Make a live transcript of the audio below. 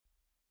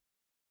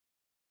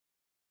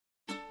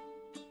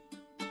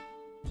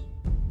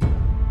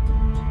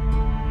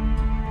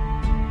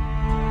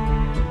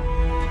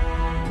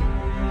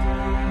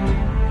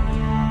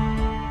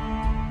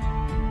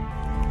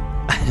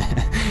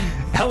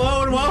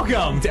and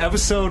welcome to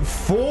episode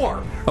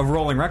 4 of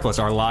Rolling Reckless,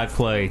 our live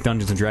play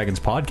Dungeons & Dragons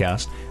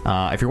podcast.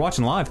 If you're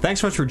watching live,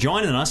 thanks so much for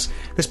joining us.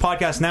 This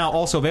podcast now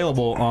also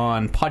available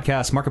on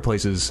podcast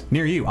marketplaces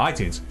near you.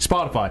 iTunes,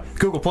 Spotify,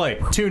 Google Play,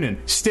 TuneIn,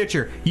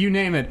 Stitcher, you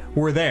name it,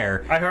 we're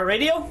there.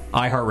 iHeartRadio?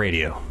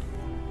 iHeartRadio.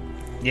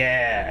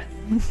 Yeah.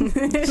 See if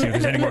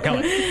there's any more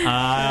coming.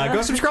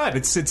 Go subscribe.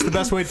 It's the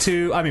best way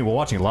to... I mean, we're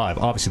watching it live.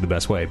 Obviously the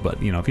best way.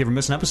 But, you know, if you ever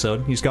miss an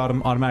episode, you just got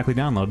them automatically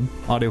downloaded.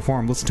 Audio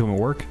form, listen to them at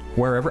work.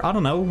 Wherever. I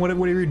don't know.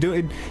 Whatever you're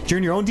doing.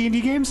 During your own D&D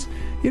games?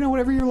 You know,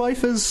 whatever your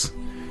life is.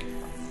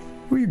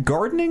 Were you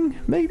gardening,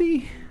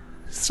 maybe?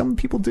 Some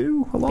people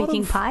do. A lot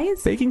Baking of...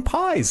 pies? Baking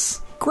pies.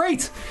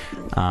 Great.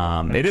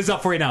 It is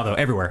up for you now, though.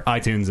 Everywhere.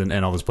 iTunes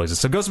and all those places.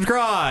 So go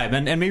subscribe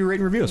and maybe rate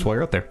and review us while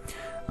you're out there.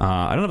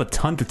 I don't have a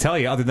ton to tell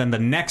you other than the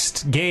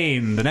next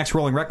game, the next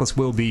Rolling Reckless,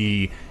 will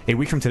be a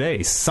week from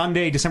today,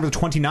 Sunday, December the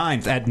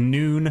 29th at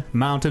noon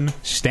Mountain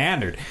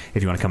Standard.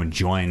 If you want to come and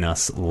join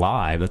us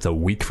live, that's a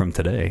week from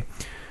today.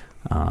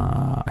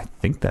 I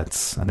think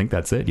that's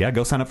it. Yeah,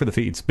 go sign up for the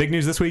feeds. Big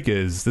news this week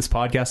is this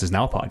podcast is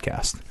now a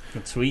podcast.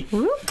 That's sweet.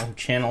 On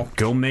channel.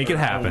 Go make it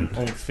happen.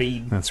 On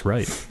feed. That's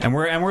right. And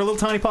we're a little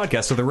tiny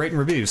podcast, so the rate and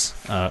reviews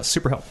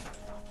super help.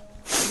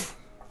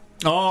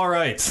 All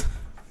right.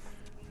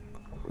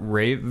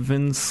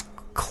 Raven's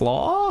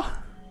Claw?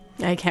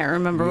 I can't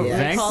remember what we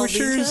called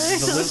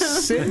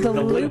Vanquishers? The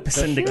Loop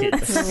Syndicate.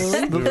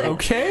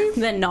 Okay.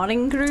 The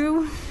Notting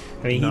Crew.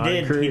 I mean,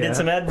 he did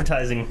some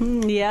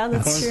advertising. Yeah,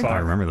 that's true. I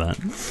remember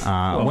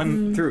that.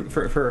 When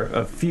for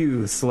a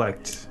few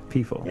select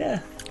people. Yeah.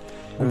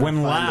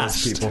 when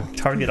last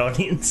target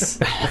audience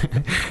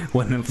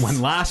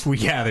when last we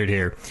gathered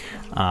here,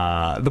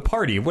 the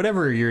party,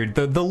 whatever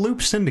the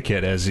Loop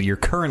Syndicate, as you're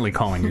currently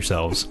calling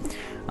yourselves,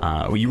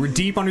 you were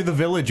deep under the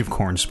village of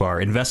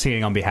Cornspar,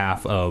 investigating on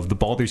behalf of the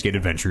Baldur's Gate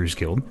Adventurers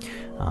Guild.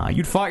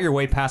 You'd fought your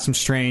way past some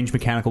strange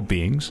mechanical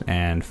beings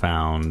and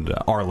found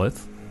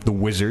Arlith, the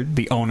wizard,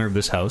 the owner of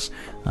this house,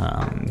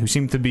 who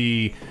seemed to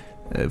be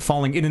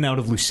falling in and out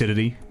of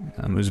lucidity.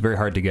 It was very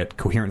hard to get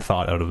coherent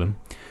thought out of him.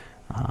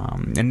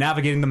 And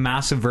navigating the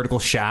massive vertical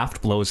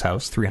shaft below his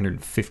house,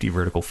 350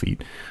 vertical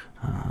feet,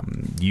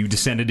 you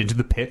descended into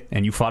the pit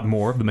and you fought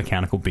more of the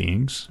mechanical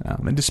beings.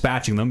 And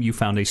dispatching them, you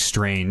found a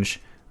strange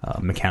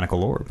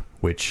mechanical orb,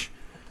 which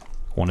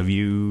one of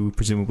you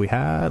presumably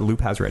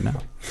Loop has right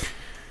now.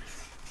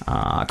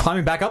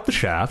 Climbing back up the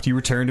shaft, you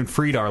returned and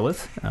freed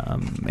Arlith,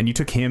 and you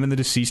took him and the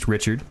deceased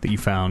Richard that you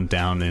found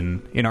down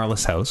in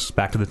Arlith's house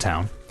back to the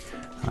town.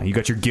 You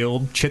got your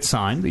guild chit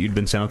sign that you'd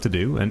been sent out to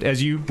do, and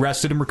as you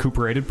rested and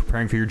recuperated,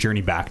 preparing for your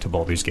journey back to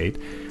Baldur's Gate,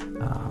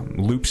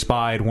 Loop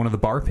spied one of the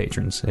bar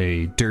patrons,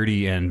 a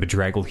dirty and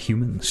bedraggled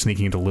human,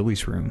 sneaking into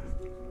Lily's room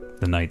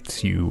the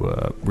night you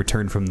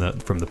returned from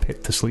the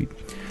pit to sleep.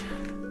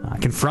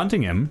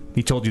 Confronting him,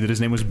 he told you that his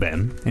name was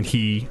Ben, and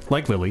he,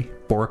 like Lily,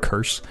 bore a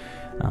curse.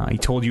 He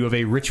told you of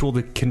a ritual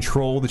to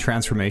control the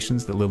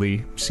transformations that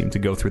Lily seemed to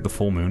go through at the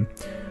full moon,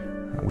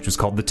 which was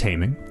called the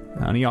Taming.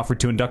 And he offered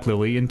to induct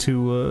Lily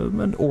into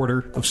an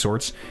order of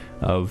sorts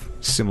of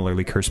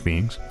similarly cursed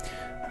beings.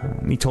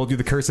 He told you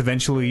the curse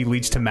eventually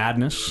leads to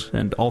madness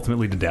and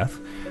ultimately to death.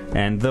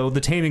 And though the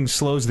Taming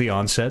slows the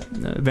onset,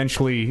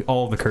 eventually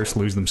all of the curse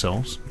lose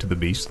themselves to the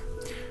beast.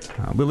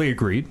 Lily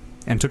agreed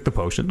and took the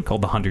potion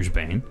called the Hunter's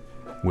Bane,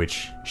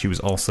 which she was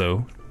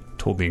also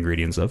told the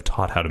ingredients of,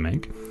 taught how to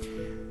make.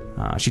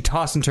 She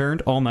tossed and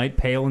turned all night,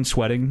 pale and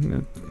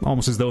sweating,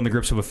 almost as though in the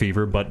grips of a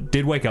fever, but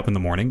did wake up in the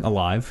morning,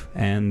 alive,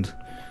 and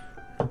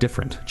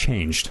different,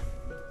 changed.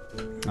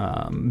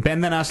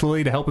 Ben then asked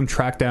Lily to help him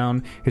track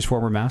down his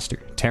former master,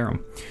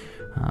 Tarim.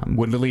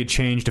 When Lily had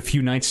changed a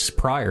few nights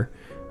prior,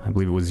 I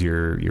believe it was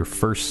your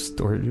first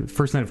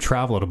night of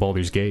travel out of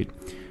Baldur's Gate,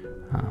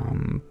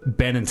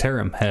 Ben and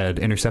Tarim had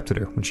intercepted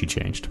her when she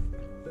changed,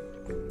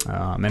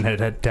 and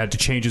had to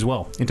change as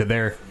well into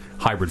their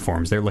hybrid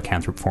forms, their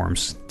lycanthrope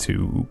forms,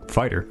 to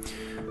fight her.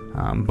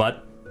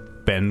 But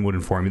Ben would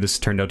inform you this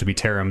turned out to be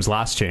Tarim's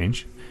last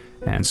change,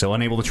 and so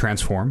unable to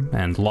transform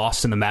and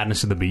lost in the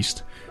madness of the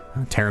beast,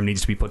 Tarim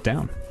needs to be put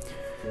down.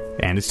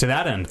 And it's to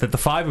that end that the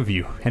five of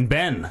you and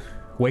Ben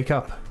wake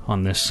up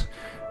on this.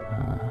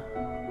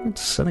 I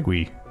don't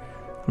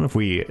know if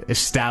we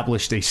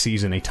established a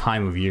season, a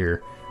time of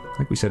year. I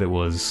think we said it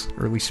was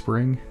early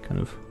spring, kind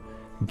of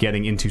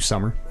getting into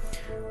summer.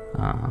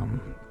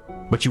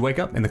 But you wake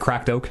up in the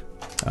Cracked Oak,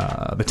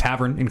 the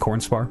tavern in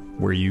Cornspar,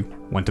 where you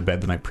went to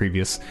bed the night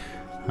previous,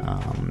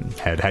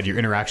 had your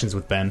interactions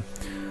with Ben,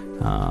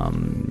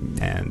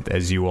 and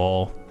as you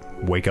all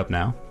wake up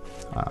now,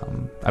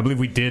 I believe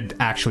we did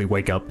actually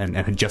wake up and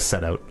had just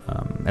set out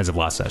as of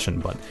last session,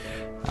 but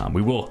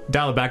we will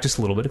dial it back just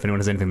a little bit if anyone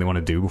has anything they want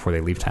to do before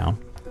they leave town.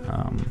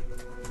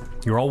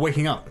 You're all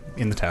waking up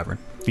in the tavern,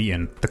 the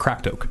inn, the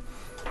Cracked Oak.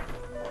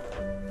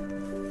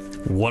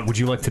 What would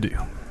you like to do?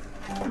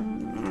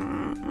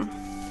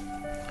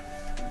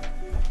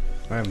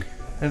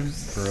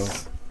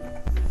 Girls.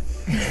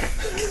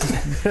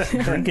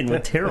 drinking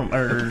with Tarim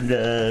or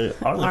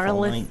Arlith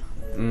all night.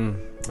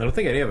 I don't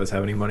think any of us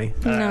have any money.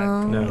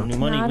 No, Any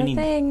money? not We a need.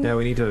 thing. Yeah,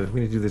 we need to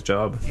do this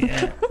job.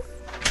 Yeah.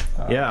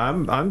 Yeah,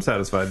 I'm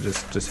satisfied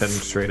just heading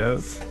straight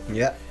out.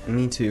 Yeah,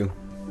 me too.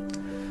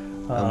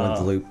 I'm with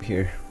the loop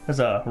here. It was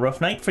a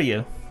rough night for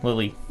you,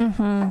 Lily.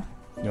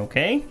 Mm-hmm. You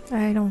okay?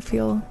 I don't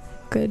feel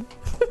good.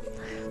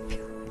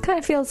 Kind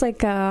of feels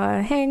like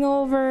a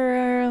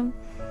hangover,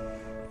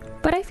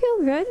 but I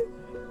feel good.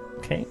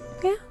 Okay.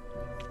 Yeah.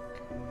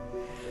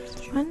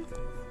 It's fun.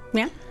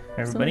 Yeah.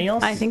 Everybody So,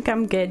 else? I think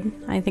I'm good.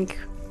 I think,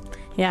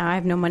 yeah, I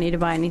have no money to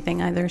buy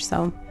anything either,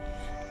 so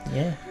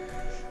Yeah.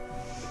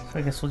 So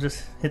I guess we'll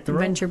just hit the road.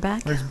 venture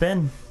back. Where's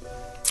Ben?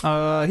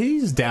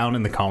 He's down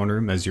in the common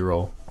room as you're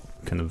all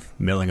kind of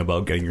milling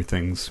about getting your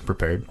things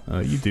prepared.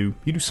 You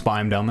do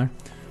spy him down there.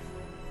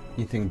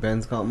 You think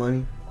Ben's got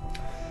money?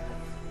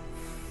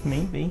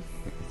 Maybe. You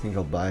think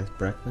he'll buy us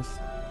breakfast?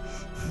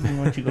 Why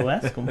don't you go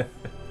ask him?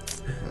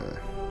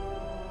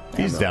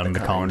 He's not down the in the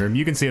kind. common room.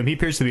 You can see him. He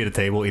appears to be at a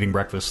table eating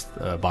breakfast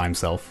by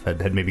himself.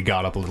 Had maybe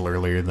got up a little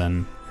earlier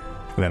than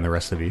the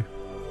rest of you.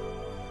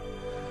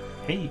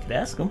 Hey, you could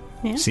ask him.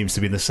 Yeah. Seems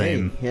to be the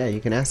same. Hey, yeah, you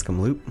can ask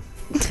him, Loop.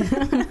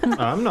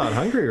 I'm not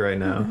hungry right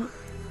now.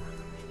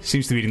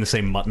 Seems to be eating the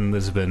same mutton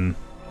that's been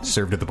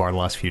served at the bar the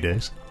last few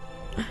days.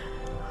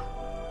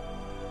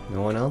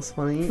 No one else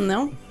want to eat?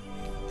 No,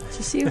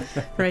 just you,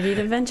 ready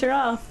to venture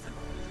off.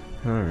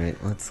 All right,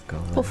 let's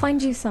go. We'll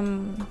find you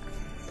some.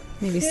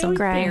 Maybe some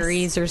grass.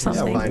 berries or I'll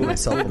something. find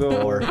myself a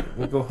boar.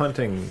 We'll go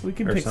hunting We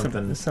can or pick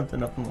something.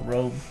 something up on the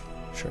road.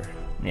 Sure.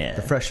 Yeah.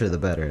 The fresher, the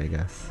better, I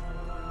guess.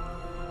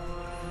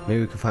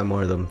 Maybe we can find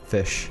more of them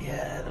fish.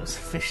 Yeah, those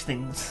fish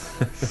things.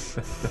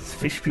 Those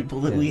fish people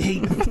that we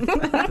hate.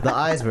 The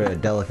eyes were a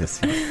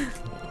delicacy.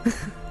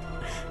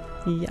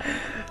 Yeah.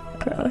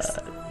 Gross.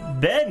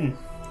 Ben!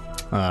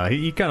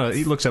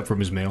 He looks up from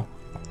his meal.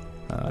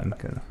 And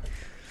kind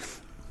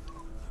of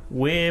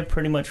We're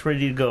pretty much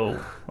ready to go.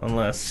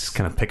 Unless... just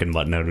kind of picking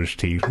mutton out of his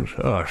teeth.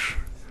 Gosh.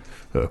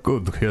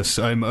 Good. Yes,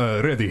 I'm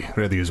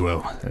ready as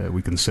well.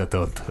 We can set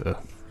out.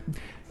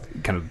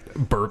 Kind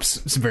of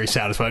burps. It's very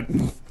satisfied.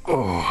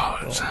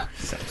 Sounds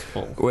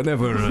full.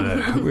 Whenever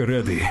we're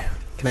ready.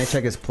 Can I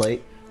check his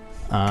plate?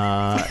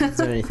 Is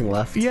there anything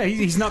left? Yeah,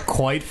 he's not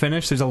quite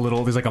finished. There's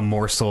like a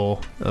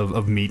morsel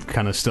of meat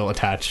kind of still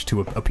attached to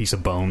a piece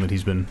of bone that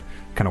he's been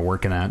kind of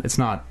working at. It's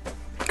not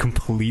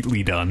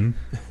completely done.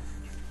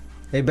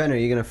 Hey, Ben, are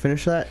you going to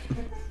finish that?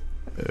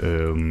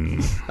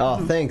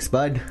 Oh, thanks,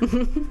 bud.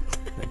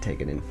 I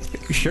take it in.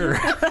 Sure.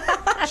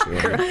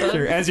 Sure.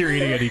 Sure. As you're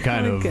eating it, he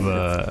kind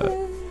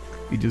of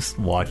he just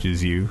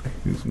watches you.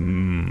 He's,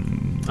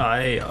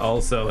 I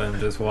also am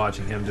just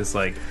watching him, just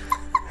like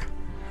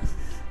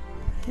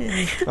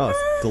Oh,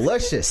 it's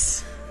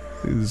delicious.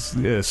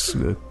 Yes,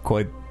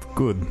 quite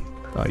good.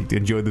 I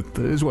enjoyed it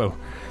as well.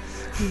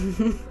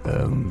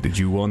 Did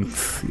you want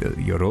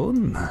your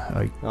own?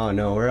 Oh,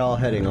 no, we're all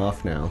heading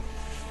off now.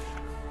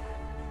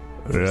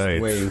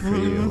 Right. Waiting for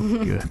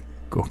you. Yeah.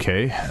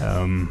 Okay.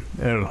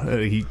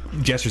 He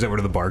gestures over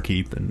to the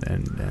barkeep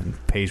and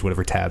pays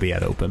whatever tab he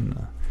had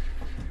open.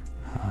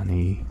 And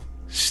he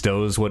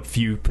stows what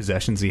few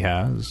possessions he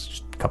has,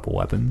 just a couple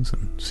weapons,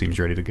 and seems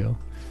ready to go.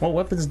 What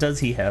weapons does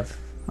he have?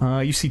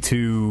 You see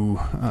two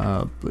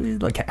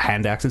like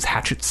hand axes,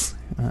 hatchets,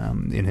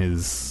 in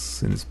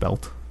his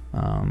belt.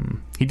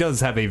 He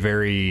does have a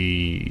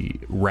very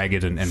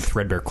ragged and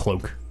threadbare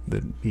cloak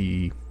that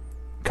he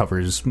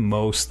covers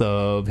most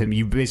of him.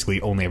 You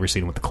basically only ever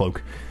seen him with the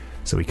cloak,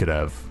 so he could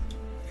have.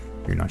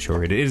 You're not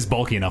sure. It is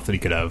bulky enough that he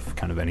could have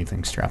kind of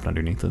anything strapped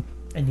underneath it.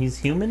 And he's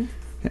human?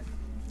 Yeah.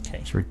 Okay.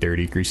 It's very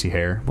dirty, greasy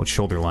hair, about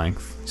shoulder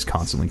length. He's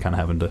constantly kind of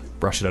having to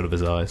brush it out of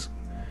his eyes.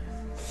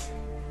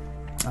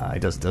 He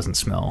doesn't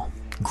smell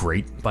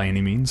great by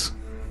any means.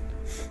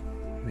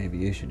 Maybe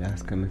you should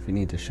ask him if he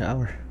needs a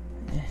shower.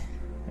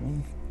 I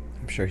mean,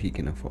 I'm sure he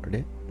can afford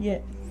it. yeah,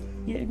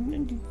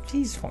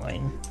 he's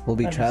fine. We'll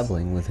be I just-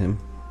 traveling with him.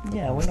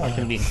 Yeah, we're not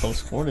going to be in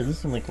close quarters. This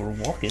isn't like we're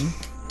walking.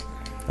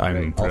 I'm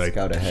Right, I'll right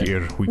scout ahead.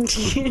 here. We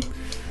could,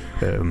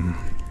 Do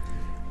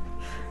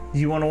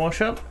you want to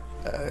wash up?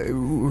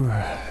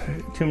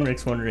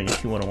 Turmeric's wondering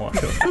if you want to wash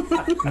up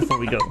before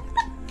we go.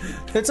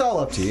 It's all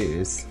up to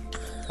you.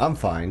 I'm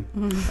fine.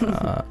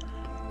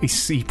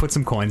 he puts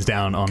some coins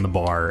down on the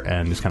bar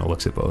and just kind of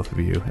looks at both of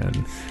you,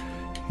 and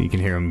you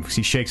can hear him.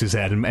 He shakes his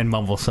head and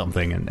mumbles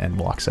something and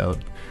walks out.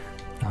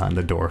 And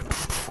the door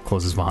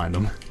closes behind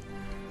him.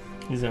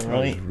 He's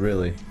alright.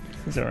 Really?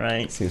 He's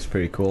alright. Seems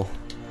pretty cool.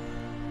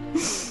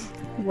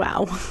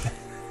 Wow.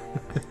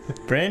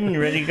 Bryn, you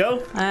ready to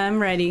go? I'm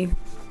ready.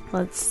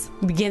 Let's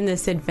begin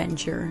this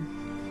adventure.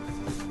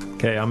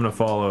 okay. I'm gonna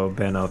follow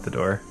Ben out the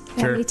door.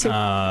 Yeah, me too.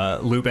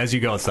 Loop, as you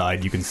go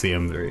outside, you can see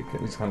him.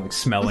 He's kind of like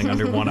smelling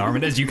under one arm,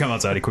 and as you come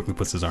outside, he quickly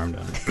puts his arm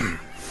down.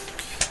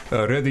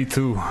 Ready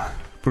to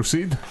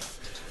proceed?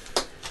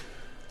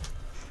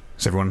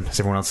 Is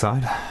everyone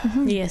outside?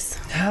 Yes.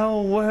 How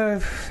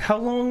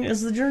long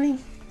is the journey?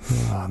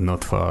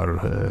 Not far.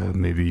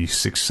 Maybe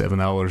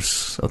 6-7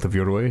 hours out of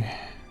your way.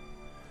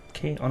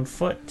 Okay, on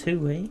foot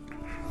too, eh?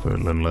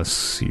 Well,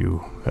 unless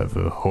you have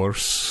a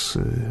horse,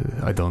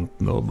 I don't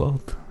know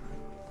about.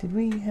 Did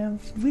we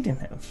have? We didn't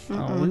have.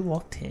 Oh, we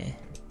walked here.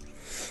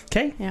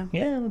 Okay. Yeah.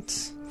 Yeah.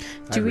 Let's.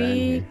 Do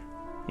we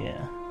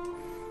Yeah.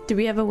 do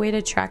we have a way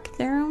to track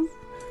Therum?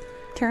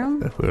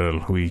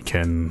 Well, we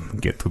can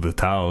get to the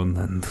town,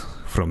 and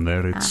from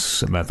there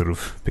it's a matter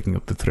of picking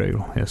up the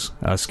trail. Yes,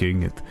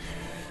 asking it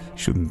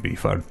shouldn't be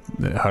hard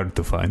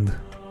to find.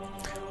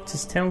 What's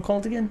this town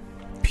called again?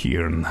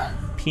 Piern.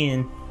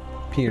 Pian.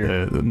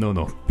 Peter.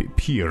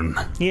 Piern.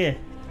 Yeah,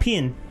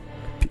 Pian.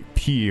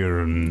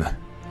 Piern.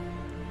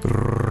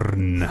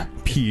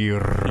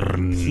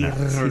 Piern.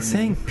 He's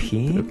saying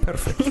peeing?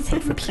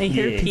 Perfect. I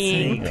hear Yeah,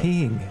 peeing.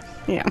 Peeing.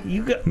 Yeah.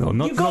 You got No,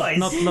 you guys.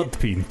 not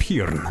peeing.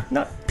 Piern.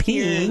 Not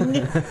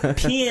peeing.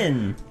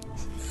 Pian.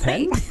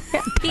 Pen?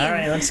 All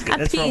right, let's go.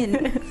 Let's roll.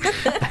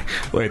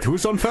 Wait,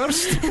 who's on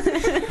first?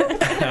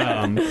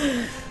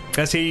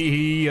 As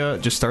he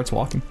just starts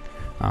walking,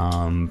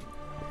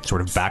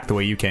 sort of back the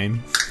way you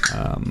came.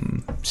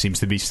 Seems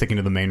to be sticking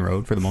to the main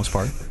road for the most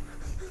part.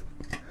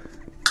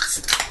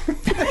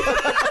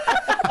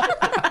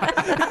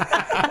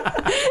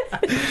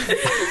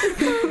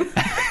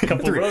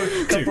 Couple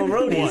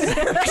roadies.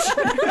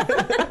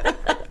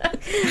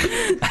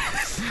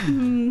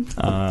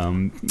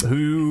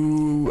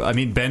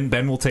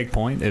 Ben will take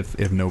point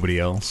if nobody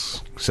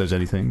else says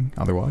anything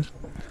otherwise.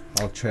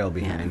 I'll trail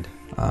behind.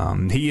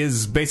 He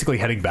is basically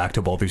heading back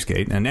to Baldur's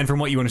Gate, and from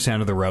what you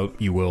understand of the route,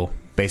 you will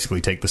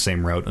basically take the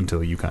same route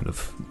until you kind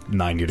of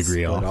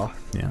 90-degree Split off.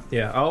 Yeah,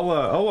 Yeah,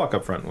 I'll walk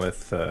up front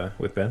with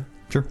Ben.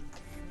 sure.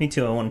 Me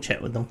too. I want to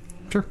chat with them.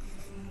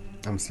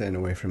 I'm staying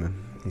away from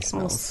him. He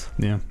smells.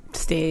 Yeah,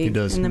 Stay he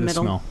does. in the he does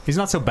middle. smell. He's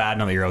not so bad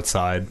now that you're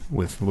outside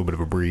with a little bit of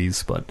a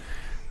breeze, but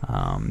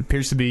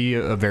appears to be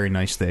a very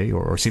nice day,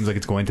 or seems like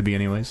it's going to be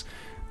anyways.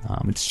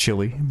 It's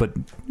chilly, but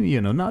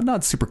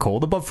not super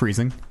cold, above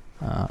freezing.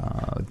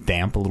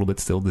 Damp a little bit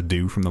still, the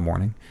dew from the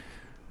morning.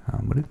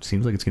 But it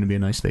seems like it's going to be a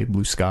nice day.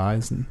 Blue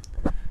skies and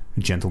a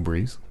gentle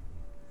breeze.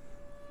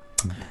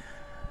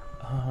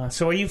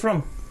 So where are you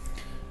from?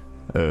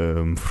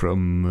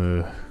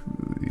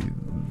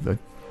 I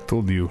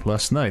told you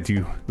last night.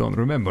 You don't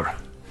remember?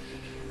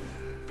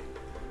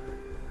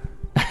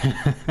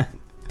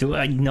 Do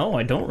I? No,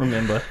 I don't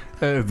remember.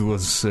 There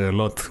was a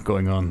lot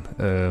going on.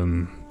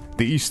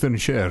 The Eastern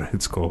Share,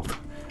 it's called.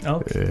 Oh,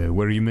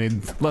 Where you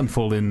made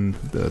landfall in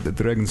the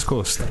Dragon's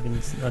Coast.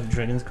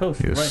 Dragon's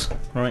Coast. Yes.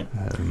 Right.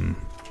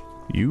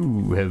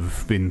 You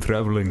have been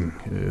traveling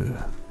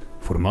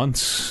for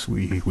months.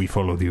 We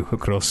followed you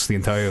across the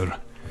entire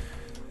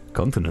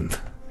continent.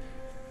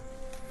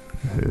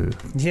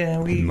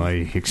 Yeah, In my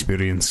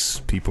experience,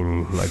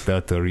 people like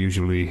that are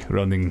usually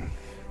running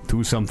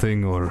to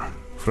something or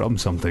from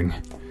something.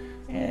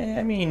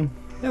 I mean,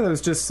 Yeah, there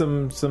was just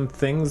some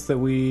things that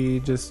we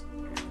just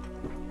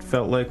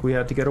felt like we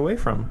had to get away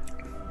from.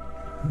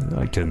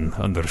 I can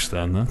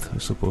understand that, I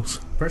suppose.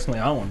 personally,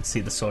 I want to see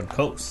the Sword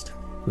Coast.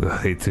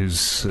 It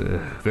is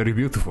very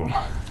beautiful.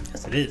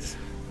 Yes, it is.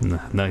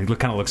 Now he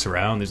kind of looks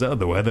around. There's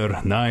the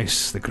weather,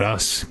 nice. The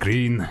grass,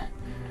 green.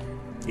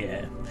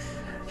 Yeah.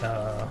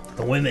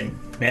 The women.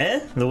 Eh?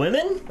 The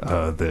women?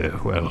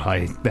 Well,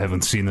 I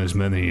haven't seen as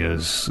many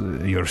as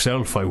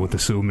yourself, I would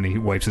assume. And he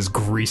wipes his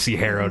greasy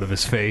hair out of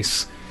his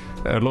face.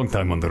 A long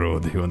time on the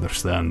road, you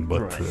understand.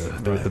 But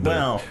Right.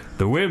 Well,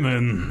 the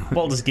women.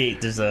 Baldur's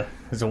Gate. There's a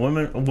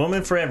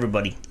woman for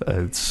everybody.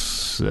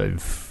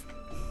 I've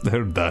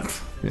heard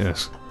that.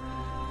 Yes.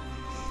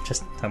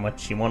 Just how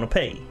much you want to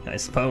pay, I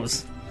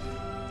suppose.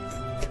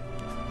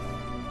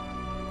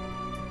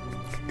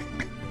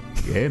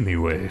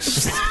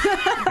 Anyways.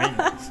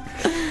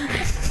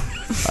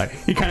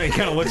 He kind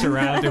of looks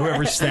around to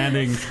whoever's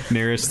standing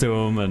nearest to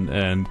him,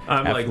 and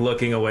I'm like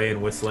looking away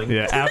and whistling.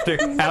 yeah.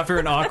 After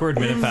an awkward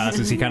minute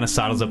passes, he kind of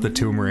saddles up the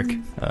turmeric,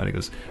 and he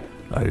goes,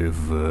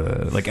 "I've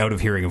like out of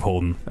hearing of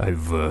Holden.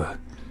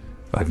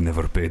 I've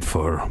never paid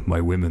for my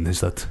women. Is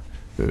that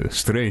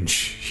strange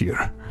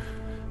here?"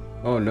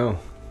 Oh no,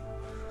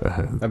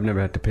 I've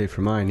never had to pay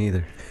for mine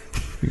either.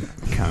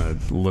 Kind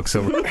of looks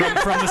over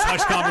from this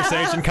hushed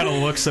conversation. Kind of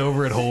looks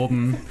over at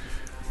Holden.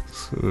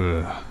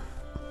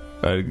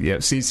 Yeah,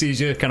 sees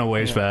you, kind of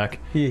waves back.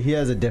 He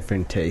has a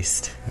different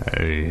taste.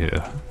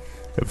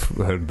 I've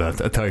heard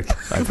that. A type,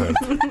 I've heard.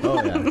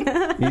 Oh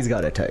yeah, he's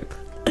got a type.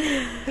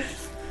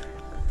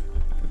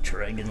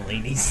 Dragon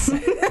ladies.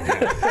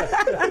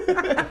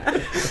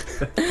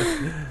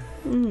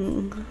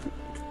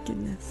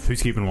 Goodness.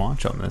 Who's keeping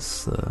watch on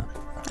this?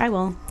 I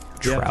will.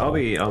 Yeah, Trowel.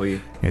 I'll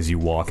be As you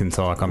walk and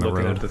talk on the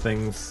looking road. at the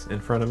things in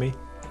front of me. Do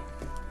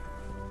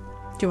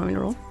you want me to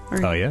roll?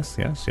 Or Oh yes,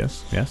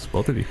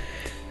 both of you.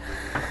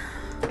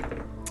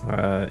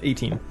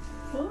 18.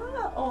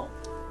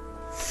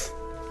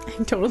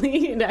 I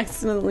totally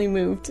accidentally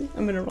moved.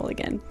 I'm gonna roll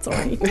again.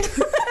 Sorry.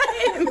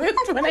 It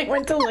moved when I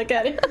went to look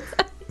at it.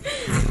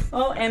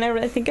 Oh, and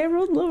I think I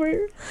rolled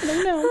lower. I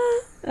don't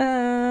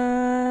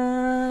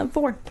know.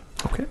 4.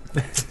 Okay.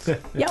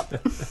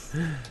 Yep.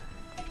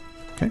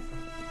 Okay.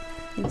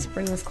 Let's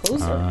bring this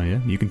closer. Yeah,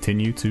 you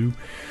continue to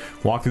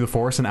walk through the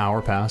forest. An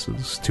hour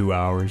passes, 2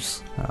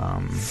 hours.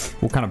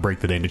 We'll kind of break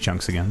the day into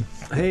chunks again.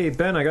 Hey,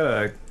 Ben, I got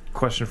a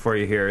question for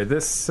you here.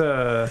 This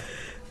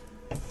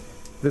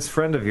this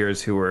friend of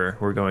yours who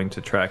we're going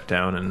to track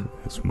down and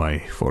It's my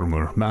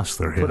former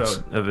master, put yes.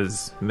 out of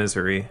his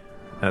misery,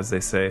 as they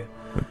say.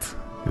 That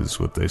is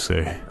what they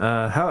say.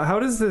 How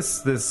does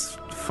this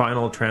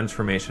final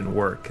transformation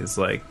work? Is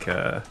like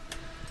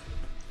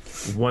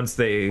once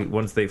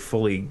they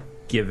fully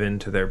give in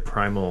to their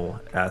primal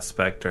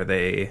aspect, are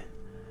they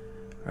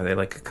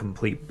like a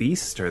complete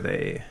beast? Are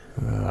they?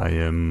 I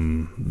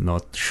am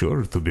not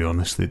sure, to be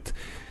honest. It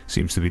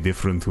seems to be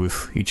different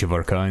with each of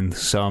our kind.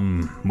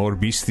 Some more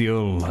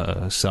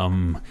bestial,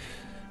 some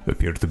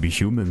appear to be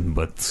human,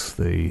 but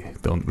they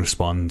don't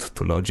respond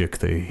to logic.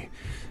 They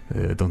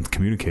don't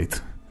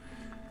communicate.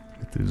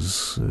 It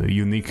is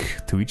unique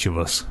to each of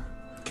us.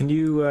 Can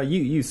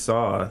you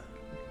saw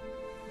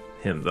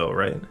him though,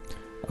 right?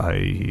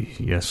 I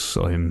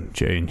saw him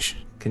change.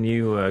 Can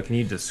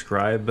you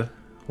describe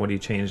what he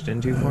changed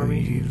into for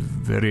me? He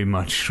very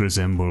much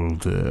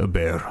resembled a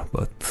bear,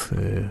 but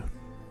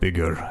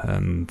bigger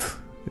and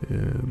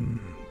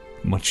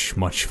much,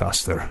 much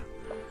faster.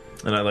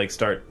 And I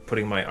start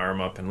putting my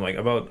arm up and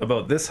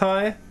about this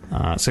high.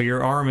 So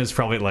your arm is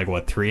probably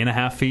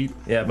 3.5 feet.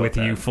 Yeah, about with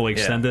you that. fully Yeah.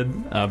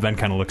 extended. Ben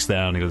kind of looks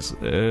down. He goes,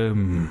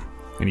 and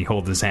he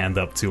holds his hand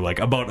up to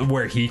about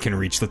where he can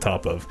reach the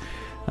top of.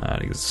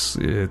 And he goes,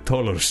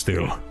 taller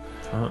still.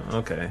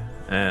 Okay.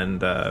 And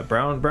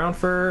brown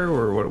fur,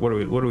 or what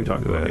are we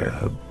talking about here?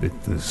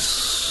 It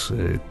is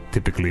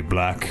typically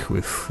black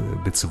with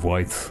bits of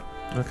white.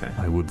 Okay.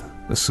 I would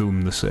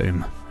assume the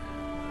same.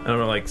 I'm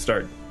gonna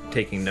start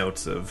taking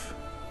notes of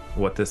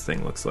what this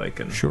thing looks like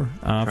and Sure.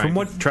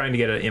 trying to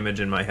get an image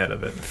in my head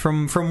of it.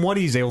 From what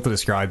he's able to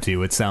describe to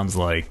you, it sounds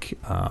like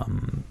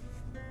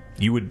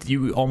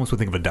you almost would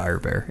think of a dire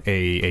bear,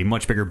 a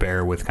much bigger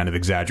bear with kind of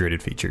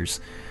exaggerated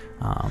features,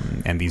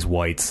 and these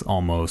white,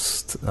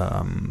 almost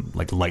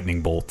like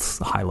lightning bolt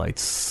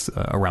highlights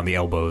around the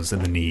elbows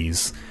and the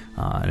knees,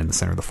 and in the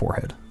center of the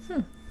forehead.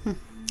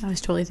 I was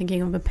totally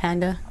thinking of a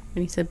panda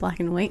when he said black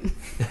and white.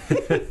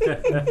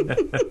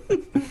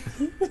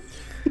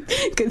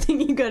 Good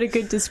thing you got a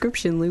good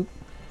description, Luke.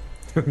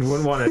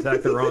 Wouldn't want to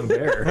attack the wrong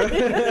bear.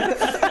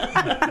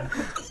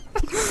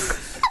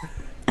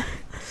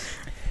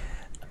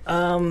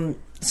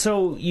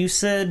 So you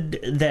said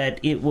that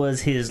it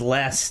was his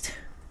last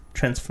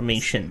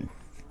transformation.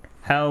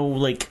 How,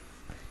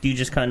 do you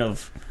just kind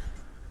of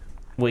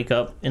wake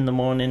up in the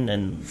morning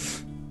and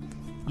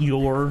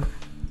you're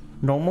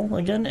normal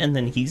again, and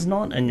then he's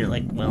not, and you're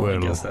like, well I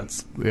guess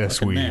that's yes.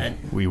 fucking mad.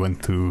 We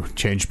went to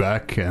change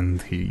back,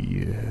 and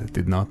he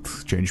did not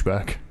change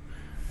back.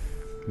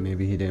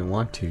 Maybe he didn't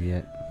want to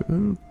yet.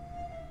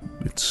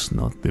 It's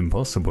not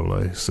impossible,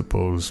 I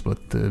suppose, but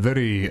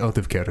very out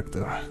of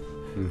character.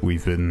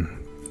 We've been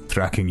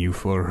tracking you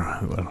for,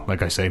 well,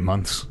 like I say,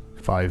 months.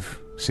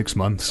 5-6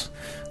 months.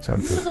 It's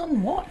hard to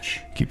on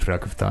watch. keep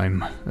track of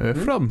time.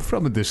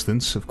 From a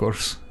distance, of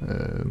course.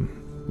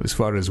 As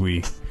far as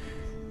we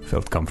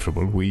felt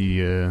comfortable, we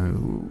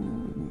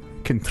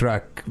can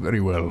track very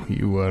well.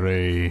 You are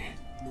a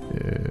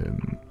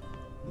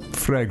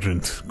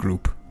fragrant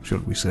group, shall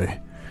we say.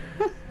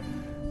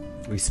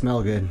 We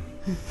smell good.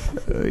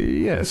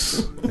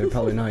 Yes. They're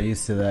probably not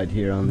used to that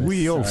here on this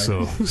We side.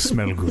 also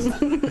smell good.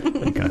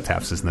 He kind of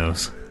taps his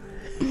nose.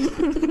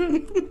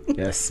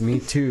 Yes, me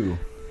too.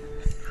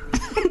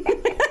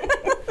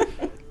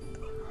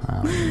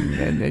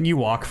 And you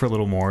walk for a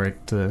little more.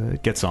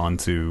 It gets on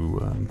to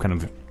kind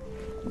of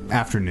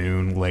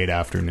afternoon, late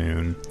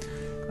afternoon.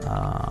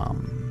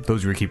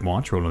 Those of you who keep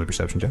watch, roll another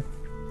perception check.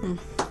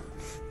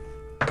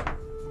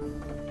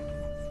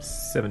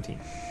 17.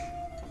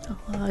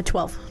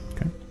 12.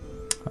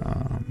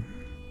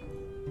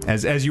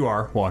 As you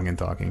are walking and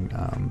talking,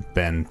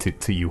 Ben,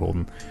 to you,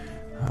 Holden,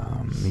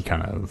 he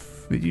kind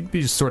of he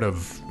just sort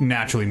of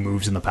naturally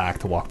moves in the pack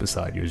to walk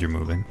beside you as you're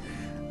moving.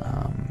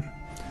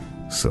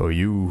 So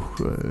you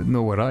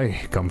know where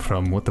I come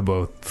from. What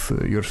about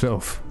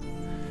yourself?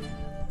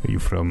 Are you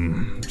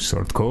from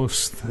Sword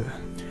Coast?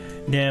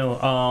 No,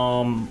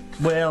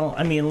 well,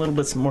 I mean, a little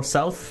bit more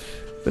south.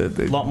 A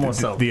lot more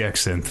south. The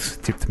accent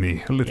tipped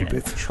me a little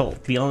bit.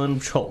 Chult,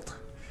 beyond Chult.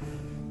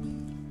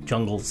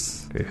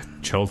 Jungles,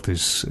 Chult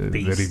is a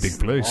beasts, very big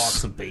place.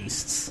 lots of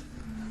beasts.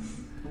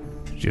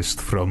 Just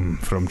from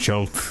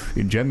Chult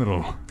in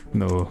general.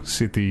 No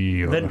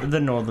city or... The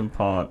northern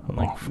part,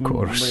 of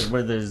course.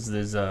 where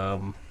there's I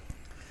don't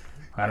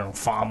know,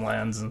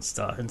 farmlands and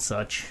stuff and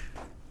such.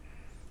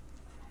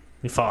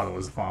 My father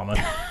was a farmer.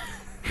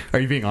 Are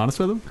you being honest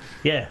with him?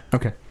 Yeah,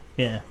 Okay.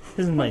 yeah.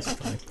 This is a nice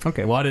story.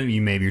 Okay, why didn't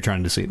you... Maybe you're trying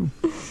to deceive him.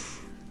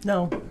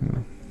 No,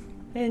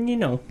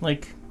 and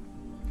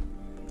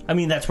I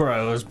mean, that's where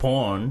I was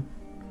born,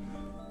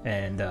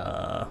 and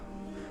I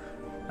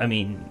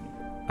mean,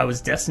 I was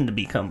destined to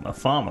become a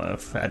farmer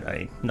had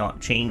I not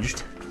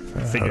changed,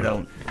 figured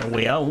out a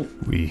way out.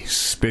 We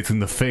spit in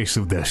the face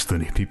of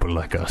destiny, people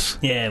like us.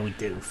 Yeah, we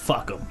do.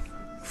 Fuck them.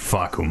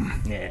 Fuck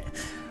 'em. Yeah.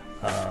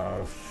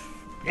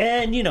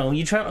 And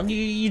you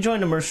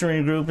join a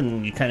mercenary group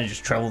and you kind of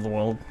just travel the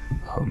world.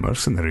 A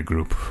mercenary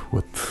group.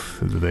 What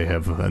do they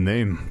have a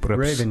name? Perhaps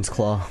Raven's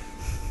Claw.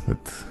 But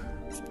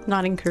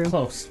Nodding crew.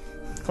 Close.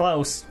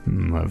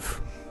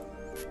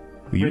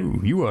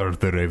 You are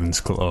the Raven's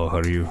Claw,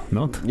 are you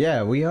not?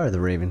 Yeah, we are the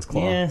Raven's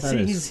Claw. Yeah, That see,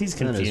 is- he's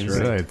that is confused.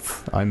 right.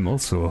 I'm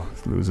also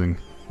losing.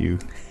 You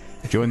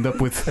joined up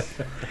with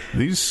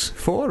these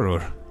four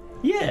or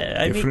Yeah,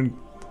 I mean, different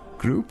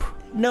group?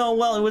 no.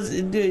 Well,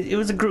 it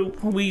was a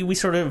group. We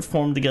sort of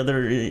formed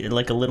together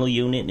like a little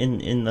unit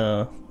in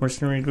the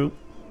mercenary group.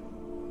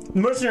 The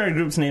mercenary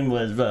group's name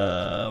was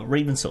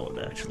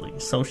Ravensword, actually.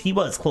 So he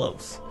was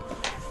close.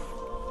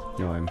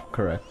 No, I'm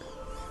correct.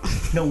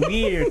 No,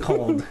 we're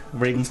called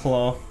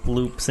Ravensclaw,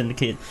 Loop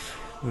Syndicate,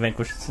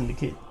 Vanquish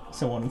Syndicate,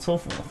 so on and so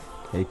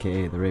forth.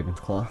 AKA the Raven's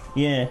Claw.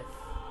 Yeah,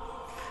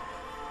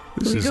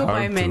 This We is go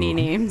by hard many to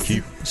names.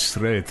 Keep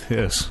straight,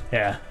 yes.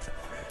 yeah.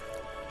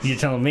 You're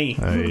telling me.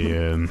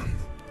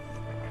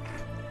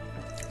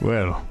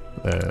 Well,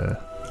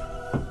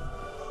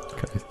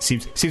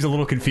 seems a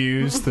little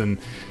confused and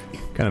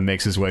kind of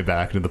makes his way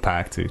back into the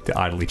pack to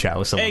idly chat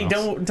with someone Hey,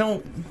 else.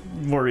 don't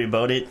worry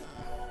about it.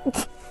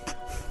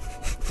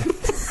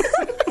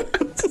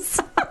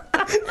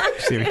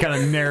 See, he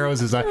kind of narrows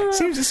his eye.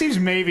 Seems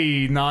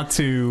maybe not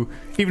to,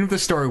 even if the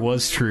story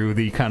was true,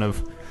 the kind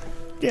of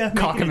Yeah,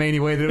 cockamamie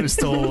way that it was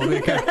told,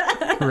 it kind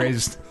of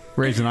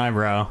raised an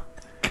eyebrow.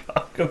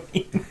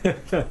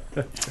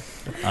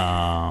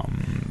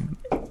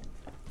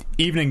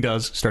 Evening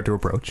does start to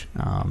approach,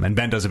 and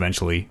Ben does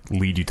eventually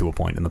lead you to a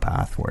point in the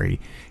path where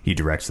he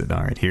directs it.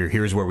 All right,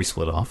 here's where we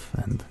split off,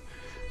 and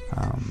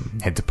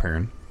head to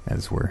Perrin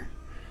as we're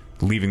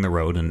leaving the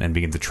road and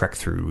begin to trek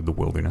through the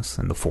wilderness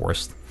and the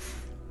forest.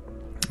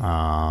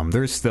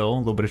 There is still a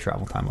little bit of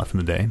travel time left in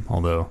the day,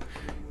 although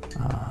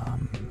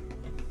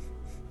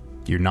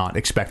you're not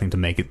expecting to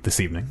make it this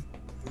evening.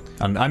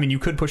 I mean, you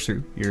could push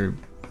through. You're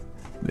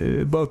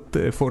about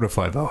 4 to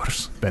 5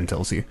 hours, Ben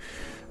tells you,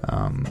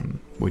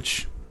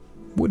 which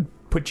would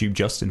put you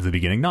just into the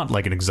beginning. Not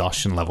like an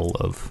exhaustion level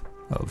of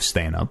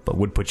staying up, but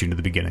would put you into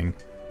the beginning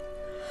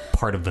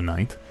part of the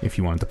night if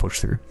you wanted to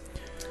push through.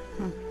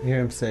 I hear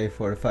him say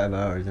 4 to 5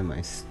 hours, and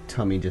my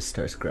tummy just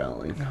starts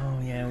growling. Oh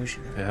yeah, we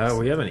should. Yeah,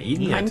 we haven't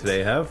eaten yet Hunt.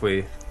 today, have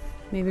we?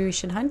 Maybe we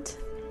should hunt.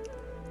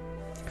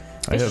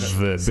 I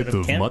have a Set bit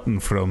up of camp? mutton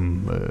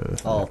from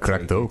I'll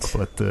Cracked take Oak,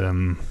 it. but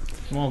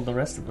Well, the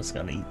rest of us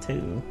gotta eat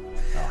too.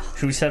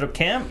 Should we set up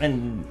camp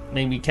and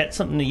maybe catch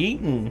something to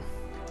eat and?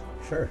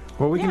 Sure.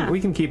 Well, Yeah. we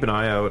can keep an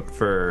eye out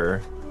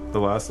for the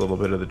last little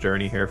bit of the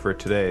journey here for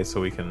today, so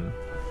we can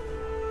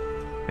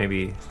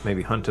maybe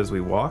hunt as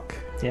we walk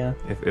Yeah.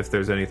 if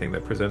there's anything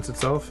that presents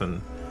itself,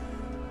 and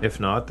if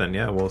not, then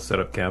yeah, we'll set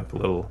up camp a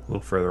little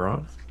further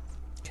on.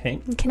 Okay.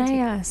 Can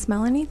I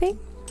smell anything?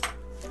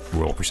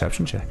 roll a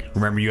perception check.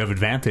 Remember, you have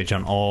advantage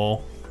on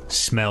all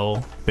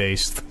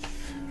smell-based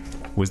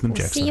wisdom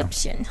checks. now.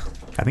 Perception.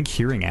 I think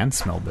hearing and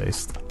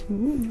smell-based.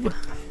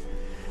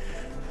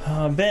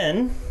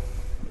 Ben,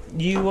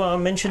 you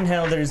mentioned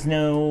how there's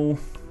no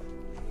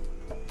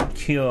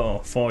cure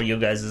for your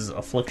guys'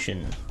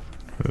 affliction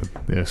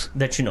Yes,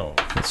 that you know.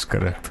 that's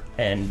correct.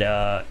 And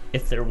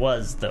if there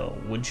was, though,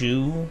 would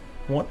you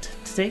want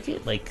to take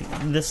it? Like,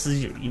 this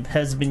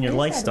has been your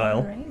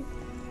lifestyle.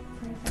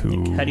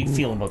 To How do you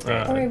feel about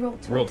that? Or I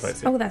rolled Roll twice.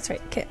 twice, yeah. Oh, that's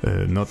right. Okay.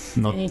 not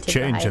And you take the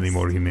change highest.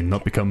 anymore? You mean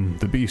not become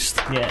the beast?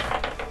 Yeah.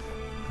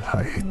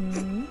 I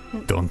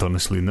don't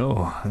honestly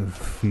know.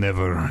 I've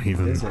never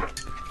even Is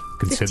it?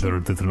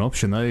 considered it an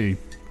option. I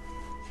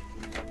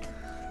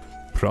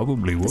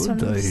probably This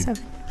would. one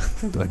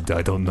was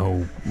I don't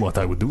know what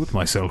I would do with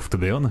myself, to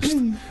be honest.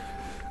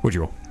 What'd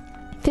you roll?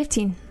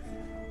 15.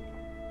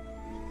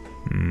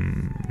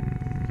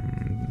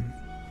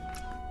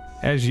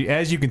 As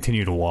you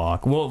continue to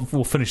walk, we'll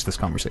finish this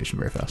conversation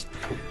very fast.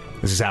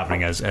 This is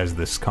happening as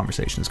this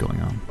conversation is going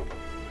on.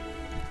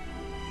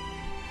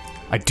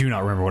 I do not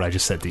remember what I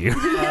just said to you.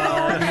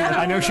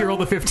 I know she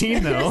rolled a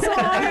 15 though.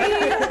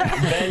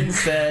 Ben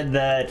said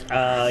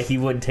that he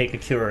would take a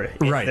cure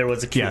if Right. there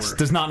was a cure. Yes.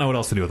 Does not know what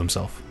else to do with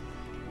himself.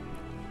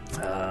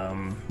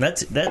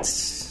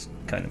 That's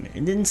kind of...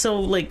 And then so,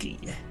 like,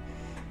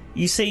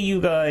 you say you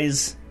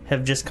guys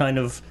have just kind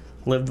of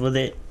lived with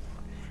it.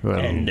 Well,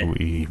 And-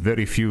 we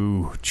very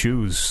few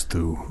choose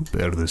to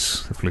bear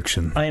this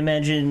affliction. I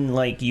imagine,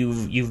 like,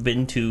 you've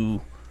been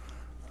to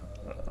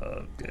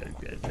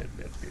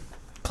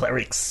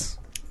clerics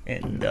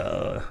and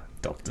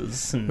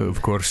doctors and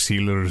Of course,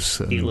 healers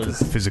and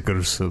Healers.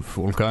 physicers of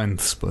all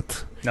kinds,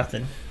 but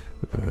nothing.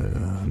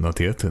 not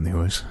yet,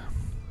 anyways.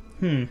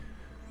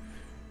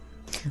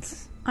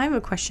 I have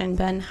a question,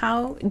 Ben.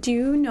 How do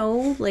you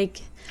know,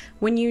 like,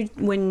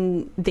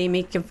 when they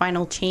make a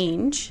final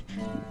change,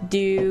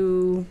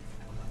 do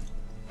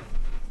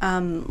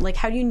like,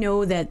 how do you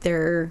know that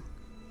they're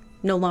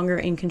no longer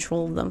in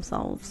control of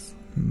themselves?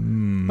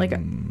 Like,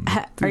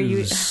 are you?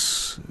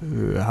 Is,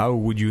 how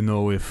would you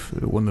know if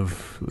one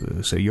of,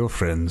 say, your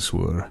friends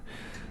were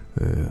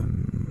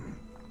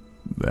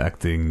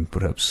acting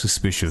perhaps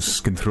suspicious,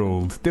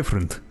 controlled,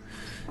 different?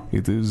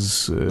 It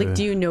is. Like,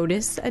 do you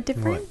notice a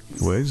difference?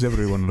 Why is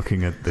everyone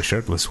looking at the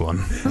shirtless one?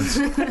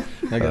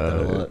 I got that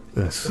a lot.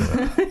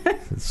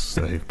 Yes,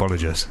 I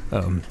apologize.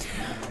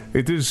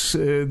 It is.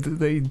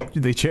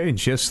 They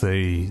change. Yes,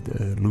 they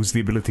lose the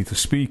ability to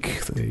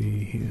speak.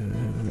 They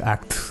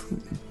act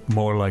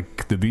more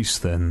like the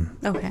beast than.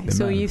 Okay, the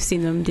so man. you've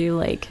seen them do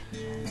like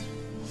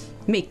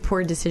make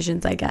poor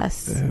decisions, I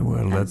guess.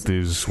 Well, that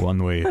is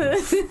one way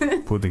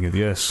of putting it.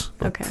 Yes.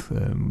 But, Okay.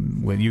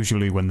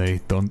 When they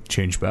don't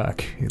change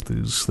back, it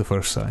is the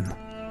first sign.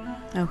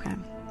 Okay,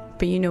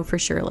 but you know for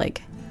sure,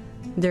 like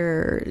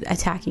they're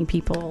attacking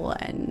people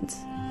and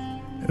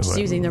just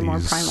using their more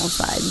these- primal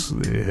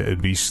side. A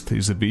beast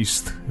is a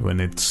beast. When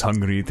it's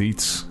hungry, it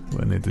eats.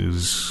 When it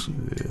is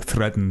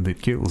threatened,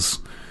 it kills.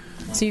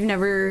 So you've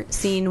never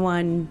seen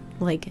one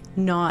like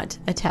not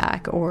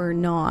attack or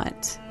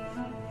not?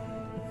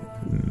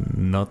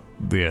 Not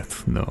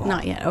yet. No.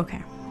 Not yet.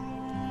 Okay,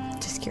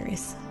 just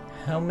curious.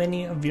 How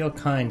many of your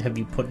kind have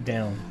you put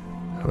down?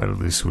 Well,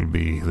 this will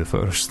be the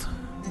first.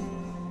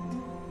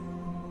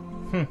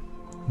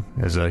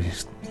 As I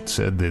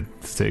said, it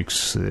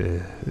takes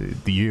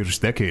years,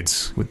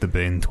 decades with the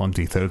Bane,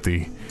 20,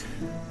 30,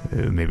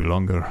 maybe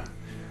longer.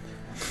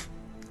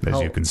 As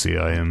Oh. you can see,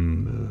 I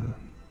am,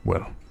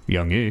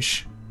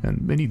 youngish.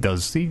 And he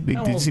does. He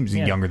Oh, seems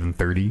yeah. younger than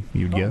 30,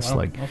 you'd guess. wow,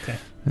 Like, okay.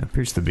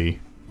 appears to be.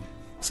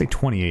 I'll say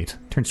 28.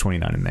 Turns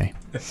 29 in May.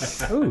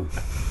 Ooh.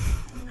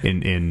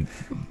 In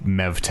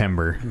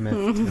Mevtember.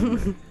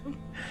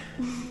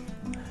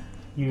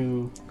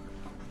 You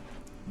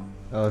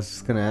I was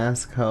just gonna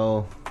ask,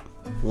 how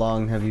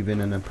long have you been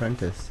an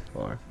apprentice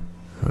for?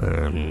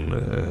 Well,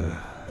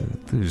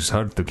 it is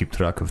hard to keep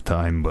track of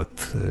time, but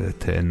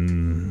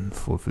 10,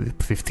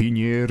 15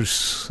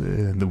 years.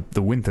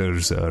 The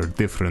winters are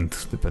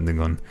different depending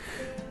on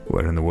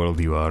where in the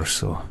world you are,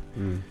 so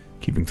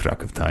keeping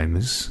track of time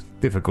is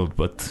difficult,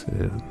 but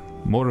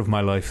more of my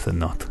life than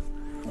not.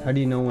 How do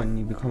you know when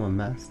you become a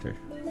master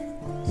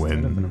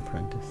instead of an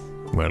apprentice?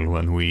 Well,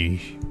 when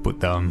we put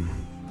down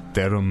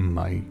Derum,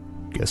 I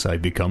guess I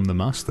become the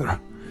master.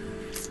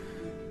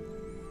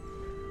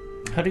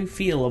 How do you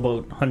feel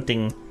about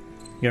hunting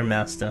your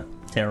master,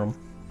 Terum?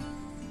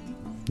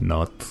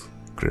 Not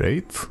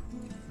great,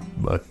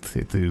 but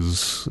it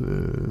is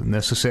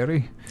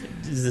necessary.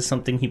 Is this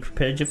something he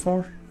prepared you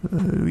for?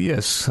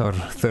 Yes, our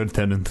third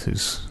tenant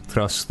is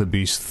trust the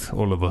beast.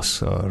 All of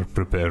us are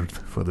prepared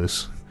for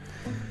this.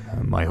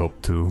 I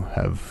hope to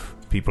have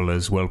people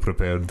as well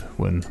prepared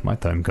when my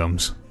time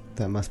comes.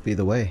 That must be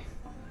the way.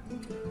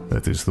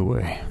 That is the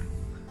way.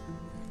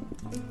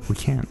 We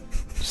can't.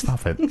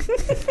 Stop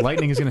it.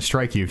 Lightning is going to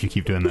strike you if you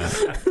keep doing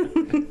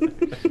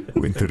that.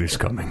 Winter is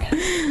coming.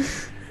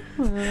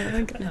 Oh,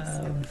 my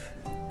goodness.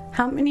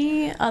 How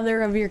many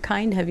other of your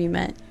kind have you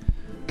met?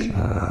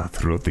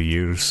 Throughout the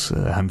years,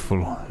 a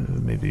handful,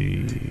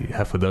 maybe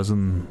half a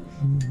dozen.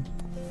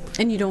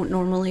 And you don't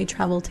normally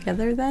travel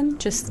together then?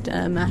 Just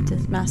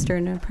master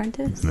and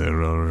apprentice?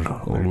 There are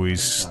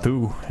always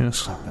two,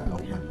 yes.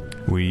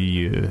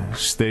 We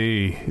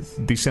stay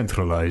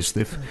decentralized.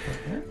 If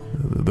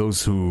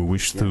those who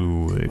wish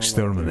to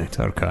exterminate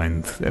our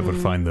kind ever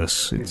find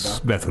us, it's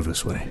better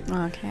this way.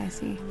 Okay, I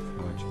see.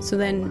 So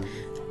then,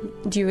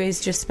 do you guys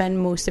just spend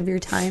most of your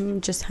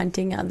time just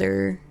hunting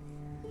other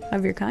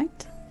of your kind?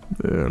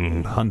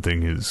 Well,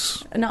 hunting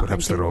is Not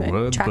perhaps the hunting, wrong but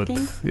word,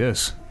 tracking? but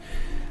yes,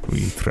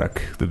 we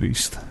track the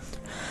beast.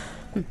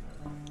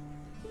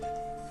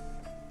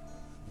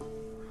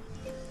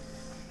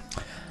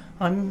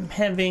 I'm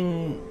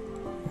having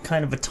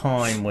kind of a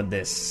time with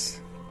this,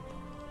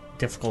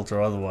 difficult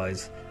or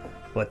otherwise,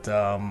 but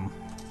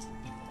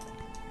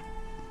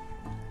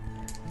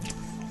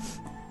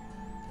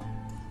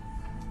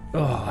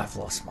I've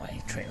lost my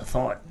train of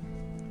thought.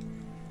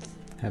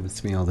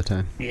 Happens to me all the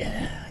time.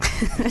 Yeah,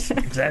 that's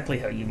exactly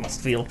how you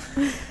must feel.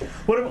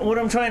 What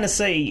I'm trying to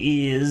say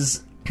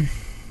is,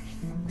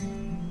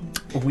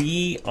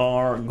 we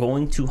are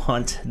going to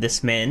hunt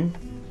this man,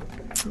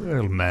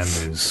 Well, man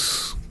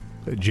is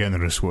a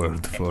generous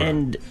word for...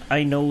 and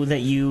I know that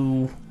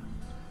you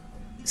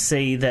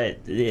say that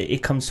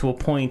it comes to a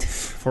point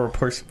for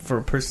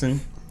a person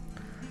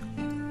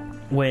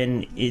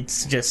when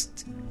it's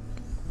just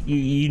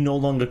you no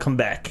longer come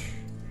back.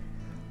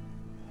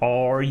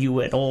 Are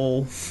you at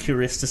all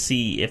curious to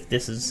see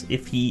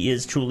if he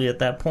is truly at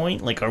that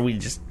point? Like, are we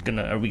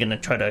gonna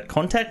try to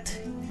contact,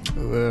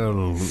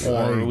 Well, or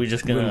I are we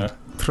just gonna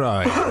will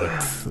try,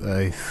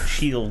 but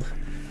shield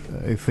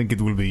I think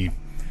it will be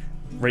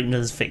right into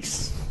his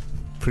face?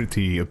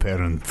 pretty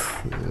apparent.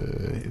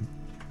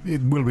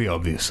 It will be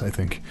obvious, I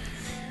think.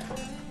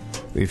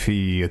 If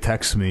he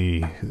attacks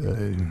me,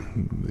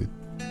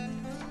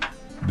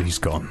 he's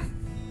gone.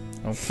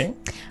 Okay.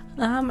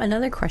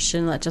 Another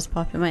question that just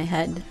popped in my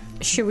head.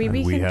 Should we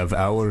And we have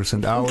hours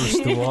and hours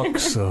to walk,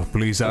 so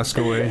please ask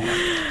away.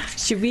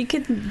 Should we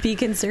be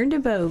concerned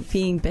about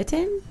being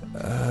bitten?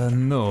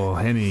 No,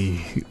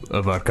 any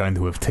of our kind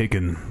who have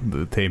taken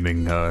the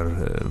taming are,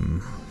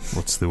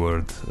 what's the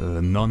word?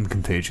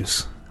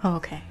 Non-contagious. Oh,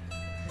 okay.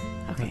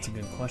 Okay. That's a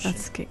good question.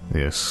 That's good.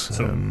 Yes,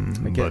 So,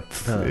 I get,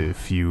 but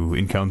if you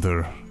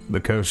encounter the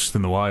cursed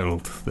in the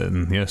wild,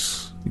 then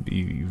yes,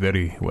 be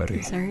very wary.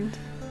 Concerned?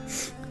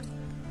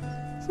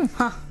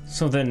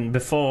 So then,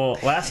 before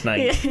last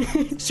night,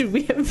 Should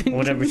we have been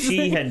whatever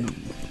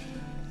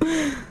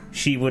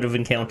she would have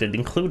encountered,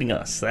 including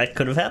us, that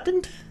could have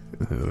happened?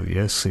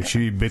 Yes, if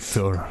she bit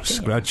or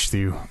scratched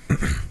you.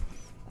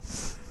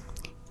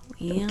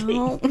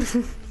 Well,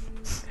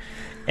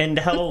 And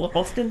how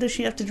often does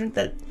she have to drink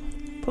that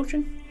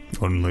potion?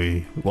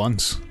 Only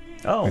once.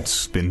 Oh,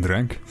 It's been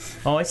drank.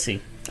 oh, I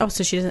see. oh,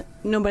 so she doesn't.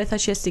 No, but I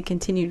thought she has to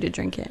continue to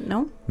drink it.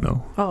 No.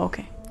 No. Oh,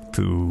 okay.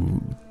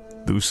 To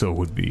do so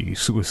would be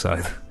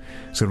suicide.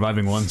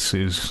 Surviving once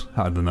is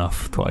hard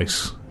enough.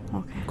 Twice,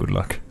 Okay. good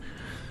luck.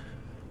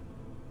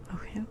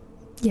 Okay.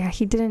 Yeah,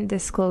 he didn't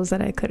disclose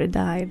that I could have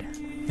died.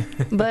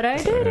 But I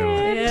did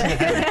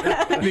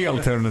it. The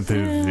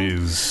alternative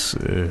is...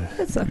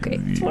 It's okay.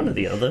 It's one or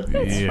the other.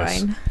 It's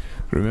yes. fine.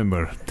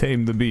 Remember,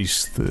 tame the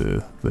beast.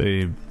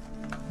 They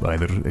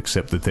either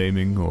accept the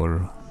taming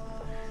or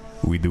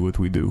we do what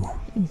we do.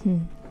 Mm-hmm.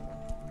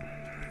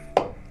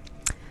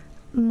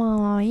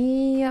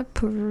 My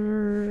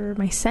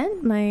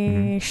scent,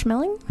 my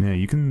smelling. Yeah,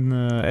 you can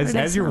as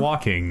does you're smell?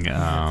 walking,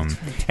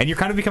 and you're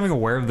kind of becoming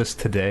aware of this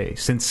today.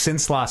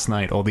 Since last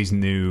night, all these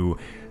new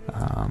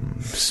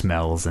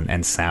smells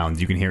and sounds.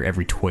 You can hear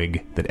every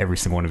twig that every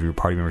single one of your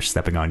party members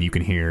stepping on. You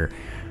can hear.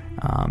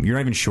 You're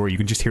not even sure. You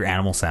can just hear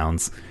animal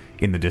sounds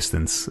in the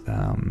distance,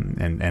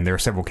 and there are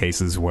several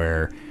cases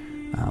where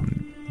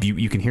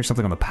you can hear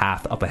something on the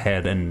path up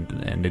ahead,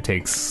 and it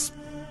takes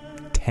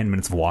 10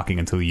 minutes of walking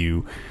until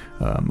you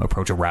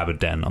approach a rabbit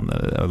den on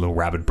a little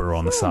rabbit burrow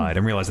on the side,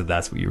 and realize that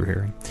that's what you were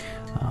hearing.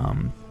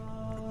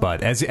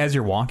 But as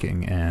you're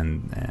walking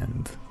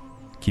and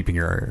keeping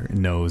your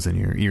nose and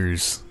your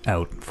ears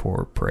out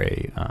for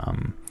prey,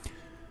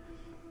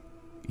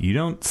 you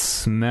don't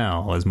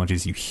smell as much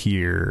as you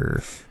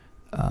hear.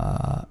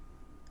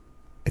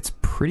 It's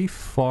pretty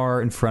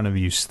far in front of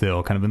you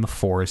still, kind of in the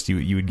forest.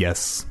 You would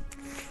guess,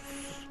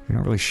 you're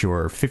not really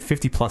sure,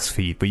 50 plus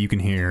feet, but you can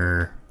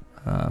hear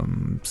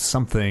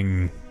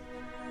something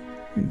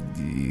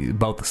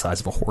about the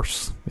size of a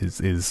horse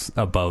is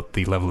about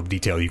the level of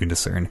detail you can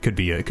discern. It could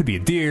be a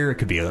deer, it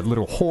could be a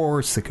little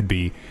horse, it could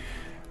be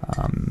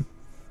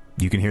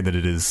you can hear that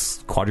it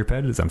is quadruped,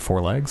 it's on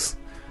 4 legs,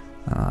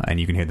 and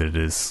you can hear that it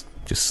is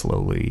just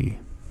slowly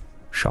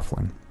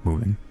shuffling,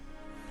 moving.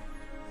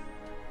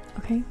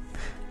 Okay.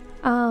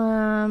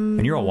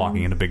 And you're all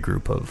walking in a big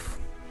group of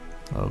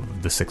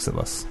the 6 of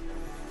us.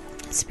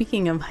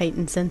 Speaking of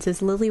heightened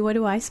senses, Lily, what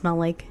do I smell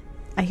like?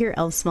 I hear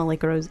elves smell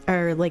like rose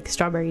or like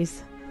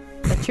strawberries.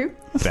 Is that true?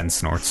 Ben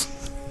snorts.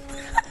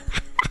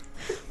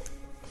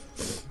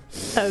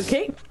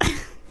 Okay.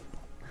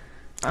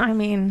 I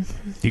mean,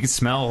 You can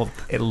smell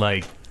it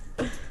like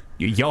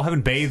y'all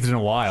haven't bathed in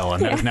a while,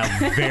 and that is now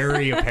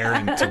very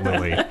apparent to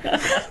Lily.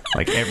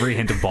 Like every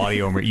hint of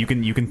body odor, you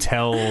can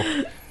tell.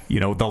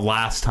 The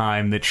last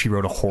time that she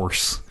rode a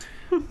horse.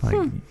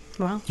 Like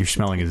Well, your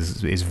smelling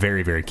is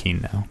very, very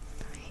keen now.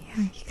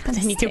 yeah, you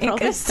then you can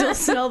probably still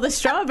smell the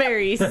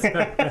strawberries.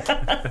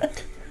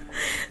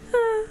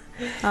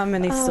 I'm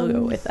gonna still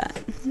go with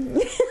that.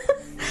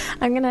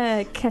 I'm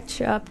gonna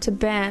catch up to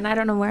Ben. I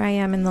don't know where I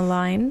am in the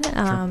line,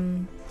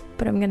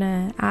 but I'm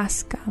gonna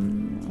ask.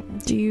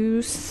 Do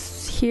you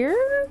hear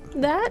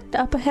that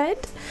up ahead?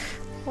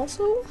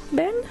 Also,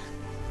 Ben,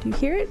 do you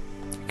hear it?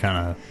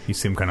 You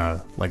see him kind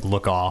of like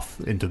look off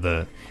into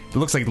the. It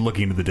looks like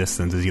looking into the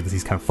distance as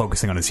he's kind of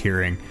focusing on his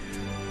hearing.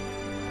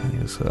 And he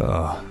goes,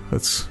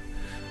 that's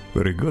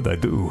very good. I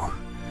do.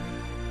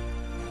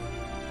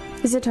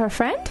 Is it our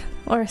friend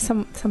or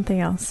something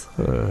else?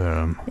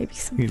 Maybe He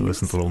something.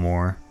 listens a little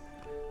more.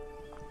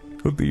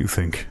 What do you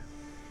think?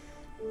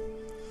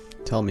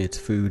 Tell me it's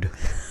food.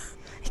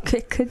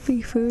 It could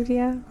be food,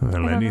 yeah. I Well,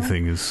 don't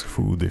anything is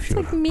food if It's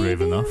you're like brave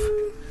medium enough.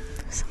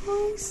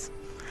 size,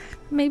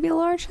 maybe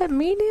large at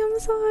medium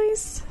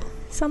size,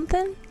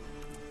 something.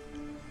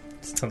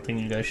 It's something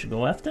you guys should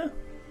go after.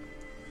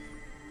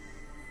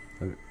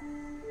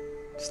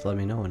 Just let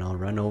me know and I'll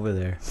run over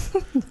there.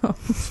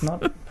 It's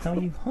not how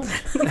you hunt.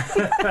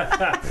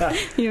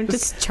 You know,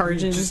 just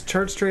charging. Just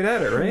charge straight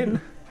at it, right?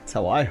 That's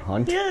how I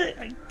hunt. Yeah,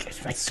 I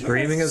guess.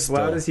 Screaming as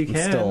loud as you I'm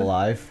can. still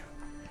alive.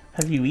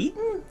 Have you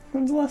eaten?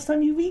 When's the last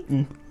time you've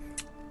eaten?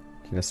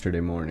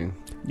 Yesterday morning.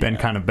 Ben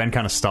kind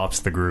of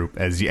stops the group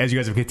as you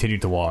guys have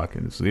continued to walk.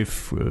 And says,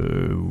 if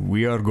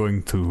we are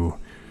going to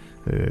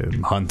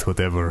hunt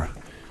whatever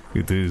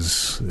it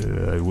is,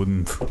 I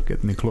wouldn't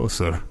get any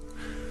closer.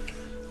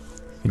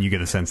 And you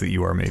get a sense that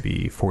you are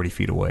maybe 40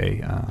 feet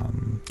away.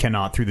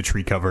 Cannot, through the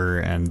tree cover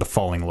and the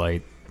falling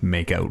light,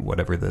 make out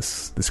whatever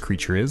this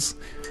creature is.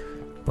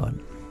 But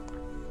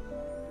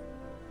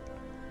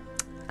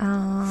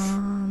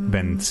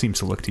Ben seems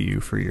to look to you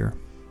for your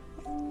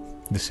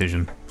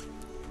decision.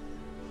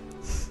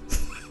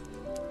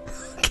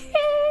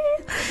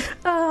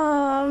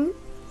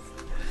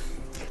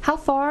 How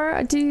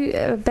far do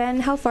you, Ben?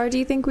 How far do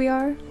you think we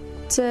are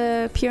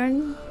to Pure?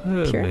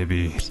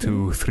 Maybe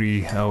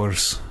 2-3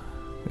 hours.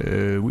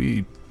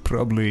 We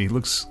probably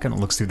looks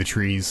through the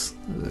trees.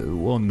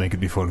 Won't make it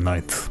before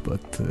night,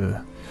 but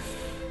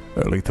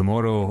early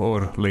tomorrow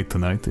or late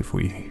tonight if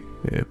we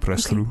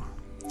press through.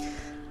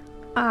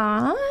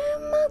 I'm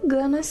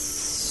gonna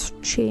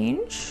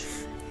change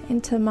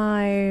into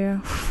my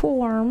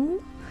form.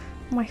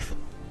 I'm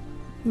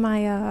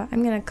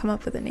gonna come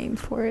up with a name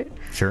for it.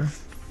 Sure.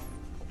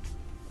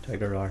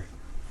 Tiger R.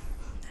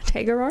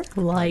 Tigerar?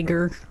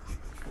 Liger.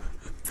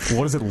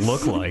 What does it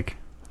look like?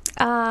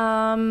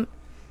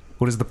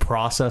 What does the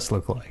process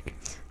look like?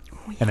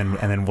 And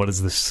then what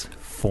does this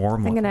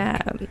form I'm look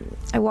gonna. like?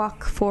 I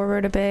walk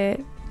forward a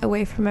bit,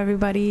 away from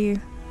everybody,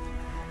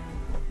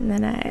 and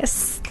then I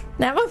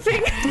snap my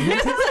finger.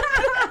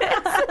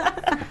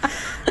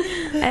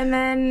 And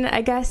then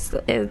I guess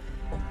I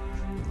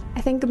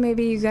think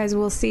maybe you guys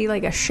will see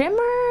like a shimmer,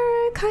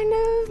 kind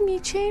of me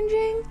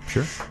changing.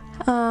 Sure.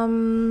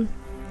 I'm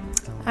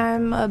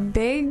a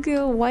big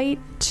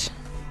white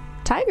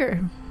tiger,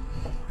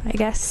 I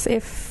guess,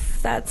 if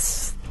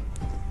that's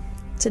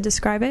to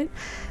describe it.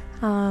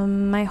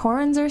 My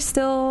horns are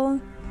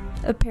still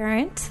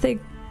apparent. They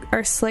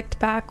are slicked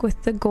back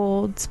with the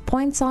gold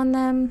points on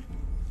them.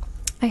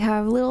 I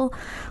have little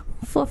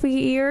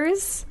fluffy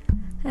ears,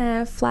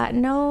 and a flat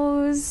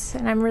nose,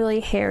 and I'm really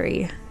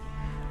hairy.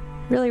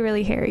 Really,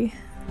 really hairy.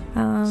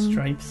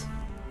 Stripes,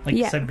 like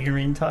yeah.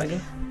 Siberian tiger.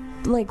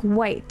 Like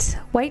white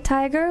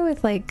tiger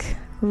with like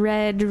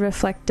red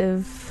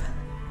reflective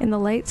in the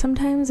light.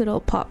 Sometimes it'll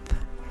pop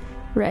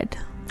red.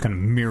 Kind of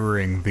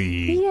mirroring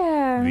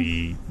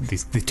the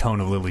tone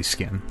of Lily's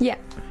skin. Yeah.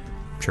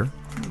 Sure.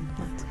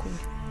 That's cool.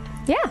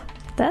 Yeah,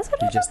 that's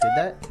what You I just did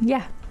that?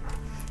 Yeah,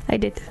 I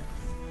did.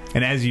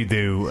 And as you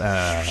do,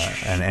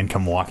 and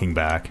come walking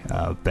back,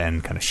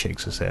 Ben kind of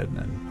shakes his head,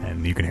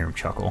 and you can hear him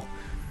chuckle.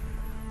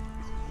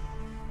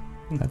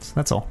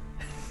 That's all.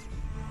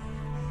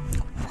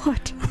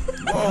 What?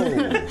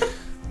 Whoa.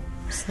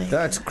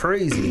 That's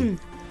crazy.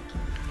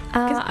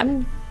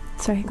 I'm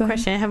sorry. Go ahead.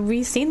 Question: have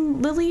we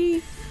seen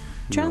Lily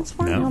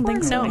transform? No. I don't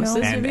think so. No. So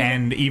this would be the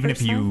And even if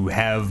first you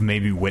have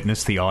maybe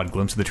witnessed the odd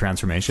glimpse of the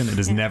transformation, it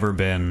has never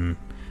been.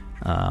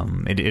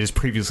 It has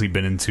previously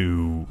been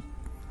into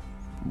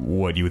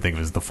what you would think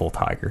of as the full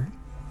tiger,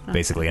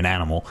 basically an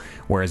animal.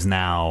 Whereas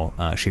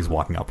now she's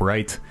walking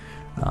upright.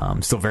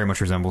 Still very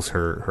much resembles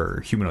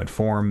her humanoid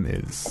form.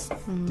 Does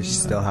she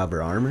still have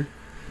her armor?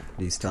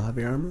 Do you still have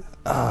your armor?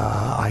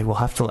 I will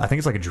have to. I think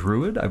it's like a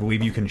druid. I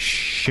believe you can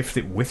shift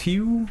it with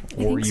you,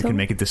 or you so. can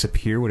make it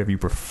disappear, whatever you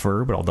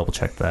prefer. But I'll double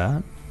check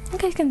that. I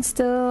think I can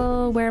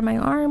still wear my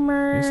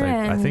armor. Yes,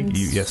 I think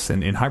you. and- Yes,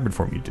 in hybrid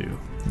form you do.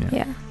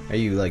 Yeah. Are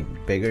you like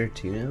bigger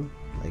too now?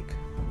 Like,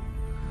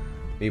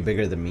 are you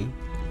bigger than me?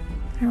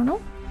 I don't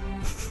know.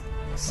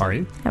 Are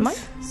you? Am I?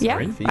 Yeah.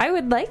 feet. I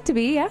would like to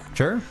be. Yeah.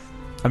 Sure.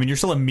 I mean, you're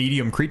still a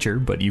medium creature,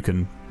 but you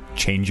can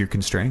change your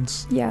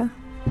constraints, Yeah.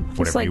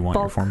 whatever like you want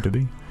your bulk. form to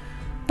be.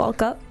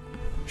 Bulk up.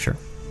 Sure.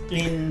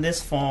 In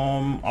this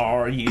form,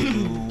 are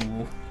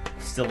you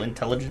still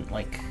intelligent?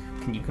 Like,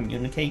 can you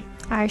communicate?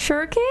 I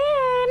sure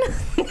can.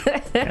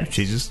 Yeah,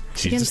 she's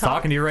can just talk.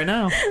 talking to you right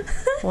now.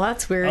 Well,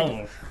 that's weird.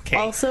 Oh, okay.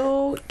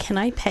 Also, can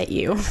I pet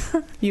you?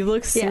 You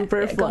look Yeah,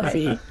 super yeah, go ahead.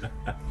 fluffy.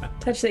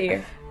 Touch the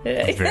ear.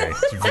 It's very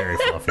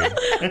fluffy.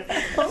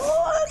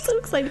 Oh, that's so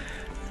exciting.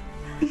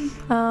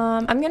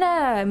 I'm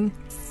gonna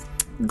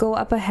go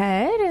up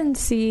ahead and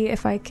see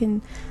if I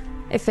can.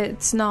 If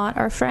it's not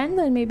our friend,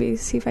 then maybe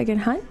see if I can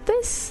hunt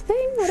this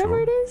thing, whatever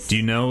Sure. it is. Do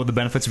you know the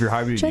benefits of your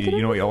hybrid? Check it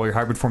You know out. what all your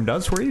hybrid form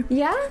does for you?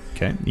 Yeah.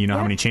 Okay. You know how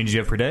Yeah. many changes you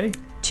have per day?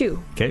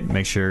 2. Okay.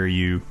 Make sure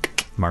you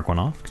mark one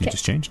off because you Okay.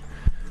 just changed.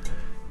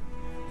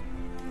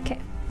 Okay.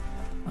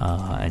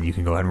 And you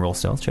can go ahead and roll a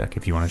stealth check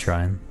if you want to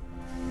try and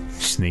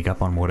sneak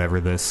up on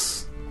whatever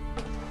this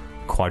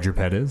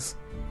quadruped is.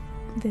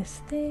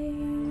 This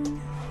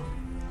thing.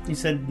 You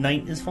said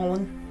night is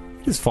falling?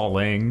 It is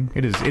falling.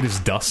 It is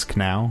dusk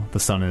now. The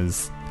sun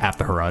is at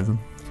the horizon.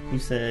 You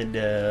said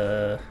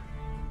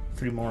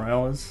 3 more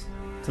hours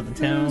to the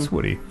town. It's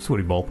Woody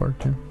ballpark,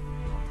 yeah.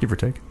 Give or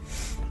take.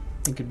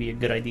 I think it'd be a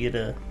good idea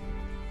to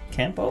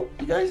camp out,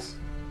 you guys.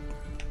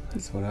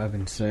 That's what I've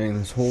been saying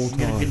this whole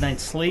Get a time. good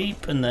night's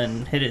sleep and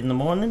then hit it in the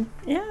morning.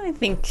 Yeah, I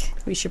think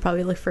we should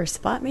probably look for a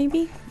spot,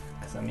 maybe.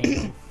 Because, I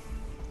mean,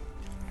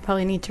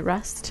 Probably need to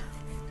rest.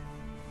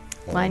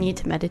 Well, I need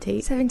to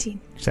meditate. 17.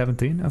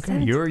 17. Okay.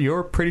 17.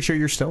 You're pretty sure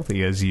you're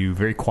stealthy as you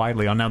very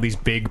quietly on now these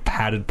big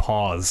padded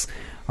paws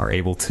are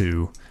able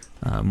to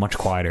much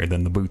quieter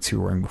than the boots you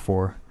were wearing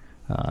before.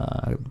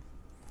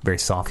 Very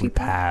softly Creepy.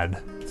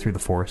 pad through the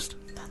forest.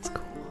 That's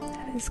cool.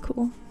 That is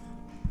cool.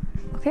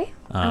 Okay.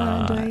 do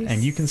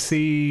And you can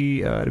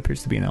see it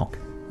appears to be an elk.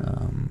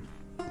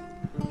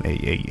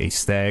 A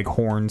stag,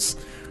 horns,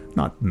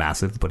 not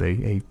massive, but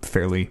a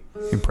fairly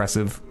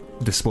impressive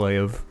display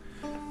of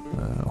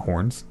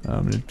horns.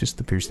 It just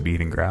appears to be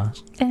eating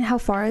grass. And how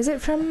far is it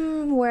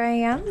from where I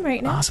am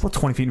right now? It's about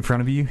 20 feet in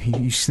front of you.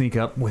 You sneak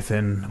up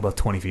within about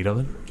 20 feet of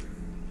it.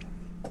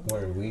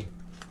 Where are we?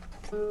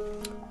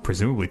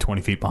 Presumably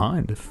 20 feet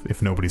behind,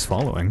 if nobody's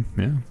following.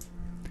 Yeah.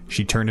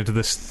 She turned into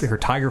her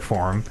tiger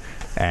form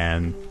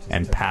and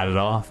padded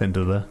off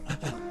into the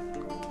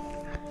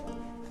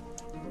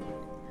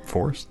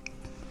forest.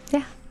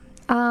 Yeah.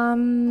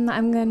 I'm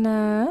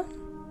gonna.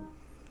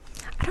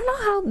 I don't know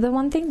how. The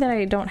one thing that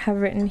I don't have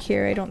written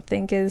here, I don't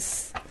think,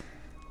 is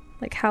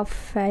like how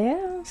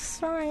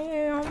fast I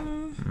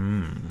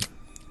am,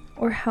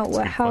 or how That's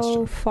a good how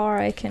question. far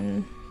I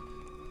can.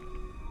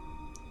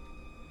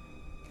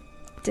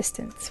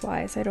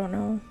 Distance-wise, I don't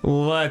know.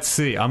 Let's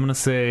see. I'm gonna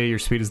say your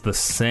speed is the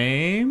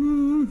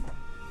same,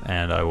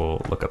 and I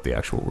will look up the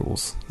actual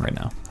rules right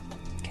now.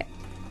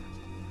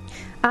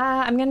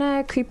 I'm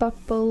gonna creep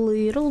up a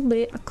little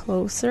bit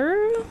closer.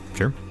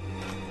 Sure. Do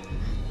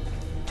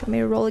you want me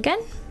to roll again?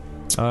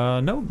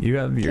 No, you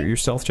have your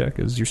stealth check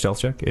is your stealth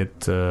check.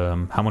 It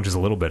how much is a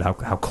little bit? How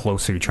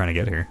close are you trying to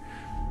get here?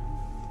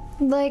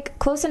 Like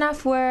close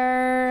enough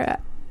where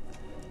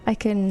I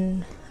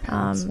can,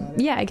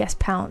 yeah, I guess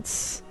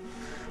pounce.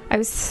 I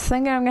was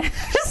thinking I'm gonna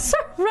just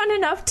start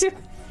running up to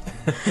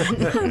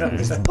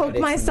poke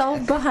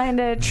myself behind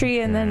a tree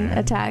and then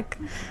attack,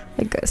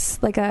 like a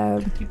swipe.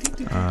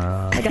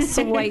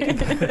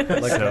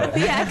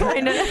 Yeah,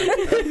 kind of.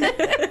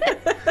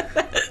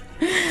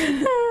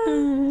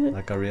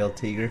 Like a real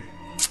tiger.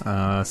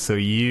 So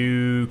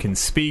you can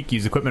speak,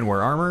 use equipment,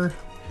 wear armor.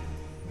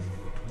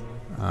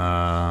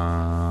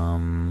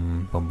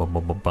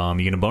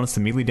 You get a bonus to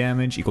melee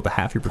damage equal to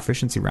half your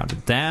proficiency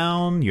rounded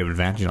down. You have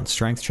advantage on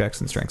strength checks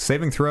and strength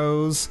saving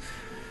throws.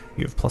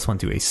 You have +1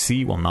 to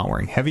AC while not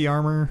wearing heavy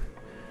armor.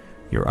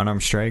 Your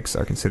unarmed strikes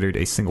are considered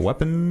a single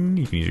weapon.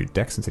 You can use your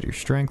dex instead of your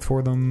strength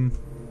for them.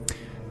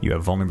 You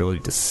have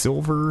vulnerability to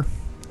silver.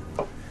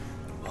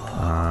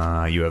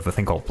 You have a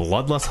thing called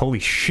Bloodlust. Holy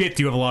shit,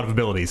 you have a lot of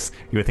abilities.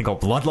 You have a thing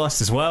called Bloodlust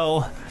as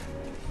well.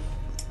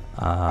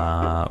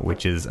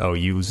 Which is,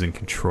 you losing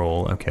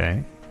control.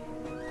 Okay.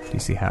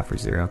 DC half or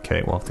 0.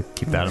 Okay, we'll have to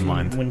keep that in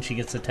mind. When she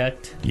gets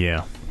attacked.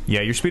 Yeah. Yeah,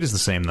 your speed is the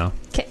same, though.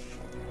 Okay.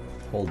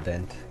 Hold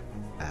dent.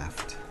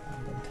 Aft.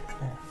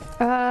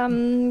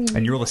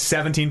 And you roll a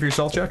 17 for your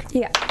stealth check?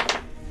 Yeah.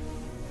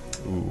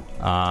 Ooh.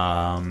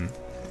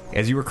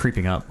 As you were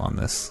creeping up on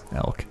this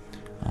elk,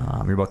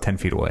 you're about 10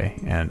 feet away,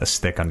 and a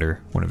stick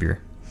under one of your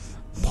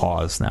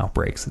paws now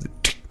breaks.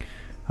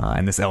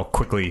 And this elk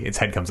quickly, its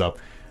head comes up,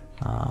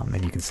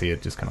 and you can see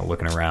it just kind of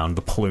looking around,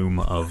 the plume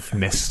of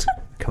mist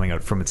coming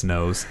out from its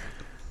nose.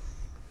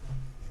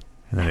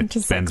 And then it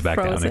Just, bends like,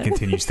 back down and frozen.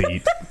 continues to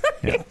eat.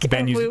 Yeah.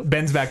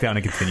 Bends back down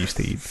and continues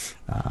to eat.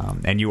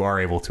 And you are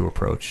able to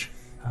approach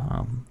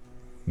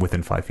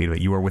within 5 feet of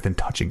it. You are within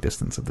touching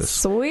distance of this.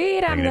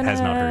 Sweet, I'm It gonna has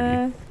not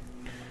heard you.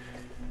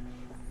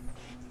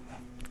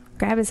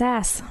 grab his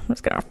ass. I'm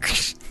just gonna.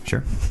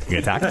 Sure.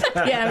 You gonna attack?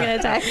 Yeah, I'm gonna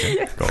attack.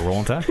 Go roll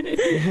and attack.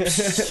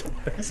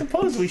 I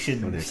suppose we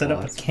should set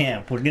up a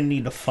camp. We're gonna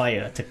need a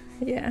fire to.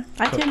 Yeah.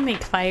 I can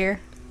make fire.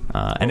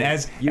 And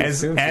as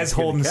assume she's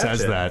Holden gonna catch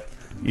says it. that,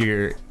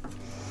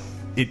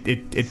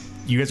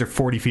 you guys are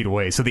 40 feet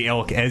away. So the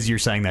elk, as you're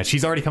saying that,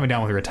 she's already coming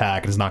down with her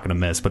attack and is not going to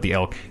miss. But the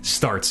elk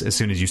starts as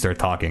soon as you start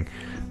talking.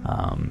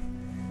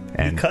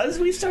 And Because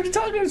we started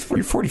talking, it's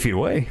you're 40 feet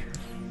away.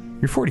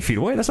 You're 40 feet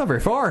away. That's not very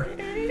far.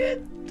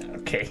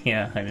 okay.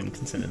 Yeah, I didn't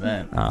consider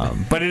that.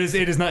 But it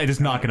is not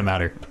going to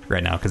matter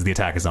right now because the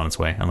attack is on its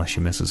way, unless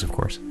she misses, of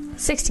course.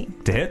 16.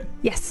 To hit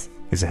Yes.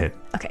 is a hit.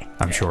 Okay.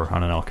 I'm sure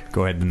on an elk.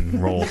 Go ahead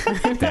and roll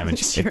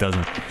damage. It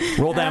doesn't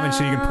roll damage,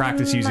 so you can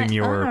practice using My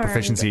your arm.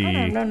 proficiency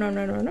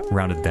No.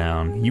 rounded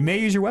down. You may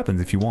use your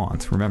weapons if you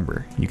want.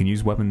 Remember, you can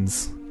use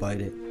weapons.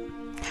 Bite it.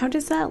 How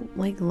does that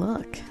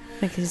look?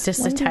 Like it's just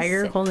a 1d6.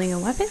 tiger holding a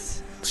weapon?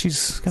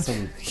 She's got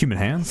Some- human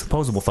hands,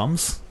 opposable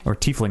thumbs, or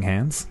tiefling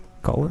hands.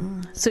 Call it.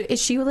 So is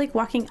she like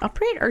walking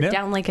upright or Yeah.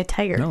 down like a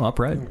tiger? No,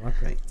 upright.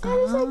 Upright.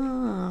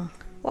 Oh.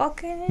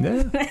 Walking.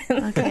 Yeah.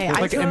 Okay. I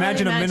Like, totally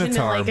imagine a imagined it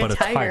minotaur, like but a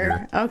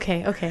tiger.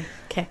 Okay.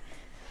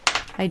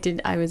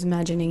 I was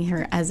imagining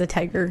her as a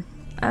tiger.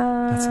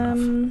 That's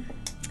enough.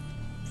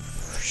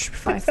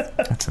 5.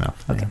 That's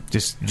enough. Okay.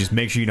 Just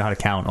make sure you know how to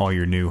count all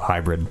your new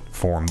hybrid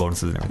form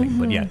bonuses and everything.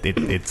 But yeah,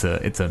 it's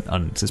an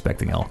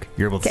unsuspecting elk.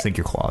 You're able to Okay. sink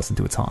your claws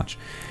into its haunch.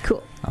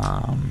 Cool.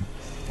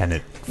 And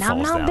it Nom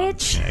falls nom, down.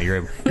 bitch. Yeah, you're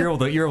able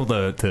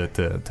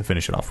to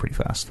finish it off pretty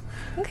fast.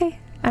 Okay.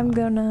 I'm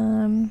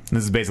gonna.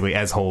 This is basically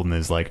as Holden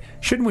is like,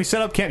 shouldn't we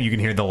set up camp? You can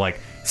hear the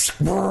like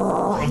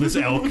of this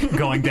elk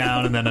going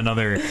down, and then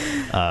another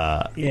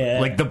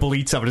like the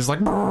bleats of it is like,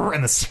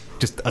 and this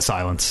just a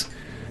silence.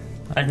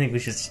 I think we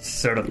should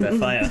start up that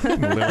fire.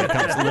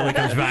 Lily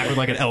comes back with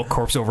like an elk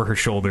corpse over her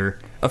shoulder.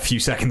 A few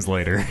seconds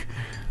later,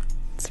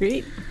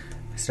 Sweet.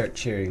 I start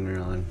cheering her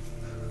on.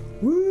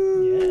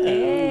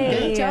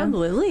 Hey. Good job,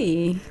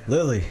 Lily.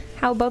 Lily,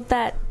 How about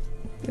that?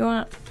 You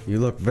want you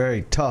look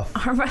very tough to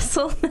arm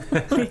wrestle? with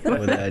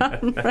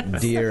that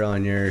deer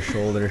on your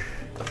shoulder.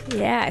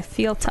 Yeah, I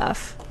feel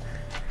tough.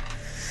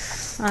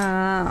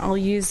 I'll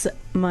use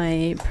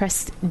my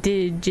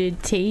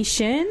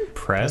prestidigitation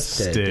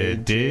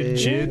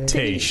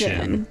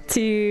prestidigitation.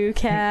 to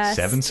cast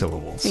 7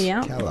 syllables.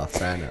 Yeah.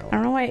 Califano. I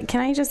don't know why.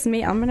 Can I just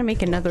make? I'm gonna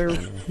make another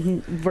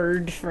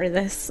word for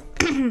this,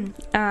 and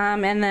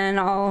then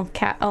I'll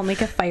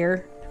make a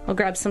fire. I'll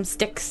grab some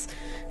sticks,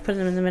 put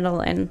them in the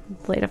middle, and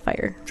light a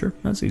fire. Sure,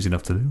 that's easy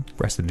enough to do.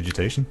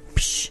 Prestidigitation.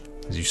 Psh.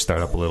 As you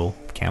start up a little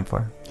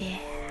campfire.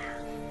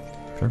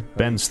 Sure.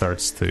 Ben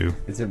starts to.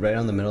 Is it right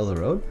on the middle of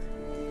the road?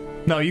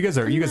 No, you guys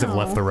have No.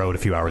 left the road a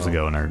few hours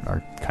ago and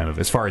are kind of,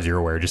 as far as you're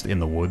aware, just in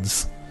the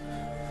woods.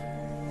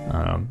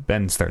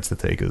 Ben starts to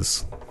take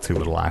his 2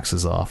 little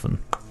axes off and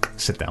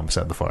sit down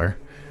beside the fire.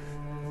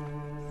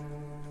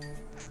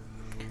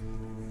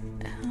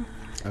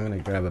 I'm gonna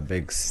grab a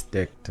big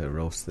stick to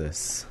roast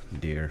this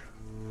deer.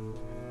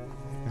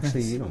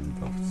 Actually, you don't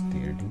roast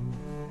deer, do you?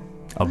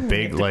 A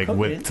big, have to like, cook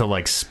with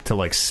it.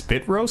 to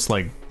spit roast,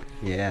 like.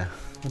 Yeah,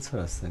 that's what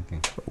I was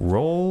thinking.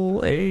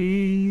 Roll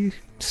a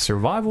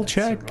survival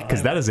check,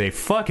 because that is a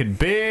fucking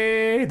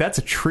big. That's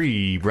a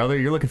tree, brother.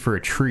 You're looking for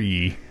a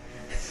tree.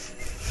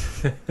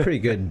 Pretty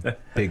good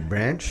big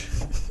branch.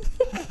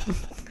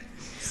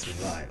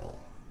 Survival.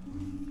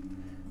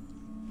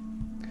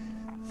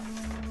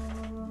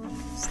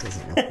 This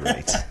doesn't look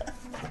right.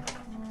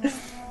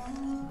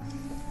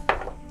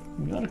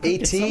 You gotta cook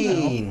it somehow.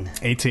 18.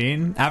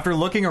 18. After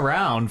looking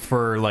around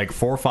for like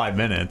 4 or 5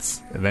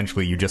 minutes,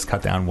 eventually you just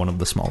cut down one of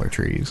the smaller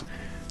trees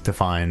to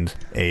find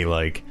a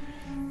like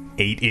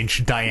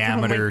 8-inch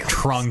diameter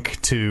trunk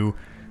to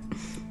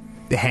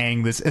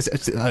hang this.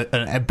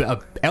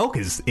 Elk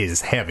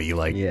is heavy,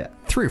 like Yeah.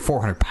 300 or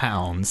 400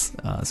 pounds.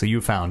 So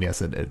you found,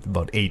 yes,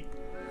 about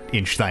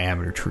 8-inch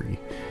diameter tree.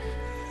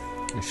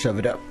 Shove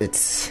it up.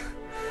 It's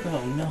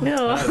Oh no.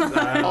 No.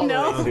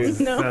 No.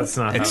 No. That's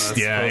not how It's that's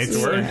yeah, supposed it's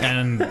to work.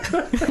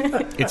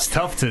 and it's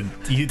tough to.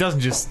 It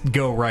doesn't just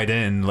go right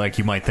in like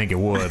you might think it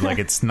would. Like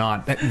it's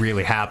not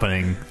really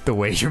happening the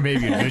way you're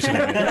maybe envisioning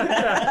it.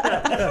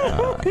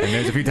 And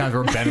there's a few times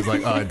where Ben is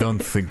like, "Oh, I don't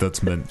think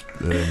that's meant."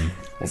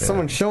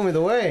 someone show me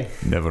the way.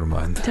 Never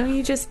mind. Don't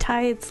you just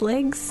tie its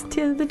legs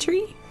to the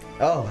tree?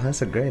 Oh,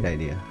 that's a great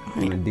idea.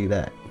 I'm gonna do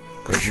that.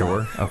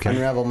 Sure. Okay.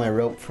 Unravel my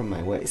rope from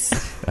my waist.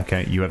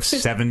 Okay. You have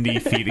 70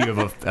 feet. You have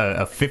a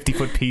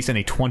 50-foot piece and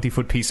a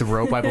 20-foot piece of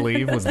rope, I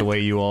believe, was the way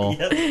you all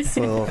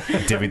So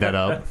divvied that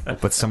up.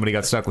 But somebody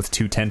got stuck with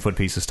 2 10-foot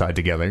pieces tied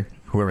together.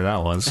 Whoever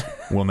that was,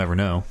 we'll never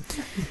know.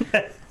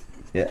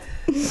 yeah.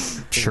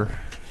 Sure.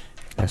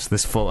 Yes,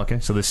 this full. Okay,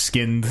 so this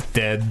skinned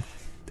dead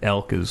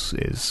elk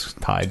is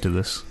tied to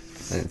this.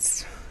 And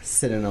it's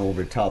sitting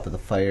over top of the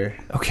fire.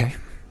 Okay,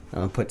 I'm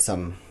gonna put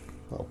some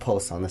little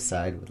posts on the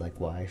side with like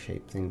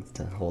Y-shaped things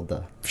to hold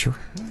the. sure.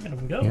 There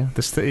we go. Yeah,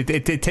 this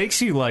it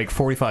takes you like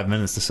 45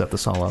 minutes to set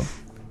this all up,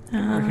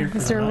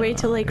 Is there a way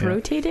to like Yeah.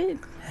 rotate it?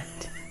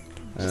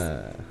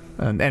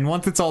 and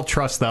once it's all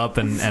trussed up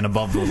and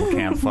above the little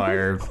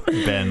campfire,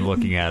 Ben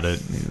looking at it,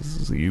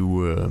 is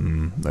you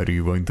are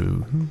you going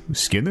to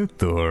skin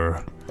it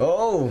or?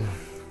 Oh.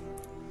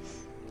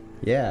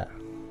 Yeah.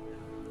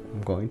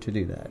 I'm going to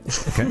do that.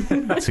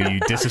 Okay, so you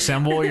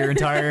disassemble your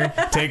entire,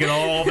 take it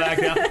all back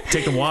down,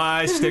 take the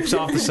Y sticks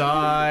off the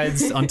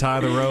sides, untie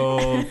the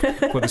rope,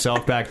 put the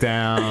elk back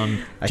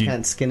down. I Do you-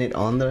 can't skin it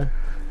on the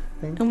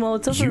thing. Well,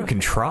 it's over You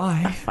can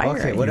try. fire.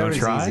 Okay, You whatever's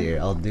wanna try? easier.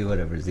 I'll do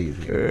whatever's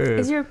easier.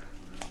 Is your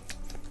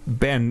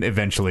Ben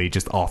eventually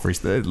just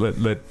offers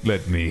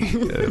let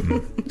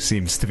me.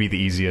 Seems to be the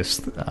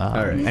easiest.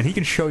 right. And he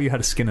can show you how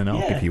to skin an elk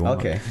Yeah. if you want.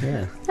 Okay,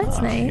 yeah. That's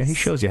nice. Yeah, he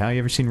shows you how. You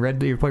ever seen Red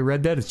Dead? You ever play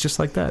Red Dead? It's just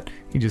like that.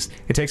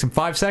 It takes him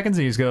 5 seconds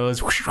and he just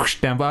goes whoosh, whoosh,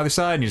 down by the other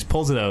side and he just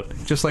pulls it out,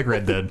 just like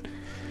Red Dead.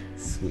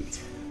 Sweet.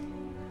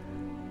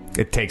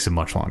 It takes him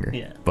much longer.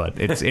 Yeah. But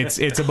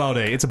it's about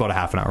a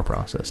half an hour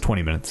process,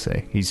 20 minutes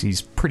say.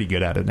 He's pretty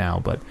good at it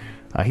now, but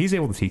he's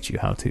able to teach you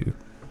how to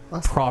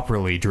Awesome.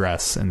 properly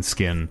dress and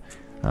skin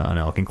an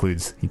elk.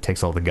 Includes he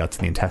takes all the guts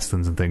and the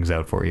intestines and things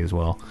out for you as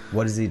well.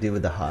 What does he do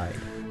with the hide?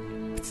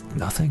 It's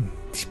nothing.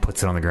 He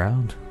puts it on the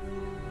ground.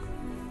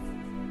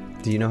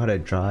 Do you know how to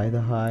dry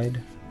the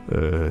hide?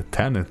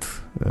 Tan it.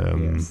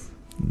 Yes.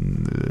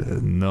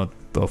 Not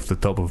off the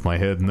top of my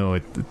head. No,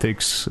 it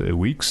takes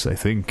weeks, I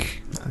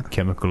think. A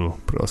chemical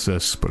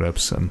process,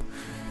 perhaps. I'm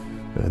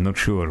not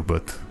sure,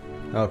 but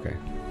Okay.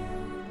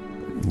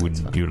 would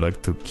fine. you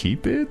like to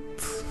keep it?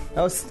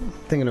 I was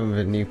thinking of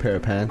a new pair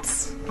of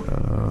pants.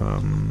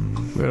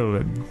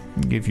 Well,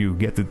 if you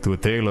get it to a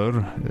tailor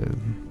How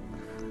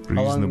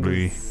long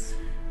reasonably does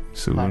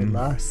hide soon,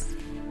 last?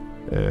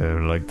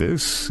 like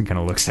this, he kind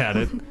of looks at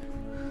it.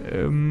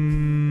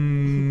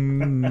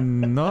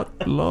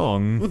 Not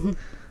long.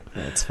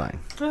 That's fine.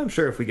 I'm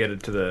sure if we get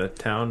it to the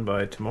town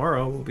by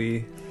tomorrow,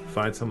 we'll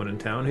find someone in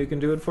town who can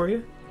do it for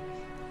you.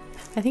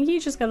 I think you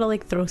just gotta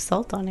like throw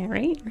salt on it,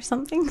 right, or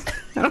something.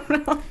 I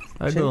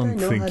Shouldn't don't I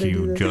know think how to do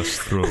you this?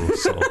 just throw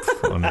salt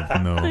on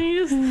it. No,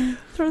 You just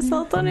throw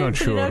salt on I'm it not and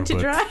put sure, it out to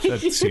but dry. that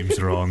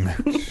seems wrong.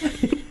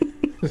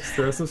 Just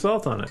throw some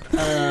salt on it.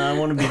 I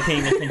want to be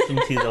paying attention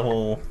to the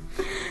whole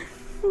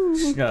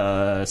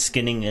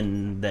skinning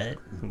and that.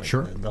 Like,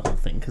 Sure. The whole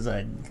thing, because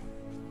that'd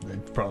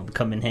probably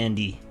come in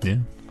handy. Yeah,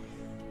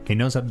 he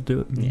knows how to do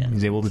it. Yeah.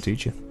 He's able to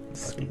teach you.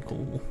 Fucking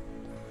cool.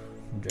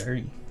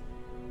 Dirty.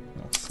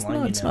 Well, No,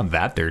 slimy it's now. not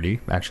that dirty,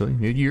 actually.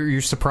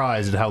 You're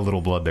surprised at how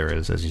little blood there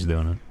is as he's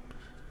doing it.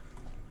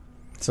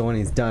 So when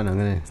he's done, I'm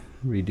gonna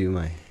redo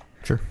my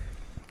Sure.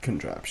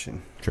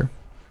 contraption.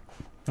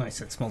 Nice.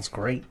 That smells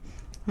great.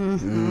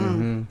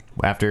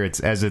 After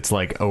as it's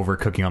like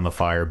overcooking on the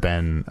fire,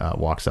 Ben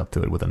walks up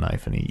to it with a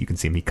knife, and you can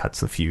see him. He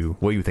cuts a few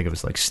what you think of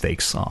as like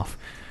steaks off,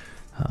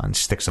 and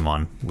sticks them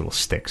on little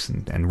sticks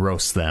and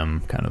roasts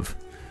them kind of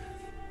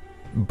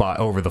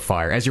over the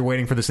fire. As you're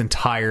waiting for this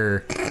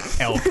entire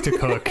elk to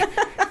cook,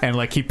 and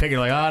like keep picking,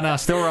 like, no,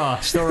 still raw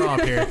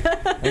up here.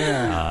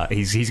 Yeah.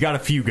 He's got a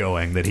few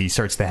going that he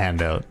starts to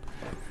hand out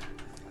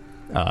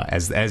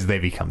as they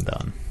become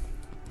done.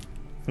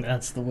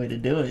 That's the way to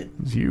do it.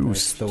 You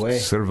That's the way.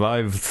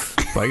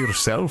 survived by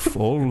yourself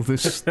all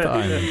this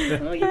time.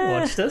 Oh, you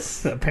watched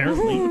us,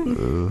 apparently.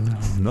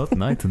 Not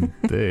night and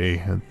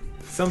day.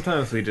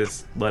 Sometimes we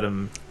just let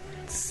him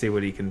see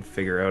what he can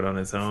figure out on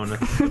his own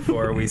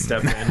before we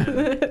step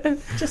in.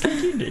 Just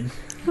like you did.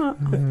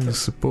 I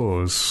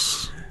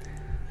suppose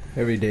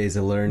Every day is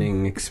a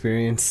learning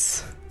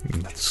experience.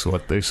 that's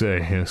what they say.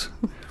 Yes.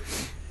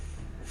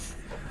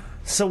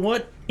 So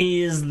what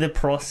is the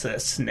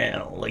process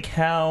now? Like,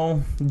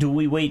 how do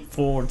we wait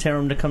for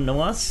Tarim to come to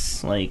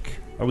us? Like,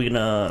 are we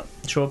gonna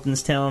show up in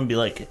this town and be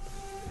like,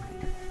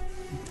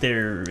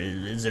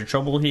 is there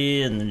trouble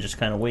here, and then just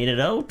kind of wait it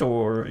out,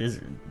 or do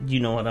you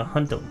know how to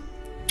hunt them?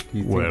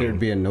 You think Well- there'd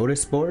be a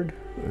notice board?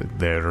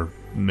 There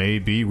may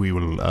be. We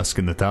will ask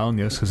in the town.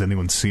 Yes, has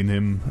anyone seen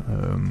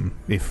him?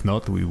 If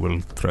not, we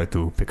will try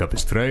to pick up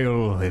his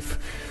trail. If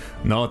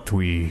not,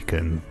 we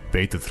can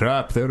bait a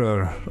trap. There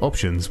are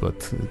options, but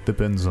it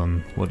depends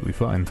on what we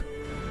find.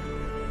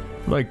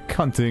 Like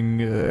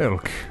hunting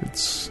elk,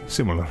 it's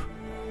similar.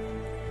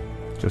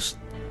 Just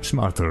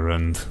smarter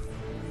and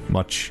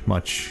much,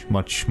 much,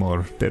 much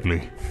more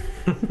deadly.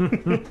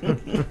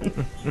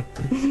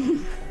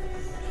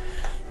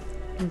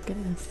 Oh,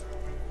 goodness.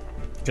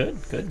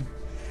 Good.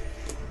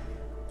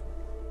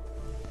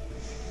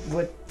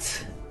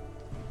 What?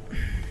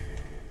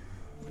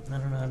 I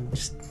don't know. I'm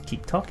just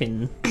keep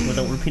talking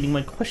without repeating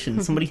my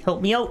question. Somebody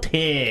help me out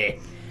here.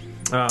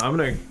 I'm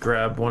gonna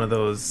grab one of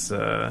those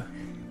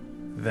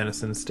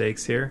venison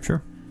steaks here.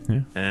 Sure.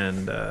 Yeah.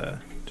 And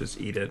just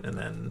eat it, and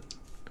then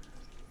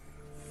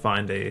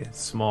find a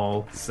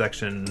small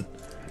section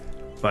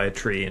by a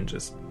tree and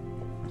just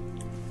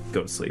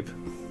go to sleep.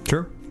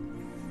 Sure.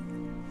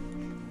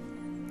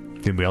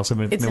 Did we also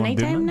have It's anyone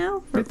do nighttime that?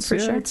 now, It's, for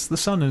yeah, sure. it's the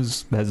sun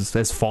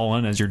has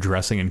fallen as you're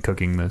dressing and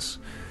cooking this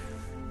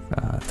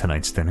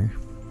tonight's dinner.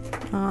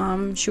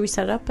 Should we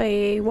set up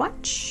a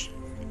watch?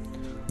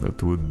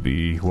 That would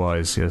be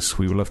wise. Yes,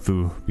 we will have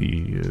to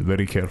be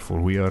very careful.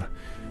 We are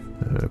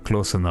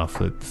close enough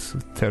that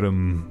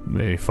Tarim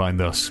may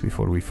find us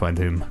before we find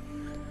him.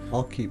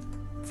 I'll keep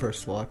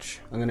first watch.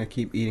 I'm gonna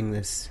keep eating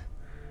this.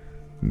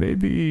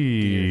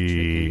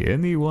 Maybe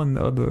anyone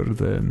other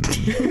than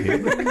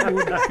him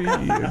would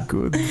be a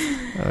good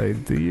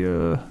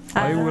idea.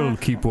 I will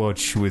keep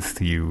watch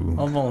with you.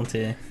 I'll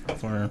volunteer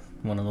for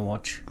one of the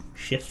watch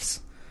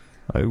shifts.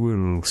 I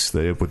will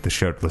stay up with the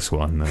shirtless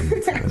one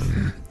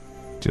and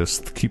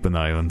just keep an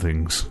eye on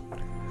things.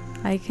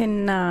 I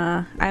can,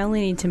 I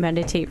only need to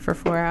meditate for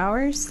 4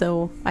 hours,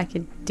 so I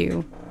could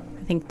do,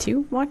 I think,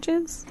 2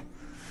 watches.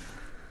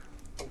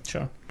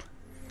 Sure.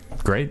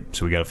 Great.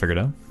 So we got to figure it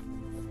out.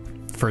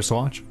 First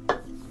watch.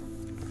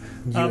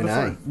 You and Before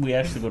I. we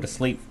actually go to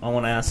sleep, I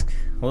want to ask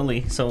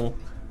Lily, so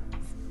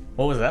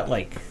what was that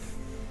like?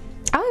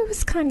 Oh, it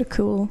was kind of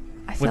cool.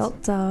 I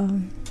What's- felt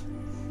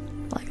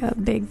like a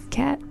big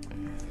cat.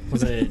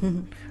 Was it,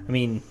 I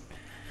mean,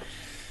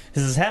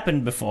 this has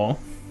happened before,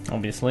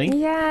 obviously.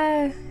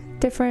 Yeah,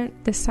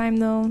 different this time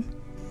though.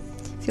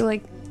 I feel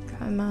like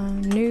I'm a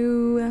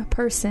new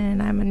person.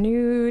 I'm a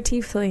new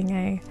tiefling.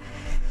 I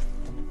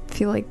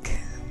feel like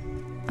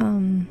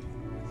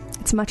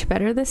it's much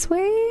better this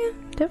way,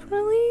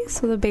 definitely.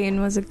 So the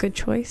Bane was a good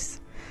choice,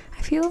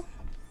 I feel.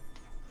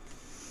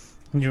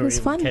 You were was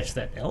able fun. to catch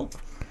that elk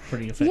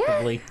pretty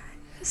effectively.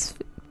 It's-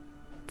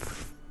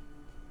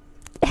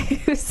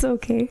 It was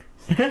okay.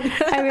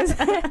 I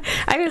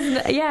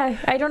was, yeah,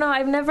 I don't know.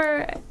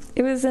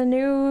 It was a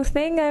new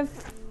thing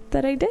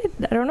that I did.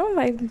 I don't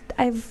know.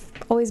 I've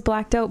always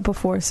blacked out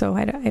before, so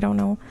I don't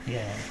know.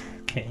 Yeah,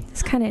 okay.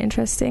 It's kind of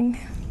interesting.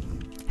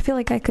 I feel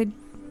like I could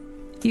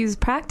use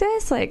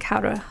practice, like how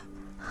to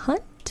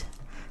hunt,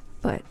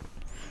 but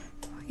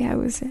yeah, it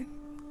was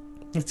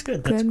That's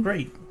good. That's Good.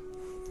 great.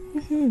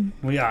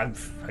 Mm-hmm.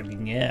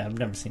 I've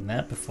never seen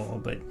that before,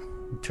 but it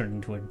turned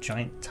into a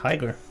giant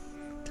tiger.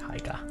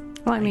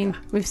 Well, I mean,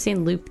 we've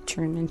seen Loop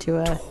turn into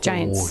a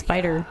giant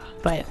spider,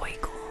 but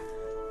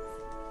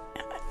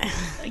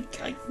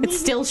it's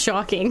still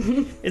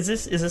shocking. Is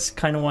this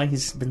kind of why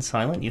he's been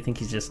silent? You think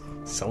he's just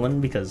sullen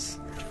because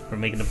we're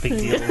making a big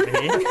deal over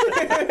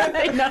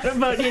here? Not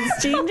about his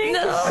changing.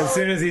 As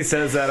soon as he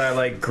says that, I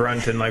like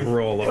grunt and like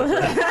roll over.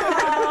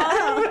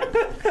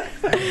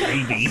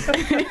 Maybe.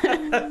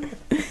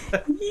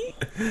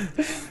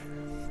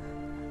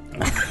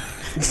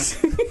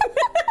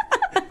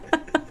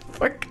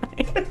 Poor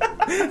guy.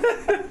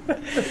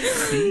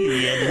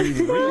 See, I didn't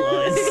even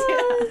realize.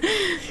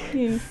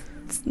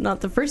 It's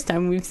not the first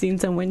time we've seen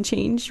someone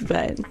change,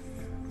 but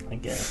I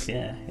guess,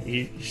 yeah.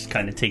 You're just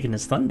kind of taking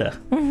his thunder.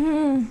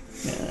 I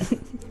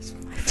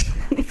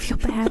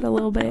cat a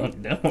little Oh, bit.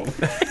 no.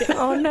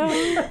 Oh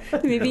no.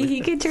 Maybe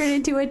he could turn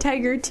into a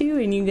tiger too,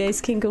 and you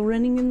guys can go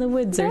running in the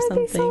woods or That'd be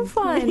something. so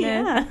fun.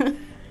 Yeah.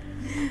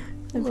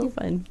 That'd be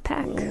fun.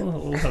 Pack.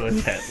 We'll have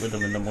a chat with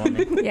him in the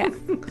morning. Yeah.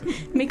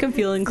 Make him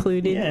feel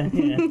included. Yeah.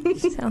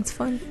 Sounds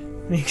fun.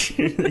 Make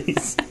sure that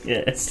he's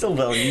it's still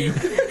valued.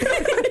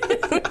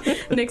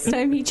 Next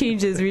time he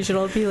changes, we should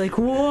all be like,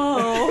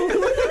 whoa.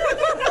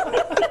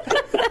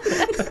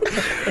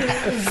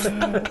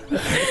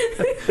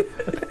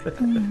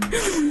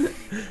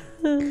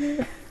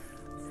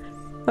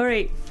 All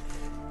right.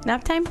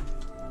 Nap time?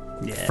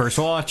 Yeah. First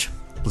watch.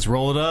 Let's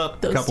roll it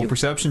up. Those Couple two.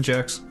 perception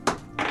checks.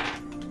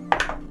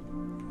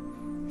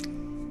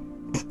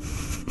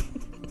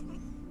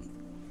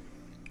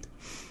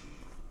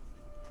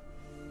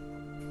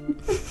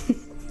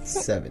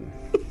 Seven.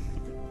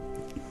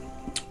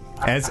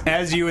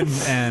 As you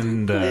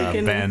and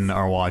goodness. Ben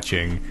are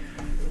watching,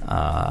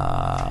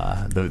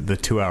 the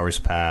 2 hours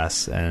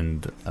pass,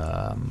 and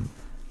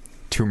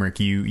Turmeric,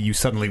 you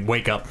suddenly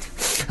wake up,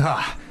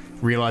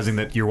 realizing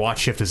that your watch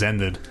shift has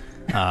ended,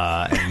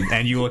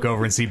 and you look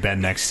over and see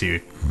Ben next to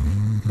you.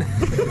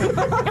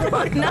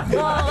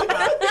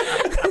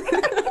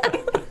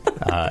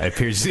 It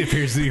appears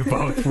that you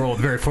both rolled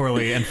very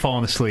poorly and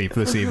fallen asleep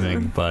this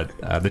evening, but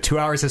the 2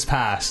 hours has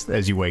passed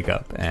as you wake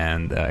up,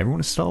 and everyone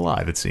is still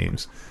alive, it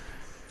seems.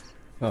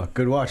 Oh,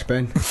 good watch,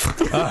 Ben.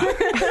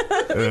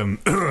 Nothing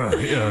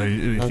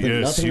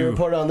Yes, to you.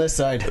 report on this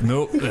side.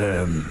 Nope,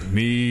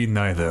 me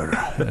neither.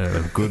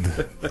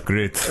 Good,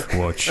 great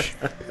watch.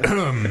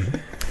 And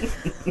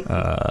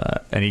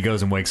he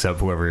goes and wakes up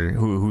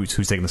who's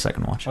taking the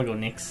second watch. I'll go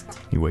next.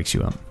 He wakes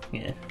you up.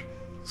 Yeah.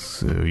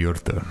 So your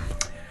turn.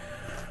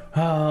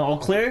 All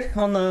clear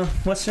on the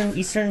western,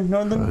 eastern,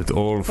 northern? At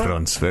all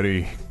fronts,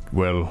 very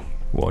well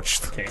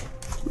watched. Okay.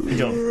 Good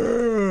job.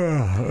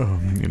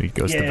 And he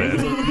goes to Yeah, bed.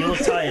 you look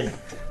tired.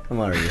 I'm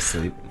already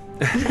asleep.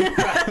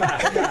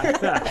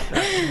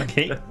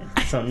 Okay.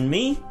 It's on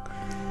me.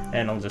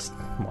 And I'll just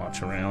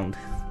watch around.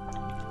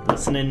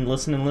 Listening.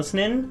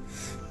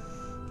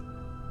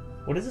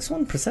 What is this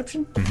one?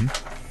 Perception? Mm-hmm.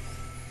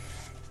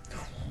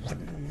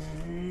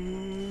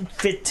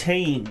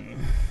 15.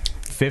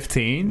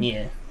 15.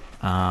 Yeah.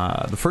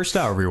 The first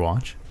hour of your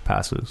watch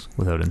passes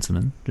without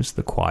incident. Just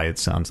the quiet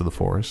sounds of the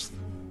forest.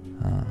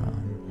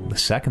 The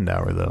second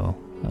hour, though,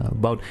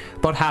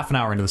 about half an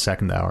hour into the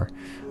second hour,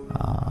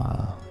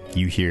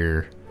 you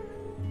hear.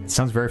 It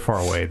sounds very far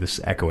away, this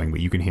echoing, but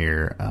you can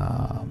hear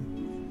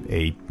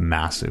a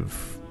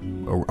massive.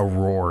 A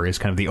roar is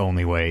kind of the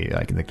only way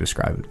I can think to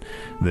describe it.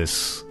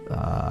 This,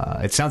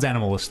 it sounds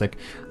animalistic.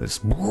 This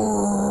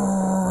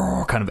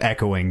kind of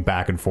echoing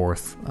back and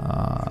forth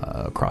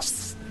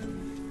across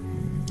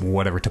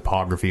whatever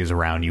topography is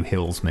around you,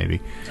 hills maybe.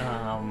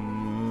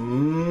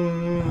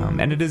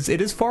 And it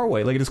is far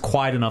away. Like, it is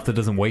quiet enough that it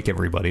doesn't wake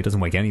everybody. It doesn't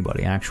wake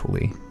anybody,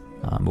 actually.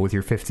 But with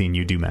your 15,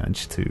 you do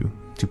manage to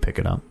pick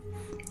it up.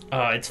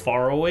 It's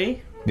far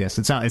away. Yes,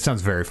 it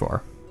sounds very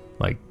far.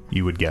 Like,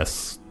 you would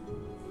guess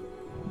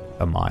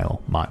a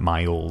mile.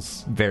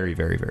 Miles. Very,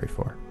 very, very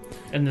far.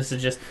 And this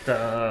is just,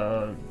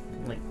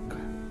 like,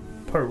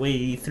 part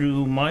way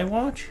through my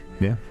watch?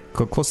 Yeah.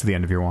 Close to the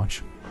end of your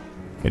watch.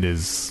 It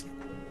is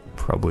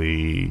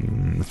probably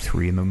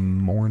 3 in the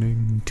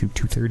morning,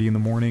 2:30 in the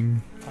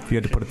morning, if you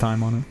had to put a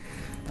time on it.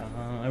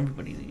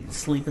 Everybody's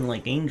sleeping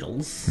like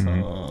angels.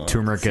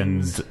 Turmeric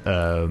and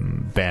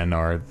Ben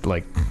are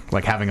like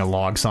having a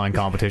log sawing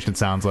competition, it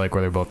sounds like,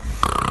 where they're both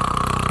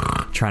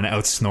trying to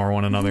outsnore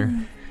one another.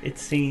 It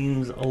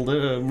seems a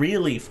little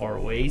really far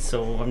away,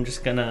 so I'm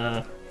just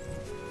gonna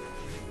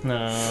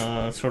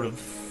sort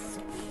of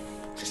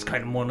just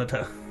kind of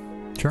monitor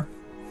Sure.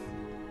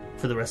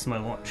 for the rest of my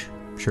watch,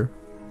 Sure.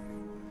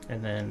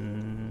 and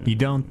then You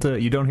don't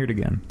hear it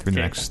again through the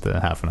Okay. next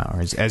half an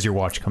hour as your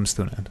watch comes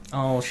to an end.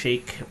 I'll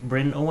shake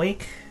Bryn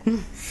awake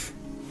and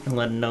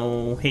let him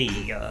know, hey,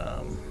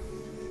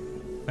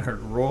 I heard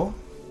a roar,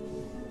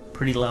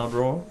 pretty loud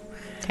roar,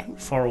 Okay.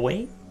 far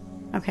away.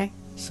 Okay.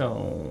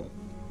 So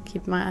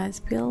Keep my eyes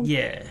peeled.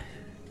 yeah,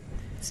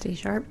 Stay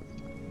sharp.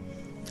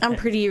 I'm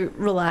pretty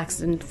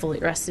relaxed and fully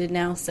rested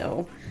now,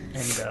 so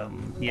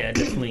and yeah,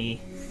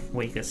 definitely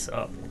wake us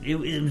up. It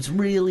was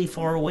really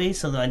far away,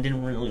 so that I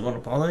didn't really want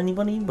to bother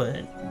anybody,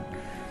 but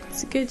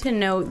it's good to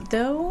note,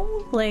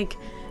 though. Like,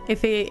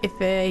 if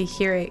I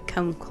hear it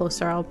come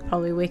closer, I'll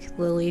probably wake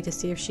Lily to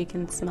see if she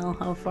can smell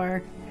how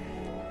far.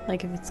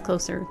 Like, if it's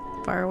closer,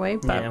 far away.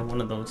 But yeah,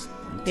 one of those.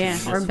 yeah,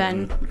 or This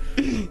Ben.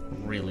 one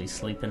really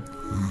sleeping.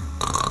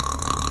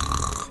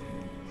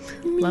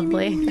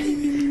 Lovely.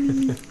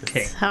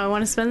 Okay. That's how I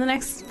want to spend the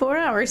next 4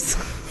 hours.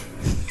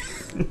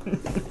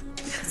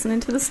 Listening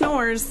to the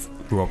snores.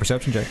 Roll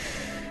perception check.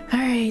 All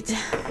right.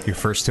 Your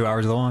first 2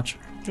 hours of the launch.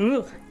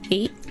 Ooh,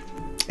 8.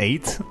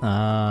 8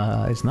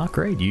 is not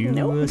great. You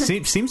Nope.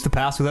 seems to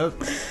pass without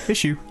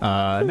issue.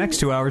 Next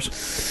 2 hours.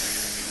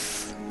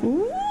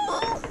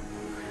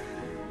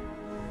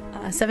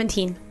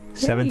 17.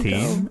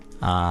 17.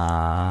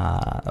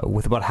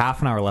 With about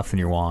half an hour left in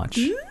your watch,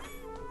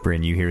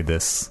 Bryn, you hear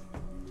this.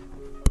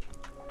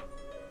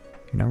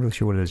 You're not really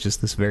sure what it is,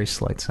 just this very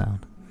slight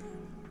sound.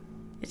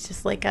 It's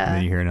just like And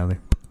then you hear another.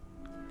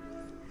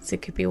 so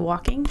it could be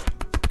walking.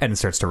 And it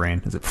starts to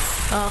rain. As it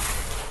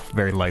Oh,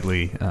 very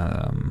lightly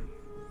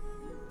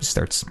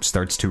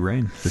starts to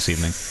rain this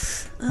evening.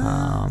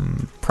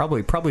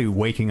 Probably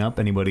waking up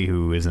anybody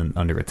who isn't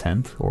under a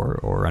tent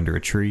or under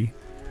a tree.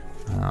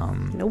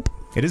 nope.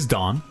 It is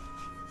dawn.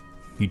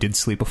 You did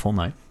sleep a full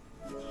night.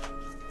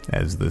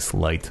 As this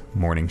light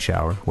morning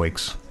shower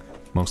wakes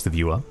most of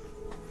you up.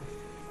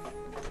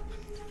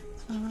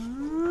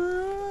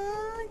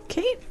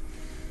 Okay.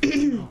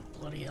 Oh,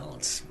 bloody hell,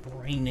 it's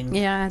raining.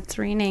 Yeah, it's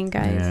raining,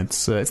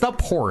 guys. Yeah, it's not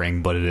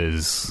pouring, but it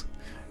is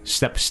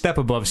step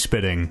above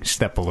spitting,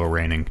 step below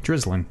raining,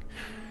 drizzling.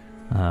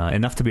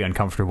 Enough to be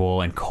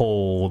uncomfortable and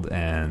cold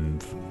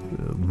and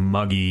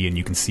muggy, and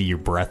you can see your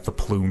breath, the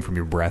plume from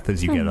your breath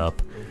as you get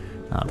up.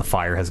 The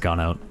fire has gone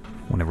out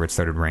whenever it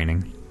started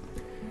raining.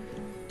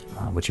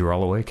 But you were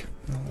all awake.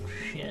 Oh,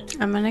 shit.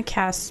 I'm gonna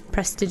cast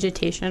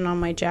Prestidigitation on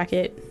my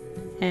jacket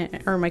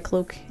or my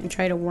cloak and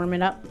try to warm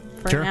it up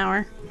for Sure. an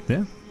hour.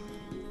 Yeah.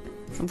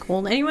 I'm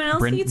cold. Anyone else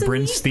Bryn need some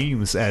heat?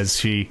 steams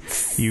as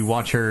you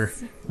watch her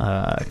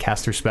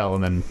cast her spell,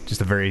 and then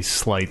just a very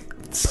slight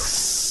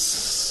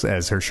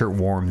as her shirt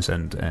warms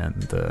and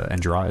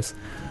dries.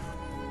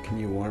 Can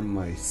you warm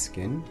my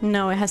skin?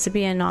 No, it has to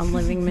be a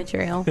non-living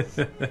material.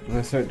 I'm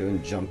gonna start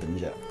doing jumping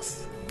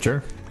jacks.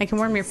 Sure. I can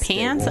warm your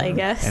pants, I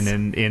guess. And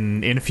then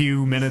in a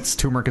few minutes,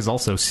 Turmeric is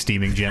also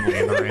steaming gently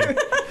in the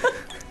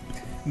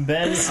rain.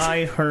 Ben,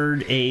 I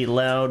heard a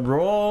loud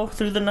roar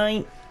through the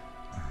night.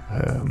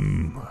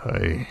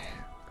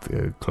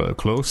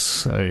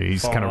 Close.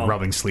 He's kind of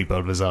rubbing sleep out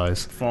of his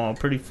eyes.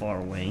 Pretty far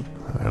away.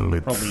 Well,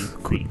 it Probably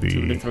could 2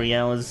 to be 3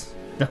 hours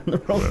down the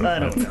road. I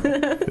don't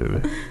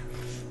know.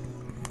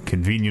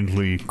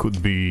 conveniently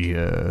could be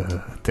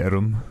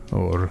Terum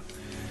or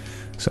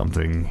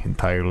something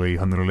entirely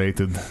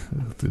unrelated.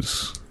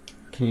 This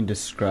Can you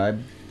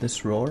describe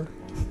this roar?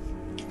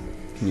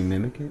 Can you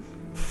mimic it?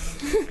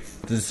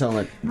 Does it sound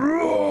like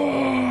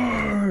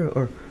roar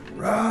or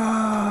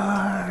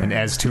and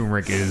as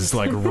Turmeric is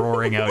like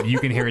roaring out, you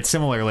can hear it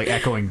similarly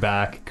echoing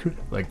back,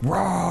 like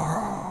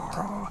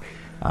roar,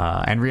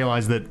 and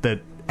realize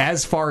that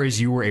as far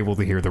as you were able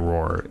to hear the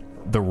roar,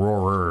 the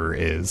roarer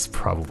is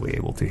probably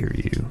able to hear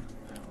you.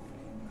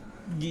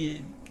 Yeah.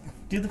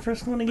 Do the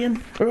first one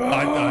again.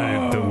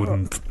 I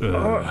wouldn't.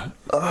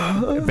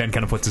 Ben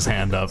kind of puts his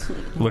hand up,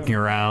 looking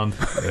around.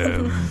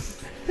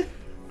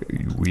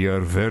 We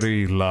are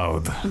very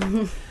loud.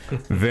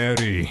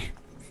 Very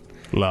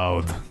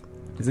loud.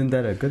 Isn't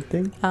that a good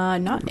thing?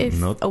 Not if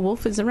Not- a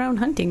wolf is around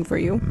hunting for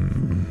you.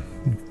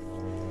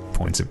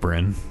 Points at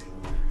Bryn.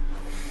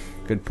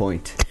 Good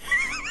point.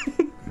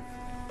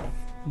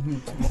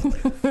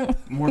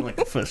 More like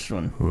the first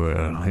one.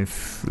 Well,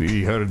 if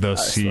he heard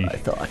us, That's he what I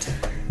thought.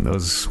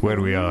 knows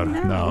where we are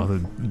now. The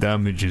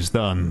damage is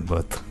done,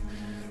 but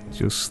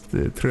just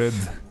tread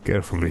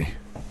carefully.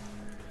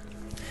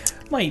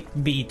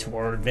 Might be to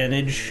our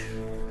advantage.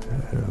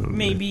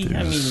 Maybe, It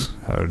I is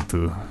hard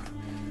to.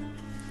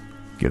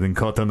 Getting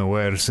caught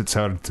unawares, it's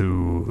hard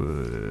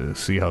to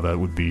see how that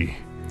would be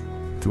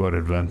to our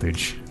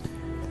advantage.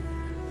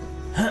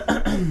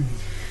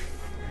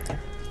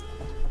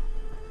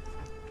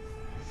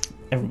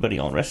 Everybody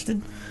all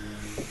rested?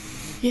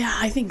 Yeah,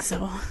 I think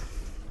so.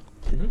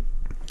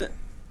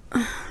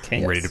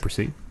 Okay. Ready to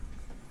proceed?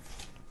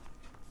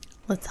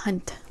 Let's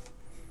hunt.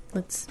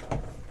 Let's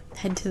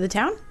head to the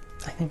town.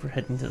 I think we're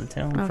heading to the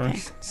town Okay.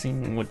 first,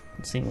 seeing what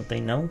they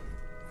know.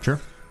 Sure.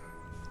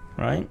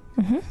 Right?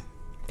 Mm-hmm.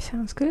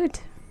 Sounds good.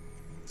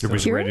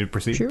 Everybody's Sure, ready to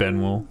proceed. sure.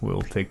 Ben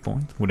will take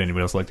point. Would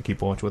anybody else like to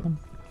keep watch with him?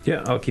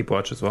 Yeah, I'll keep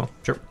watch as well.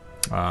 Sure.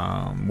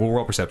 We'll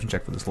roll perception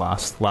check for this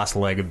last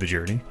leg of the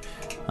journey.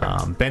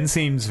 Ben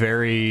seems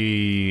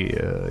very.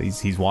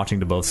 He's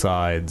watching to both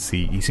sides.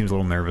 He seems a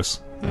little nervous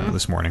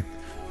this morning.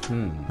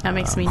 That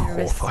makes me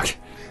nervous. Oh fuck!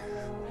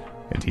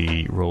 And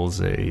he rolls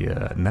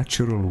a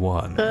natural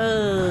 1.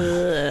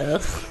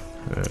 Ugh.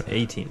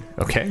 18.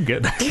 Okay,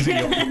 good. you'll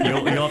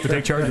have to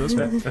take charge of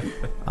this.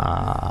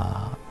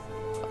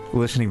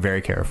 Listening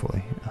very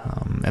carefully,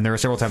 and there are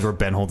several times where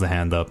Ben holds a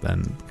hand up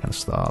and kind of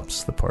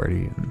stops the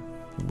party and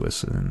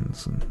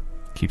listens and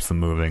keeps them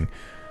moving.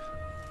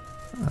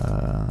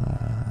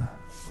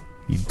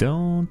 You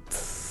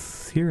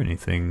don't hear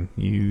anything.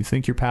 You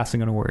think you're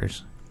passing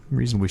unawares.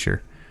 Reasonably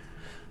sure.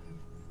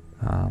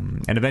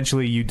 And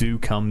eventually you do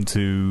come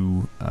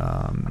to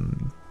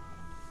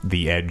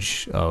the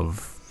edge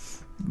of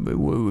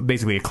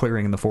basically a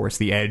clearing in the forest,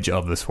 the edge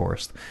of this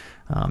forest.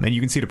 And you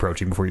can see it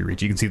approaching before you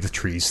reach. You can see the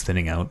trees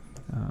thinning out.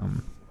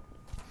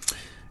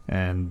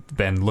 And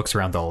Ben looks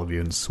around to all of you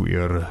and says, we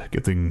are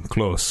getting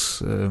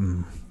close.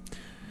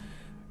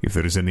 If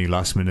there is any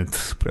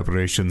last-minute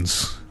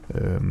preparations,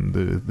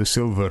 the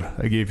silver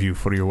I gave you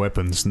for your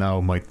weapons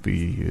now might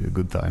be a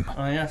good time.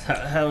 Oh, yeah.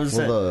 How's Will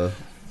that? the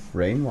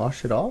rain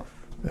wash it off?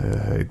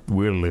 It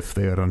will if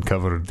they are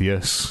uncovered,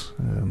 yes.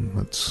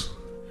 That's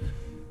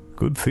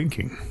good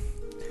thinking.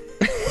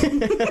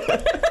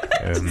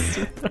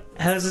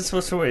 How's it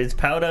supposed to work? It's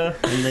powder,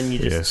 and then you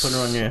just put it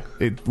on your...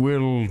 It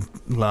will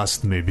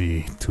last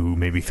maybe 2,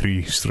 maybe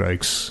 3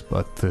 strikes,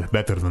 but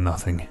better than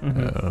nothing.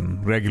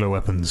 Regular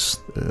weapons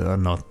are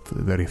not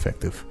very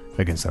effective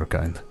against our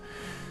kind.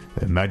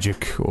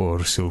 Magic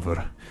or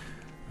silver.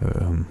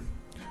 That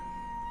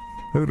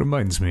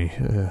reminds me,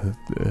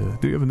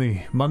 do you have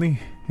any money?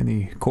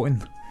 Any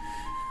coin?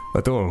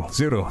 At all?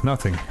 0,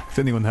 nothing. Does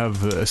anyone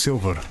have a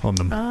silver on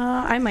them?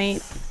 I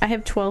might. I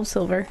have 12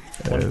 silver.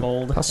 1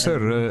 gold.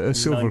 Sir, a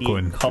silver 90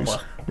 coin. copper.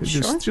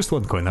 Just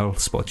 1 coin. I'll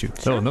spot you.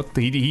 No, not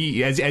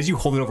he. As you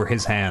hold it over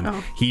his hand,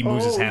 he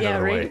moves his hand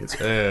out of the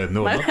way.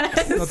 No,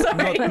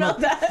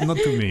 not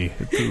to me.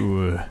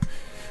 To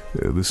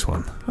this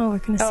one. Oh, we're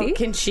gonna see.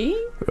 Can she?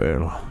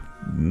 Well,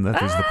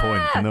 that is the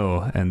point.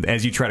 No, and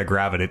as you try to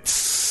grab it,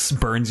 it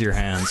burns your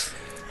hands.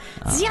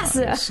 Yes.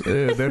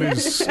 There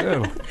is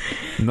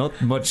not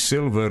much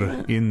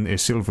silver in a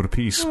silver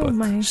piece, but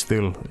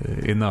still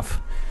enough.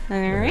 All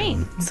right.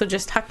 So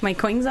just huck my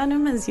coins on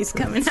him as he's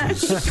coming at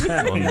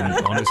me.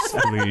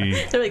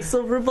 Honestly, They're like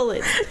silver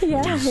bullets.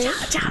 Yeah.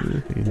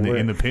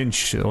 in the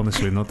pinch,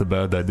 honestly, not a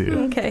bad idea.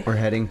 Okay. We're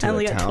heading to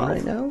only a got town 12.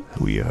 right now.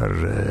 We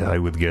are, I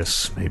would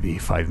guess, maybe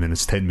 5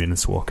 minutes, 10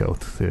 minutes walk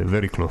out.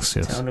 Very close,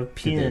 yes. Town of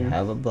Do they Pian.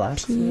 have a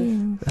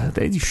blacksmith?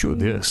 They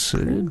should, yes.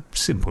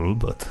 Simple,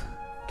 but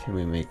Can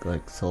we make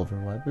like silver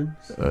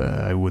weapons?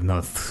 I would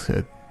not.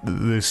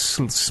 This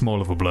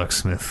small of a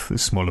blacksmith,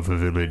 this small of a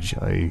village,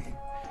 I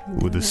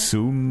would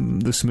assume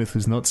the smith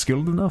is not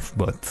skilled enough,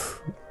 but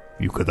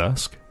you could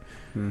ask.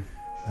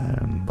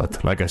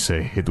 But like I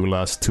say, it will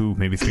last 2,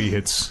 maybe 3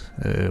 hits.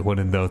 When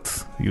in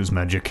doubt, use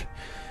magic.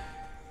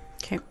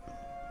 Okay.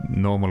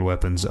 Normal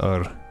weapons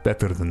are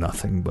better than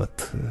nothing,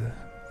 but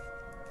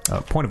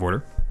point of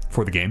order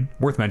for the game,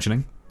 worth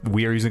mentioning.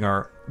 We are using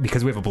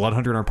because we have a blood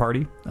hunter in our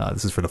party,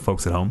 this is for the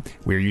folks at home,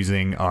 we are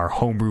using our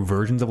homebrew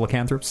versions of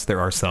lycanthropes. There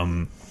are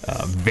some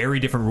very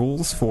different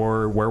rules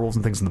for werewolves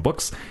and things in the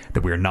books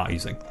that we are not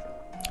using.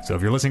 So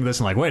if you're listening to this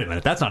and like, wait a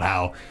minute, that's not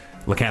how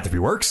lycanthropy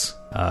works,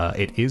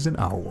 it is in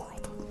our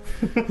world.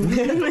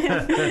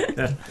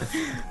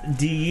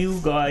 Do you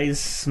guys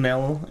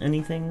smell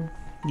anything?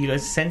 Do you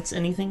guys sense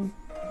anything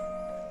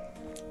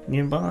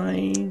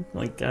nearby?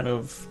 Like out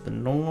of the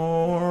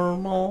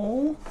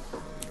normal?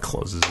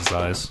 Closes his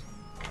eyes.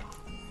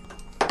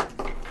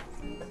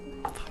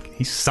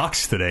 He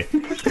sucks today.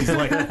 He's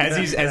like, as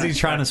he's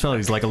trying to smell,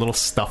 he's like a little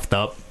stuffed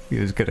up.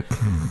 He's gonna.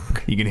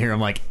 You can hear him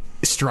like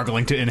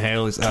struggling to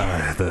inhale. He's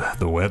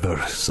the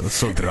weather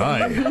so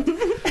dry.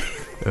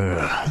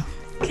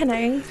 Can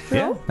I roll?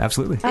 Yeah,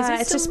 absolutely.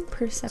 It's still- just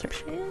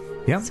perception.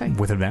 Yeah, Sorry.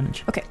 with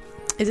advantage. Okay.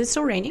 Is it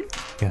still raining?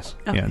 Yes.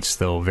 Okay. Yeah, it's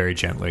still very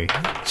gently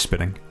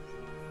spitting.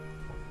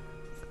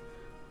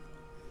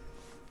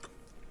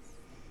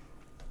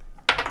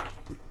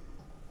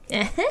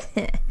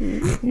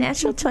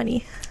 Natural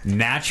 20.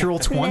 Natural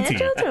 20.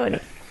 Natural 20.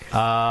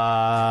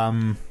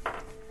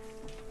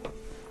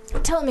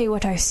 Tell me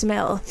what I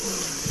smell.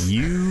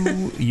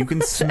 You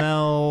can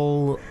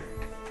smell.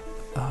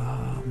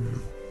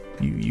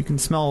 You can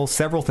smell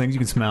several things. You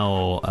can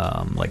smell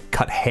like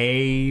cut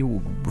hay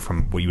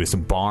from what you would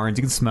assume barns.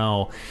 You can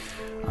smell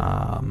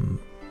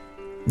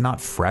not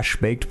fresh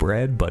baked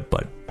bread, but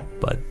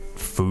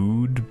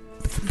food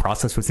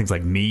processed with things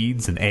like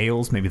meads and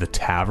ales. Maybe the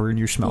tavern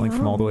you're smelling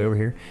from all the way over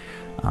here.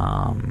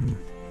 And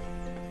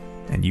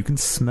you can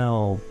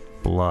smell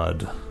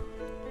blood,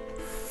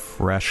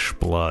 fresh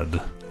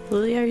blood.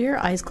 Lily, are your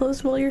eyes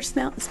closed while you're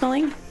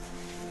smelling?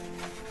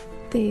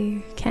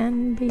 They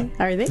can be.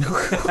 Are they?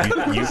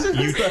 You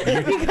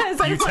Because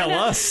you tell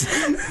us.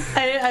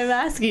 I'm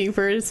asking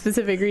for a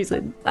specific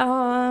reason.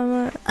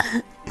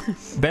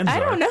 Benzar. I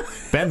don't know.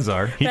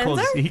 Benzar.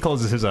 Benzar? He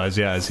closes his eyes,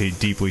 yeah, as he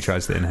deeply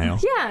tries to inhale.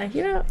 Yeah,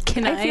 you know.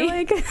 Can I feel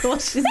like while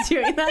she's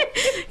doing that,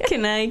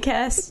 can I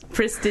cast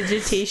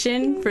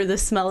prestidigitation for the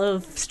smell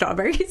of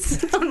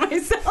strawberries on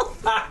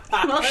myself?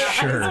 While my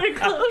Sure. eyes are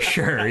closed?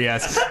 Sure,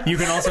 yes. You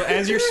can also,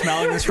 as you're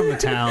smelling this from the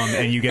town,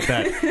 and you get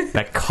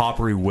that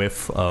coppery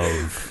whiff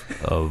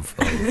of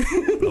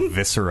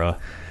viscera,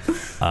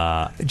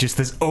 just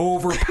this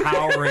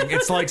overpowering.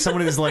 It's like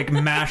someone is like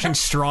mashing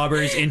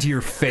strawberries into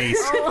your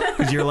face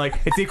because you're like,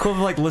 it's the equivalent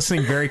of like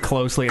listening very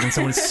closely, and then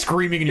someone is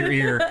screaming in your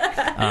ear,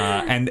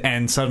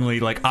 and suddenly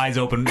like eyes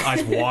open,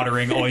 eyes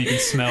watering. All you can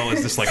smell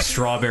is this like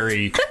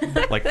strawberry,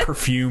 like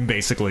perfume,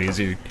 basically. As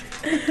you,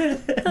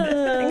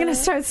 I'm gonna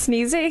start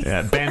sneezing.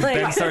 yeah, Ben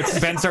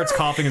starts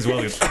coughing as well.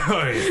 He goes,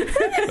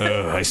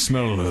 I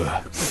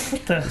smell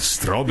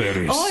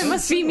strawberries. Oh, it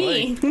must be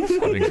me.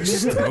 Having a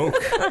stroke.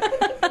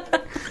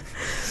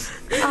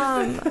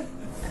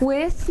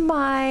 With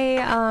my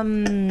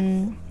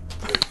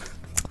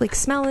like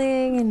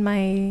smelling and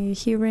my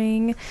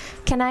hearing,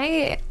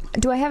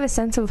 do I have a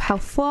sense of how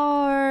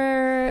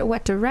far,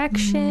 what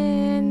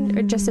direction,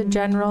 or just a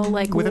general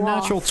like With a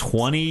waft? natural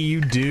 20,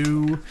 you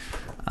do.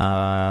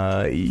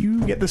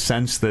 You get the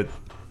sense that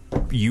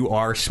you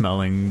are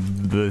smelling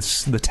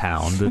the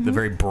town, the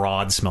very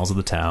broad smells of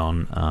the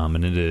town,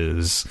 and it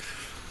is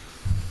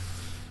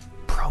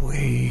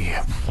probably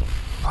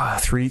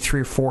three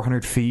or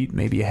 400 feet,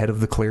 maybe ahead of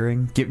the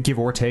clearing, give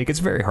or take. It's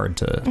very hard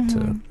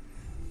to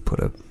put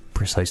a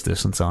precise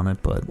distance on it,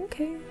 but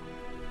Okay.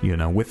 you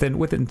know,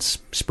 within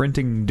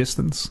sprinting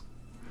distance,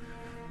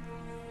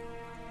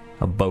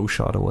 a bow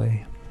shot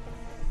away.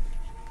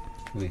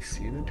 Can we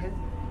see the turn?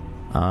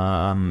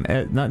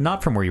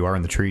 Not from where you are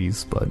in the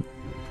trees, but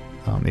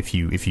if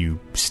you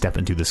step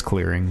into this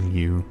clearing,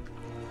 you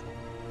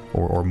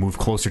or move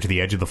closer to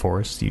the edge of the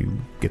forest, you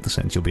get the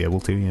sense you'll be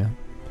able to. Yeah,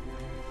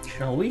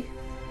 Shall we?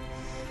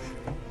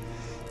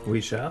 We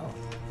shall.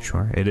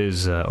 sure. It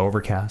is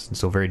overcast and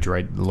still very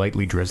dry,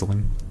 lightly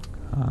drizzling.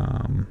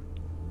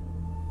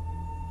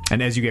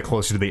 And as you get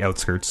closer to the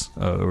outskirts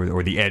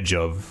or the edge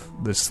of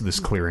this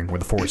clearing where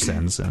the forest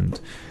ends and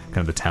kind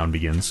of the town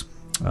begins,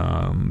 you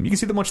can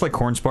see that much like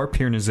Cornspar,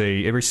 Pirn is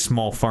a very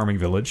small farming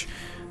village.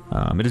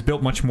 It is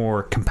built much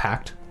more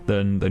compact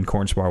than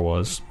Cornspar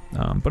was,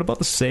 but about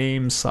the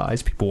same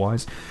size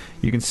people-wise.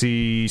 You can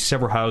see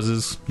several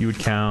houses. You would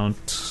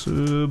count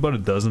about a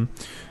dozen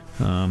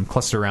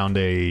clustered around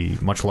a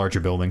much larger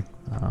building,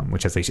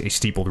 which has a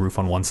steepled roof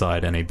on one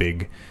side and a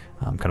big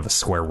kind of a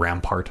square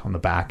rampart on the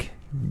back.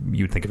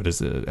 You would think of it as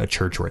a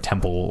church or a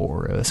temple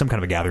or some kind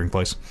of a gathering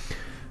place.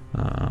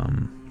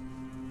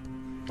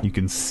 You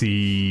can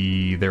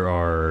see there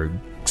are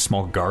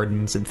small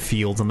gardens and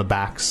fields on the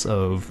backs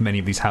of many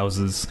of these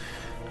houses.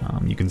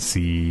 You can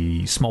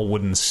see small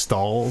wooden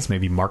stalls,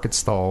 maybe market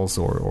stalls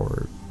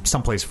or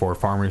someplace for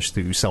farmers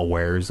to sell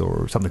wares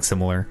or something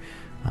similar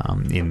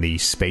in the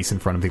space in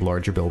front of the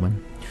larger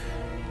building.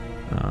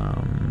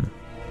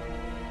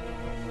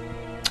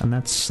 And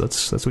that's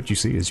what you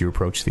see as you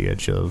approach the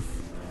edge of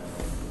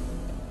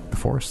the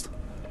forest.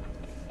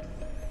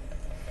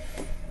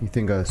 You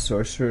think a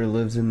sorcerer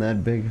lives in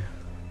that big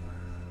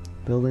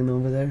building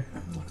over there?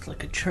 Looks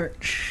like a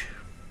church.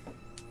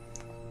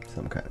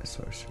 Some kind of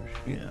sorcerer.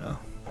 Yeah.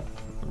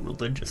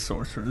 Religious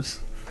sorcerers.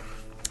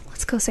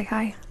 Let's go say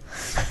hi.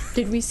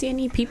 Did we see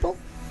any people?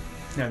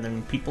 Are there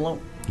any people out?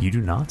 You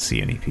do not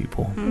see any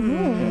people.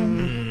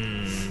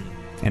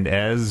 And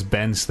as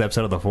Ben steps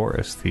out of the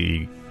forest,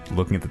 he,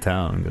 looking at the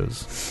town,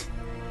 goes,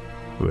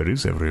 "Where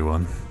is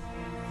everyone?"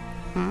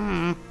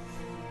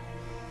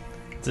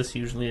 Is this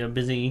usually a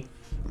busy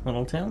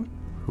little town?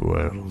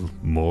 Well,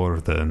 more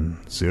than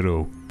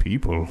 0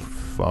 people.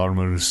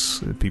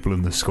 Farmers, people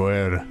in the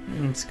square.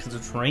 It's because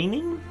it's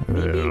raining?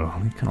 Well,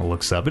 he kind of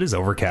looks up. It is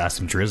overcast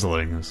and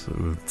drizzling.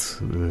 So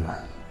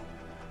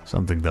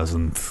something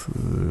doesn't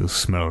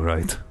smell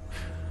right.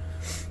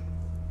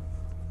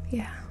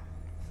 Yeah.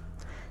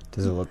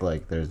 Does it look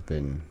like there's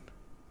been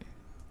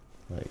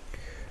like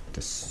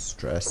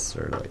distress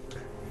or like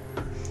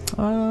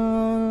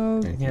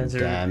anything Yeah, is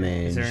there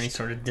damaged? any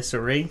sort of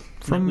disarray?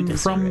 From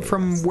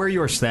where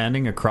you are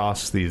standing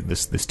across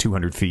this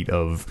 200 feet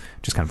of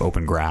just kind of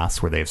open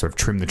grass where they've sort of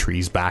trimmed the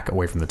trees back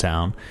away from the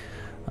town,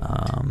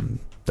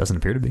 doesn't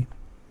appear to be.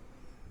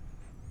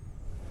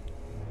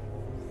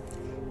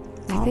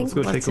 I think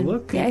Let's go take a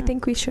look. Yeah, I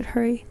think we should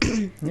hurry.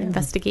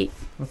 Investigate.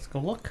 Let's go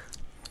look.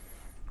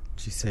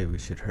 Did you say we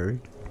should hurry?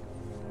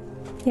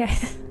 Yeah.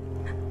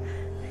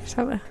 I just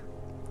have a You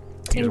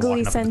guys are tingly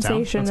walking up to the town?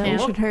 sensation that we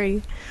go. should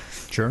hurry.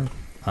 Sure.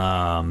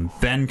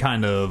 Ben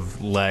kind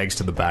of lags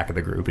to the back of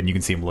the group, and you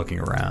can see him looking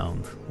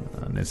around.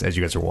 And as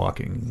you guys are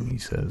walking, he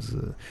says,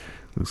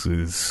 "This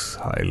is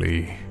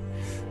highly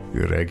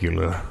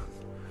irregular."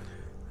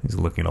 He's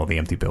looking at all the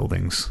empty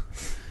buildings.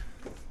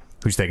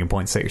 Who's taking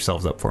points? Set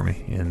yourselves up for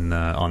me in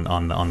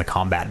on the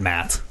combat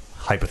mat,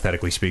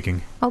 hypothetically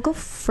speaking. I'll go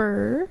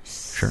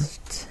first. Sure.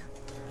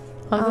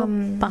 I'll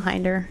go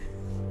behind her.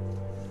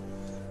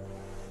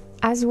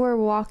 As we're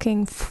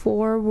walking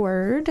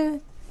forward,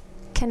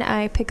 can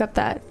I pick up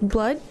that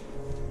blood?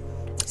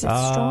 Is it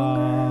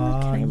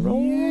stronger? Can I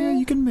roll? Yeah,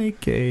 you can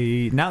make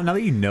a now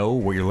that you know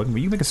what you're looking for.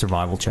 You can make a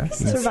survival check.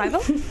 You can,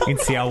 Survival? you can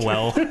see how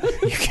well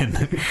you can.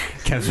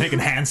 Kev's making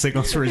hand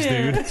signals for his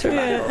dude.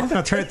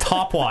 No, turn it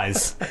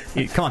topwise.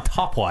 Come on,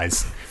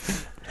 topwise.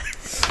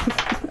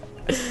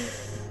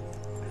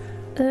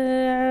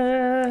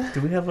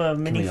 Do we have a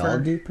Can mini we all for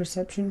do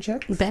perception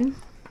check? Ben?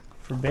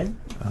 Ben?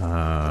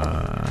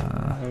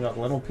 We got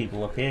little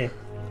people up here.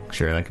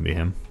 Sure, that could be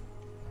him.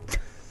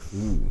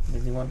 Ooh,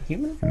 Does he want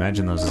human?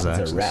 Imagine those as it's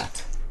axes. a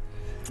rat.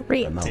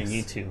 Great. A mouse. To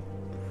you two.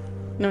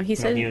 No, he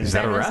said you- Is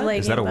that a Ben was rat? lagging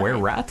Is that a behind.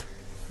 were-rat?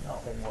 No.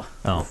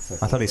 Oh, I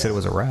thought he said it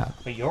was a rat.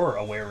 But you're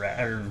a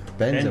were-rat.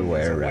 Ben's a is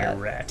were-rat.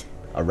 were-rat.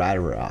 A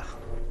rat.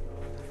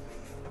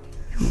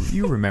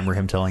 You remember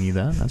him telling you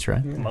that? That's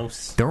right.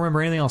 Most. Don't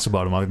remember anything else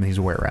about him other than he's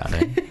a were-rat,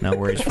 eh? Know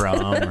where he's from.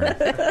 Or...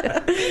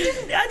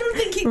 I don't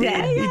think he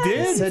did. He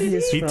did. said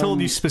he's He from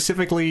told you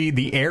specifically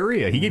the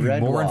area. He gave you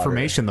more Redwater.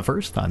 information the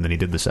first time than he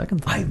did the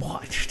second I time.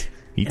 watched.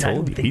 He and I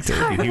told don't you. He think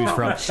told you. He was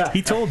from.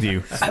 He told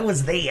you I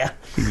was there.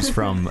 he was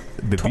from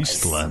the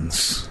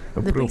Beastlands,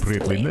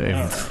 appropriately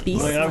named.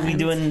 Beast Wait, are we lands.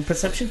 doing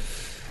perception?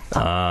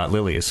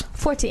 Lily is.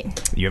 14.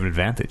 You have an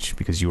advantage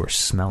because you are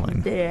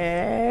smelling,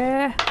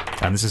 Yeah.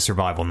 and this is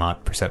survival,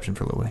 not perception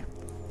for Lily.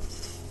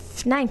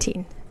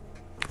 19.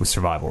 With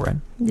survival, right?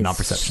 Not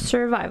perception.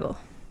 Survival.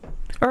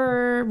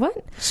 Or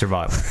what?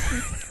 Survival.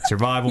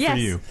 Survival yes. for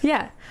you.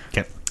 Yeah.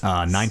 Okay.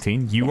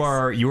 19. You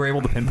were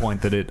able to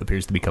pinpoint that it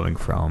appears to be coming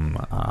from.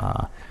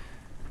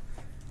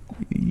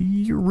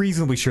 You're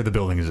reasonably sure the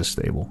building is a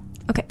stable.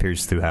 Okay.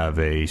 Appears to have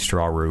a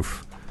straw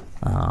roof.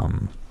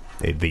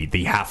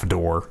 The half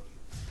door,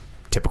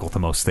 typical to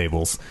most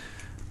stables.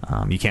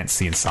 You can't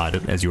see inside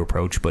it as you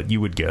approach, but you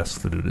would guess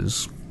that it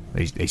is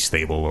a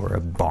stable or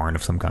a barn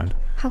of some kind.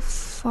 How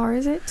far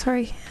is it?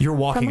 Sorry. You're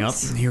walking From up.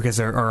 us? You guys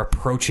are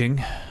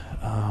approaching.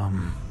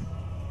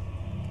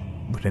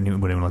 Would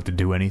anyone like to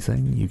do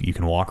anything? You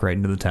can walk right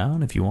into the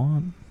town if you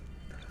want.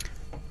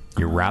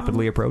 You're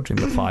rapidly approaching.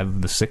 The 5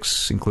 of the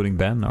 6, including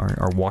Ben,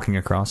 are walking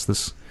across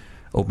this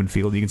open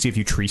field. You can see a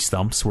few tree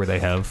stumps where they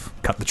have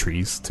cut the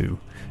trees to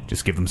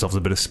just give themselves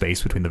a bit of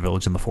space between the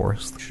village and the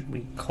forest. Should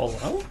we call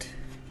out?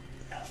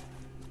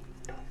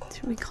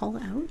 Should we call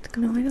out?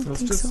 No, I don't Let's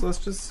think just so.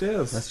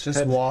 Let's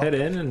just walk- head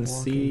in and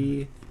walk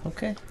see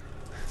Okay.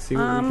 what we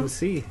can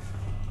see.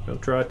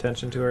 Don't draw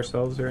attention to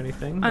ourselves or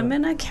anything. I'm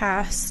but- gonna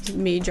cast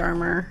Mage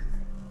Armor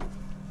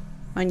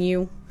on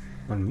you.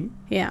 On me?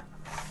 Yeah.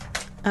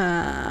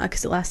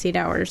 Because it lasts 8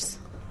 hours.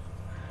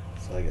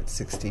 So I get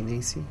 16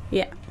 AC?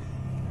 Yeah.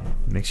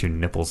 Makes your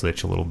nipples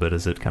itch a little bit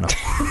as it kind of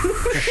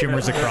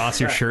shimmers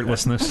across your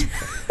shirtlessness.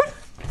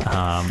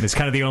 It's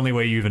kind of the only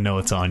way you even know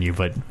it's on you,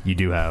 but you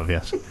do have,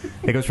 yes.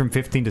 It goes from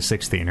 15 to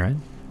 16, right?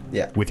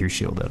 Yeah. With your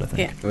shield out, I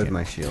think. Yeah. With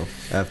my shield.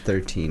 I have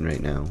 13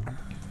 right now.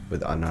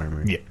 With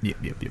unarmored. Yep.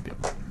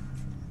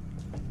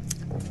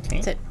 Okay.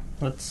 That's it.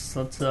 Let's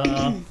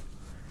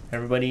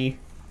everybody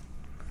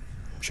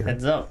Sure.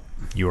 heads up.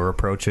 You're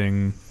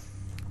approaching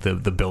the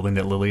building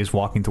that Lily is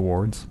walking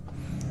towards.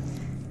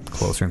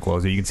 Closer and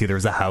closer. You can see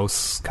there's a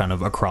house kind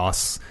of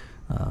across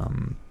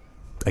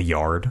a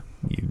yard.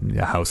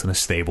 A house and a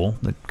stable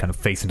that kind of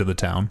face into the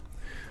town.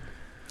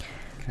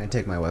 Can I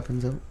take my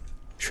weapons out?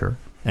 Sure.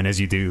 And as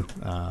you do,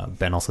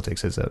 Ben also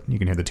takes his out. You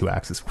can hear the 2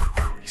 axes.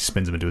 He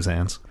spins them into his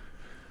hands.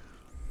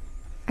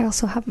 I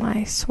also have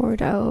my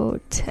sword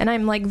out, and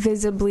I'm like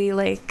visibly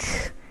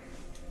like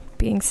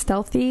being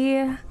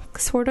stealthy,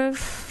 sort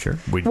of Sure.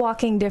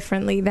 walking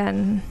differently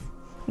than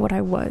what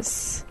I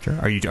was. Sure.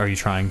 Are you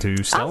trying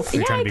to stealth? Are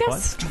you yeah, trying I to be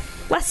guess.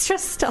 Let's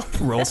just stealth.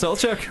 quiet? Roll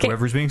stealth check. Okay.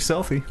 Whoever's being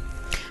stealthy.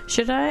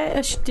 Should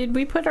I? Did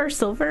we put our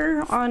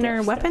silver on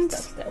our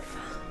weapons?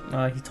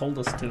 He told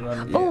us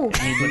to. Oh,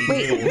 anybody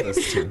wait.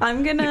 knew.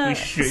 I'm gonna We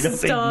straight up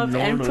stop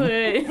and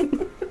ignored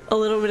put a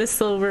little bit of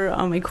silver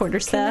on my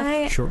quarterstaff.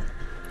 Can I? Sure.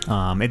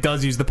 It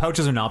does use the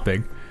pouches are not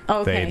big.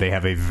 Oh, okay. They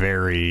have a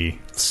very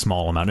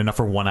small amount, enough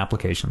for 1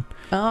 application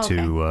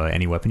to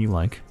any weapon you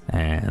like.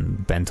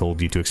 And Ben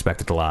told you to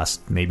expect it to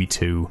last maybe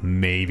 2,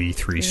 maybe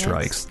 3 Yes.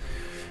 strikes.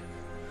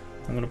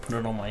 I'm gonna put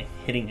it on my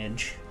hitting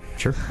edge.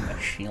 Sure. My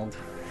shield.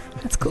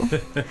 That's cool.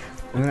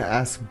 I'm gonna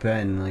ask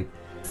Ben, like,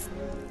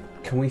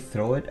 can we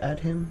throw it at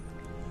him?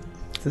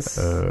 This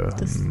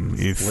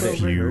If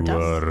silver you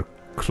dust? are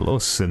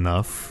close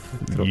enough,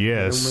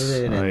 yes.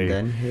 hit him with it and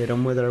then hit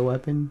him with our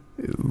weapon?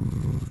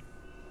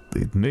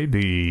 It may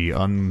be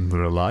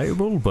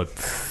unreliable, but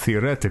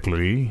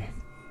theoretically,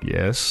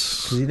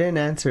 yes. 'Cause he didn't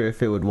answer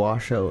if it would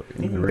wash out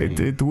in the rain.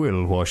 It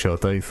will wash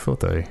out. I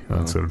thought I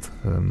answered.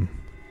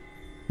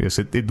 Yes,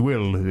 it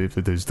will if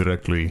it is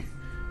directly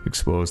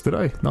exposed. Did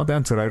I not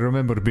answer? I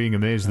remember being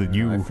amazed that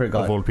you, I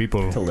forgot of all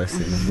people, to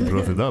listen.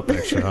 brought it up.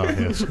 Actually,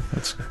 yes,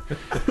 that's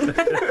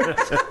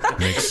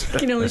makes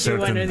Can only a do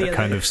one certain or the other.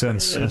 kind of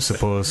sense, I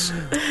suppose.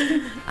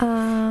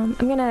 I'm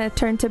gonna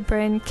turn to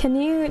Bryn.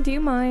 Do you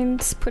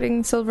mind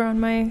putting silver on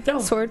my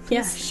sword, please?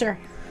 Yeah, sure.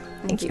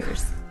 Thank you.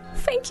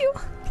 Thank you.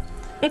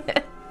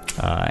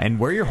 And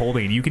where you're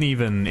holding it, you can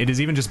even, it is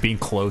even just being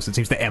close, it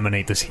seems to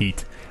emanate this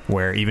heat,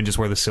 where even just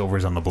where the silver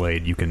is on the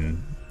blade, you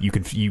can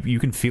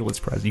feel its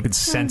presence. You can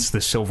sense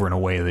the silver in a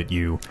way that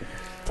you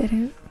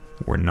Didn't.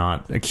 were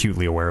not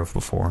acutely aware of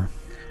before.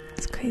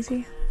 It's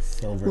crazy.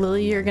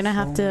 Lily, you're gonna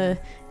have to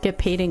get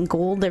paid in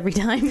gold every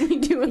time we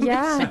do a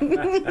Yeah.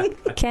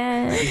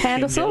 Can't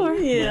handle silver.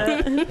 Yeah.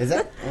 Is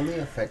that only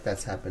effect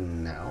that's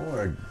happened now,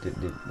 or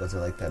was it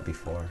like that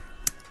before?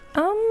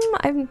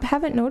 I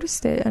haven't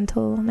noticed it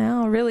until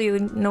now. Really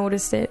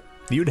noticed it.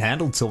 You'd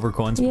handled silver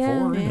coins Yeah.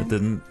 before, and Yeah. it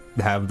didn't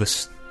have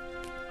this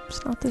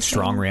It's not the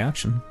strong same.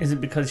 reaction. Is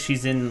it because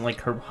she's in like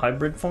her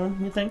hybrid form?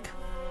 You think?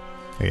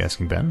 Are you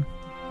asking Ben?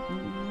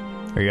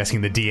 Are you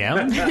asking the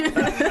DM?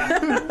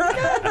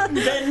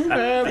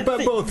 Ben.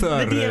 But both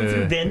are. The DM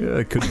through Ben.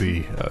 It could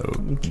be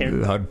Okay.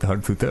 hard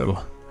to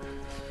tell.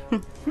 Yeah,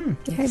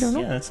 I don't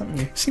know. Yeah, that's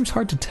something. Seems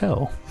hard to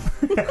tell.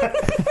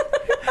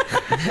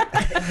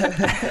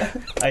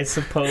 I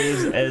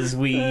suppose as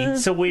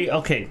we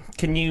okay,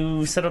 can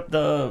you set up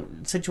the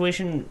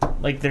situation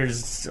like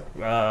there's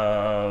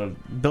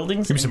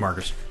buildings? Give me some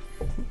markers.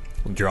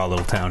 We'll draw a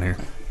little town here.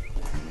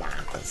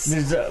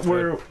 There's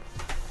we're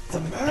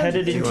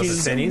headed Do you into want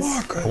the pennies?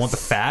 I want the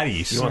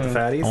fatties. You want the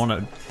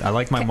fatties? I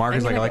like my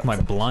markers like I gonna like my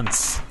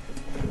blunts.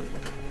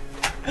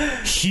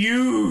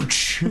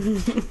 Huge.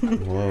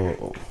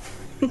 Whoa.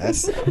 That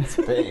sounds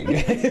big.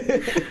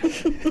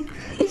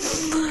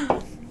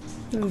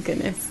 Oh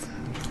goodness.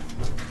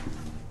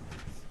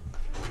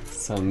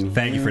 Some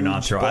Thank you for not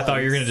huge throwing. I thought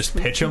you were going to just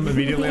pitch him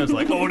immediately. I was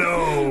like, oh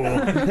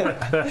no!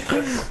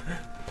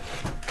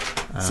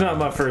 It's not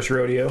my first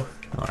rodeo.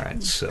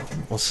 Alright, so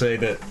we'll say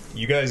that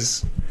you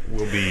guys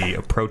will be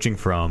approaching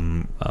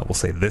from, we'll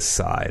say this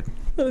side.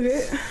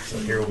 Okay. So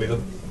here will be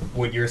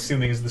what you're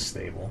assuming is the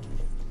stable.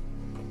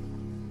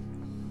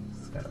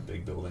 It's got a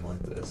big building like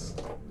this.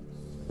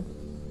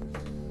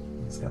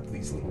 It's got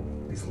these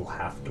little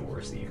half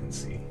doors that you can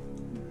see.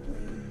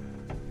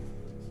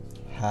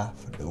 half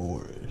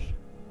doors.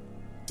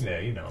 Yeah,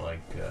 you know,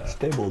 like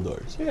Stable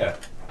doors. yeah.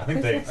 I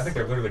think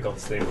they're literally called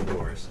stable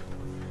doors.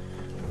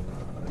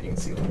 You can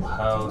see a little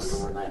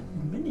house. That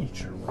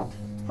miniature one.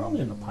 It's probably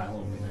in the pile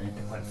over there.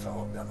 It might have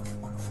fell down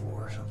on the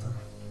floor or something.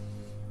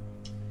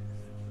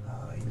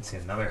 You can see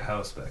another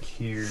house back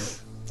here.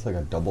 It's like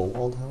a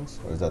double-walled house,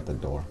 or is that the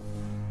door?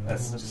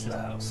 That's just the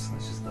house.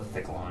 That's just the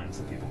thick lines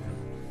that people can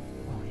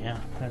Oh yeah.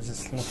 How's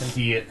this looking?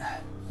 see it.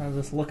 How's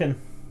this looking?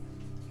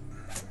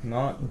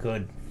 Not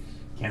good.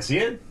 Can't see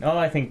it? Oh,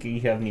 I think you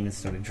haven't even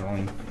started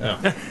drawing. Oh.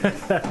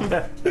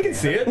 You can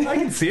see it. I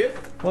can see it.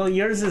 Well,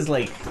 yours is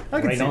like I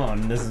can right see it.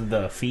 on. This is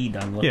the feed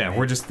I'm looking at.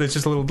 Yeah, it's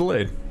just a little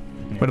delayed.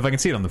 But if I can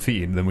see it on the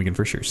feed, then we can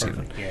for sure see it.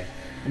 Perfect, yeah.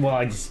 Well,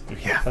 I was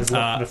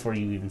looking before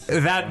you even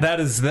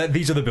started.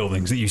 These are the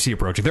buildings that you see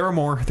approaching. There are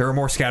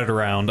more scattered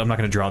around. I'm not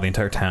going to draw the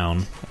entire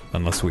town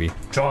unless we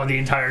Draw the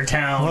entire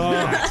town.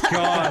 Oh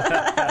God.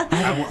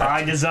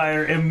 I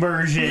desire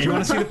immersion. Do you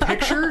want to see the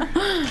picture?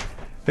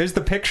 There's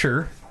the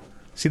picture.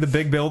 See the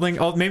big building?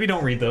 Oh, maybe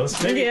don't read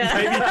those. Maybe you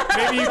can't.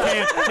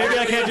 Maybe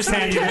I can't just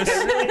hand you this.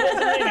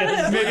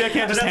 Maybe I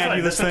can't just hand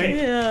you this thing.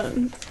 Yeah.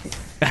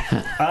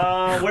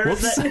 Where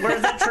is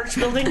that church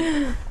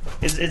building?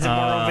 Is it more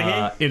over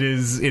here? It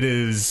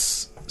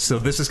is. So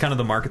this is kind of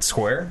the market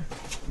square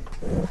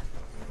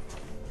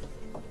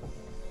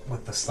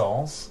with the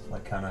stalls,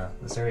 like kind of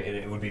this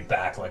area. It would be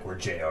back like where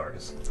JR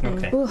is.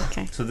 Okay. Ooh,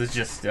 okay. So this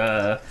just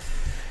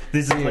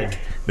this is like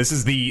This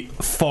is the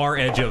far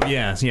edge of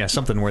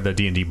something where the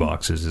D&D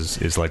box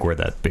is like where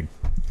that big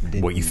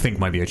what you think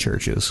might be a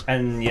church is.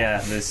 and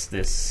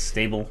this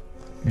stable.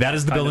 That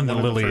is the Kind building of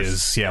that one of the Lily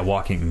first. is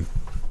walking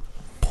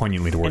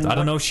poignantly towards. And I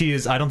don't what- know if she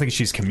is. I don't think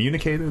she's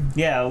communicated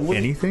Yeah.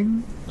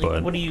 anything.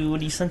 But What are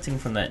you sensing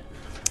from that?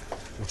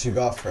 What you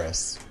got for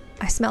us?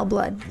 I smell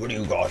blood. What do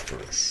you got for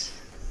us?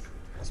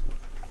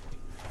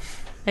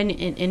 And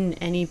in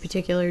any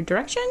particular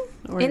direction?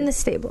 Or? In the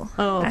stable.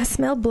 Oh. I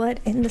smell blood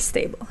in the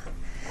stable.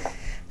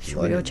 Should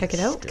we go check it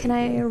out? Can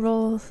I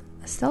roll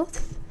a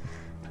stealth?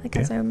 Like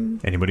as I'm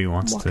anybody who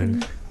wants walking.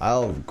 to,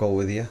 I'll go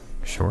with you.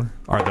 sure.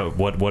 Are the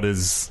what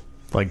is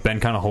like Ben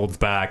kind of holds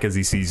back as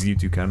he sees you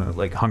two kind of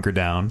like hunker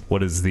down.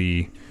 What is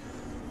the?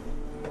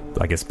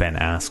 I guess Ben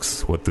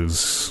asks, "What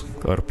is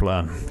our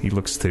plan?" He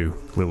looks to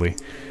Lily.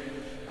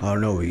 Oh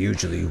no, we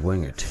usually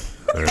wing it.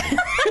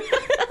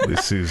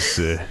 This is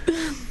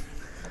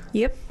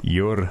Yep.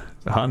 your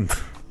hunt.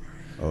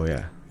 Oh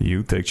yeah.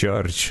 You take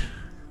charge.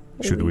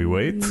 Should we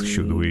wait?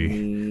 Should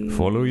we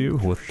follow you?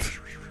 What?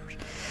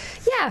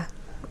 Yeah.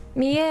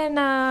 Me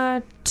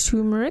and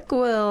Turmeric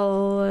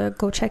will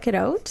go check it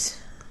out.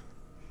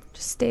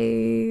 Just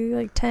stay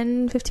like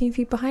 10, 15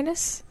 feet behind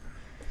us.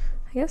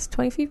 I guess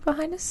 20 feet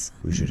behind us.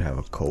 We should have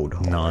a code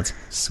hole. Nods.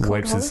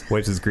 Wipes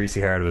his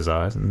greasy hair out of his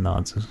eyes and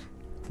nods.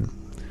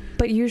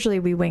 But usually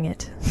we wing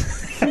it.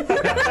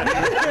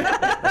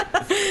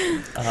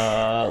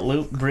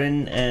 Luke,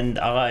 Bryn, and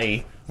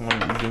I.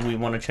 Do we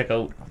want to check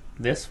out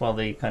this while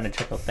they kind of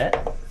check out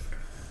that?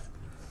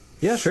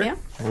 Yeah, sure. Yeah.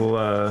 We'll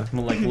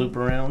We'll like loop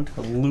around,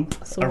 So we'll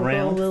go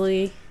around.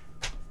 Lily.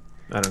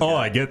 I don't Oh, know.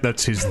 I get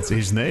that's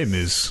his name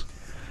is.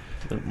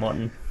 Luke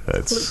Martin.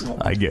 That's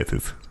I get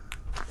it.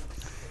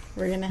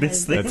 We're gonna head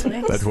This this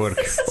way. That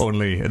works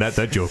only.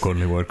 That joke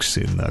only works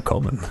in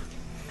common.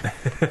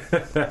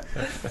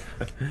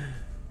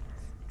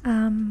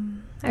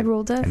 I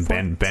rolled a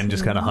And Ben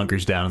just kind of 14.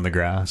 hunkers down in the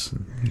grass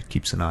and he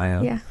keeps an eye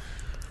out. Yeah,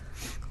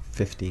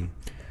 15.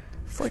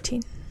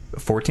 14.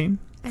 14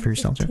 I'm for your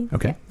stealth check? 15,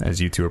 Okay. As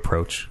you two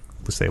approach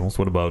the stables,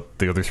 what about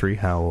the other three?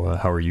 How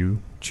are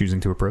you choosing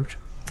to approach?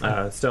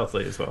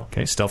 Stealthily as well.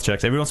 Okay, stealth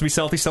checks. Everyone wants to be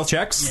stealthy. Stealth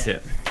checks. Yeah,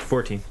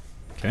 14.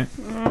 Okay.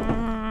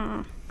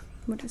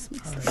 What is my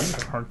These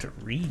are hard to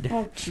read.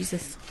 Oh,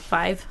 Jesus.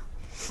 5.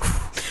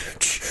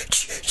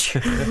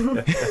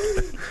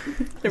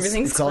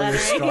 Everything's It's all your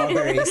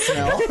clattering. strawberry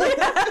smell.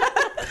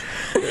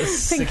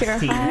 Think you're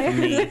 16 high. for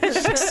me.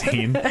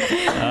 16.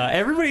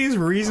 Everybody is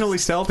reasonably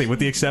stealthy, with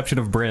the exception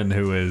of Bryn,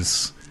 who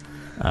is,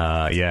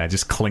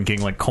 just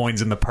clinking like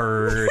coins in the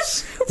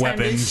purse,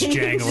 weapons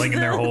jangling in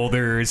their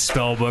holders,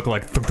 spellbook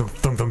like thunk, thunk,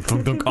 thunk, thunk,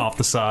 thunk, thunk, off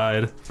the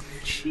side.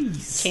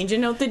 Jeez.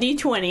 Changing out the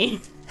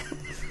D20.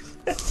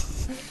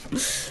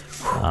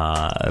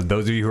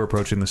 Those of you who are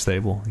approaching the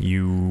stable,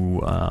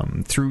 you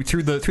through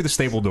the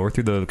stable door,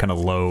 through the kind of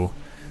low,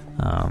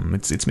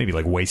 it's maybe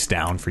like waist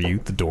down for you,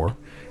 the door.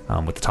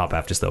 With the top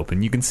half just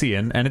open, you can see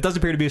in, and it does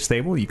appear to be a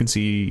stable. You can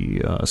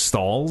see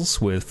stalls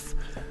with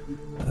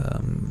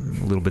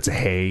little bits of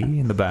hay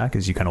in the back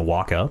as you kind of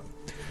walk up.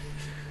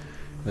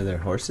 Are there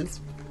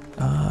horses?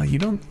 You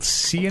don't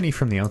see any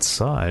from the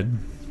outside.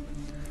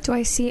 Do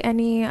I see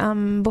any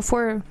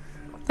before?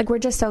 Like we're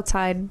just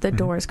outside the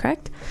doors,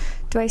 correct?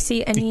 Do I see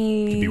You can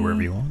any? be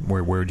wherever you want.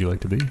 Where would you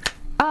like to be?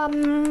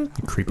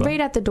 Creep up.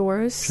 Right at the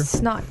doors. Sure.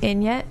 It's not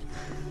in yet.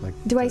 Like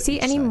Do I the see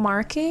east any side.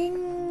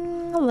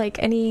 marking? Like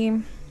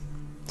any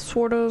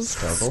sort of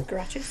Struggle?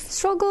 Scratches.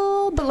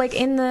 struggle, but like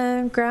in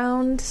the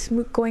ground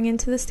going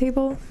into this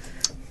table?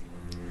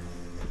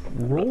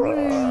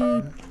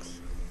 Roll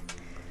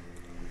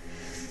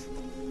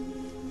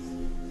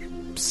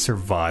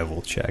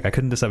survival check. I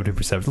couldn't decide between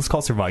perception. Let's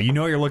call it survival. You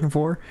know what you're looking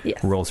for?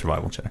 Yes. Roll a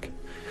survival check.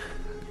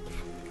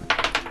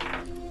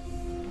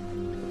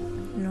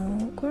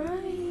 No,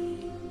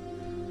 great.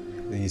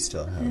 You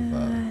still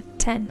have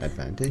 10. You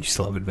advantage.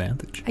 still have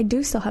advantage. I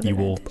do still have You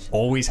will advantage.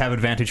 always have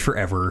advantage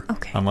forever,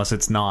 Okay. unless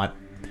it's not.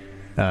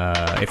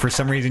 If for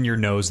some reason you're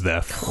nose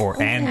deaf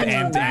or and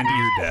ear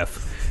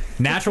deaf.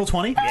 Natural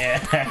 20.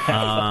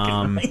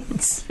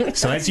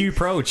 So as you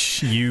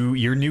approach,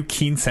 your new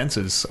keen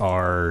senses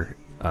are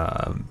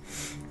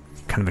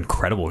kind of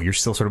incredible. You're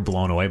still sort of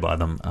blown away by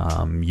them.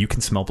 You can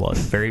smell blood.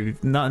 Very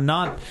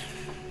not.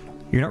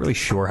 You're not really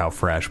sure how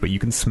fresh, but you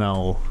can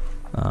smell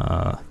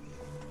a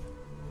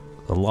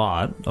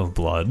lot of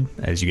blood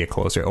as you get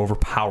closer,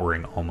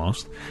 overpowering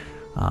almost.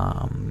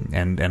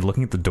 And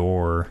looking at the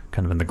door,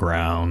 kind of in the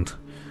ground,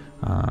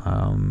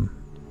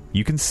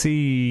 you can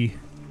see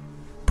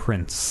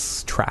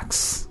prints,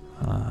 tracks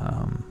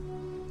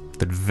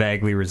that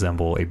vaguely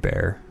resemble a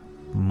bear,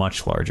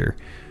 much larger.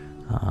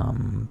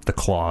 The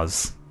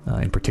claws,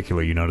 in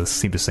particular, you notice,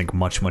 seem to sink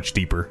much, much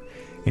deeper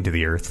into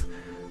the earth.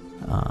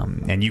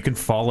 And you can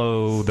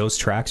follow those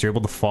tracks. You're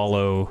able to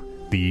follow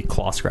the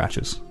claw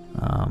scratches,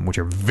 which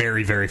are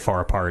very, very far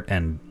apart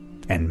and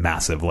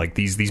massive. Like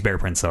these bear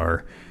prints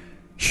are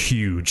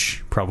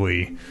huge,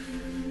 probably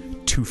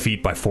 2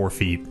 feet by 4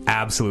 feet,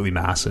 absolutely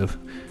massive.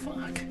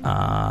 Fuck.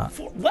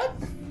 What?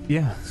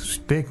 Yeah, it's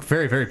big,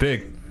 very, very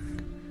big.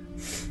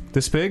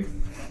 This big?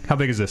 How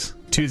big is this?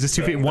 Is this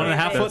 2 feet?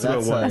 1.5 foot?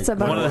 That's like That's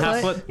about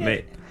 1.5 foot. foot?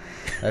 Mate,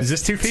 Is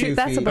this 2 feet?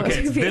 That's about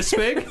Okay, 2 it's feet. this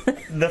big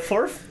The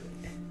fourth?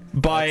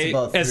 by That's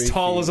about as 3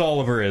 tall feet. as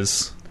Oliver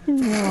is.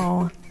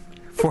 No.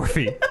 4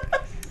 feet.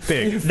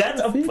 Big.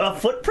 That's a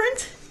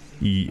footprint?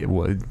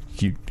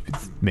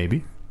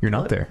 Maybe. You're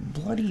not there.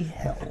 Bloody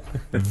hell.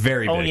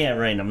 Very big. Oh, yeah,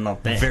 right. I'm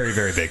not there. Very,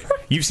 very big.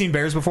 You've seen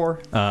bears before.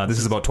 This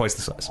is about twice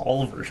the size.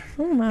 Oliver.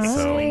 Oh my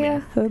So,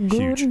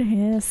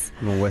 goodness.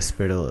 I'm gonna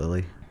whisper to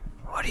Lily.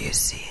 What do you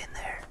see in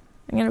there?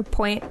 I'm going to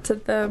point to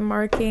the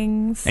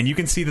markings. And you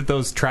can see that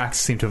those tracks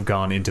seem to have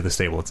gone into the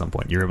stable at some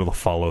point. You're able to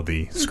follow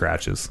the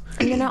scratches.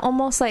 I'm going to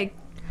almost like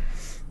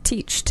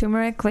teach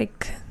Turmeric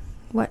like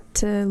what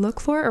to look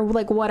for or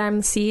like what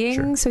I'm seeing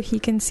Sure. so he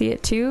can see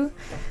it too.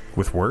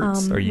 With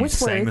words? Are you with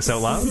saying words. this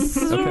out loud?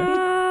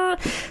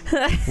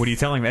 Okay. What are you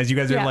telling me? As you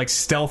guys are Yeah. like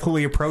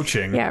stealthily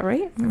approaching. Yeah,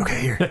 right? Okay,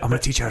 here. I'm going to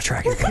teach you how to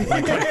track it.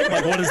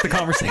 Like, what is the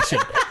conversation?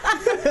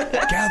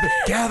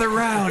 Gather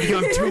round,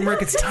 young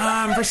turmeric. It's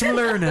time for some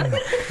learning.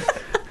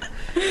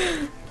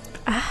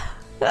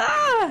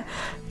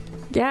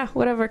 Yeah,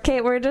 whatever. Okay,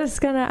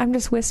 I'm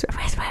just whispering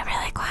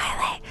really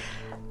quietly.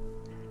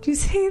 Do you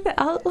see the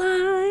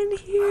outline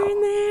here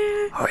and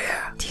there? Oh,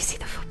 yeah. Do you see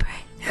the footprint?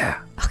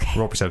 Yeah. Okay.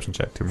 Roll perception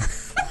check, turmeric.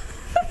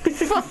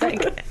 Fuck.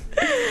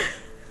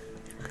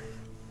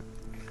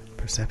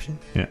 Perception?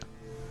 Yeah.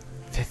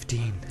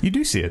 15. You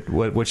do see it.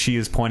 What she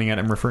is pointing at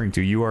and referring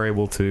to. You are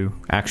able to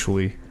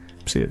actually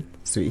see it.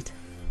 Sweet.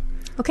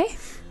 Okay.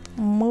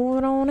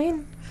 Moving on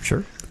in.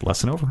 Sure.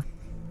 Lesson over.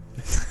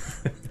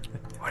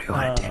 What do you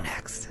want to do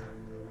next?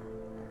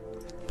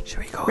 Should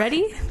we go?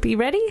 Ready? Be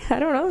ready? I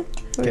don't know.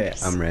 Okay,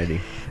 I'm ready.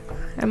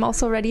 I'm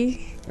also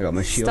ready. I got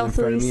my shield in front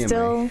Stealthily of me and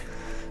still my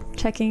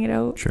checking it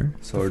out. Sure.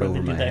 sword Before they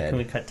over do my that, head. can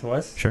we cut to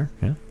us? Sure.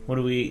 Yeah.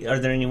 Are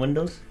there any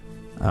windows?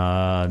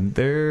 There's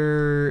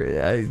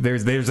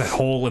a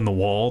hole in the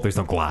wall. There's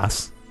no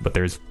glass, but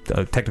there's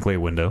technically a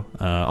window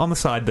on the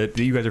side that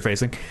you guys are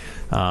facing.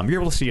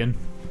 You're able to see in.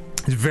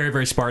 It's a very,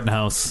 very Spartan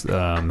house. It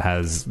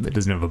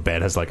doesn't have a bed.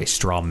 It has like a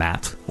straw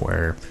mat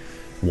where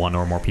one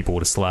or more people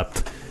would have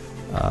slept.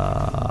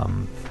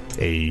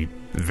 A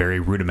very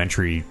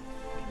rudimentary,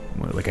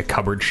 like a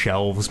cupboard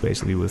shelves,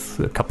 basically with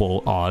a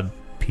couple odd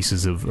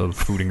pieces of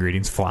food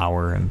ingredients,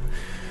 flour, and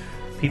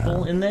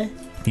People in there?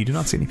 you do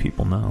not see any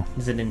people. No.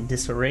 Is it in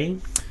disarray?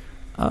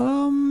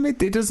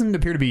 It doesn't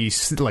appear to be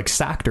like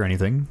sacked or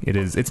anything.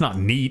 It's not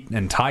neat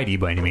and tidy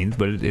by any means,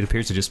 but it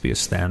appears to just be a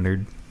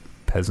standard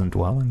peasant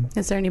dwelling.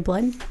 Is there any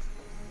blood?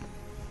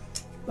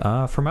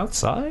 From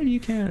outside, you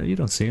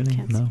don't see any.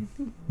 Can't No,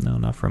 see no,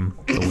 not from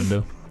the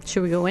window.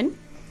 Should we go in?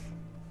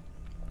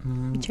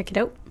 Check it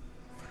out.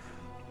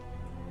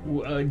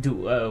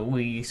 Do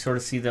we sort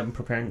of see them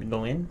preparing to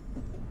go in?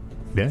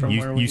 Yeah, From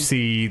where we- you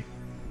see.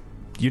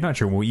 You're not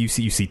sure what you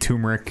see. You see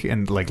Turmeric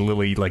and like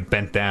Lily like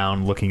bent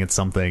down, looking at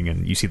something,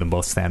 and you see them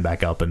both stand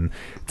back up and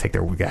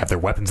have their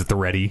weapons at the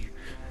ready.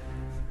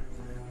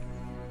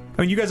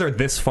 I mean, you guys are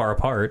this far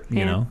apart. You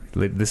Yeah. know,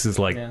 this is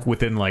like Yeah.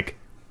 within like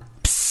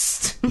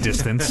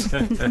distance.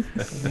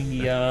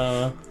 We,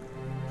 I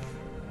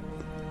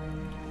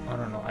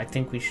don't know. I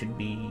think we should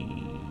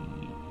be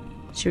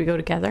Should we go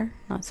together,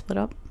 not split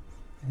up?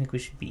 I think we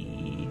should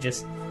be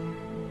just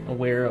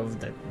aware of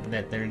that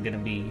they're going to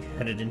be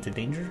headed into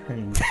danger,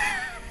 and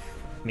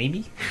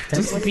maybe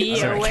Just be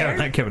Sorry,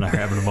 aware. Kevin and I are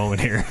having a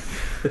moment here.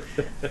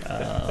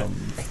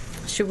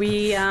 Should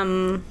we?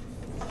 I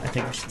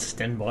think we should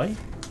stand by.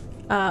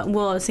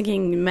 Well, I was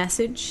thinking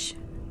message.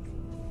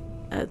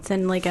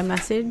 Send like a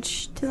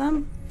message to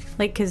them,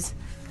 like because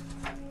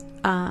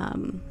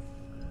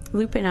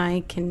Loop and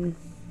I can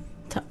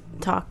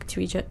talk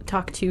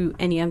to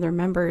any other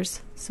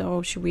members.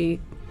 So should we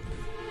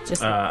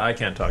just? I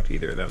can't talk to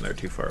either of them. They're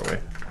too far away.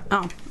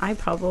 Oh, I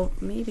probably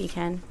maybe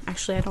can.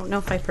 Actually, I don't know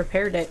if I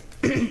prepared it.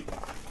 Let's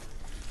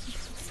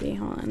see,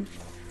 hold on.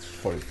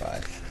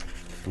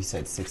 45. You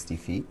said 60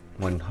 feet?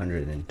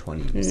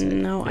 120, you said.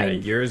 No, Yeah, I.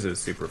 yours is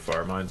super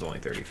far. Mine's only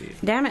 30 feet.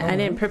 Damn it! I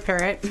didn't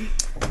prepare it.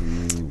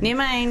 Never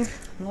mind.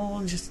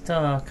 We'll just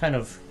kind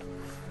of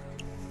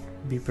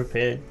be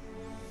prepared.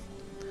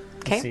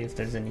 Okay. See if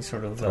there's any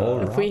sort of. Throw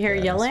a If we rock hear at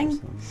us or yelling?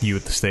 something. You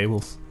at the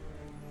stables.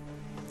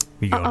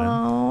 You going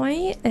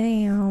in? I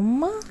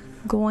am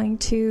going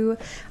to.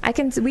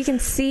 We can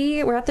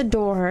see. We're at the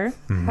door.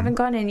 Mhm. Haven't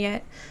gone in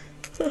yet.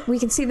 We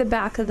can see the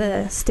back of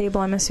the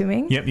stable. I'm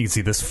assuming. Yep, you can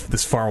see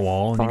this far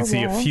wall, and you Far can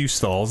see a wall. few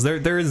stalls.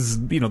 There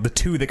is, the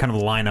two that kind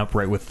of line up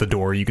right with the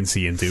door you can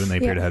see into, and they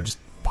appear Yeah. to have just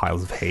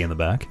piles of hay in the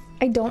back.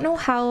 I don't know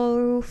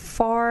how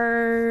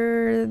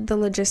far the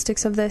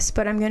logistics of this,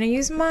 but I'm going to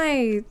use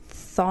my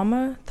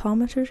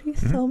thaumaturgy,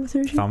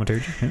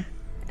 Thaumaturgy, yeah.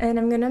 and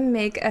I'm going to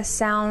make a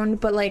sound,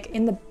 but like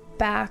in the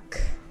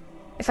back.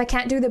 If I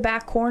can't do the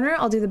back corner,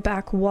 I'll do the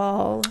back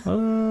wall.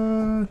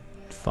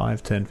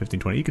 5, 10, 15,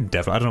 20. You can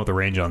definitely, I don't know what the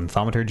range on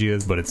thaumaturgy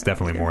is, but it's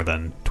definitely more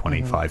than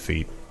 25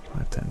 feet.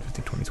 5, 10,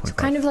 15, 20, 25.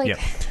 Kind of like Yeah.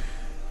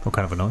 What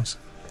kind of a noise?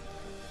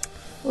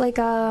 like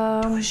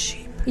a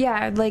sheep.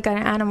 Yeah, like an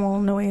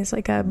animal noise,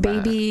 like a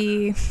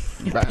baby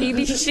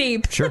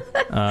sheep. Sure.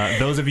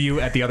 Those of you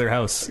at the other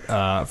house,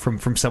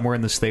 from somewhere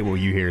in the stable,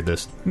 you hear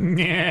this.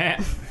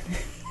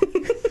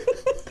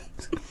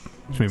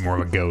 It's maybe more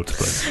of a goat,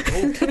 but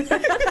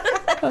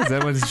oh, is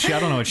that what? I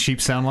don't know what sheep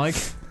sound like.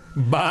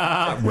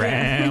 Ba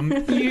ram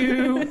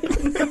you.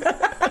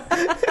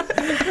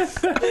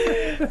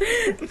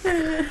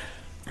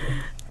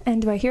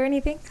 And do I hear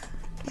anything?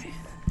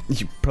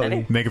 You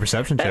probably. Make a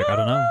perception check. I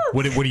don't know.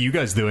 What are you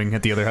guys doing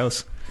at the other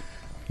house?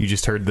 You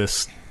just heard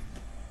this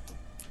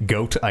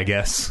goat, I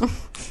guess.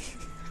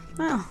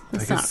 Well, I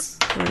it's guess,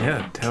 not.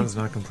 yeah, town's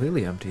not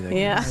completely empty. That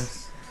Yeah.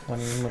 There's one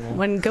little.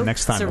 When goat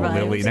Next time, survives.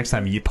 Lily. Next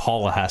time,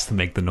 Paula has to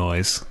make the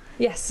noise.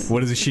 Yes.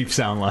 What does a sheep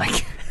sound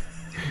like?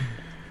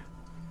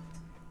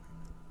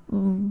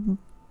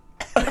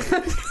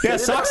 Yeah, it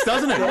sucks,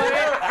 doesn't it?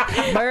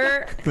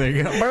 Burr. There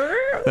you go.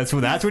 That's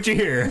what you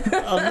hear.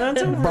 I'm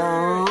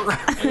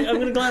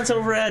gonna glance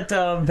over at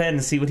Ben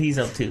and see what he's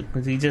up to.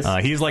 Is he just?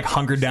 He's like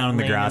hunkered down in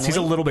the Laying grass. in He's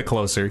a wait? little bit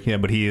closer, yeah,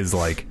 but he is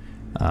like,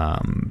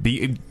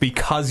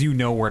 because you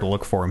know where to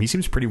look for him. He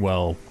seems pretty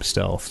well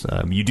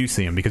stealthed. You do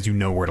see him because you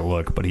know where to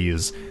look, but he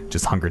is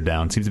just hunkered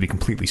down. Seems to be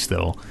completely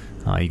still.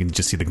 You can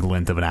just see the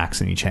glint of an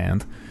axe in each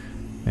hand,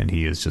 and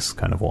he is just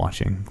kind of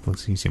watching.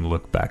 You see him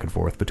look back and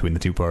forth between the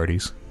two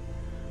parties.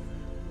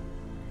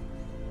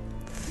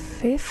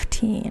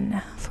 15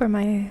 for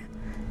my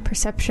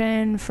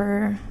perception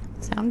for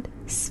Sound.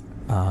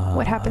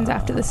 what happens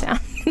after the sound.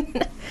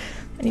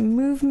 Any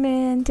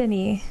movement,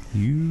 any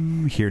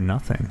You hear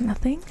nothing.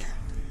 nothing.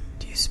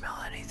 Do you smell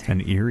anything?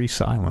 An eerie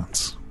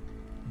silence.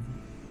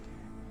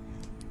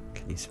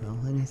 Can you smell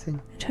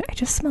anything? I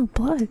just smell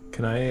blood.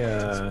 Can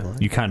I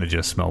You kind of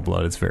just smell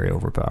blood. It's very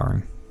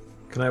overpowering.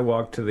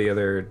 walk to the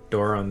other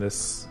door on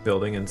this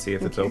building and see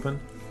if it's open?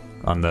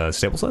 On the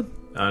stable side?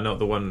 No,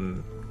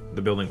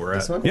 the building we're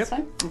This at. one? Yep.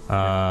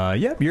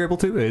 Yeah, you're able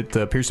to. It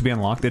appears to be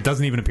unlocked. It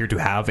doesn't even appear to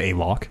have a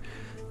lock.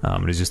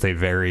 It is just a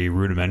very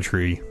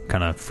rudimentary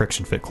kind of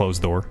friction fit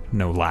closed door.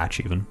 No latch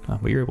even.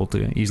 But you're able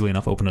to easily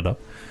enough open it up.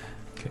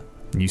 Okay.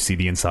 You see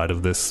the inside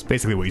of this,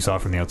 basically what you saw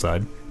from the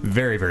outside.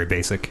 Very, very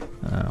basic.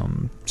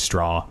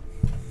 Straw,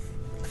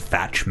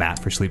 thatch mat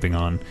for sleeping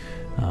on.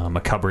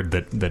 A cupboard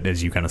that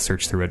as you kind of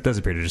search through it, does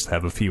appear to just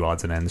have a few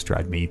odds and ends,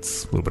 dried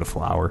meats, a little bit of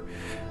flour.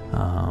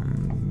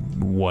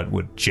 What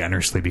would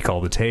generously be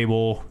called a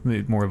table,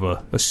 more of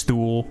a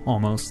stool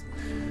almost.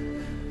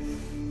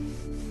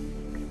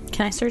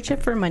 Can I search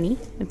it for money?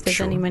 If there's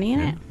Sure. any money in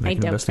Yeah. it? Make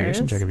an I doubt there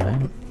investigation is. check if you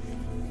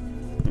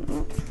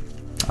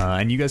want.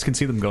 And you guys can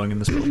see them going in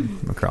this building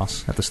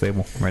across at the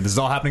stable. Right, this is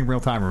all happening in real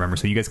time. Remember,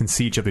 so you guys can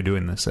see each other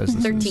doing this. As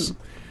this 13. is-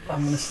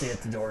 I'm gonna stay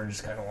at the door and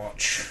just kind of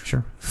watch.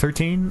 Sure.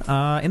 13.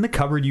 In the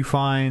cupboard, you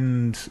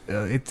find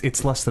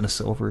it's less than a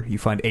silver. You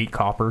find 8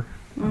 copper,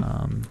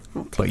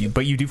 but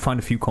you do find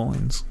a few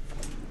coins.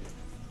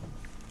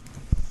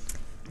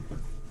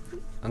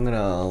 I'm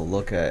gonna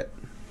look at.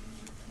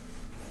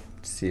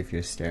 See if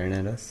you're staring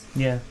at us.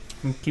 Yeah,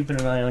 I'm keeping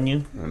an eye on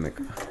you. I'm gonna make.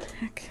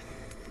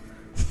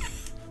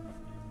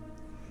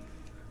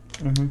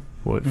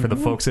 What for the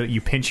folks that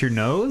you pinch your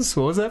nose?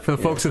 What was that for the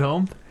folks at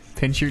home?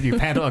 Pinch your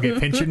panel. Okay,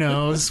 pinch your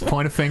nose.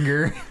 Point a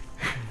finger.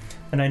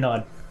 And I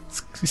nod.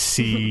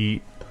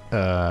 See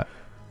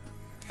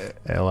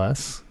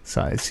LS?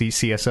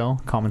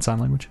 CSL? Common Sign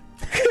Language?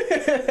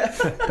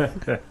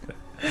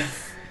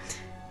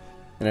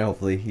 And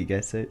hopefully he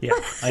gets it. Yeah,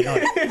 I know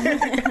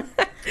it.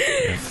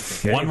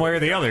 One way or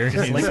the other.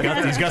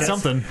 He's got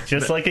something.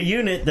 Just like a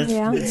unit that's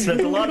Yeah.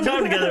 spent a lot of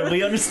time together.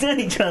 We understand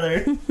each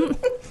other.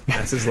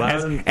 That's his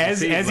loud.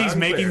 As he's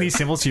making these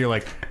symbols, you're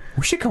like,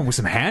 we should come with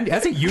some hand...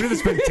 As a unit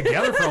that's been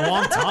together for a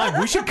long time,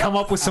 we should come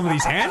up with some of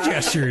these hand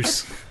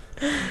gestures.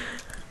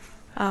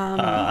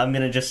 I'm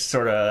gonna just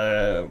sort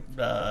of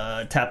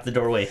tap the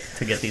doorway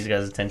to get these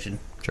guys' attention.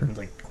 Sure.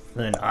 Like,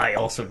 and then I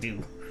also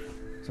do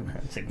some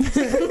hand signals.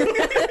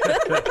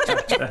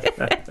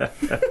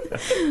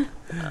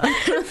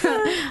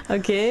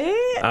 Okay.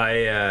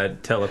 I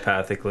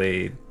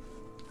telepathically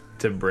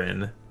to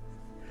Bryn.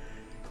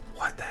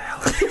 What the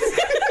hell?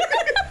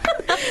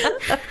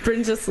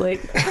 Bryn just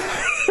like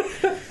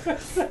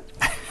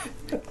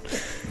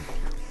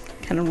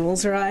kind of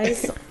rolls her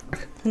eyes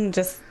and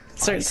just I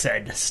starts.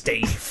 said,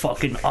 stay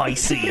fucking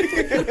icy.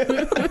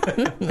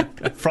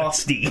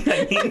 Frosty,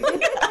 I mean.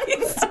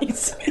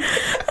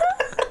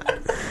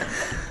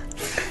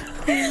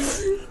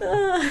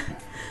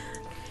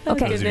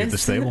 Okay. Those of you at the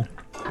stable.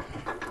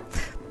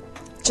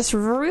 Just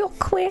real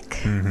quick.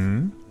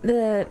 Mm-hmm.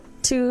 The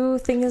two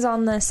things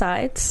on the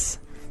sides.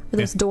 Are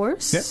those Yeah.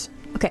 doors?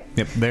 Yep. Okay.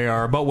 Yep, they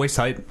are about waist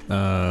height.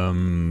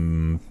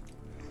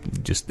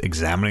 Just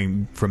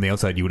examining from the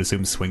outside, you would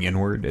assume swing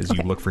inward as you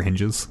Okay. look for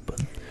hinges.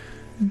 But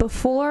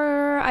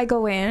Before I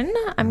go in,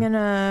 I'm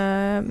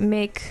gonna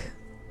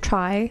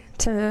try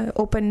to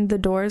open the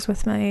doors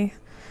with my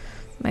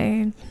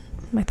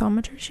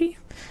thaumaturgy.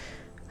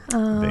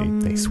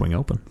 they swing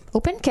open.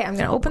 Open? Okay, I'm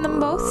gonna open them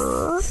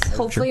both.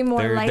 Hopefully Sure.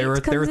 more light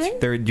comes in.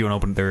 Do you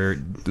want to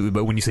open?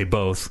 But when you say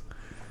both,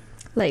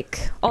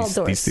 Like all these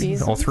doors. two-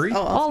 all three.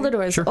 All the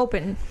doors Sure.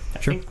 open. I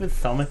think with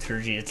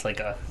thaumaturgy, it's like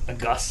a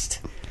gust.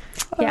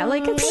 Yeah,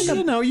 like it's like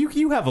You know,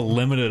 you have a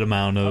limited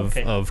amount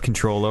Okay. of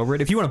control over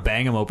it. If you want to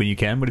bang them open, you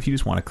can. But if you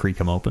just want to creak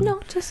them open, no,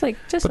 just. But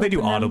they do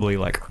open them. audibly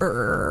like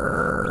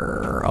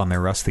on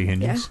their rusty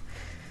hinges.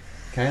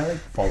 Can I like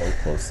follow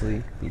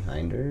closely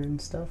behind her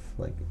and stuff?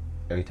 Like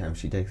every time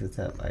she takes a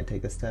step, I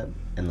take a step,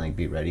 and like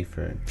be ready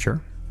for Sure,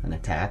 an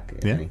attack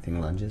if Yeah.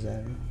 anything lunges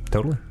at her.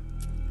 totally.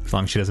 As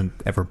long as she doesn't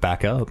ever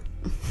back up.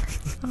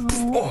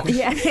 Oh.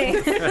 Yeah.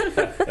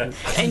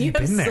 And you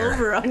have been there.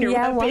 silver on your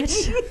Yeah, weapon.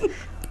 watch.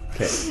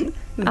 Okay.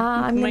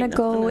 I'm Might gonna not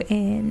go finish.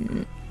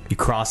 in. You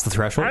cross the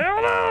threshold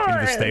into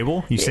the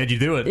stable. You said you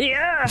do it.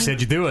 Yeah. You said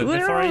you do it.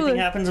 Before anything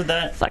happens with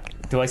that, Fuck.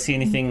 do I see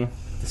anything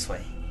this way?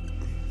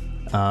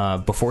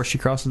 Before she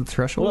crosses the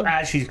threshold, Well,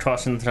 as she's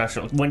crossing the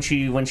threshold, when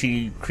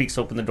she creaks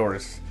open the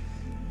doors.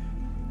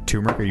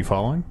 Turmeric, are you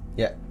following?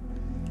 Yeah.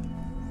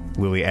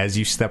 Lily, as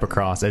you step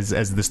across, as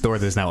this door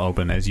that is now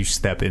open, as you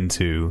step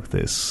into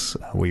this,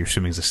 what you're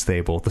assuming is a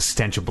stable, the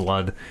stench of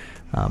blood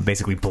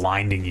basically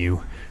blinding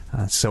you,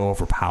 so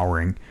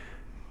overpowering.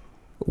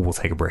 We'll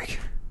take a break.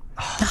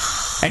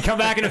 And come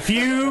back in a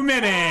few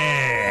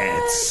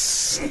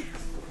minutes.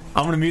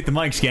 I'm going to mute the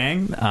mics,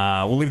 gang.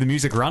 We'll leave the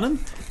music running.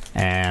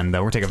 And we're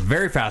going to take a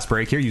very fast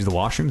break here, use the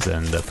washrooms,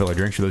 and fill our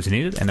drinks for those who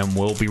need it. And then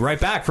we'll be right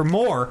back for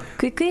more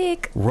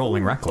Quick.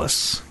 Rolling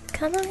Reckless.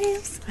 Come on,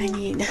 Hills. I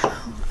need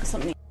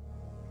something.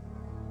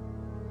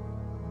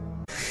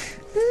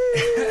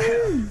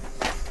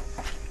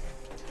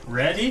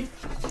 Ready?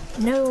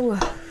 No.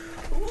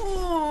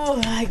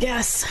 Oh, I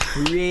guess.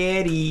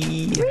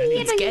 Ready.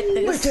 Let's get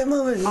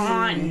this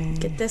on.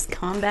 Get this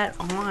combat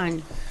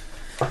on.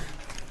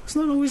 It's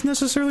not always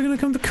necessarily going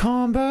to come to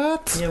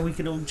combat. Yeah, we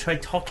could try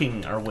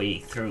talking our way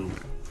through.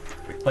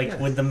 Like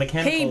with the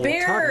mechanical. Hey,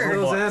 Bear! Talk to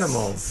those robots.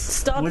 animals.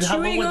 Stop What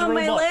happened chewing with the on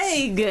my robots?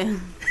 leg.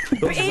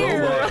 Those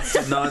robots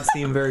did not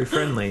seem very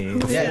friendly. Yeah,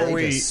 Before they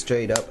we- just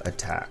straight up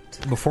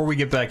attacked. Before we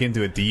get back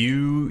into it, do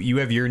you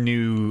have your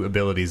new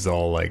abilities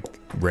all like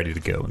ready to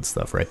go and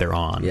stuff, right? They're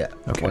on. Yeah.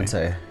 Okay.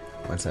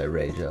 Once I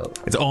rage out.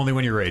 It's only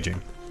when you're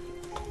raging.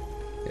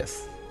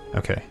 Yes,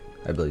 Okay.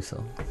 I believe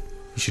so.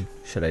 You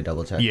should I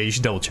double check? Yeah, you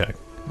should double check.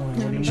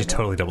 You should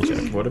totally double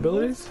check. What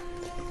abilities?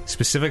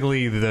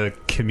 Specifically the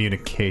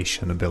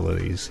communication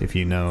abilities, if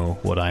you know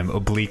what I'm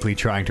obliquely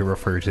trying to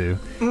refer to.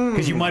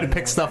 Because you might have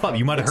picked stuff up.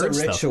 You might have It's heard a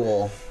stuff.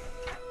 ritual.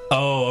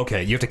 Oh,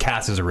 okay. You have to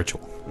cast as a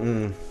ritual.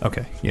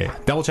 Okay. Yeah.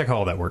 Double check how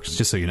all that works,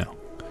 just so you know.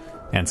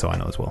 And so I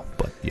know as well.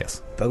 But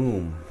yes.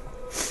 Boom.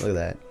 Look at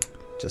that.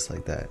 Just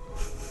like that.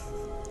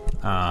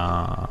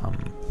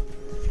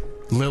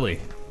 Lily,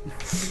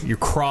 you're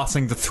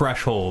crossing the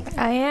threshold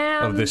I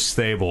am. of this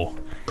stable.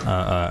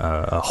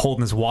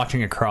 Holden is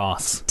watching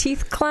across.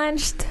 Teeth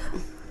clenched.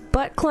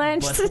 Butt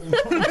clenched.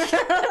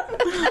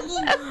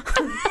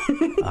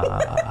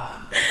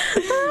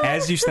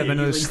 As you step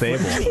into the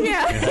stable,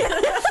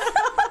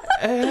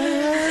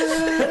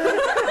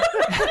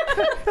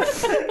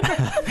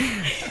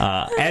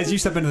 as you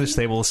step into the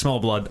stable, the smell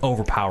of blood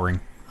overpowering.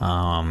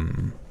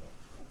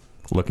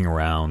 Looking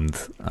around,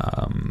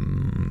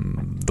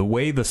 the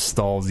way the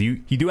stalls, you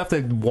do have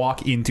to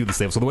walk into the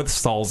stable. So the way the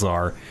stalls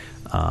are,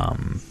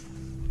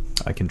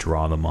 I can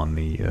draw them on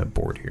the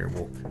board here.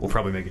 We'll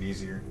probably make it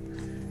easier.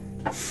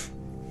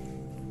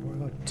 What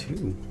about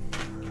 2?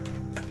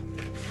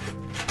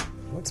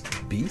 What's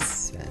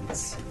beast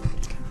sense?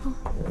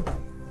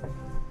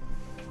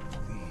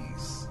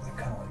 These, they're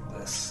kind of like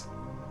this.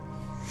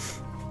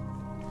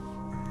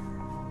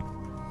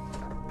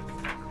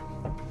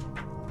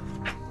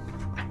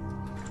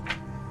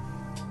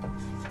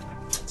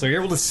 So you're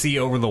able to see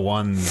over the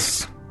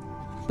ones.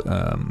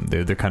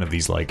 They're kind of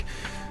these like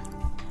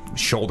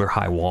shoulder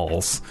high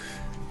walls,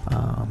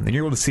 and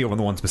you're able to see over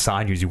the ones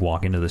beside you as you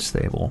walk into the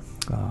stable.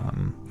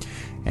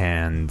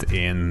 And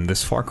in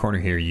this far corner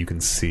here, you can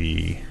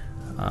see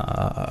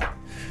a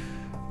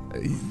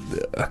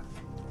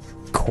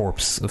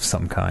corpse of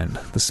some kind.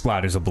 The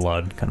splatters of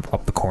blood kind of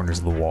up the corners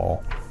of the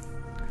wall.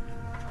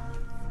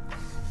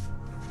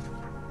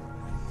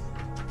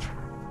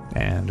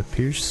 And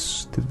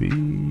appears to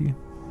be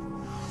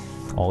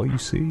all you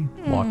see.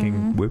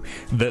 Walking with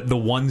the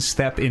one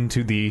step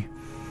into the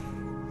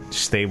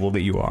stable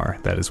that you are,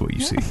 that is what you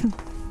see.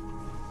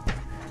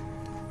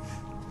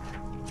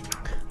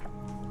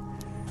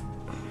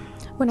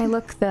 When I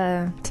look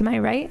to my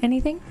right,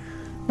 anything?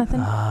 Nothing?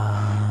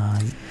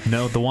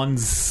 No,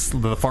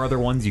 the farther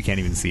ones you can't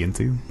even see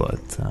into, but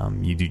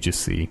you do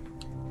just see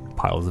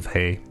piles of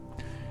hay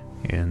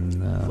in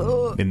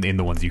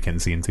the ones you can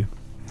see into.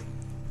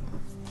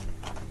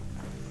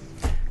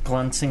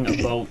 Glancing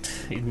about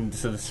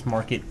into this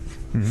market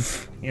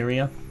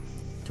area,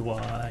 do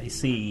I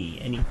see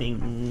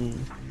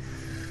anything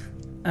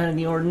out of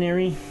the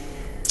ordinary?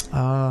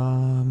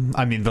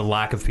 I mean, the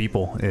lack of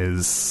people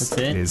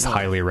is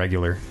highly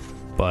irregular,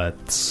 but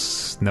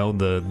no,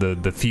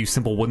 the few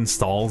simple wooden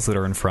stalls that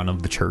are in front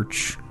of the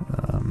church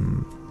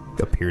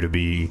appear to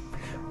be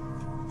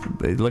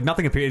like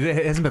nothing appears.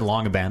 It hasn't been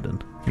long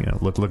abandoned. You know,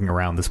 looking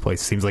around, this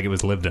place seems like it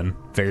was lived in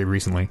very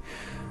recently.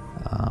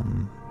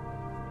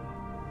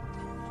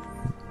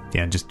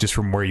 Yeah, just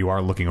from where you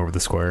are looking over the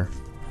square.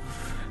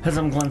 As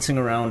I'm glancing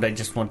around, I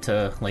just want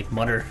to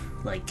mutter,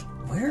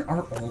 where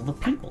are all the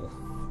people?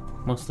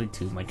 Mostly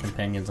to my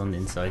companions on the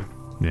inside.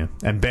 Yeah,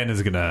 and Ben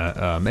is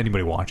gonna.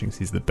 Anybody watching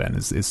sees that Ben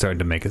is starting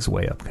to make his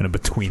way up, kind of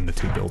between the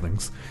two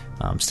buildings.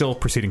 Still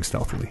proceeding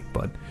stealthily,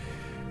 but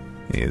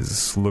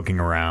is looking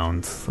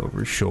around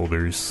over his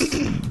shoulders,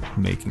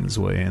 making his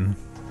way in.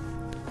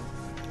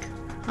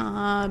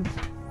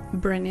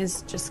 Bryn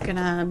is just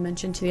gonna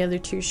mention to the other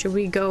two, should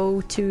we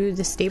go to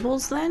the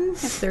stables then,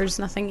 if there's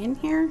nothing in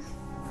here?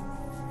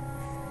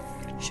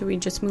 Should we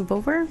just move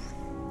over?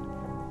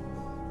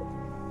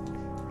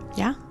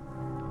 Yeah?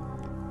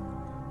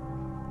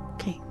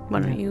 Okay,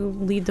 why don't you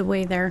lead the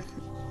way there?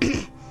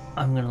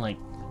 I'm gonna,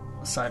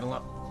 sidle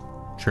up.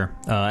 Sure.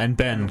 And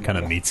Ben kind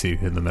of meets you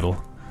in the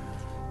middle.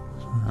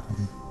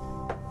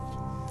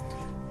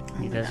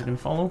 You guys are gonna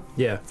follow?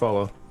 Yeah,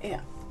 follow.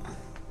 Yeah.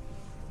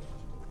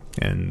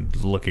 And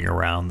looking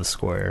around the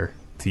square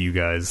to you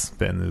guys,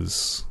 Ben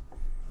is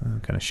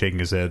kind of shaking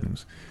his head. And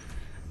goes,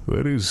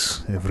 where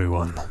is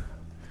everyone?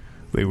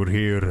 They were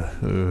here,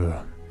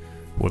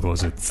 what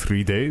was it,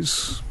 3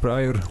 days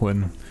prior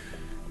when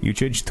you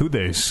changed 2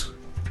 days?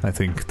 I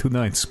think 2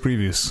 nights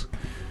previous,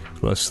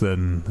 less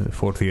than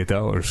 48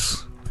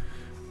 hours.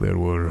 There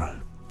were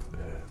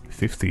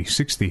 50,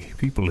 60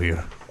 people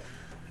here.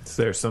 Is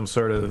there some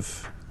sort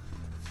of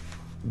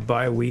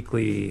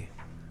bi-weekly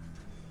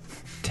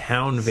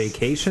town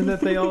vacation that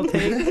they all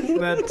take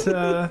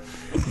that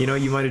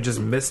you might have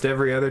just missed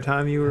every other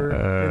time you were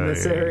in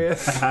this area?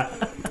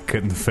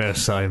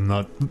 Confess I'm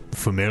not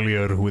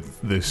familiar with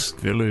this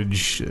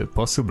village,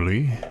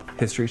 possibly.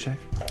 History check.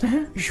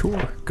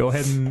 Sure, go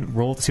ahead and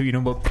roll to see what you know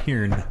about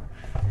Piern.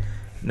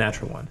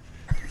 Natural one.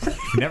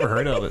 Never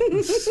heard of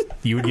it.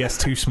 You would guess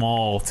too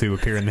small to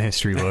appear in the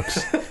history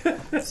books.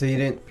 So you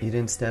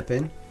didn't step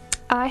in?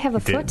 I have a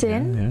foot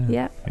in.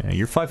 Yeah. Yeah,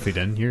 you're 5 feet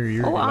in.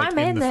 You're I'm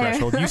in the there.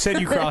 threshold. You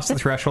said you crossed the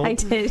threshold. I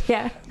did,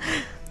 yeah.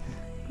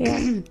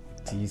 Yeah.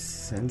 Do you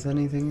sense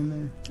anything in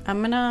there?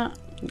 I'm gonna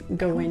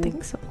go in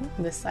think so.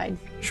 this side.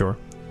 Sure.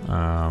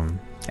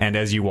 And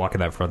as you walk in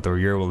that front door,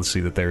 you're able to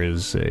see that there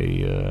is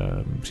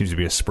seems to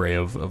be a spray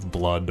of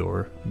blood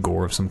or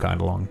gore of some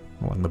kind along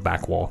the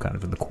back wall, kind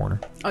of in the corner.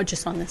 Oh,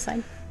 just on this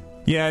side?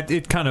 Yeah,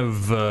 it kind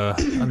of,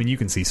 you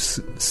can see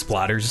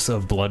splatters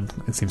of blood.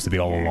 It seems to be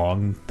all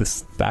along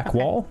this back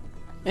wall.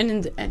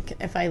 And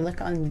if I look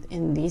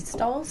in these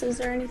stalls, is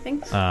there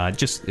anything?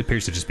 Just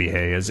appears to just be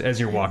hay. As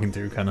you're walking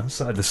through kind of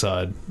side to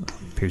side,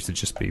 appears to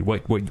just be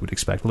what you would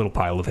expect. A little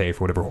pile of hay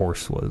for whatever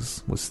horse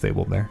was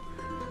stabled there.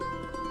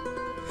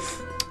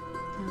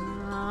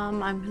 I'm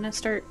going to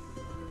start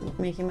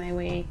making my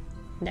way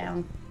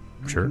down.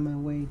 Sure. Making my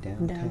way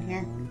Down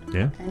here.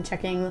 Yeah. And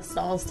checking the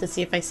stalls to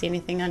see if I see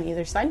anything on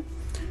either side.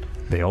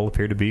 They all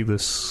appear to be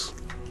this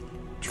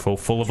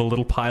full of a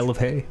little pile of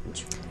hay.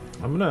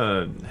 I'm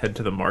gonna head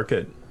to the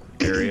market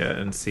area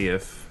and see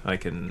if I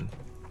can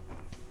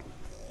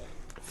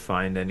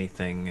find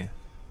anything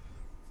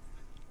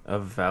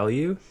of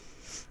value.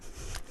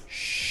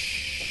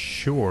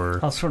 Sure.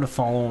 I'll sort of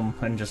follow him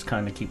and just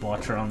kind of keep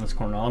watch around this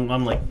corner. I'm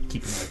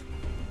keeping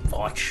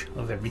watch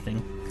of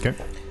everything. Okay.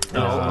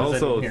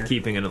 Also here.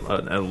 keeping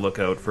a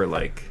lookout for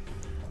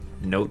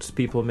notes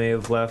people may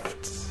have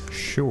left?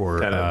 Sure.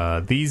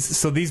 Kinda.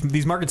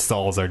 These market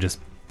stalls are just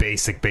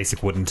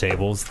basic wooden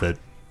tables that.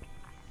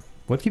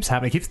 What keeps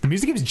happening? The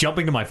music keeps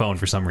jumping to my phone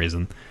for some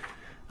reason.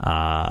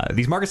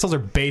 These market stalls are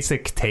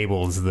basic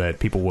tables that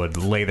people would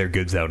lay their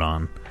goods out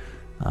on,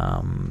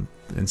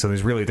 and so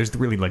there's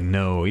really like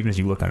no. Even as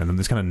you look under them,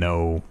 there's kind of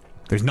no.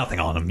 There's nothing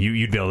on them.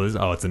 You'd be able to.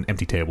 Oh, it's an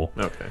empty table.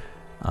 Okay.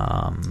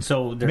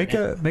 So Make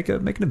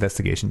an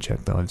investigation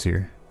check though as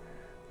you're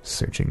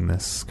searching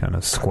this kind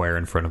of square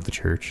in front of the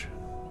church.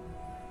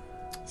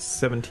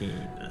 17.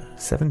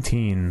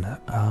 17.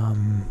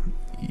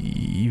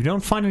 You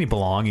don't find any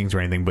belongings or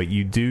anything, but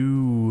you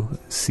do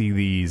see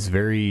these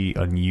very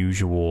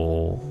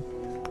unusual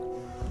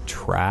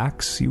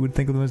tracks. You would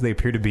think of them as they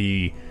appear to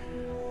be.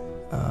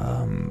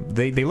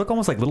 They look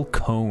almost like little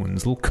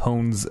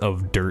cones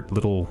of dirt,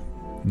 little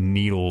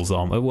needles.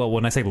 Well,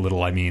 when I say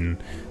little, I mean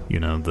I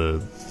don't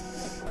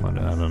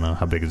know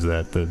how big is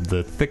that.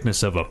 The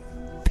thickness of a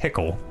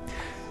pickle,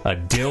 a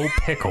dill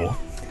pickle.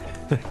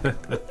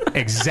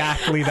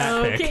 Exactly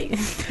that thick.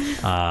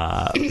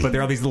 But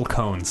there are these little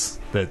cones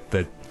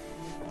that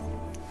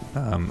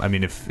I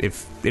mean,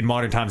 if in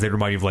modern times they'd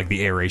remind you of like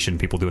the aeration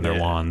people do in their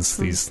lawns.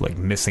 These like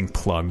missing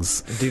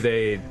plugs.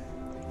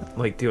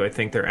 Do I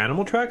think they're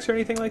animal tracks or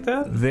anything like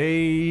that?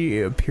 They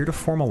appear to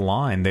form a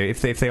line.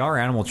 If they are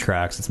animal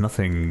tracks, it's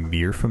nothing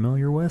you're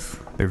familiar with.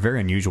 They're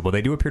very unusual, but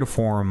they do appear to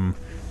form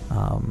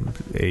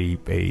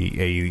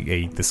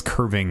this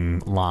curving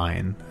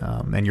line,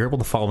 and you're able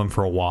to follow them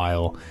for a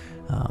while.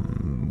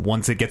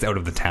 Once it gets out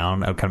of the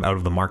town, kind of out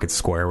of the market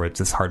square where it's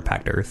this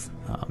hard-packed earth,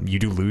 you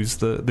do lose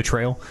the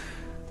trail,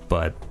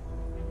 but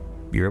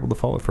you're able to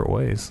follow it for a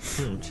ways.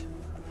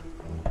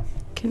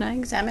 Can I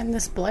examine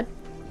this blood?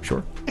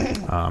 Sure.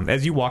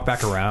 As you walk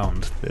back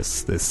around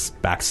this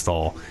back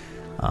stall,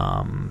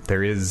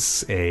 there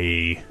is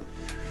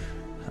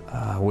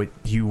what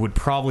you would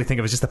probably think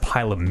of as just a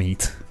pile of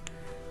meat.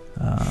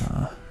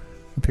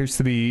 Appears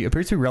to be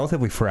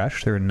relatively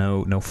fresh. There are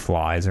no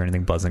flies or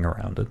anything buzzing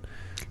around it.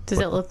 Does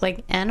it look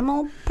like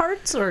animal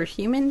parts or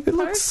human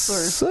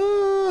parts?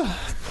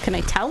 Can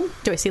I tell?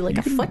 Do I see like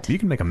a foot? You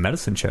can make a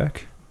medicine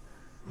check.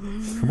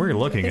 From where you're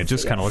looking, it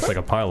just kind of looks like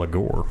a pile of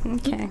gore.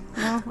 Okay,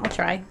 well, I'll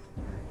try.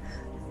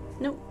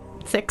 Nope.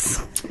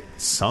 6.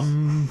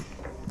 Some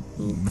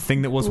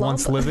thing that was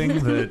once living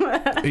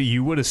that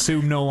you would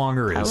assume no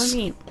longer Pile of is.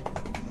 meat.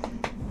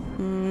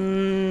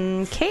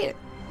 Okay.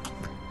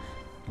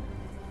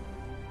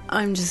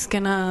 I'm just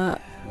gonna...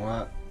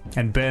 What?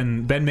 And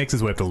Ben makes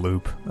his way up to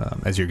Loop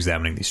as you're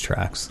examining these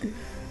tracks.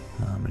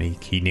 And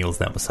he kneels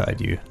down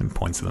beside you and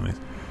points to them.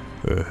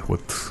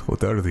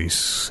 What are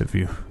these? Have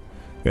you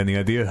got any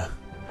idea?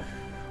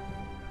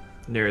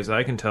 Near as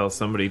I can tell,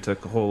 somebody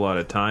took a whole lot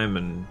of time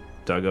and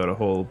dug out a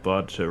whole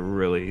bunch of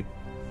really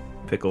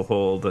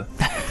pickle-holed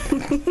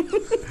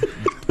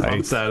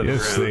bumps out of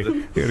the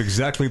ground. They're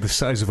exactly the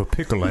size of a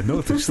pickle. I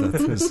noticed that.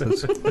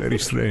 That's very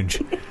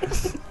strange.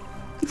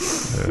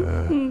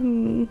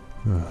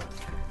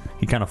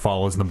 He kind of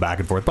follows them back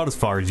and forth, about as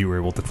far as you were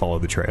able to follow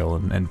the trail,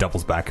 and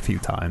doubles back a few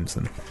times.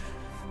 And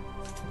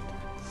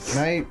Can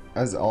I,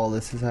 as all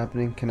this is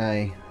happening, can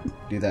I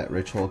do that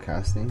ritual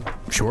casting?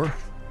 sure.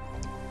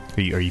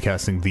 Are you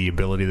casting the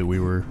ability that we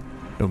were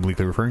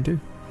obliquely referring to?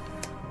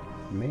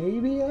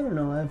 Maybe, I don't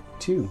know, I have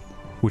 2.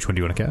 Which one do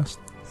you want to cast?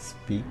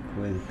 Speak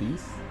with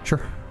beasts,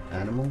 Sure.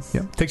 animals.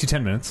 Yeah, takes you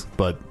 10 minutes,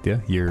 but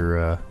yeah,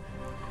 you're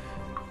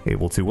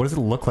able to. What does it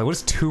look like? What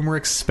does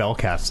turmeric's spell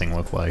casting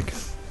look like?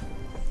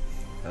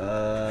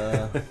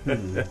 And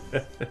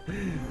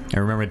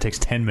remember, it takes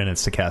 10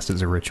 minutes to cast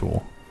as a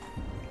ritual.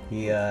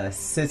 He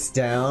sits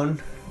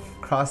down,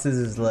 crosses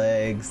his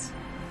legs,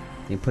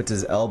 he puts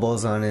his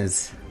elbows on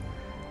his...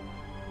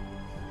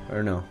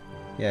 Or no.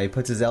 Yeah, he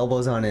puts his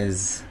elbows on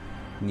his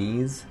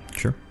knees,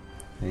 Sure.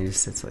 and he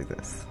just sits like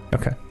this,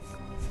 Okay.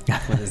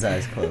 with his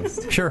eyes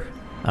closed. Sure.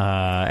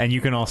 And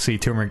you can all see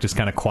turmeric just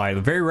kind of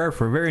quietly,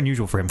 very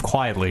unusual for him,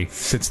 quietly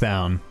sits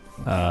down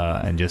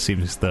and just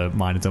seems to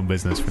mind its own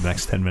business for the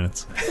next 10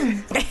 minutes.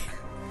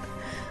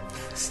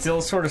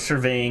 Still sort of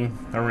surveying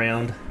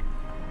around.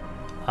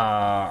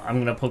 I'm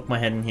gonna poke my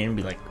head in here and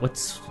be like,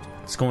 what's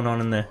going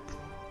on in there?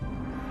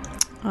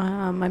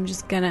 I'm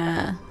just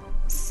gonna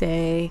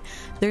say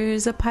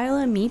there's a pile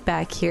of meat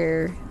back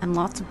here and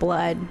lots of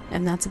blood,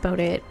 and that's about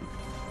it.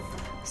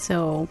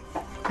 So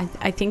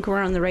I think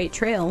we're on the right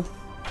trail.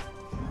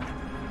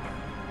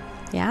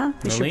 Yeah,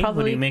 we should Lily,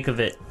 probably... what do you make of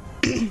it?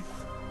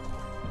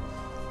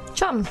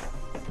 Chum.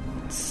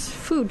 It's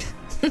food.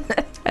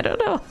 I don't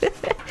know.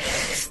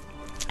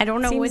 I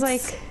don't know Seems what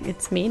like-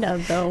 it's made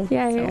of, though.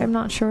 Yeah, so I'm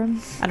not sure.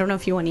 I don't know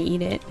if you want to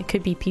eat it. It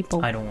could be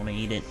people. I don't want to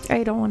eat it.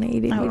 I don't want to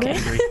eat it Oh, either. okay.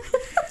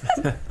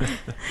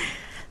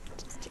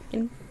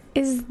 Angry.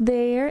 Is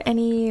there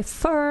any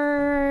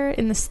fur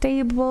in the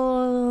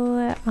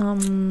stable?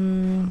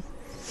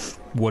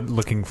 What,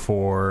 looking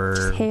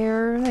for...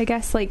 Hair, I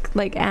guess,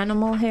 like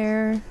animal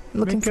hair.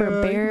 Looking Make for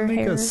a bear make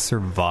hair. a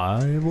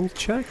survival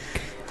check.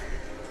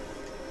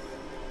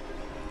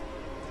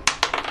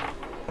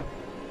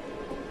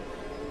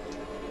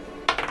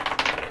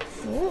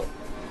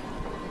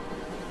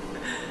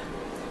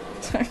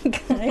 Sorry,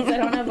 guys. I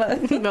don't have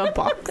a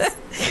box.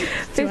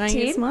 Do I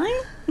use 15.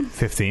 mine?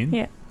 15.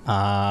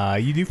 Yeah.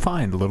 You do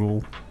find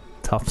little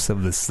tufts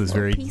of this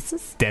very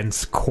Pieces.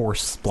 dense,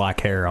 coarse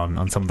black hair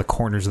on some of the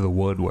corners of the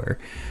wood where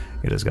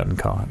it has gotten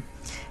caught.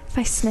 If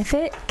I sniff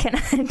it,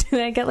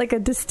 do I get like a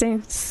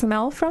distinct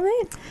smell from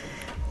it?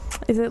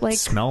 Is it like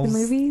Smells the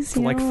movies?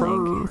 like know,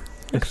 fur.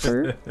 Like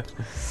fur?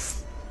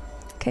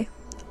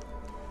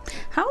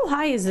 How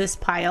high is this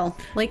pile?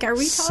 Like, are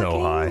we talking?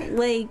 So high.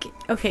 Like,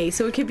 okay,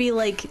 so it could be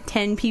like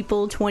 10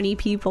 people, 20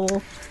 people.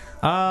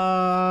 You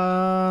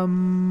want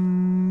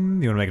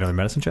to make another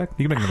medicine check?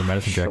 You can make another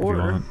medicine check if you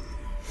Sure. want.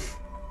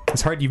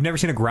 It's hard. You've never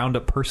seen a ground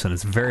up person.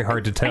 It's very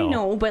hard to tell. I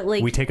know, but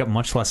like We take up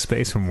much less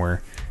space when we're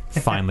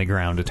finely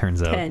ground, it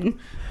turns out. 10.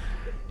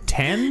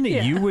 10?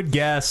 Yeah. You would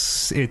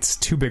guess it's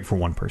too big for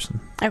one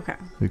person. Okay.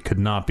 It could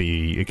not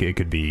be. It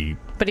could be.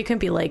 But it couldn't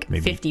be like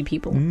Maybe. 50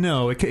 people.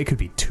 No, it could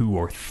be 2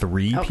 or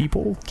 3 Okay.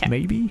 people, Okay.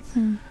 maybe.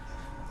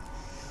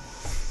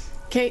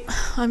 Okay,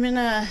 I'm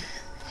gonna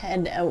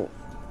head out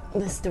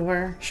this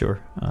door. Sure.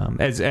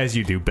 As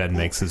you do, Ben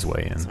makes his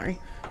way in. Sorry.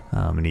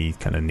 And he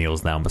kind of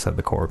kneels down beside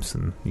the corpse,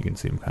 and you can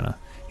see him kind of.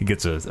 He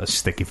gets a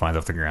stick he finds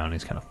off the ground. And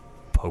he's kind of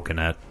poking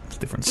at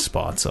different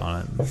spots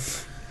on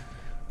it.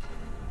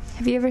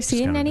 Have you ever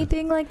seen kinda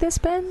anything like this,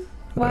 Ben?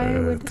 Why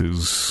would... You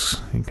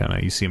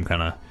see him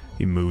kind of.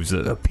 He moves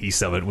a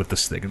piece of it with the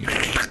stick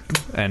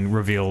and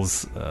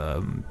reveals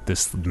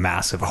this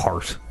massive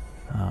heart.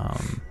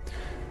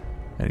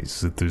 And he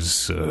said,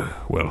 "There's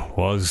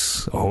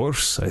was a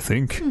horse, I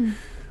think." And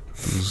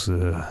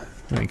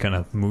he kind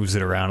of moves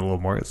it around a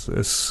little more.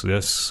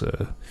 Yes,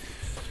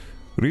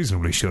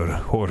 reasonably sure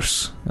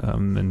horse.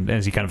 And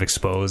as he kind of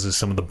exposes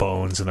some of the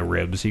bones and the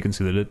ribs, you can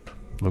see that it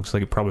looks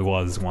like it probably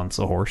was once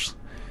a horse.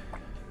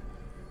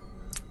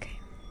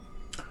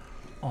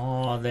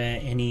 Are there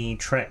any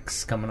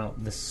treks coming up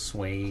this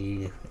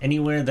way?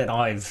 Anywhere that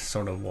I've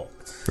sort of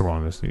walked? You're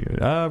wrong.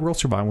 Roll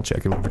survival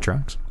check. You're looking for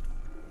tracks.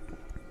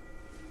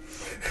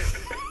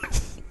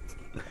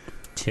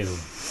 2.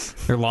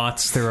 There are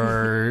lots. There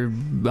are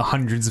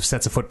hundreds of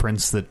sets of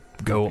footprints that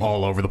go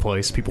all over the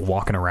place. People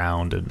walking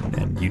around,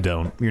 and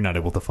you're not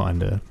able to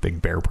find a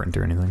big bear print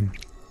or anything.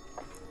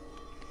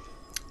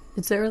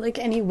 Is there like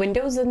any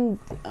windows on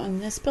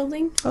this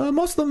building?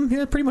 Most of them,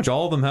 yeah, pretty much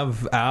all of them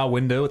have a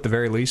window at the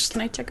very least. Can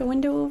I check a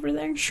window over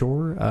there?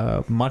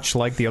 Sure. Much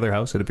like the other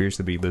house, it appears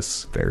to be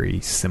this very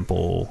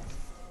simple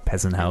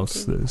peasant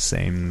house. The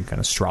same kind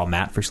of straw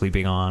mat for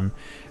sleeping on.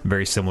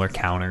 Very similar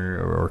counter,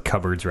 or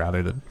cupboards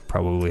rather, that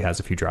probably has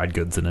a few dried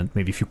goods in it.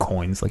 Maybe a few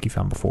coins like you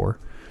found before.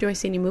 Do I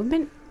see any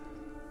movement?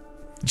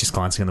 Just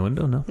glancing in the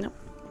window, no.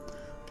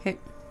 Okay.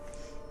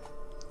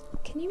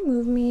 Can you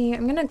move me?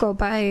 I'm gonna go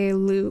by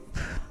Loop,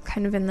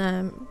 kind of in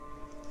the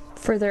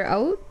further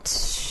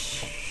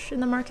out in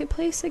the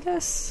marketplace, I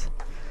guess.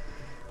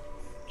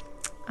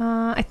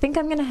 I think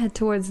I'm gonna head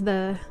towards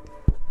the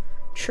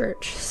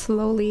church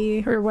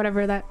slowly, or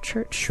whatever that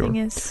church thing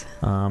is.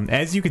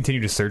 As you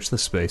continue to search the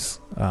space,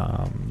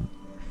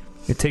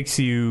 it takes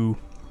you,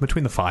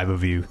 between the 5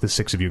 of you, the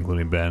 6 of you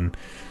including Ben,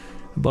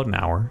 about an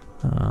hour.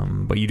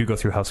 But you do go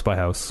through house by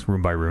house,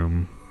 room by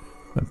room,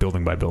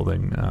 building by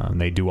building.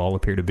 They do all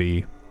appear to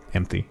be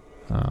empty.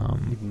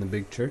 Even the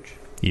big church?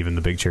 Even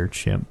the big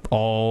church, yeah.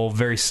 All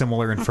very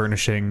similar in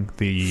furnishing.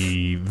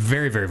 The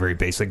very, very, very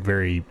basic,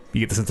 you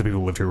get the sense that people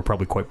who lived here were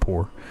probably quite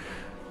poor.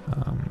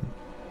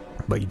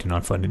 But you do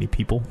not find any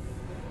people.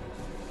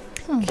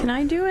 Can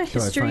I do a Do I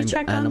history find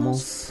check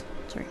animals?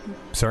 on those? Sorry.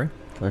 Sorry?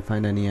 Do I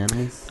find any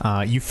animals?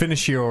 You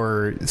finish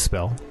your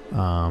spell.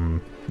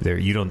 There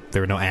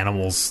are no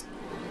animals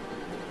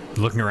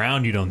looking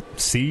around. You don't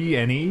see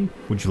any.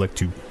 Would you like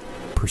to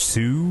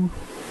pursue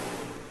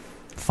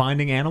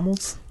finding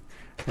animals?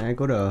 Can I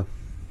go to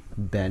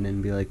Ben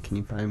and be like, can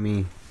you find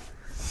me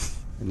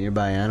a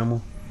nearby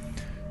animal?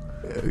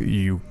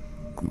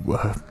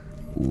 What?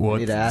 I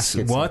need to ask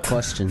it some what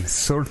questions.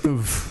 sort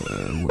of?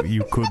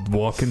 You could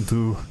walk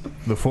into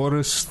the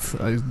forest.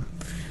 Do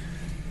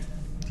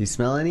you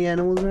smell any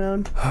animals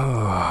around?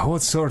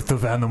 What sort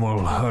of animal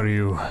are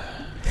you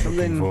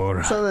looking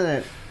for? Something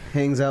that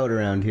hangs out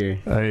around here.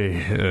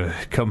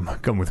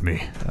 Come with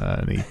me.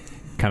 And he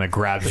kind of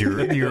grabs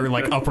your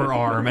like upper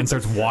arm and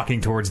starts walking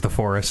towards the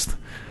forest.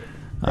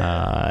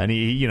 And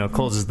he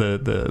closes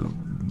the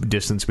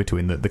distance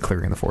between the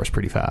clearing and the forest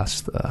pretty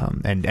fast.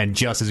 And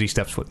just as he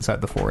steps foot inside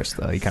the forest,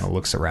 he kind of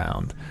looks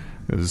around.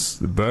 Goes,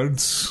 the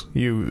birds,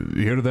 you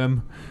hear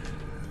them?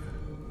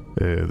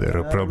 There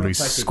are probably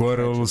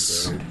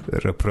squirrels.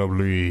 There are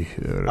probably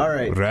All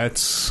right.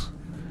 rats.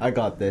 I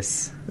got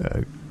this.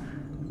 I'm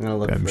gonna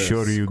look I'm for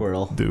sure a you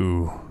squirrel.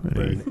 do. And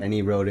he Bird,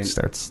 any rodent.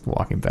 starts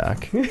walking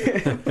back. You're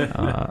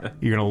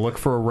gonna look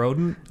for a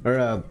rodent. Or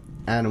a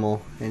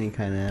animal. Any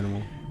kind of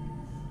animal.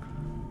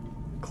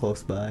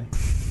 Close by.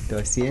 Do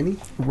I see any?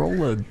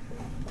 Roll a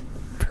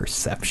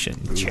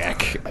perception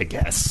check, I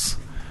guess.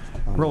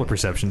 Roll a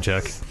perception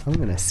check. I'm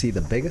gonna see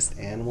the biggest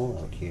animal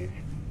out here.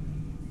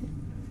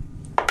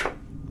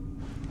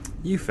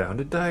 You found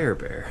a dire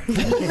bear.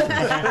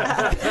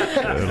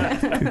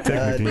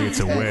 Technically, it's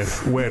a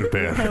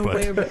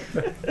werebear, but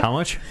how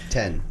much?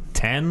 10.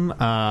 10.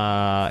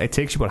 It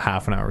takes you about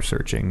half an hour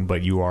searching,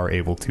 but you are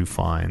able to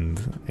find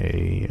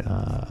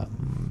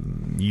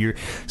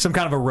some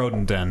kind of a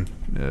rodent den,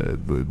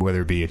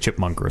 whether it be a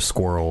chipmunk or a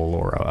squirrel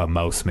or a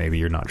mouse. Maybe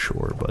you're not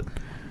sure, but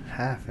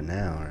Half an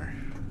hour.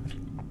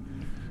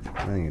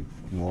 I think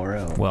it wore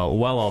out. well,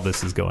 while all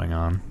this is going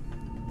on,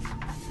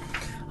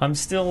 I'm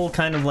still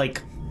kind of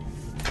like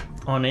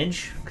on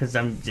edge because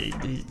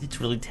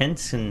it's really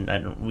tense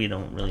and we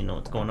don't really know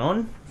what's going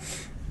on.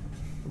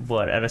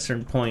 But at a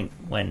certain point,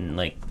 when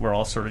like we're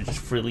all sort of just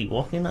freely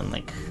walking, I'm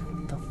like,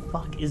 what the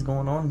fuck is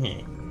going on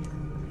here?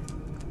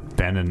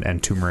 Ben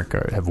and Turmeric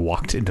have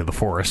walked into the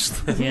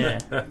forest. Yeah.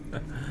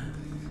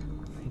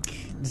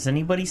 Like, does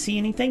anybody see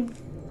anything?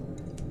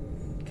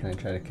 Can I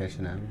try to catch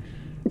an animal?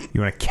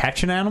 You want to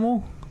catch an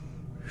animal?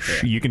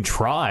 Yeah. You can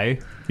try.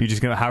 You're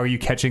just gonna. How are you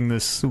catching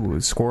this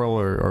squirrel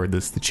or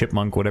the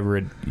chipmunk,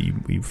 whatever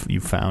you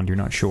found? You're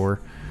not sure.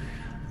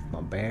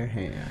 My bare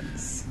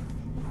hands.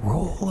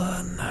 Roll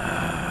an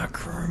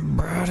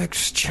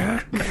acrobatics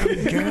check, I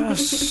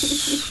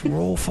guess.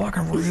 Roll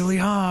fucking really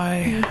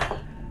high.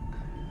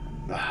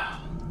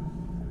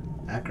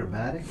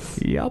 Acrobatics?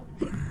 Yep.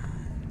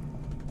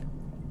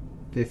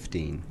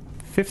 15.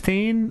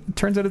 15.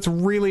 Turns out it's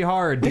really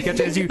hard to catch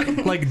as you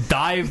like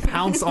dive,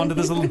 pounce onto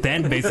this little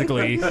den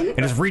basically, and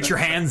just reach your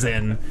hands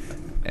in.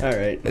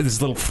 Alright.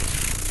 This little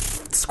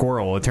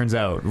squirrel, it turns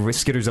out,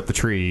 skitters up the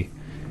tree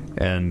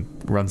and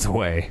runs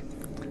away.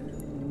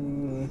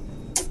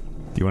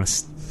 Do you want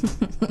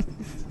to?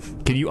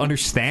 Can you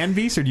understand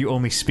beasts, or do you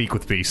only speak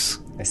with beasts?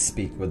 I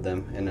speak with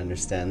them and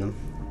understand them.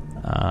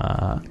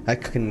 I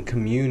can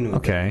commune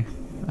with them. Okay.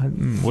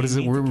 What is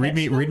it? Read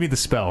me the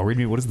spell. Read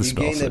me. What does the You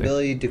spell gain say? the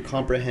ability to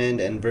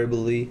comprehend and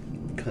verbally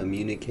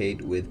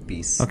communicate with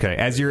beasts. Okay,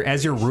 as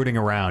you're rooting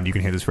around, you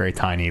can hear this very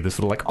tiny, this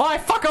little like, "Oh,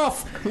 fuck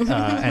off!"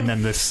 And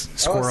then this Oh,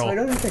 so I squirrel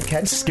don't have to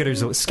catch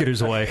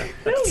skitters away,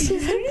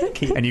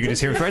 and you can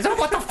just hear him cry,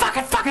 "What the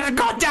fucking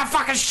goddamn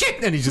fucking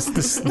shit!" And he's just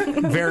this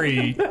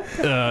very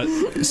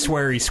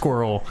sweary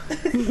squirrel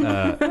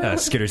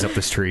skitters up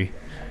this tree.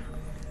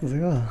 I was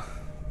like, oh,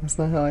 that's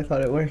not how I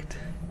thought it worked.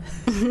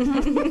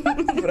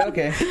 But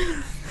okay.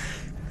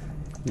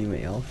 You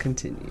may all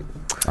continue.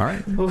 All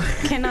right.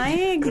 Can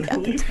I? What are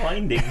we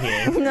finding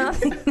here?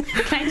 Nothing.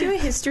 Can I do a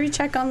history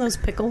check on those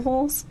pickle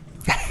holes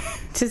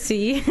to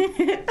see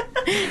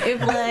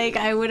if, like,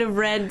 I would have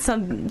read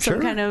some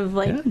Sure. kind of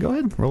like? Yeah, go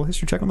ahead. Roll a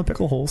history check on the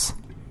pickle holes.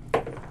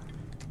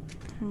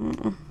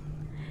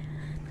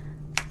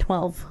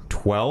 12.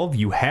 12.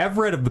 You have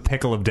read of the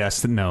pickle of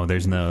destiny. No,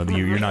 there's no.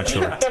 You're not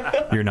sure.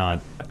 You're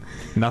not.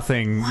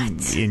 Nothing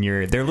in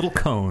your. They're little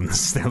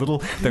cones. They're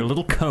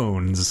little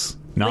cones.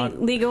 Not.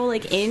 Like, they go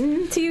like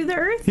into the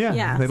earth.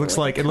 Yeah. It looks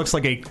like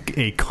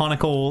a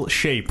conical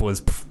shape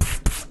was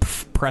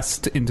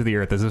pressed into the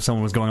earth as if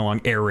someone was going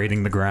along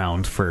aerating the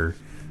ground for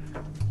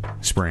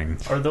spring.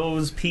 Are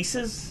those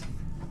pieces?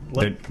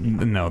 They're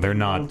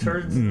not. Little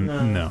turds?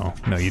 No,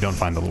 you don't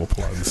find the little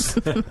plugs.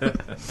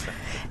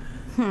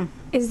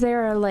 Is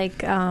there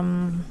like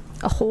a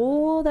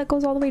hole that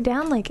goes all the way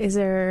down? Like, is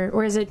there,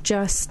 or is it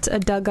just a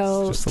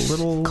dugout? It's just a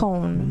little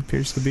cone.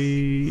 Appears to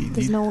be.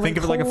 There's You no, think like,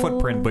 of it like a hole?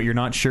 footprint, but you're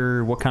not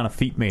sure what kind of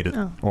feet made it,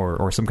 Oh.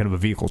 or some kind of a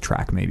vehicle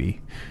track,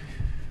 maybe.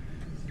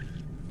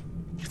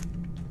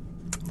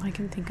 All I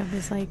can think of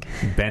is like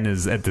Ben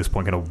is at this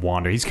point going to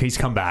wander. He's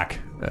come back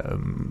a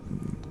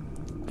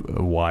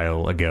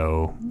while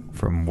ago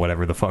from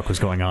whatever the fuck was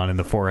going on in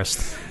the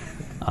forest.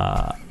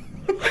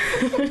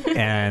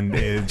 And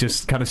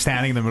just kind of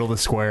standing in the middle of the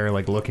square,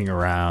 like looking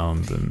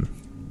around, and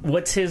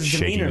What's his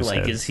Shaking demeanor his like?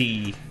 head. Is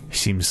he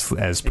seems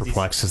as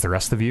perplexed as the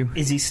rest of you.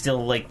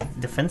 still like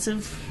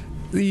defensive?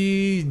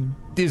 He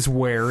is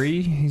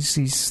wary.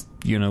 He's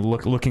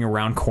looking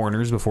around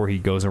corners before he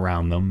goes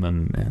around them,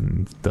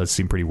 and does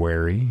seem pretty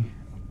wary.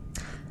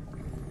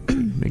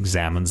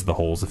 Examines the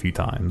holes a few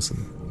times.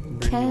 And,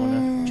 Do you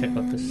want to check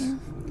out this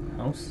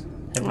house?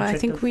 Have well, I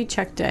checked think it? we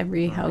checked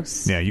every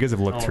house. yeah, you guys have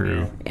looked Oh,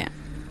 through Yeah.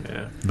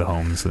 Yeah. the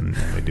homes, and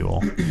they do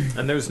all.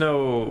 And there's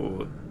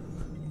no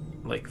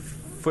like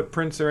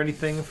footprints or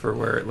anything for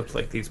where it looked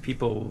like these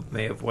people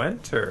may have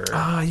went, or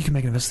You can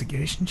make an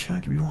investigation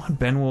check if you want.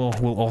 Ben will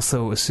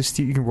also assist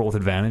you. You can roll with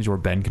advantage, or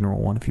Ben can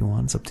roll one if you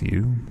want. It's up to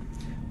you.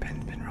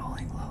 Ben's been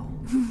rolling low.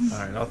 all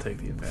right, I'll take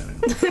the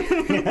advantage.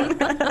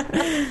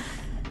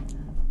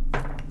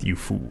 You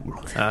fool.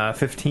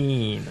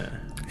 15.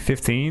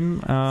 15.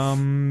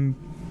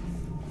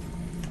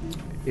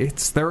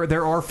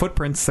 There are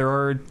footprints. There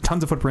are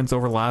tons of footprints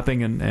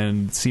overlapping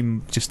and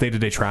seem just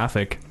day-to-day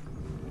traffic.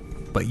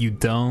 But you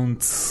don't.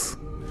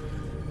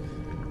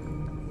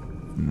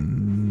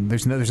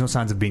 There's no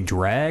signs of being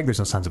dragged. There's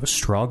no signs of a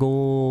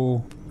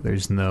struggle.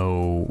 There's nothing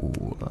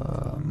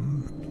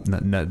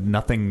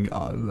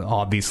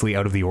obviously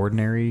out of the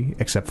ordinary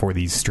except for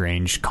these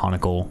strange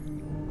conical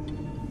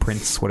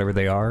prints, whatever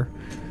they are.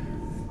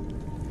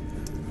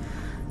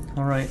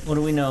 All right. What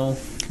do we know?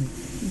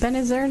 Ben,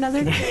 is there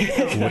another?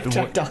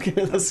 Talking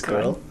to the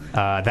squirrel.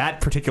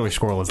 That particular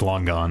squirrel is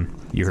long gone.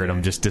 You heard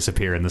him just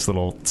disappear in this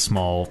little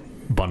small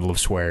bundle of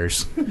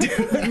swears.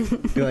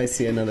 Do I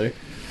see another?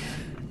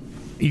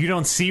 You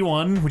don't see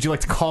one. Would you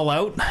like to call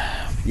out?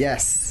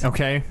 Yes.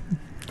 Okay.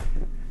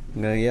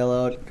 I'm gonna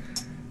yell out,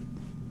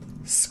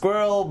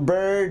 squirrel,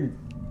 bird,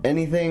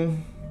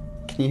 anything?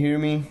 Can you hear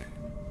me?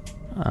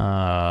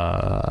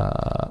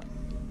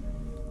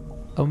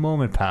 A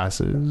moment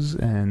passes,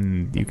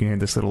 and you can hear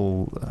this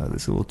little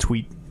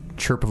tweet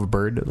chirp of a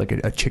bird, like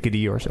a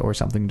chickadee or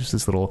something. Just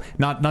this little,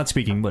 not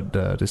speaking, but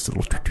just a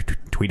little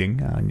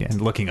tweeting.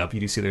 And looking up, you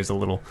do see there's a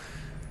little.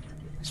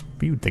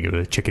 You'd think of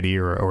a chickadee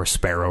or a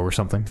sparrow or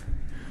something.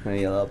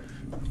 I'm gonna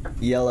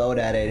yell out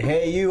at it.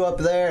 Hey, you up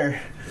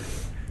there,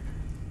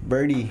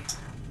 birdie.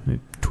 It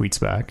tweets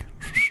back.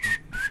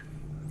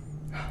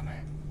 Oh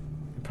man,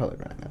 you probably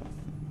ran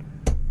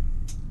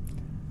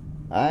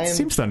out. It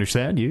seems to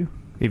understand you,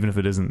 even if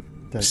it isn't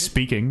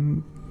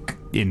speaking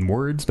in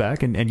words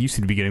back, and you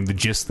seem to be getting the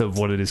gist of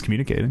what it is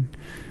communicating.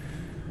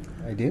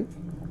 I do?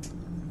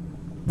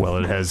 Well,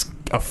 it has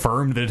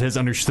affirmed that it has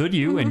understood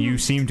you, and you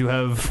seem to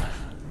have...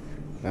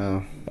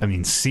 Oh. I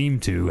mean,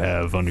 seem to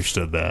have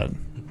understood that.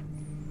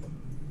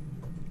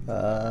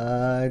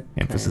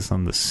 Emphasis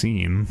on the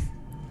seem.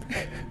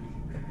 Can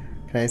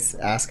I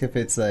ask if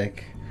it's,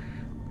 like,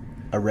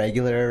 a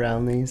regular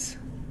around these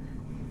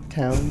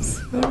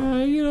towns?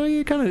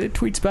 You kind of... It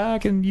tweets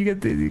back, and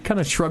it kind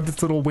of shrugged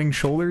its little winged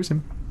shoulders,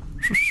 and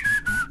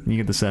you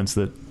get the sense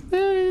that,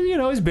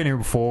 he's been here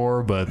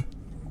before, but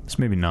it's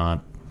maybe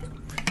not.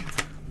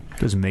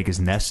 Doesn't make his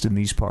nest in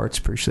these parts,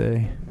 per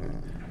se.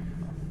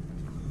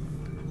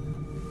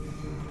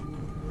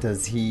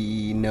 Does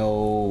he know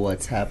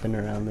what's happened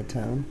around the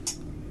town?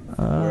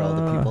 Where all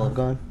the people have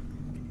gone?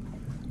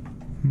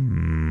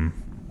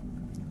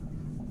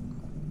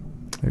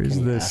 There's Can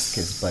he this... ask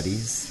his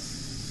buddies?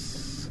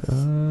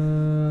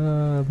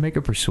 Make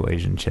a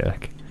persuasion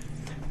check.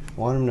 I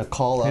want him to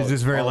call out. There's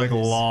this very all his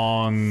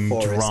long,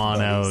 forest drawn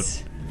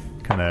buddies.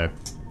 out, kind of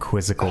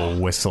quizzical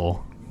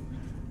whistle.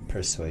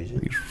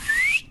 Persuasion.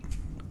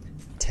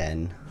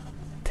 10.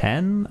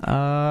 10.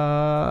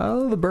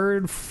 The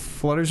bird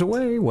flutters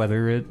away,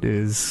 whether it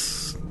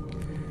is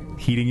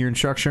heeding your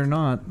instruction or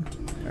not.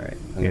 All right,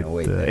 I'm gonna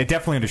wait there. It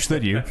definitely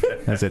understood you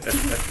as it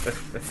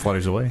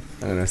flutters away.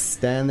 I'm gonna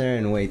stand there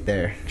and wait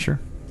there Sure.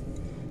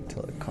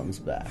 until it comes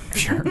back.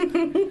 Sure.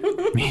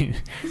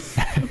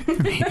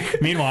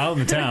 Meanwhile, in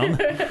the town.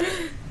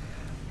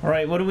 All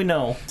right, what do we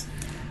know?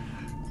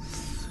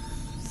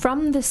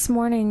 From this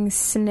morning's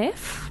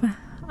sniff,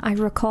 I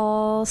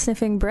recall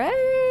sniffing bread,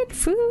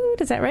 food.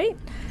 Is that right?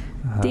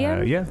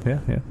 DM? Yeah.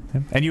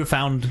 And you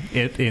found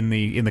it in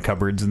the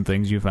cupboards and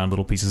things. You found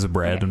little pieces of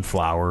bread and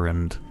flour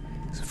and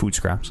food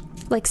scraps.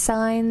 Like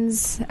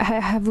signs.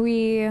 Have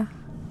we...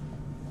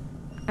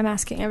 I'm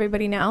asking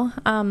everybody now.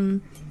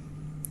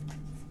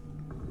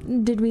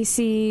 Did we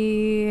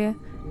see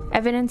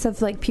evidence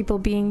of like people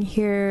being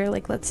here,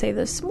 like let's say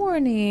this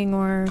morning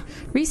or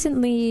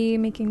recently,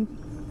 making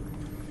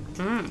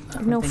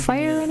no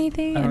fire or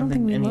anything? I don't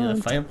think we any of the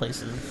moved.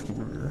 fireplaces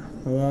were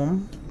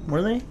warm.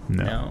 Were they?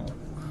 No.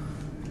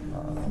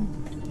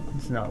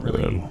 It's not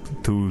really. Well,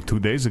 two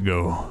days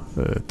ago,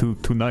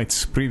 two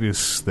nights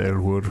previous, there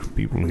were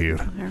people here.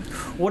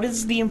 What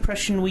is the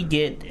impression we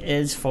get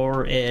as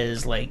far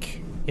as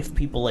like if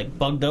people like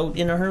bugged out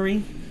in a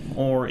hurry,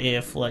 or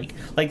if like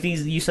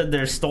these? You said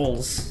they're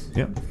stalls.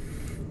 Yep.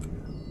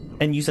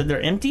 And you said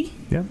they're empty.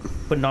 Yep.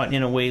 But not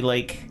in a way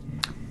like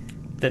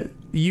that.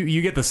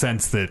 You get the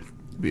sense that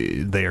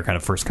they are kind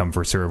of first come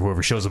first serve.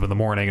 Whoever shows up in the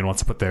morning and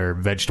wants to put their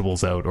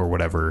vegetables out or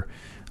whatever.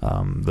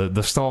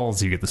 The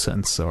stalls, you get the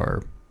sense,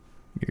 are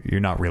you're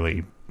not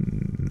really.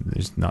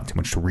 There's not too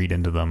much to read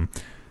into them.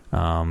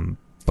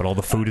 But all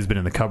the food has been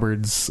in the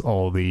cupboards.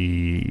 All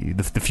the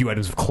few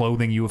items of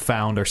clothing you have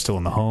found are still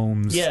in the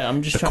homes. Yeah,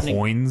 I'm just the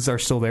coins are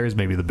still there. Is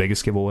maybe the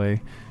biggest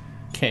giveaway.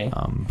 Okay.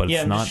 But yeah,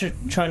 it's I'm not. just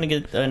trying to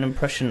get an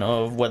impression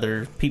of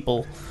whether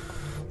people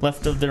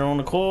left of their own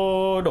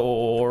accord,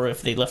 or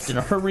if they left in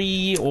a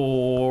hurry,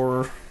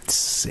 or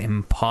It's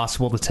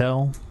impossible to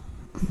tell.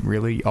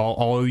 Really,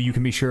 all you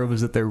can be sure of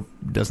is that there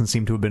doesn't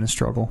seem to have been a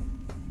struggle.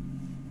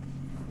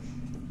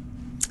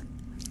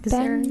 Is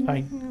there?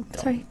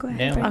 Sorry, go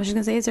ahead. Yeah. I was just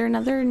gonna say, is there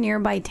another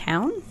nearby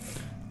town?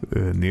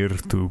 Near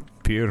to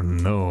Pier,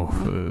 no,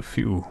 a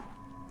few,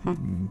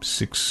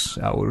 6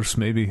 hours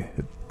maybe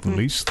at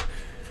least.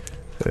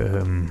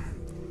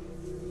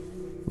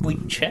 we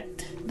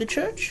checked the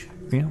church.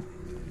 Yeah,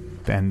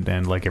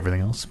 and like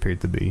everything else,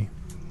 appeared to be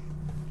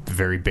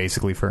very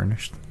basically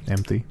furnished,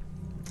 empty.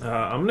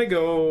 I'm gonna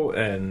go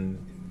and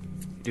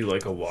do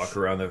like a walk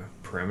around the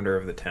perimeter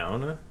of the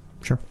town.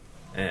 Sure.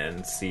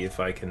 And see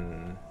if I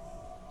can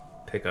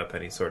pick up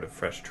any sort of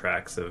fresh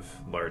tracks of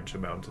large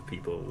amounts of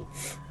people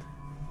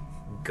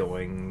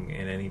going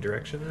in any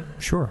direction.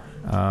 Sure.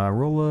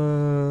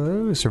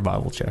 Roll a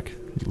survival check.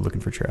 You're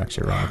looking for tracks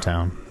around the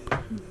town.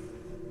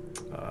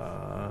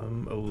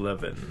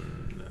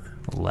 11.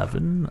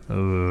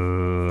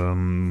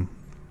 11.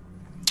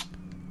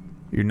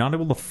 You're not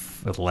able to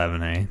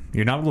 11A.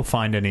 You're not able to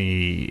find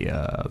any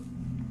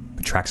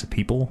tracks of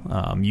people.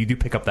 You do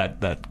pick up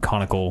that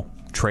conical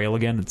trail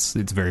again. It's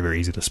very, very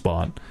easy to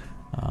spot,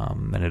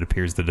 and it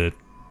appears that it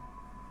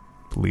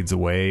leads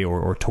away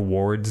or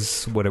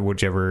towards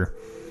whichever.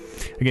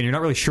 Again, you're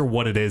not really sure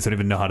what it is. I don't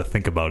even know how to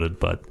think about it,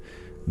 but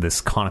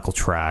this conical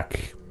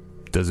track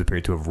does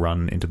appear to have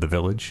run into the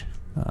village,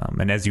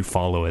 and as you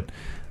follow it,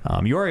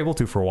 you are able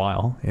to for a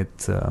while.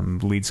 It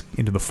leads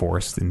into the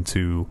forest,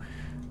 into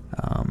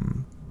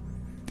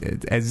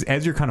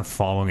as you're kind of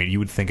following it, you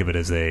would think of it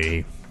as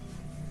a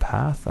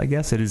path, I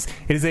guess. It is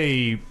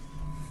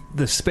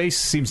the space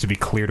seems to be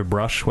clear to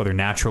brush, whether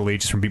naturally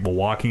just from people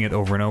walking it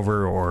over and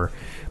over or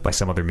by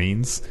some other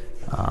means.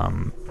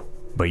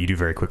 But you do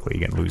very quickly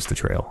again lose the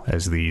trail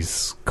as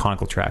these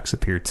conical tracks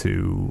appear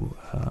to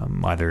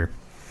either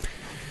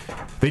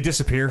they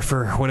disappear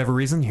for whatever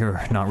reason.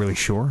 You're not really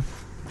sure.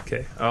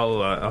 Okay,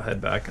 I'll head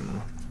back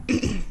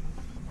and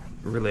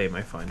relay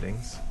my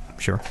findings.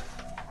 Sure.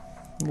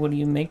 What do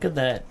you make of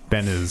that?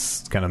 Ben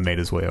has kind of made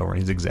his way over and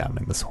he's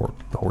examining this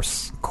the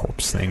horse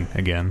corpse thing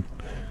again.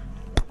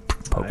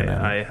 Poking at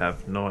it. I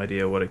have no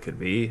idea what it could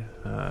be.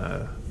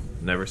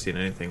 Never seen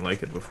anything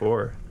like it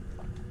before.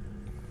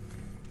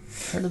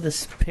 Heard of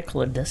this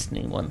Pickle of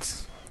Destiny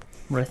once,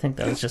 but I think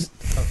that was just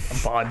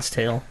a Bod's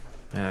tale.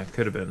 Yeah, it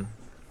could have been.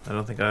 I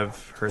don't think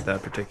I've heard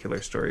that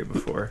particular story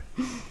before.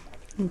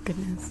 Oh,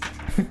 goodness.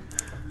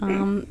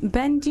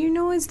 Ben, do you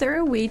know, is there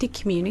a way to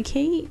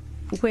communicate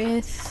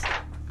with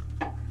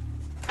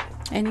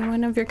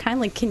anyone of your kind?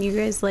 Like, can you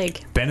guys,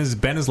 like... Ben is in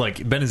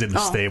the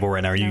stable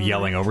right now. Are you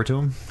yelling over to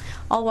him?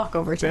 I'll walk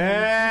over to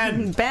Ben!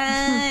 him.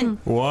 Ben!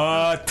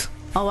 What?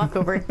 I'll walk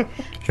over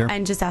Sure.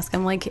 and just ask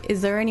him, like,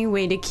 is there any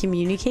way to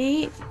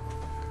communicate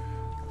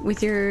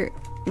with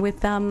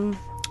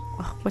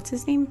what's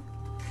his name?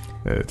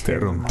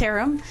 Terum.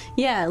 Tarum?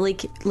 Yeah,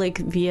 like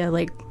via,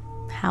 like,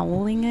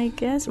 howling, I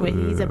guess. Wait,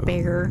 he's a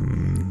bear.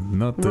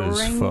 Not as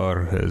Roaring?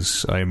 far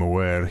as I'm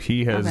aware.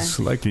 He has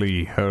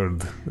likely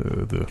heard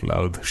the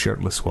loud,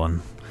 shirtless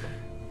one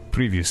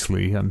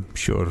previously. I'm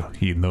sure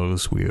he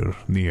knows we're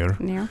near.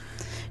 Yeah.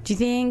 Do you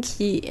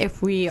think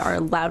if we are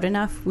loud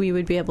enough, we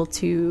would be able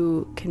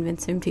to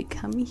convince him to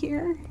come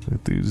here?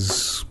 It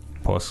is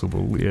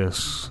possible,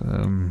 yes.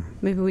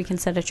 Maybe we can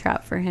set a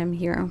trap for him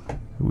here.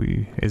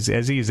 As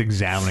he is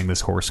examining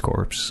this horse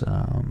corpse,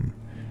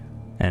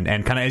 and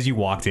kind of as you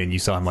walked in, you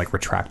saw him like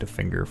retract a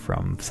finger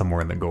from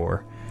somewhere in the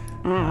gore.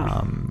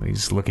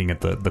 He's looking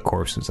at the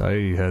corpses.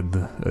 I had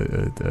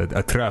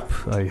a trap.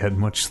 I had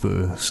much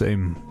the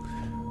same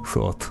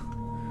thought.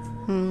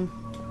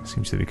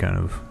 Seems to be kind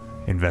of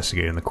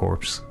investigating the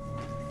corpse.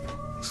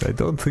 So I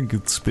don't think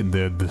it's been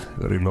dead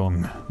very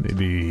long.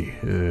 Maybe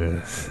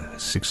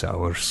 6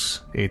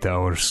 hours, 8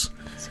 hours.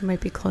 So it might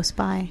be close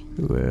by.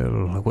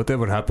 Well,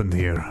 whatever happened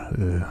here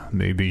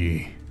may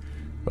be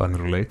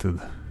unrelated.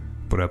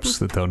 Perhaps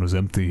the town was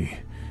empty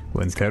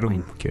when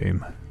Terum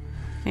came.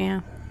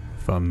 Yeah.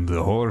 Found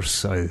the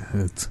horse.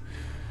 It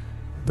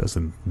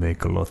doesn't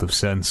make a lot of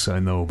sense, I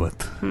know,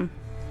 but...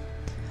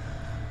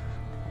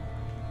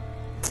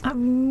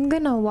 I'm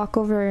gonna walk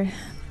over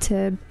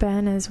to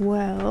Ben as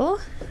well.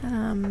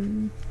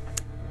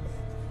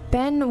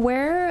 Ben,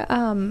 where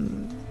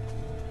can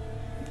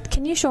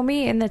you show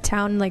me in the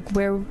town, like,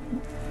 where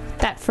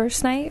that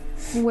first night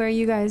where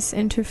you guys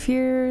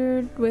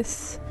interfered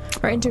with,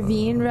 or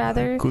intervened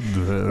rather? I could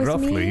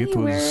roughly. me? It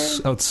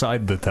was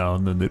outside the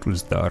town and it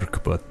was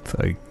dark, but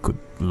I could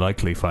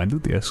likely find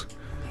it. Yes.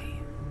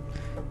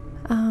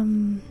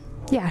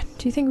 Yeah.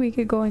 Do you think we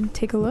could go and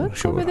take a look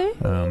Sure. over there?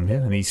 Yeah,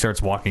 and he starts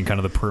walking kind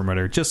of the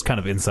perimeter, just kind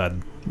of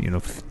inside,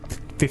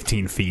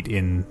 15 feet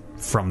in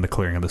from the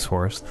clearing of this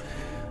forest.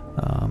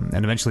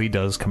 And eventually he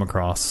does come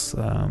across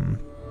an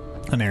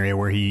area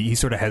where he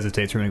sort of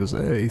hesitates and he goes,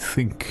 I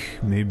think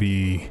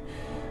maybe...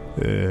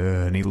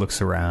 and he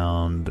looks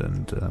around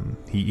and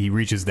he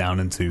reaches down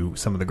into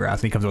some of the grass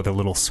and he comes out with a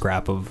little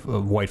scrap of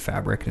white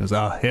fabric and he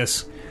goes,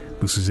 yes,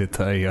 this is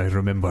it. I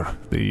remember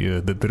the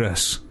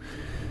dress.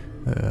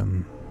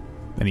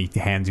 And he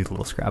hands you the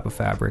little scrap of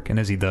fabric, and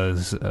as he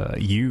does,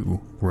 you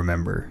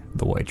remember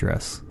the white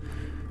dress.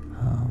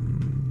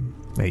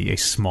 A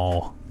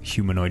small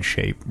humanoid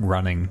shape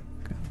running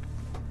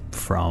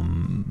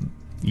from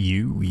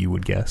you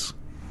would guess.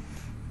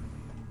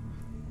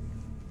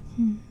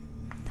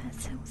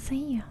 That's so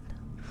sad.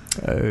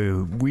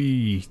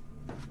 We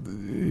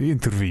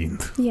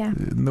intervened. Yeah,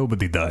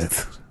 Nobody died,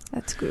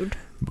 that's good.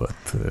 but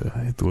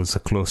it was a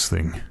close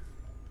thing.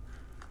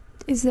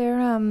 Is there,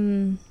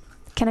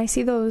 can I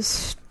see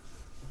those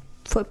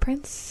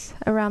footprints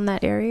around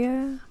that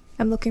area?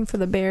 I'm looking for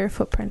the bear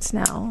footprints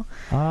now.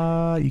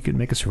 You can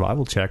make a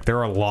survival check. There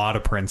are a lot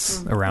of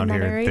prints around In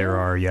that here. area? There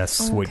are,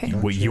 yes, Oh, okay.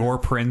 what your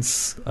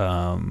prints,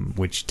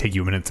 which take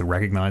you a minute to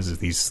recognize as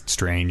these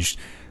strange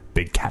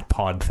big cat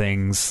pod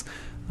things.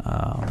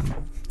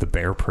 The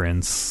bear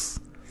prints,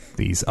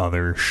 these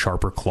other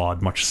sharper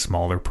clawed, much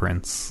smaller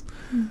prints.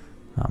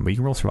 But you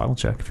can roll a survival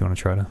check if you want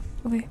to try to.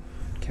 Okay.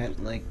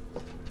 Can't, like...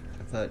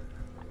 I thought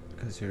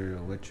Because you're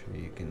a witcher,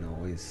 you can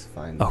always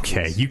find.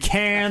 Okay, you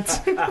can't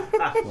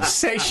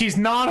say she's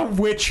not a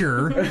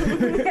witcher.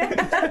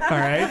 All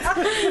right,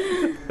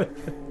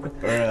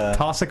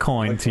 toss a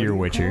coin to your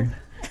witcher.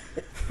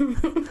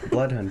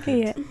 Blood hunter.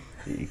 Yeah.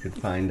 You could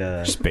find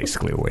She's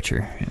basically a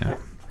witcher.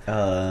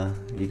 Yeah.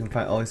 you can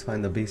always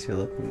find the beast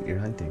you're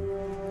hunting.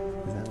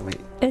 Is that wait?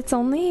 It's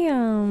only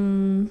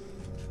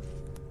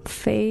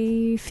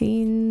fae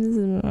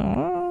fiends,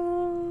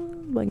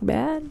 like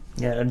bad.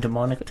 Yeah, a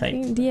demonic type.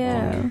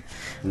 Yeah,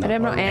 No. but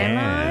I'm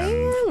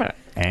not.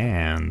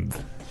 And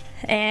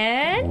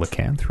And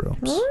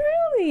lycanthropes.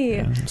 really.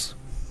 Yes.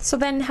 So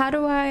then, how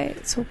do I?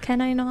 So can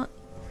I not?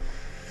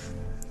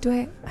 Do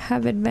I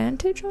have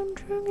advantage on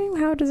tracking?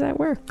 How does that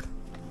work?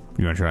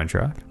 You want to try and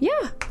track?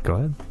 Yeah. Go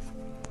ahead.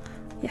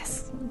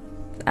 Yes.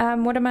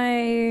 What am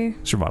I?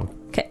 Survival.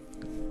 Okay.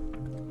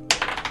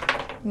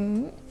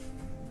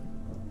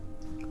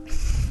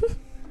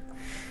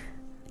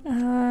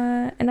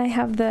 And I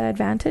have the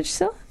advantage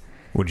still.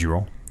 What'd you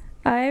roll?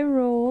 I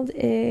rolled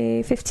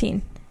a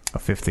 15. A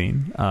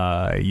 15.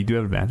 You do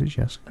have advantage,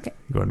 yes. Okay.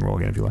 Go ahead and roll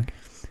again if you like.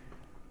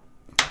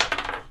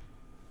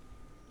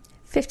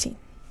 15.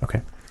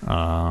 Okay.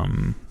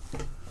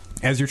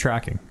 As you're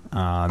tracking,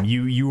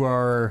 you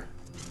are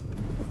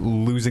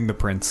losing the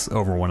prints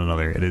over one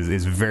another. It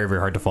is very, very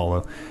hard to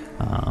follow.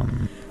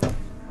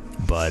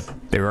 But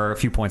there are a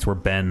few points where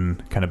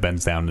Ben kind of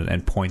bends down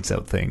and points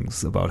out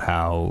things about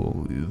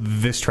how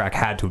this track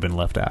had to have been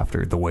left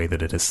after, the way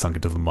that it has sunk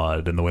into the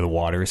mud and the way the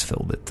water has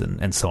filled it,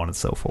 and so on and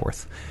so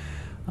forth.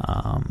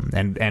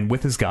 And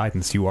with his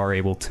guidance, you are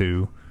able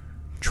to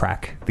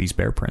track these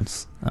bear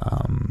prints.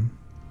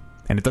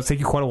 And it does take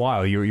you quite a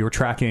while. You're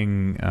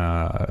tracking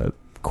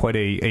quite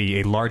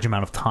a large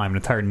amount of time, an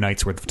entire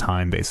night's worth of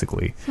time,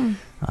 basically,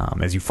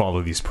 as you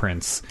follow these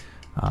prints.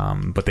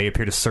 But they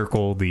appear to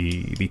circle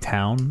the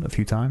town a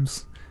few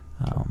times.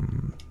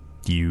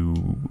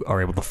 You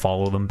are able to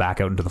follow them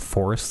back out into the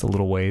forest a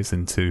little ways,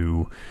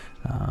 into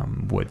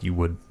what you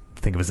would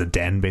think of as a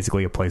den,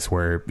 basically a place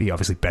where he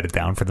obviously bedded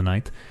down for the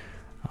night.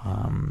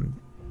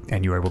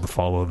 And you are able to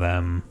follow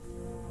them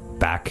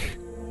back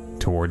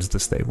towards the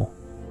stable,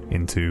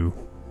 into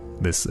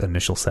this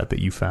initial set that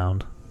you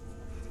found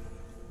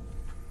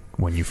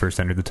when you first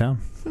entered the town.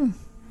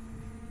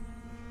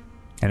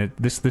 And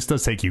this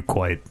does take you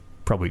probably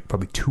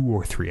 2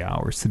 or 3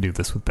 hours to do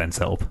this with Ben's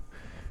help.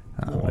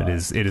 Wow.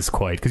 It is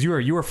quite, because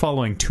you are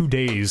following 2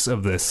 days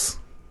of this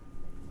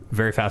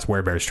very fast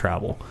werebear's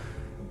travel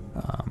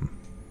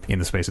in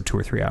the space of 2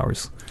 or 3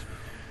 hours.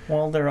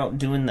 While they're out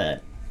doing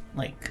that,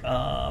 like,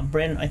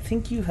 Bren, I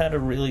think you had a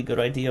really good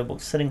idea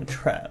about setting a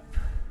trap.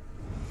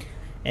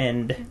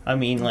 And, I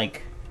mean,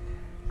 like,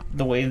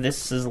 the way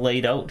this is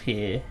laid out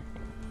here,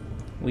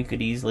 we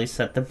could easily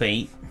set the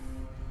bait,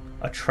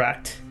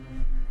 attract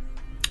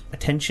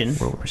attention,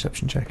 Roll a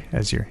perception check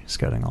as you're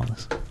scouting all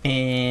this.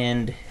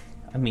 and,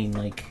 I mean,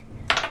 like,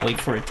 wait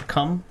for it to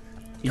come.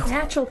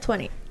 Natural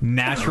 20.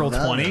 Natural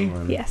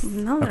 20? Yes.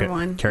 Another Okay,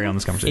 one. carry on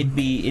this conversation.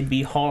 It'd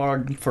be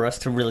hard for us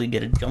to really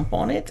get a jump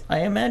on it,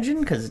 I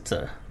imagine, because it's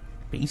a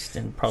beast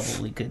and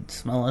probably could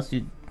smell us.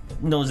 It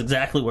knows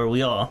exactly where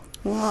we are.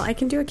 Well, I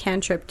can do a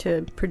cantrip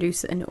to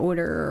produce an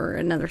odor or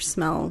another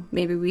smell.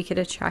 Maybe we could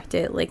attract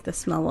it, like the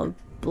smell of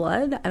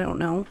blood. I don't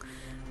know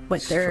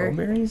what they're.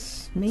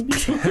 Strawberries, maybe.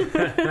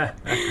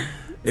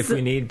 If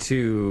we need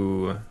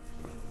to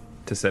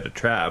set a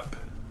trap,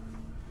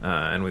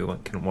 and we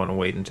want to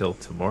wait until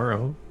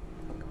tomorrow,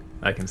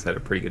 I can set a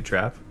pretty good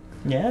trap.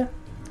 Yeah.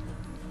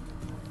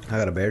 I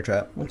got a bear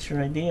trap. What's your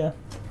idea?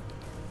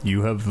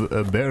 You have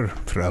a bear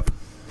trap.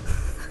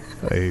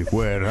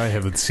 Where? I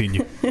haven't seen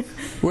you.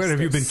 Where have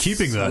you been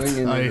keeping that?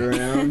 Swinging it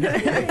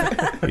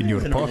around In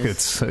your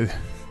pockets.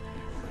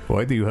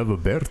 Why do you have a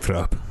bear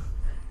trap?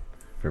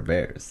 for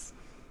bears.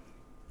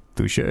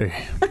 Touche.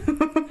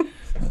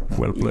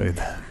 Well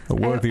played. A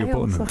worthy I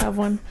opponent. also have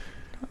one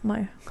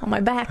on my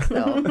back,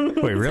 though.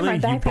 Wait, really? my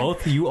You backpack.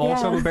 both? You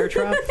also Yeah. have a bear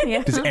trap?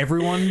 Yeah. Does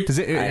everyone? Does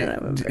it? I don't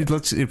have a bear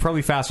It's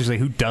probably faster to say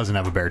who doesn't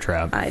have a bear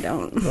trap I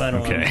don't. I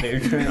don't Okay. know. Bear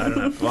trap. I don't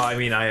know. Well, I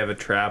mean, I have a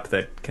trap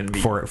that can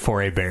be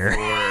for a bear,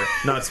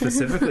 not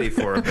specifically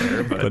for a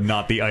bear, but but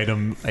not the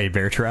item a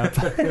bear trap.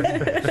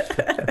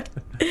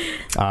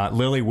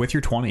 Lily, with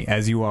your 20,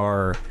 as you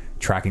are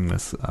tracking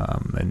this,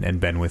 and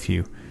Ben with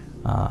you,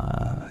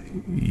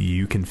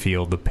 you can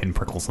feel the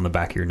pinprickles on the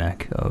back of your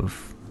neck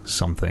of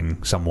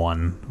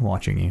someone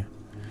watching you.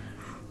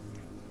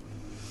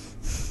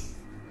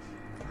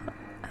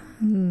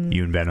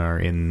 You and Ben are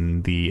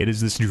in it is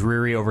this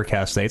dreary,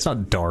 overcast day. It's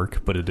not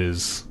dark, but it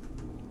is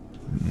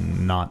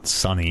not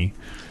sunny.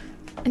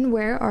 And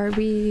where are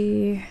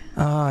we?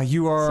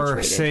 You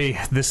are, Situated. say,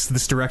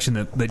 this direction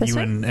that This you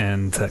way?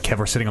 and Kev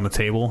are sitting on the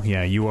table.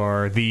 Yeah, you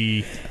are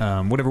the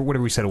whatever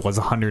we said it was,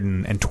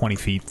 120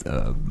 feet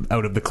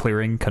out of the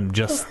clearing, kind of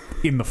just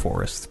in the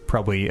forest.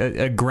 Probably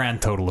a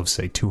grand total of,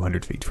 say,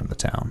 200 feet from the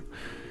town.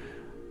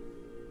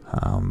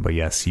 But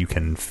yes, you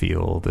can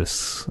feel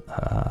this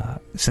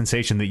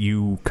sensation that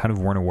you kind of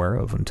weren't aware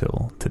of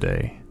until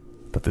today.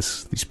 But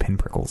these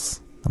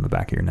pinprickles on the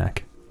back of your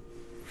neck.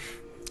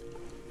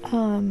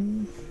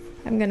 I'm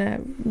gonna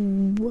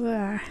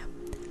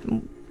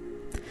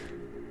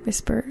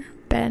whisper,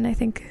 Ben, I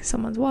think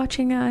someone's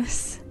watching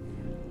us.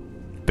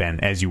 Ben,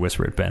 as you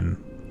whisper it, Ben,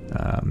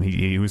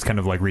 he was kind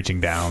of like reaching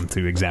down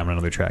to examine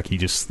another track. He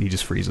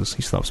just freezes.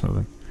 He stops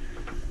moving,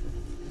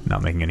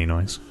 not making any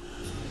noise.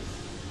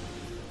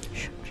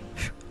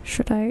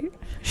 Should I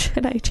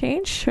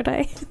change? Should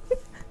I?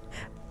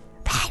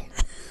 Ben.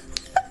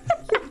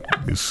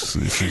 This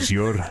is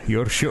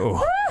your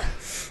show.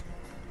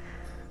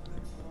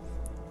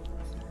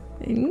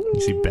 You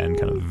see Ben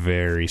kind of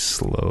very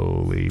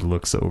slowly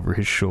looks over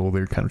his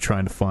shoulder, kind of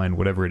trying to find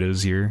whatever it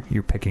is you're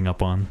picking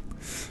up on.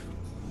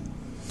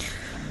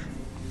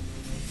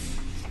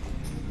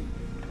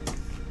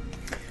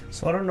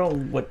 So I don't know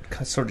what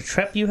sort of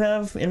trap you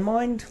have in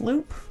mind,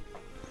 Loop.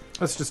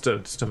 That's just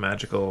a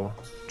magical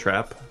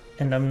trap.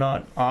 And I'm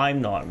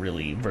not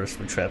really versed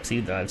with traps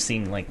either. I've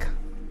seen like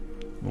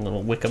a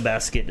little wicker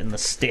basket and the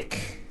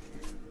stick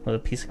with a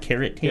piece of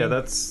carrot here. Yeah,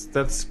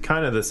 that's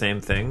kind of the same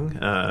thing.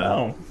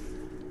 Oh.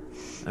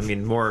 I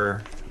mean,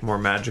 more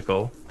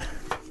magical,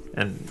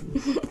 and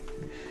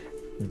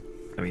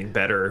I mean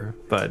better.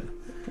 But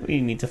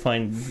We need to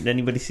find.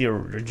 Anybody see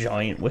a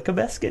giant wicker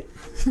basket?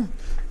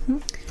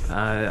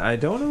 I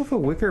don't know if a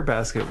wicker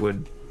basket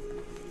would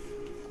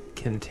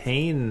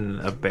contain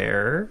a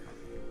bear.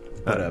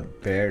 But a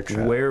bear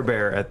trap.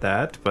 Werebear at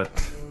that, but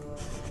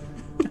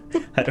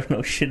I don't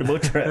know shit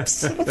about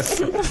traps.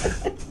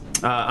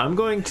 I'm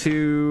going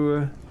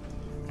to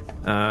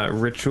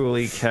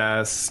ritually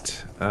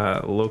cast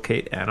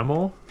Locate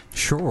Animal.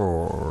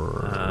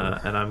 Sure.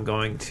 And I'm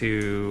going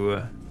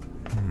to...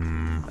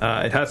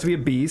 it has to be a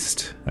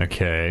beast.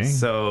 Okay.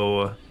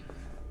 So...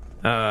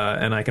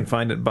 and I can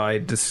find it by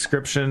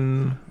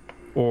description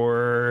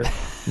or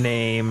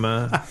name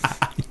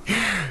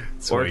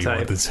That's or why you type.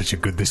 wanted such a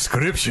good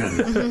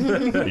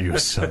description. You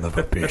son of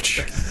a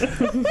bitch.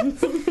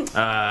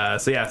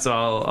 So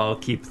I'll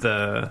keep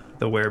the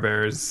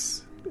werebears.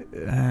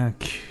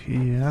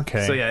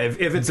 Okay. So yeah, if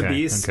it's a Okay,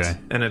 beast okay.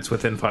 and it's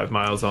within 5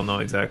 miles, I'll know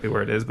exactly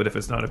where it is. But if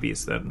it's not a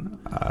beast, then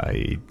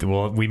I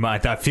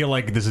feel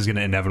like this is going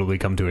to inevitably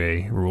come to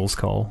a rules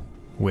call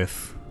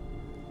with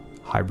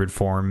hybrid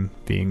form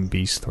being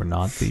beast or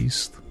not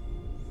beast.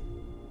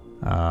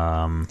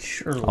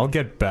 Surely. I'll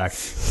get back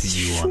to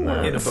you on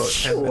that. in about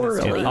 10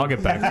 minutes. Yeah, I'll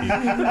get back to you.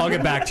 I'll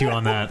get back to you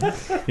on that.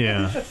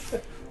 Yeah.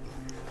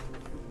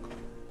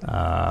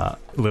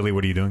 Lily,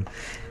 what are you doing?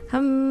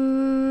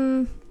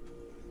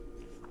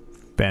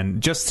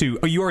 Ben, just to...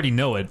 Oh, you already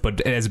know it,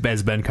 but as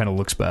Ben kind of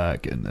looks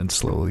back and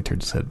slowly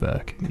turns his head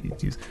back,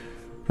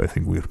 I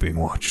think we're being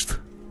watched.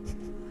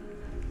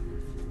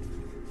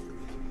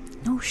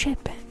 No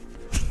shit, Ben.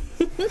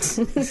 I just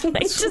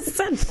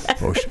said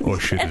that. Oh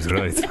shit is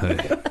right.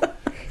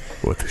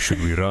 What should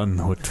we run?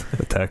 What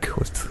attack?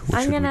 What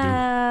I'm should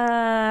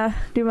gonna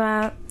do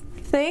my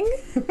thing.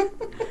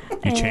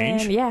 You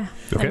change? Yeah,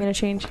 Okay. I'm gonna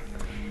change.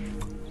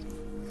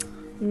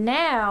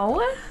 Now,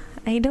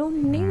 I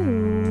don't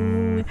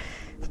know.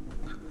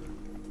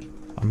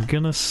 I'm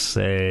gonna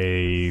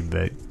say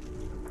that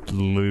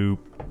Loop.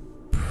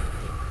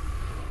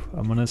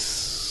 I'm gonna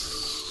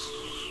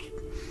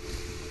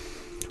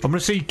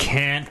say you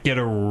can't get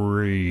a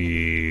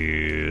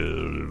real.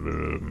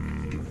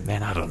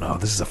 Man, I don't know.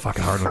 This is a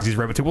fucking hard one. 'Cause he's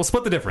right between. We'll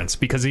split the difference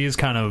because he's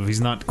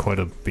not quite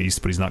a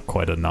beast, but he's not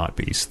quite a not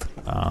beast.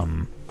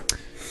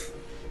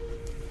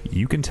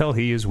 You can tell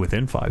he is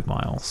within 5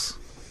 miles,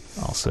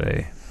 I'll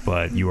say,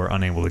 but you are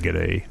unable to get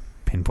a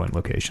pinpoint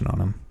location on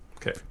him.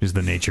 Okay. Is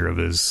the nature of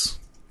his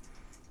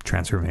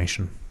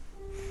transformation.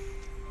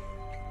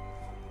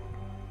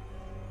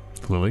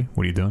 Lily,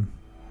 what are you doing?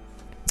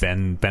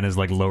 Ben has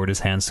like lowered his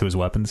hands to his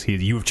weapons.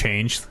 You have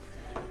changed,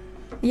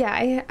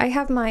 Yeah, I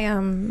have my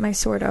my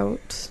sword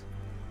out.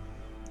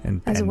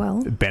 and As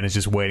well. Ben is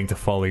just waiting to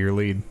follow your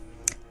lead.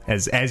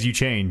 As you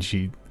change,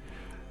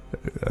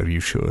 are you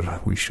sure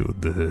we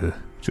should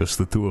just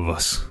the two of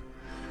us?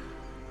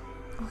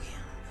 Oh yeah.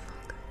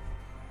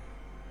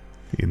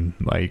 In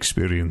my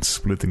experience,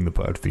 splitting the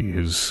party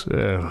is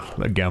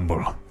a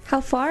gamble.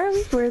 How far are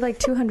we? We're like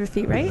 200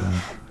 feet, right?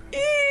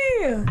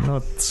 Ew.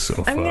 Not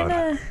so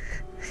far.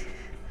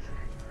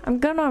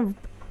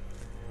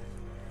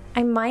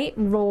 I might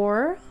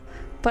roar,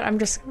 but I'm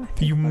just.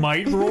 You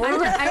might roar.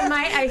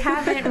 I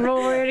haven't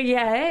roared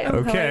yet.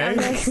 Okay. I'm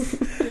like,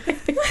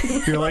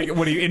 You're like,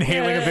 what are you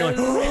inhaling? Or being like,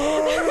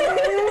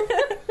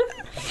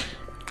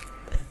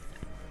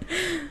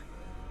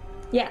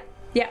 yeah.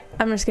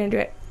 I'm just gonna do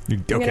it.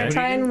 I'm okay. gonna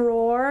try and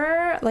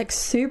roar like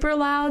super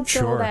loud so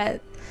Sure. that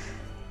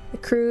the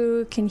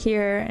crew can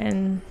hear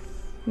and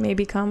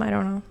maybe come. I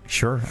don't know.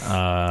 Sure.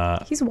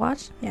 He's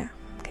watched. Yeah.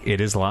 It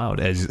is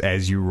loud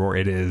as you roar.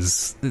 It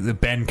is.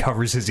 Ben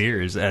covers his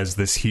ears as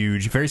this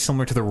huge, very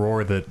similar to the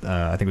roar that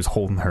I think was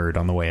Holden heard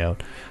on the way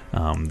out.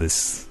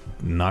 This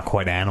not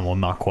quite animal,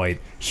 not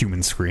quite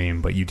human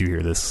scream, but you do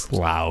hear this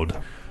loud.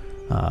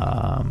 Cut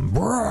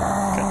to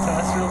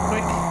us real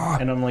quick,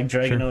 and I'm like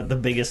dragging Sure. out the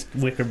biggest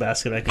wicker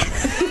basket I can.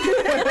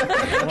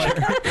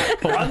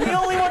 I'm the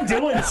only one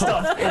doing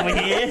stuff over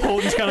here.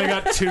 Holden's kind of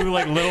got two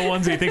like little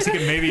ones that he thinks he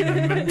can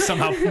maybe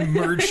somehow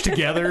merge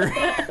together.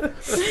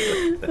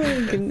 Oh,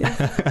 goodness.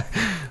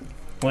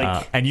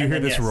 And you hear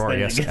then this roar, then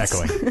yes, it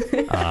gets-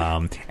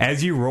 echoing.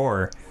 As you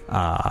roar,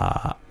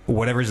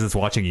 whatever is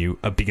watching you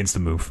begins to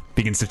move,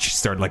 begins to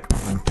start like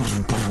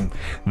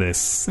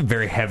this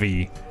very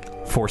heavy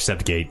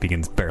four-step gate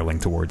begins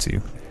barreling towards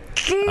you.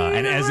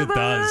 And as it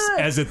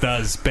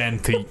does, Ben,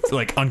 to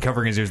like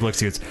uncovering his ears, looks,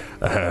 he goes,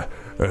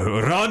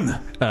 "Run!"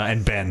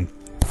 And Ben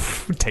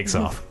takes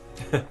off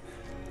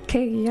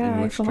Okay, yeah, In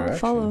I which direction?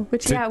 follow.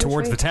 Which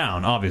towards the way?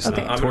 town, obviously,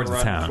 Okay. I'm towards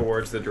gonna the run town.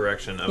 towards the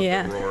direction of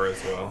Yeah. the roar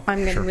as well. I'm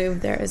gonna Sure.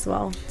 move there as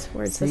well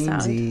towards the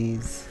sound.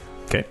 Samesies.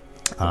 Okay.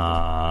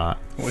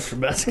 What's your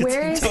baskets?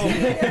 Where is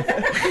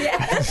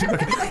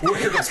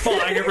It's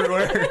flying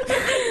everywhere.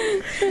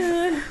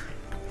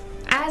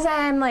 As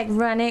I'm like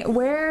running,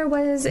 where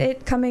was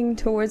it coming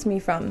towards me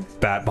from?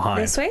 Bat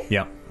behind. This way?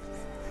 Yep.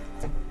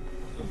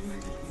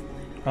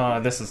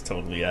 This is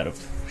totally out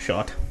of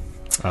shot.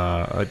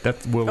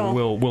 We'll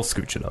Oh. we'll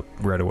scooch it up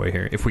right away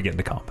here if we get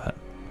into combat.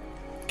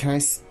 Can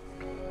I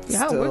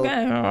Yeah, still we're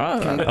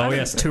gonna. Oh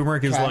yes,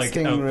 Turmeric is like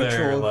Casting out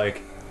there, ritual.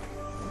 like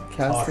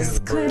cast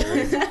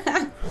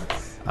it?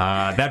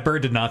 that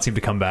bird did not seem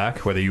to come back.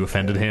 Whether you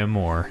offended him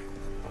or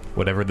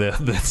whatever the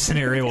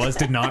scenario was,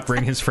 did not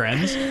bring his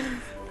friends.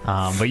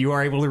 But you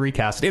are able to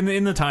recast it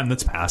in the time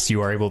that's passed.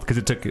 You are able, because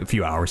it took a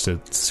few hours to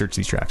search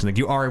these tracks. And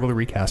you are able to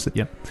recast it.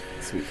 Yep.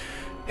 Sweet.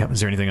 Yep. Is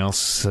there anything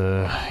else?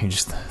 You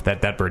just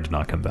that bird did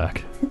not come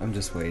back. I'm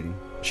just waiting.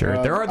 Sure.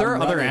 Well, there are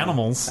I'm other running.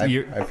 animals.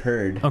 I've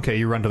heard. Okay,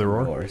 you run to the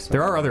roar. Roar, so-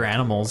 There are other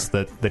animals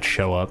that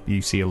show up.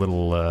 You see a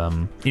little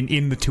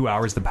in the 2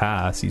 hours that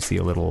pass. You see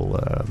a little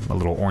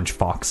orange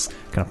fox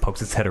kind of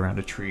pokes its head around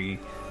a tree.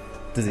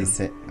 Does he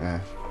say?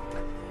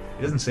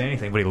 It doesn't say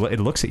anything, but it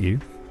looks at you,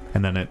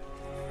 and then it.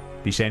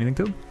 Do you say anything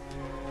to him?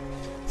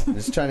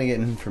 Just trying to get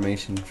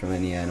information from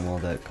any animal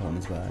that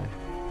comes by.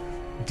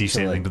 Do you say So,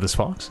 anything like- to this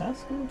fox?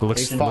 It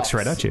looks Hey, looks Fox,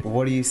 right at you.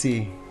 What do you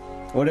see?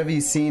 What have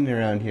you seen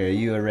around here? Are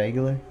you a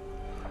regular?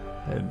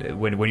 And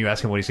when you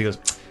ask him what he sees, he goes,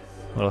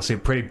 "Well, I see a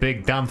pretty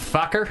big damn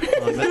fucker.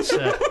 Well, that's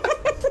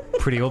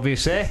pretty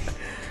obvious, eh?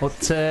 What?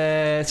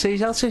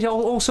 See, I'll see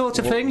all sorts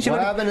of things. You What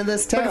look- happened to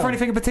this Looking for town?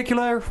 anything in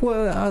particular?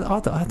 Well, I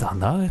don't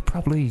know.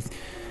 Probably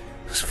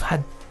just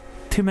had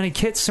too many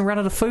kits and ran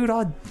out of food.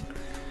 I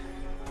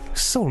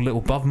saw a little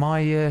above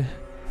my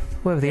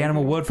whatever the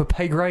animal word for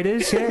pay grade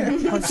is. Yeah,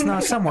 it's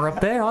not somewhere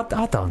up there. I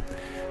don't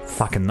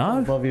fucking know.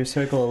 Above your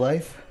circle of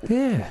life?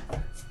 Yeah.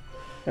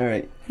 All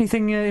right.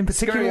 Anything in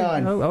particular? Scurry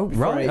on Oh,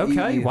 before right. I eat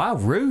Okay. you. Wow.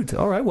 Rude.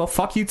 All right. Well,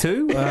 fuck you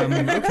too.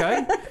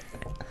 Okay.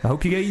 I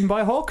hope you get eaten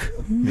by a hawk.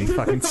 And he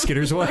fucking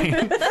skitters away.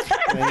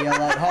 I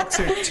yell out, hawks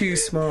are too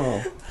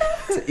small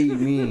to eat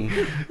me.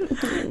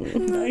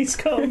 Nice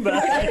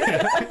comeback.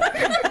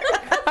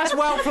 That's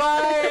well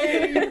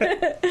played.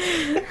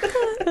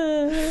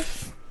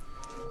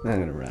 I'm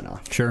gonna run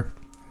off. Sure.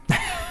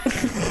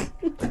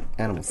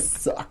 Animals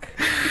suck.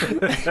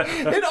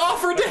 It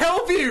offered to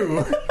help you.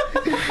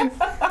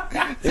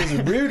 It was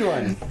a rude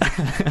one.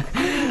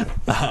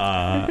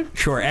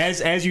 Sure.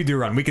 As you do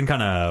run, we can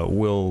kind of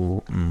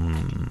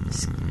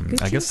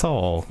I guess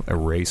I'll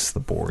erase the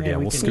board. Yeah,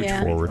 we we'll can- scooch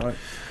Yeah. forward.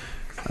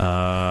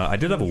 I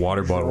did have a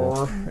water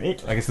bottle.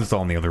 I guess it's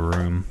all in the other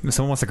room. If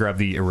someone wants to grab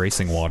the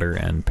erasing water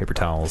and paper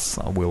towels,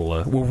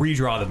 we'll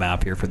redraw the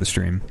map here for the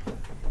stream.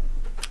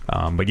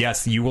 But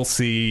yes, you will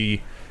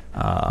see.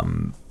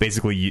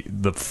 Basically,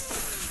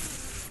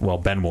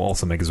 Ben will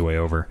also make his way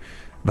over.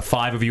 The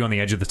five of you on the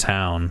edge of the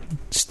town,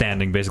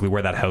 standing basically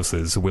where that house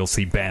is. We'll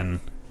see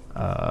Ben,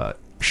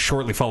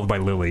 shortly followed by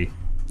Lily,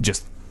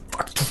 just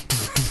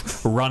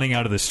running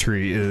out of this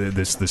tree,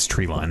 this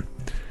tree line.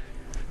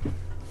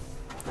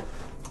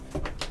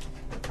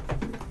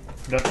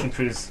 Production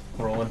crew's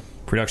rolling.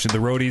 Production. The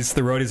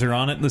roadies are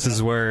on it. This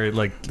is where,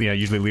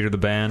 usually leader of the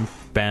band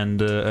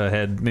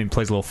head maybe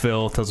plays a little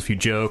fill, tells a few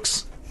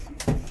jokes.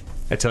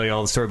 I tell you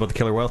all the story about the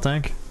killer whale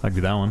tank. I can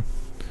do that one.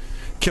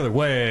 Killer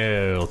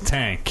whale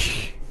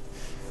tank.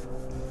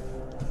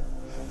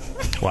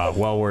 Wow.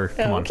 Well,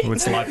 come on. Okay.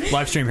 It's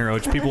live stream here,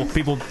 Oach.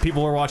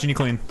 People are watching you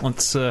clean.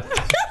 Let's. Know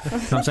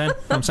what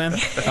I'm saying?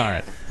 All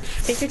right.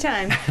 Take your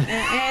time.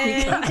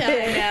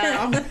 Anytime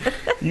now.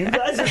 You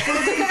guys are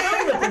flipping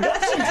through the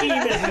production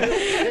team.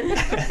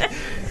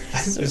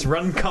 Just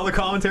run color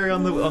commentary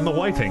on the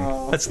wiping.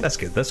 That's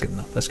good. That's good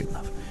enough. That's good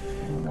enough.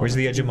 Where's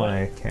the edge of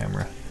my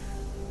camera?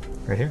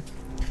 Right here.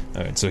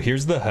 All right. So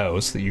here's the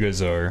house that you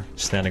guys are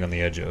standing on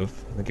the edge of.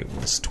 I think it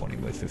was 20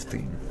 by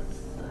 15.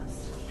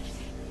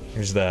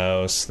 Here's the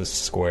house. The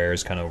square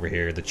is kind of over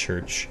here. The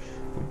church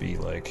would be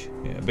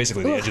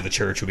basically the edge of the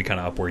church would be kind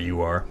of up where you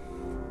are.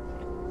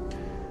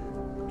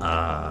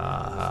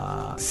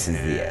 This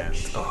is the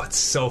edge. Oh, it's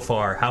so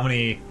far. How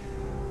many?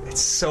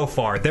 It's so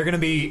far. They're going to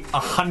be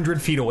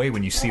 100 feet away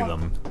when you see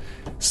them.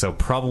 So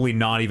probably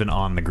not even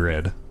on the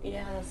grid.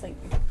 Yeah, that's like.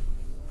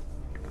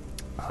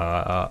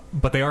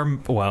 But they are,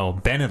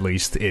 Ben at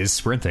least is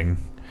sprinting.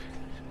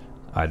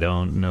 I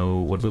don't know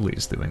what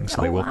Lily's doing,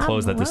 so they will Oh,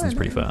 close I'm that distance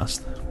pretty running.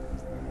 fast.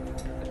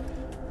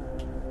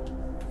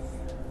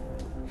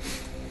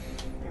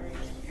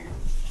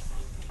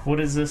 What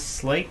is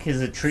this like?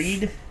 Is it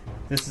treed?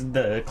 This is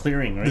the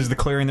clearing, right? This is the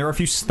clearing. There are a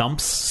few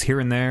stumps here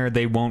and there.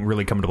 They won't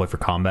really come into play for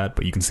combat,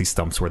 but you can see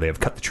stumps where they have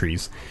cut the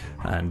trees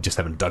and just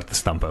haven't dug the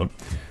stump out.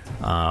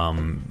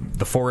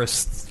 The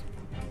forest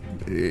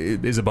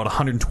is about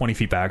 120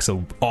 feet back,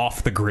 so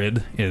off the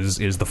grid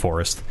is the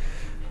forest.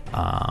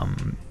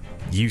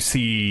 You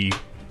see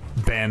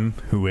Ben,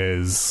 who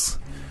is,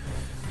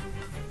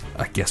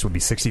 I guess, would be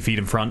 60 feet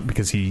in front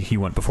because he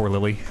went before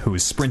Lily, who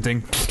is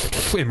sprinting,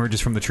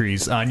 emerges from the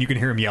trees, and you can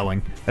hear him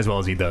yelling as well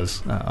as he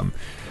does.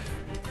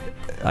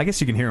 I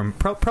guess you can hear him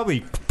probably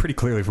pretty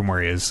clearly from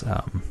where he is.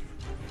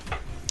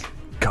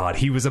 God,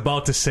 he was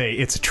about to say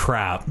it's a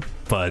trap,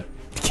 but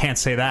you can't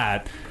say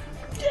that.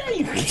 Yeah,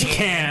 you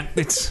Can't.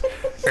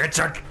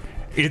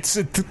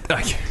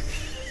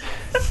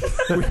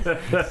 We've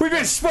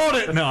been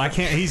spotted. No, I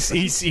can't.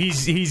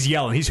 He's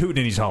yelling. He's hooting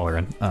and he's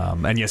hollering.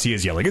 And yes, he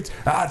is yelling. It's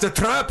a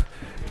trap,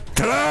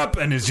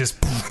 and is just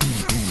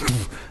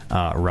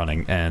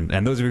running.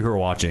 And those of you who are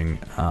watching,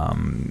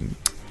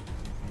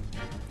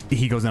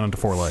 he goes down onto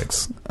four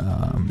legs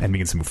and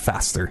begins to move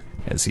faster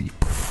as he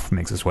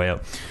makes his way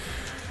up.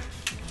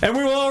 And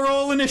we will all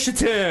roll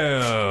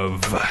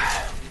initiative.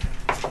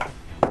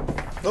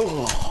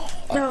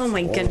 Oh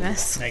my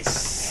goodness.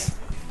 Nice.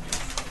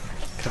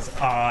 Because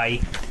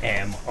I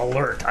am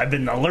alert. I've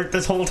been alert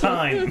this whole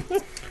time.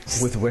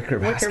 With wicker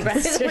Wicker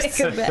baskets.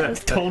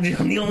 bastards. Told you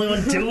I'm the only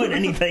one doing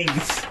anything.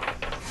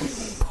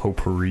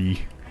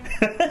 Potpourri.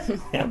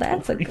 Yeah,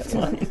 that's a good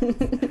one.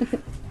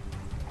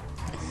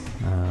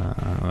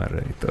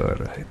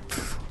 Alright.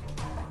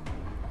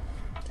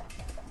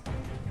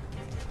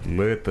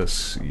 Let us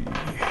see.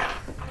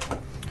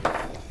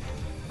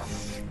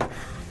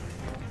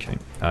 Okay.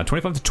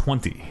 25 to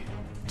 20.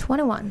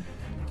 21.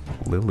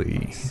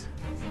 Lily.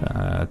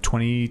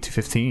 20 to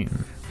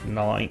 15.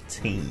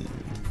 19.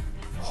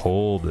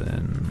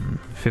 Holden.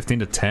 15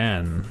 to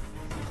 10.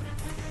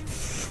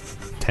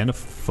 10 to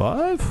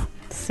 5?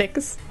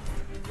 6.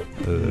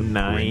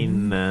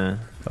 9.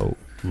 Oh,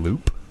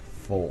 Loop.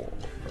 4.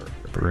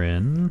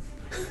 Bryn.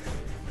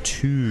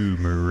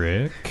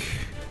 Turmeric.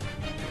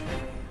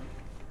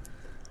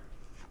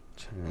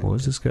 What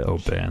was this guy? Oh,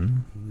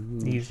 Ben.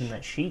 Using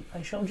that sheet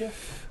I showed you?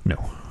 No,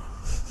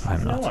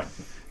 I'm No not. one.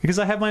 Because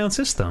I have my own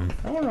system.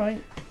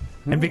 Alright.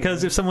 And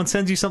because if someone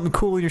sends you something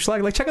cool in your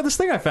Slack, like, check out this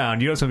thing I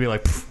found, you don't just be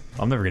like,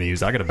 I'm never going to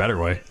use it. I got a better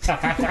way. Know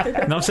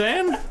what I'm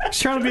saying?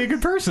 Just trying to be a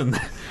good person.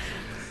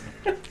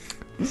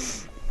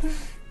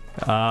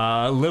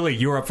 Lily,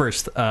 you're up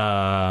first.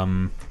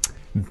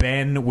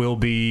 Ben will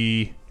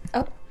be...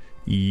 Oh.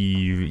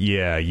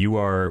 You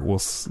are... We'll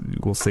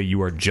say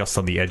you are just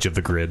on the edge of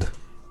the grid.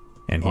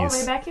 And All he's the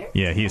way back here?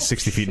 Yeah, he is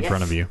 60 feet in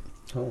front of you.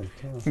 Oh,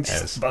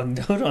 Just bugged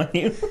out on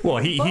you. Well,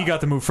 he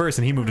got to move first,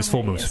 and he moved his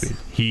full move speed.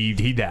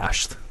 He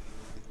dashed.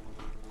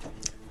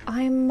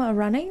 I'm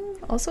running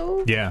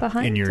also. Yeah,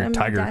 behind. in your I'm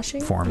tiger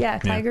dashing. form. Yeah,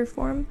 Yeah. tiger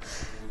form.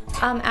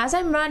 As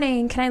I'm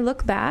running, can I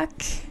look back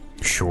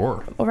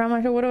Sure. around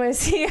my? What do I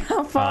see?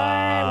 How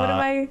far? What am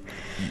I?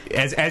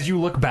 As you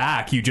look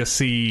back, you just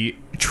see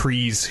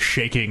trees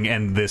shaking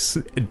and this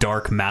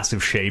dark,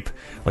 massive shape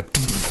like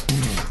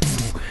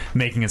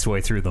making its way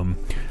through them.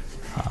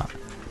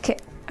 Okay,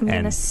 I'm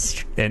gonna.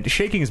 And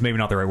shaking is maybe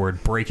not the right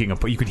word. Breaking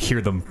apart. You could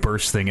hear them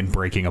bursting and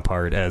breaking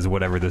apart as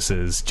whatever this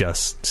is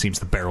just seems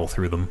to barrel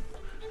through them.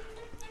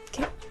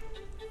 Okay,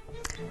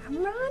 I'm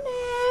running.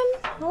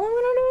 All I'm gonna do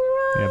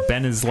is run. Yeah,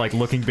 Ben is like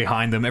looking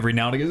behind them every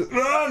now and again.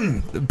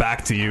 Run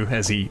back to you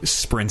as he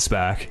sprints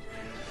back.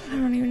 I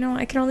don't even know.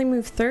 I can only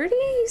move 30.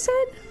 You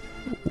said.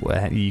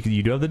 Well,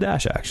 you do have the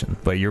dash action,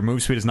 but your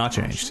move speed has not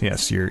changed.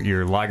 Yes,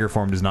 your Liger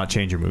form does not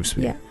change your move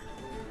speed. Yeah.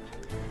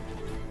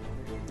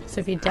 So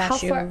if you How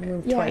dash, you far-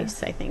 move yeah.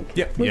 twice, I think.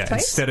 Yep. Move Yeah.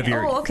 twice? Instead of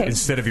your Oh, okay.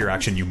 instead of your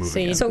action, you move So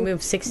you again. So-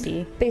 move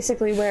 60.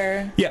 Basically,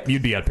 where. Yeah,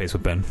 you'd be out of pace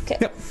with Ben. Okay.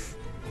 Yep.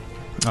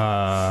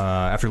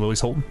 After Lily's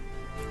Holden,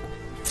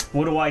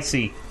 What do I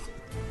see?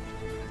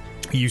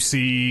 you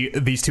see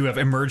these two have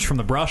emerged from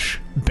the brush.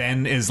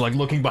 Ben is like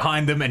looking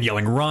behind them and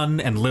yelling "run,"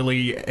 and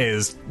Lily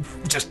is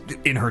just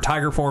in her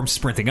tiger form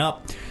sprinting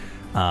up.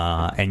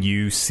 And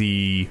you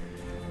see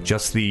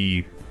just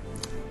the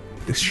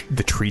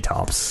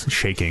treetops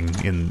shaking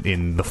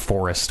in the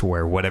forest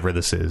where whatever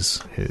this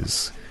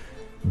is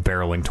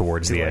barreling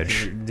towards the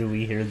edge. Do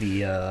we hear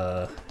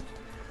the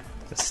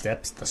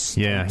steps? The stumps?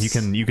 Yeah, you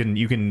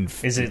can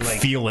Is it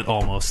like- feel it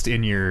almost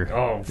in your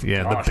Oh,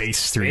 yeah gosh, the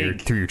base through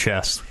big. your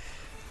chest.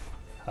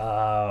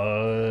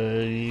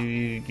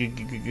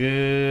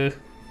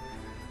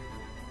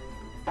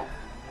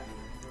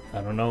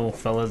 I don't know,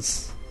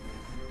 fellas.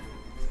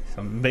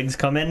 Some bigs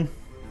come in.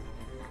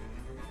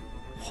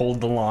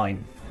 Hold the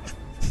line.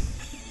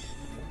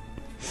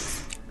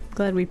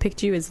 Glad we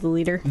picked you as the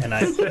leader. And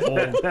I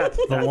hold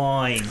the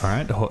line. All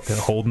right,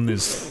 Holden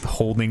is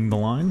holding the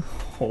line.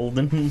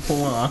 Holding the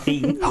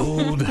line.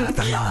 Hold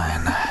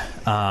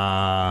the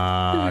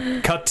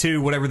line. Cut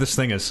to whatever this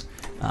thing is.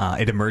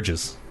 It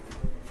emerges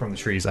from the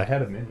trees. I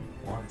had him in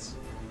once.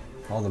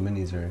 All the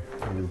minis are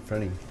in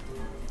front of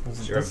you.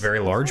 Is there a very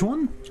large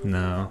one?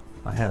 No,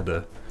 I had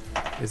a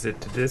Is it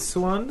this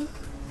one?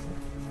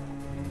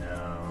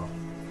 No.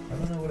 I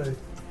don't know what I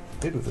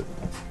did with it.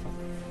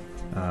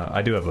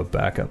 I do have a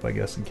backup, I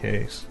guess, in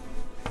case.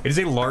 It is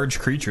a large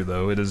creature,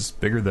 though. It is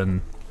bigger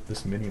than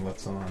this mini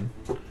lets on.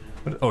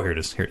 Oh, here it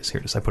is. Here it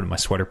is. I put it in my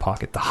sweater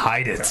pocket to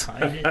hide it.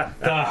 To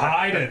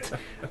hide it.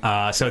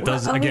 So it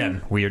does,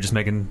 again, we are just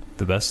making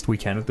the best we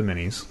can with the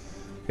minis.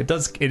 It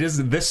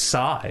is this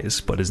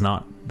size, but is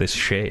not this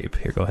shape.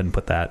 Here, go ahead and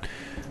put that.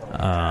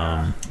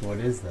 What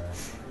is that?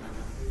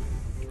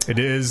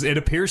 It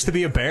appears to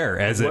be a bear,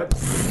 as What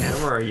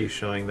camera are you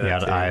showing that Yeah,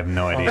 to? I have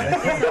no idea. I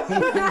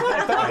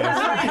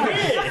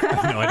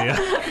have no idea.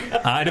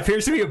 It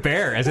appears to be a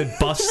bear as it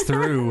busts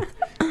through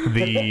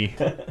the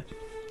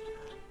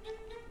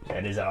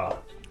That is a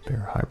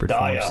bear hybrid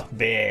dire forms.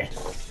 bear.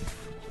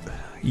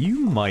 You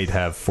might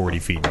have 40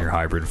 feet in your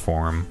hybrid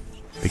form,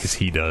 because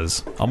he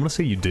does. I'm going to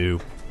say you do.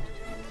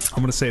 I'm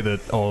going to say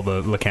that all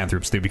the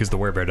lycanthropes do, because the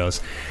werebear does.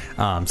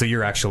 So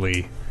you're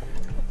actually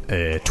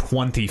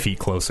 20 feet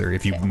closer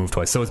if you move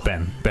twice. So it's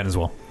Ben as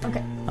well.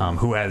 Okay.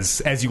 Who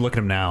has, as you look at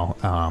him now,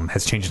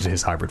 has changed into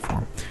his hybrid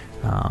form.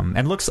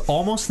 And looks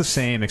almost the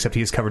same, except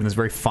he is covered in this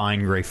very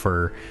fine gray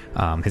fur.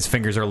 His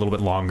fingers are a little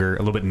bit longer, a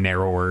little bit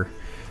narrower.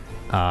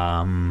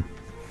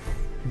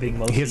 Big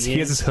mouse. He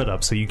has his hood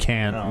up, so you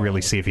can't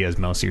really see if he has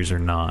mouse ears or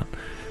not.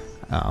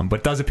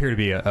 But does appear to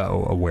be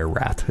a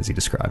were-rat, as he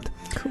described.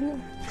 Cool.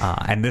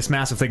 And this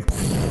massive thing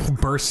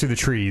bursts through the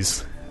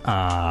trees,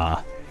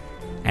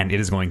 and it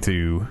is going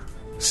to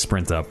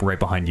sprint up right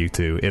behind you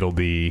two. It'll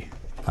be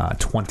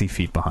 20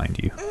 feet behind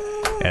you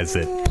as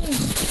it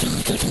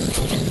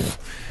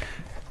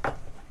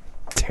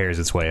tears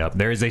its way up.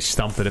 There is a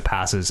stump that it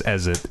passes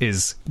as it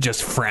is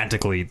just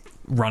frantically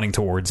running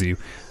towards you,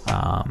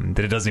 that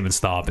it doesn't even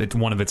stop.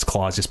 One of its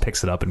claws just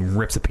picks it up and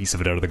rips a piece of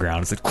it out of the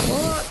ground as it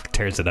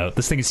tears it out.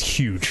 This thing is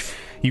huge.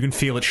 You can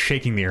feel it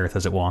shaking the earth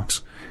as it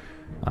walks.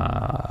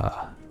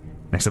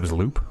 Next up is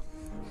Loop.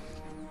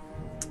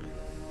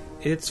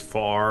 It's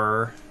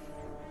far.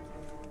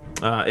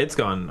 It's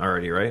gone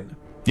already, right?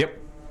 Yep.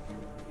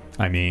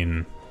 I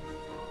mean,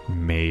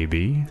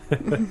 maybe.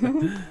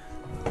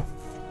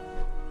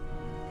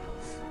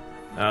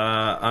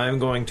 I'm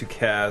going to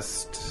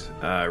cast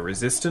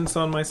resistance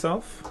on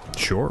myself,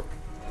 Sure.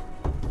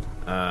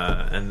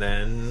 and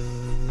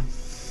then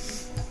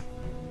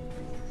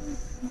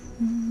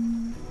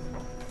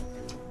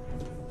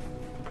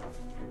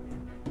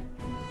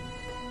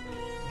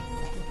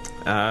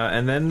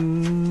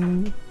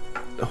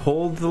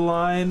hold the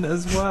line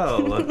as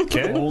well.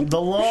 Okay. Hold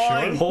the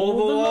line. Hold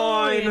the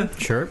line.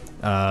 Sure.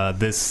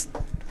 This.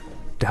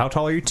 How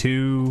tall are you?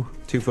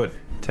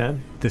 2'10".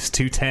 This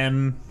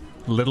 2'10"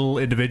 little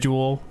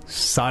individual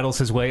sidles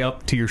his way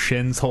up to your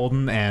shins,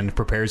 Holden, and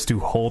prepares to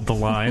hold the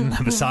line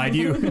beside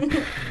you.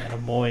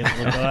 Boy,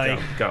 little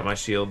guy. Got my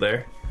shield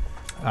there.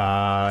 Next.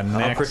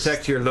 I'll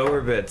protect your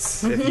lower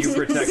bits if you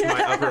protect my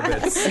upper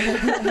bits.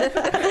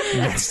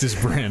 Next is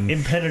Bryn.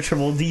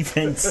 Impenetrable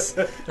defense.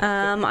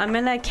 I'm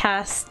gonna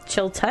cast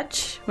Chill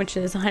Touch, which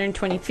is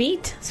 120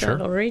 feet, so Sure.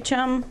 it'll reach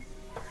him.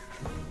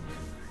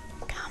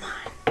 Come on.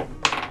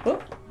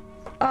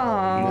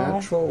 Oh.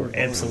 Natural.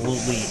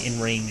 Absolutely in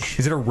range.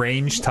 Is it a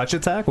ranged touch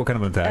attack? What kind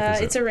of an attack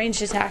is it? It's a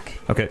ranged attack.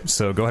 Okay,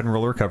 so go ahead and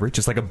roll a recovery,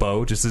 just like a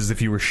bow, just as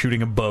if you were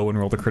shooting a bow and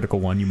rolled a critical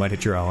one, you might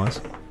hit your allies.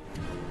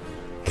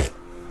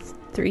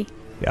 3.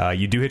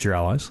 You do hit your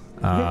allies.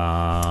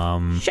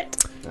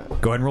 Shit.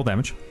 Go ahead and roll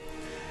damage.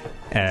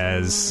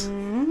 As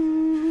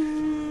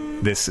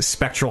this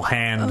spectral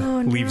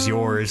hand leaves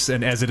yours,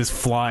 and as it is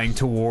flying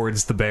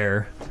towards the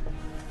bear.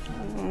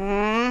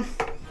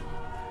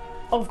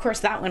 Oh, of course,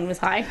 that one was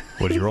high.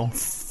 What did you roll?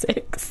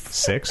 6.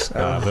 6.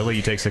 Lily,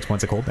 you take 6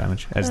 points of cold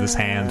damage as this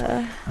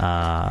hand.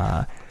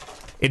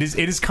 It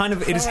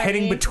is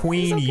heading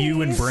between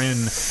you and Bryn,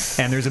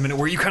 and there's a minute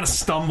where you kind of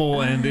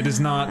stumble, and it is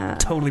not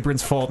totally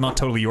Bryn's fault, not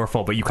totally your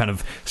fault, but you kind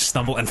of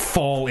stumble and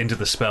fall into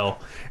the spell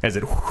as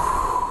it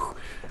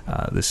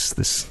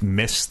this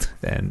mist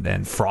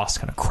and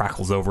frost kind of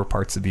crackles over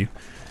parts of you.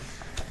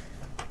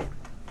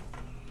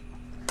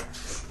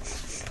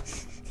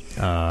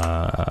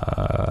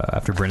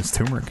 After Bryn's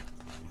turmeric.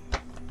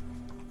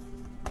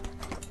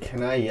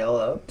 Can I yell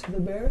out to the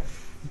bear?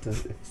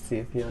 See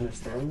if he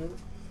understands it?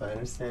 If I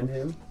understand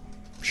him?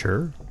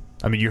 Sure.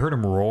 I mean, you heard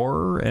him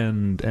roar,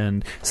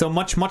 and so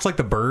much like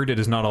the bird, it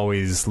is not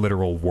always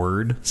literal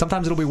word.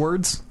 Sometimes it'll be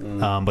words,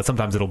 but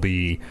sometimes it'll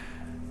be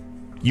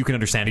you can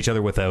understand each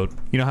other without.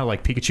 You know how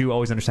like Pikachu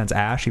always understands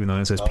Ash, even though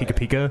it says Pika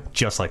Pika,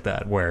 just like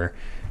that. Where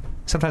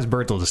sometimes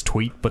birds will just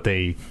tweet, but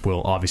they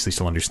will obviously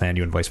still understand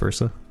you, and vice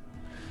versa.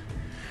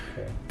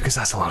 Okay. Because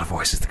that's a lot of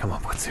voices to come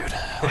up with, dude.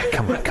 Like,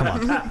 come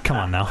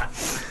on now.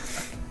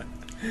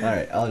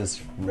 Alright, I'll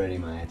just ready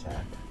my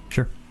attack.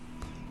 Sure.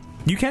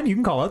 You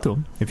can call out to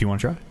him if you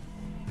want to try.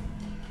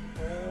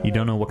 You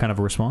don't know what kind of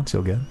a response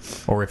you'll get,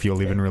 or if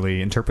you'll even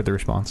really interpret the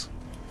response.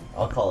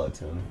 I'll call out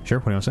to him. Sure.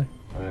 What do you want to say?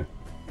 I'm gonna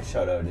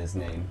shout out his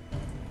name.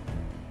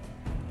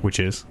 Which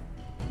is?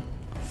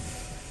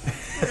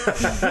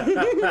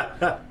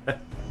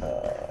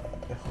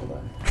 Hold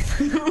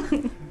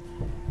on.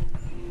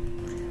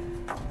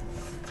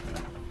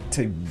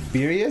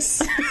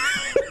 Tiberius?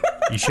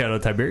 You shout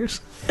out Tiberius?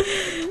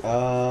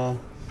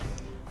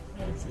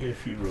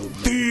 If you rolled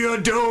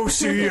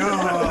Theodosius!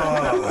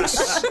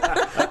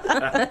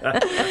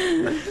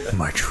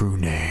 My true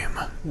name.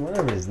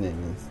 Whatever his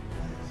name is.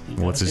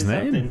 What's his Say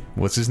name? something.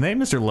 What's his name,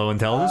 Mr. Low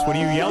Intelligence? What are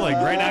you yelling?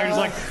 Right now you're just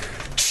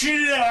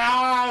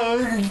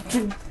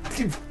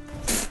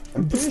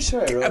I'm pretty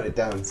sure I wrote it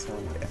down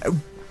somewhere.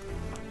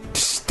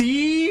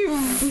 Steve?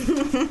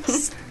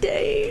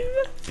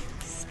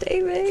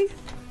 Stevie.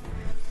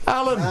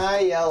 Alan. I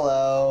yell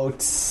out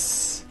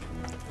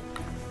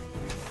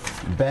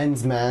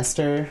Ben's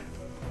master.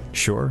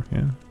 Sure,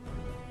 yeah.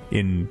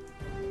 You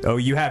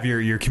have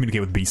your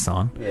communicate with beast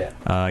on. Yeah.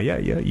 Yeah,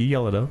 you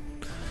yell it out.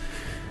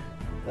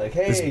 Like,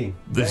 hey,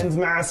 this- Ben's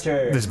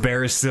master. This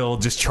bear is still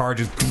just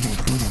charges,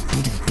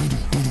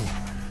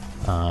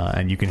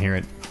 and you can hear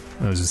it.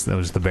 That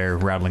was the bear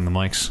rattling the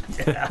mics.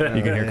 You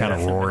can hear kind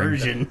of roaring.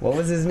 version. What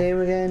was his name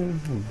again?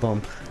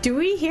 Bump. Do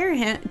we hear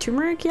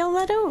Turmeric yell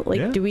that out? Like,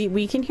 Yeah. do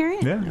we can hear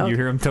it? Yeah, Okay. you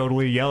hear him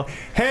totally yell,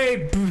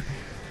 "Hey,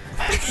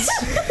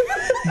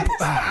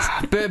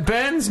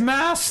 Ben's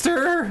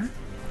master!"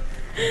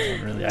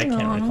 Really, I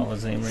can't recall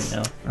his name right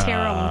now.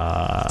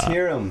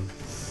 Tarum.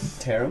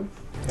 Tarum?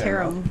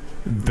 Tarum.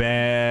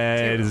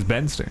 Ben is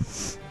Ben's turn.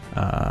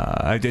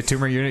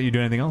 Tumor, you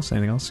doing anything else?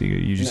 Anything else?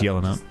 You just No.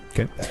 yelling out.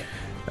 Okay.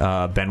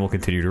 Ben will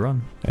continue to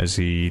run as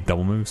he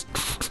double moves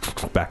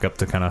back up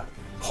to kind of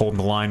hold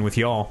the line with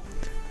y'all.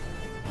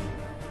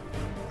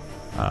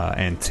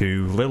 And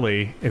to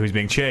Lily, who's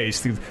being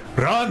chased,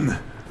 run!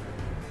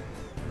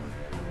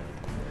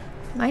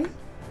 Mine?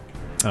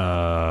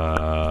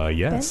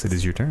 Yes, Ben's? it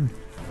is your turn.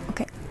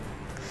 Okay.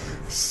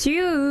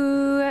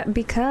 So,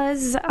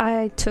 because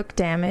I took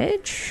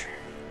damage,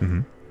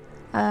 Mm-hmm.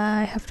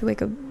 I have to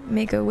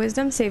make a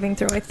wisdom saving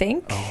throw, I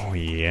think. Oh,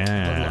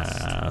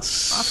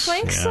 yes. I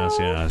think yes,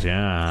 so.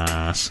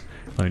 Yes.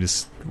 Let me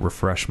just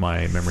refresh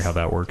my memory how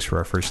that works for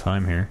our first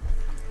time here.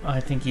 I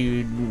think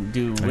you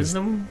do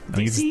wisdom. I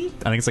think DC?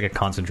 it's like a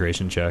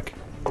concentration check.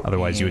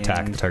 Otherwise, you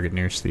attack the target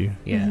nearest to you.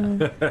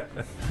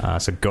 Yeah.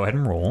 So go ahead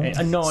and roll.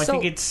 No, I So-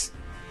 think it's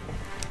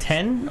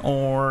 10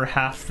 or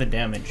half the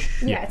damage.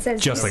 Yeah, it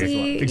says just like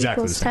DC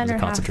exactly the equals same as 10 a or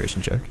half.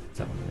 concentration check. Is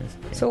that what it is?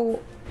 Yeah.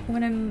 So,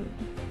 when I'm...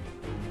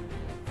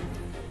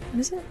 What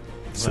is it?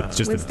 So it's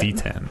just Wisdom. a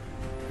D10,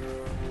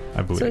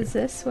 I believe. So is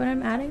this what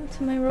I'm adding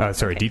to my roll?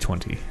 Sorry, Okay.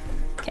 D20.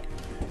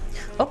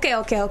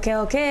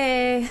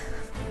 Okay.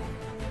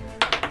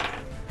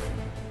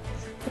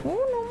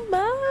 Oh, not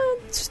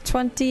bad.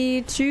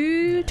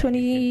 22,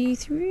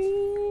 23.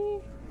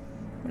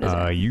 What is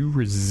it? You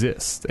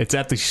resist. It's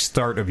at the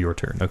start of your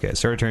turn. Okay,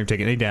 start of turn, you've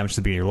taken any damage to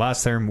the beginning of your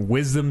last turn.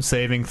 Wisdom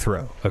saving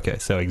throw. Okay,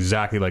 so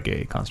exactly like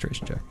a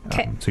concentration check.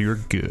 Okay. So you're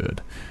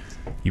good.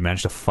 You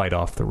managed to fight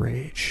off the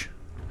rage,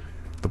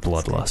 the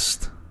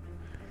bloodlust.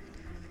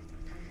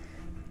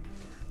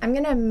 I'm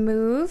going to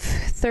move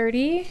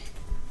 30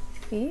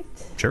 feet.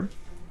 Sure.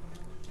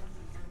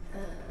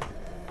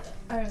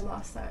 I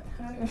lost that.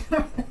 I don't even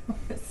remember.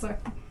 Sorry.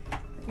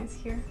 He's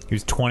here. He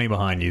was 20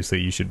 behind you, so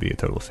you should be a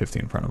total of 50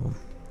 in front of him.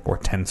 Or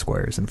 10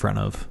 squares in front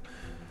of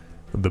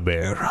the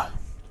bear.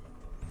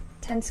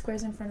 10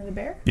 squares in front of the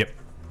bear? Yep.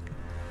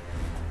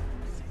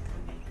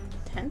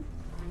 10?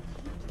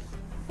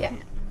 Yeah.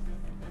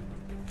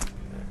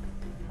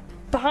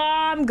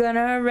 I'm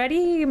gonna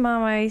ready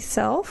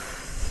myself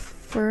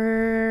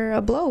for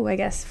a blow, I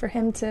guess, for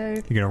him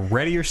to... You're going to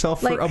ready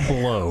yourself for Like- a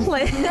blow.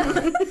 Like,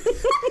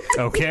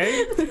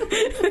 Okay?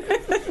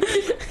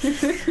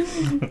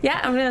 yeah,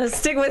 I'm gonna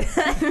stick with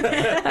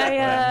that.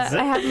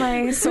 I have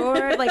my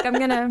sword. Like, I'm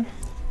gonna...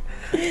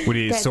 What do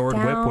you, Get sword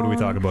whip? What are we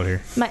down. talking about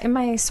here?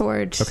 My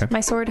sword. Okay. My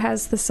sword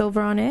has the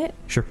silver on it.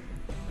 Sure.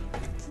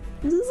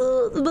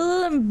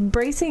 I'm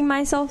bracing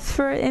myself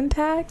for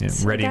impact. Yeah,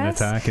 ready I an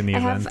guess. attack in the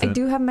event. I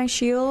do have my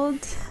shield.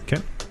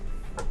 Okay.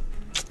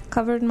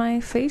 Covered my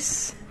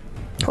face.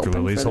 After Hoping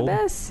Lily's for the hold.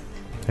 best.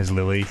 As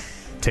Lily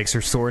takes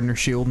her sword and her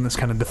shield in this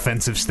kind of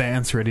defensive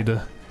stance, ready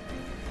to...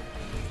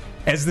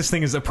 As this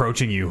thing is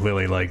approaching you,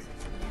 Lily, like,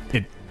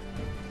 it...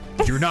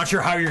 You're not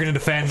sure how you're going to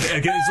defend.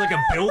 Again, it's like a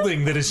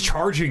building that is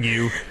charging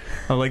you.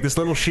 Like this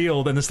little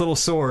shield and this little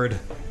sword.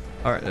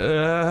 All right,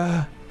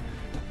 I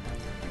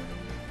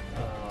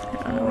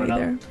don't know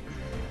either.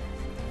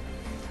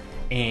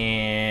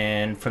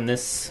 And from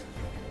this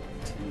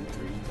 2,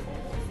 3,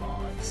 4,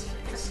 5,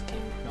 6. Okay,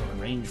 not in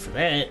range for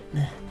that.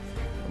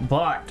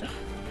 But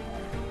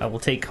I will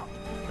take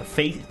the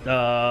face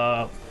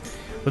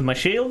with my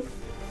shield,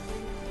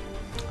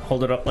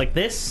 hold it up like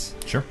this,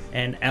 sure.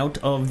 and out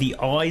of the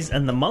eyes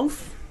and the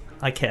mouth,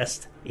 I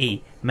cast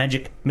a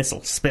magic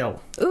missile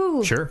spell.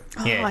 Ooh. Sure.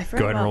 Yeah. I forgot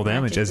Go ahead and about roll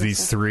damage magic as these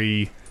missile.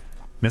 3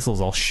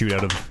 missiles all shoot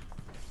out of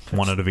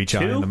one out of each eye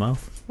 2? in the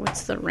mouth.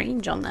 What's the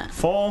range on that?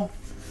 4,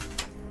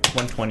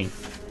 120,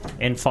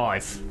 and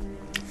 5.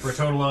 For a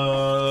total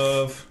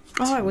of...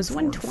 Oh, it was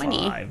 120.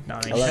 5,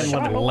 9, 10, 11.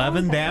 11.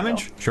 11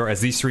 damage? Sure,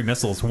 as these 3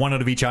 missiles, one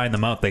out of each eye in the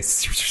mouth, they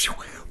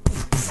slam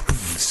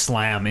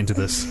into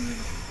this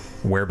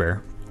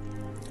werebear.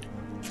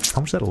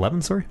 How much is that?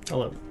 11, sorry?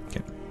 11.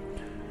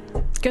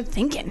 Good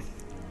thinking.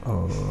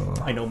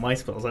 I know my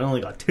spells. I only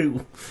got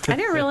 2. I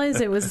didn't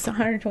realize it was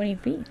 120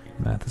 feet.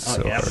 Math is Oh,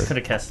 so yeah, I hard. could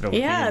have cast it over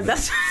Yeah, here.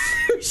 that's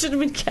we should have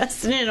been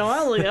casting it a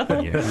while ago.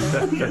 Yeah.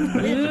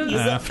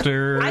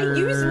 After I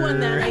used one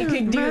that I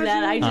could do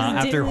that. I just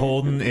after didn't.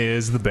 Holden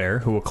is the bear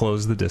who will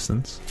close the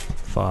distance.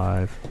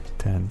 5,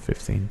 10,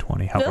 15,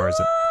 20. How far is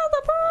it?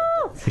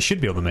 He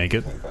should be able to make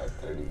it. 25,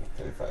 30,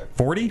 35.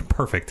 40?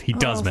 Perfect. He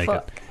does Oh, make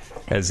fuck. it.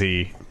 As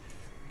he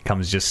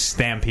comes just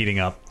stampeding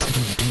up.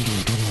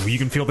 You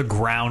can feel the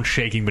ground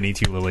shaking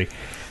beneath you, Lily.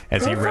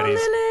 As he Go for readies,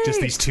 Lily! just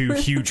these 2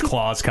 huge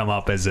claws come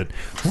up as it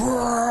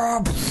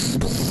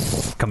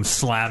comes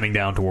slamming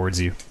down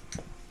towards you.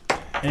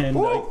 And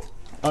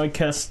I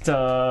cast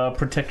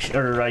protection,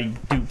 or I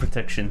do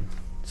protection.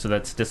 So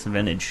that's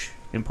disadvantage.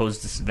 Impose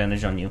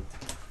disadvantage on you.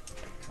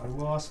 I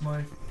lost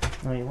my...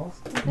 Oh, you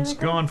lost? It's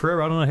gone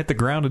forever. I don't know. Hit the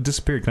ground and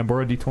disappeared. Can I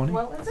borrow a D20?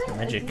 What was it?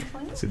 Magic.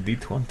 It's a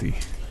D20.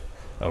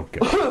 Oh,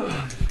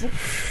 God.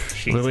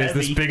 She's Lily, as heavy.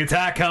 this big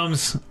attack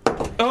comes...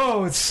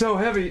 Oh, it's so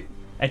heavy.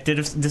 At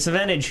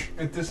disadvantage.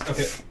 At this...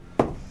 Okay.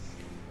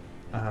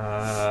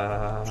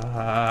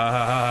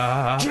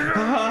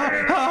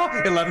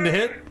 11 to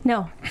hit?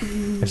 No.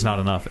 It's not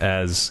enough,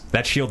 as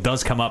that shield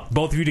does come up.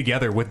 Both of you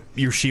together, with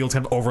your shields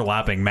kind of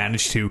overlapping,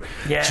 manage to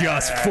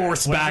just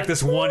force back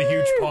this one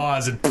huge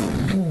pause, and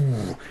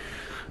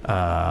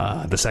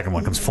the second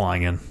one comes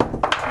flying in.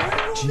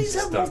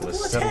 Jesus,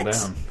 Douglas, settle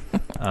down.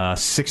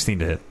 16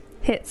 to hit.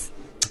 Hits.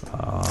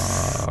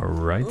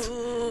 Right.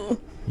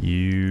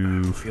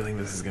 You... Feeling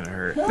this is gonna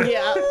hurt.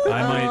 Yeah. I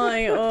might... I'm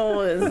like,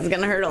 oh, this is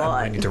gonna hurt a I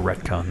lot. need to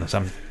retcon this.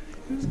 I'm...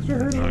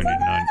 99.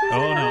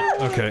 Oh, no.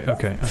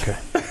 Okay.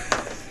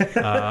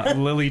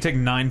 Lily, you take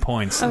 9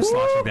 points of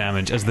slashing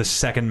damage as the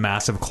second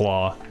massive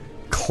claw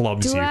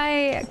clubs Do you.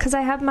 I? Because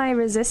I have my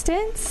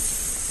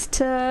resistance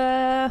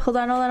to. Hold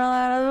on.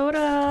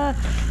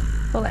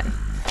 Hold on.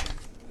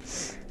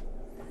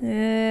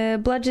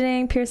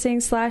 Bludgeoning, piercing,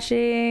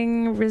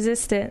 slashing,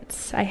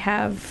 resistance. I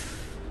have.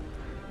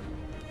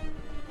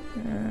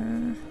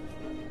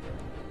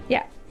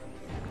 Yeah.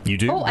 You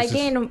do? Oh, I This is-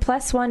 gain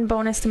 +1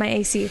 bonus to my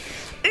AC.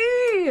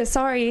 Ooh,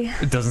 sorry.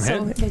 It doesn't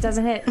So hit? it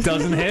doesn't hit.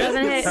 Doesn't hit?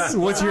 Doesn't hit.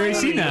 What's your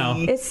AC now?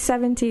 It's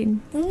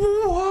 17.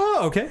 Whoa,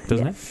 okay,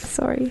 doesn't Yeah,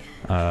 sorry.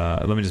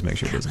 Let me just make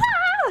sure it doesn't.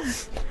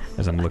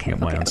 As I'm looking at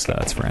my own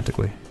stats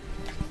frantically.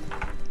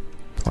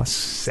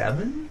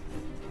 +7?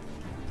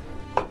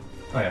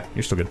 Oh yeah,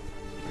 you're still good.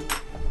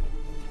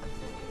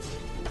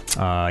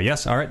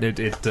 Yes, all right.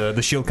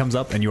 The shield comes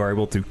up and you are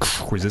able to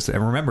resist it.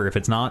 And remember, if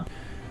it's not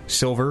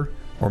silver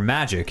or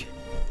magic,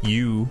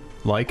 you,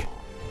 like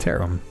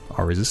Tarum,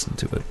 are resistant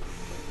to it.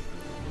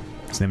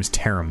 His name is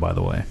Tarum, by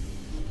the way.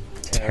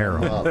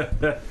 Tarum.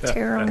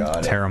 Terrible.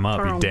 Got it. Tear him up,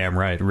 you Tarum. damn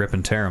right. Rip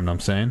and tear him, know what I'm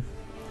saying?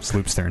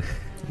 Sloop's turn.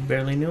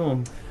 Barely knew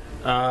him.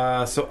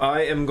 So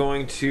I am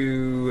going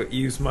to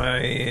use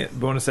my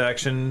bonus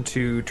action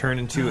to turn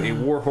into a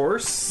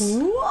warhorse.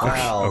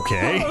 Wow.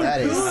 Okay.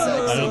 That is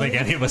I sexy. don't think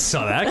any of us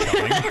saw that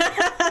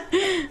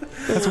coming.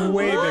 That's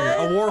way bigger.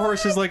 A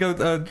warhorse is like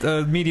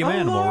a medium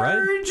animal, right?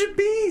 Large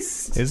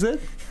beast. Is it?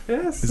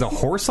 Yes. Is a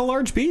horse a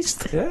large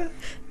beast? Yeah.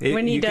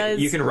 When he does-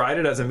 you can ride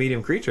it as a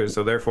medium creature,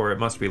 so therefore it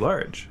must be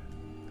large.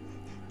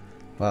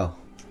 Wow.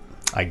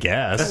 I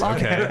guess.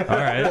 Okay. All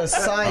right. The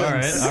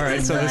science. All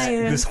right. So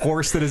this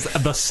horse that is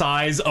the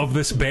size of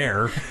this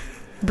bear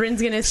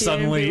Bryn's gonna see it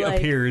and suddenly be like,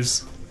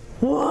 appears.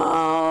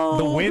 Whoa!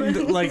 The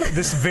wind, like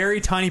this very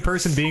tiny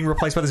person being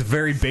replaced by this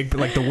very big,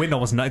 like the wind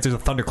almost. There's a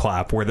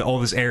thunderclap where all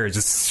this air is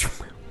just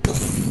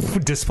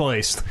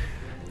displaced.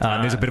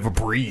 And there's a bit of a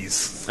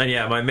breeze. And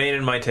yeah, my mane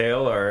and my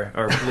tail are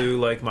blue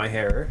like my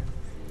hair,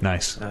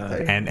 Nice.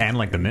 And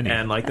like the mini.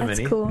 and like the That's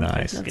mini. cool.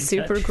 Nice. Good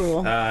Super catch.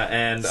 cool.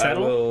 And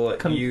Settle? I will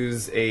Come-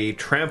 use a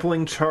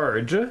trampling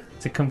charge.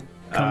 To come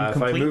If I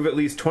complete. move at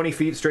least 20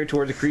 feet straight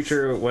towards a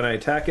creature when I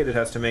attack it, it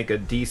has to make a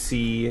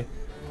DC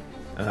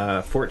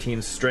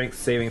 14 strength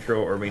saving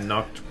throw or be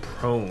knocked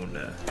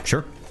prone.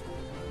 Sure.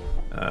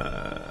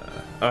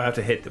 I'll have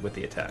to hit with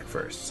the attack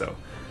first, so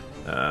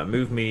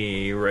move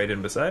me right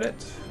in beside it.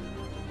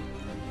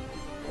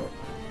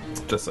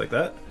 Just like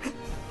that.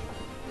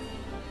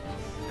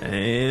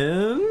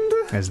 And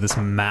As this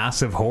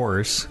massive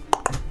horse,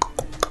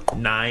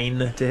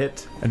 9 to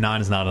hit. a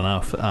 9 is not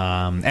enough.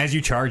 As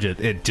you charge it,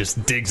 it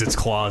just digs its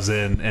claws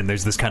in, and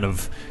there's this kind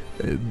of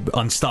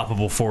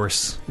unstoppable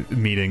force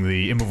meeting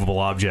the immovable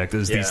object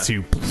as these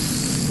two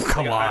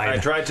collide. I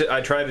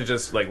tried to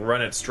just like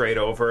run it straight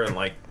over, and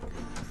like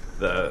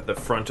the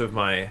front of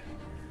my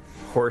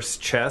horse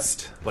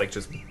chest like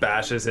just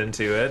bashes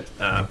into it,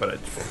 but it,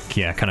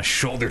 Yeah, kind of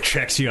shoulder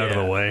checks you out of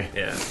the way.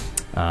 Yeah,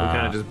 we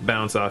kind of just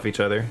bounce off each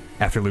other.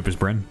 After Lupus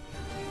Bryn.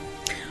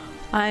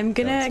 I'm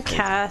gonna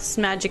cast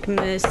Magic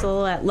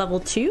Missile at level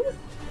 2.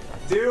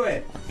 Do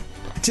it.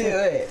 Do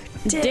it.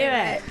 Do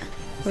it!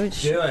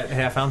 Which Do it.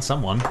 Hey, I found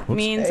someone. Whoops.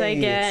 means I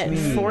Hey, get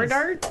it's me. 4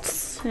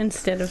 darts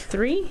instead of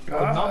 3.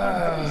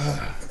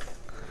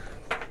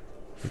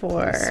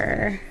 4.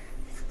 That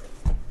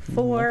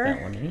 4.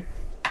 one,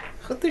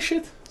 What the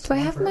shit? Do I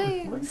have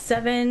my?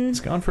 7.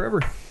 It's gone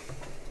forever.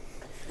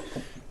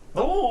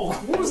 Oh,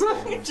 what was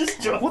that?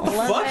 Just jump. What the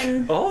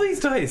 11 All these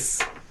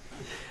dice. fuck?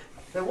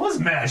 That was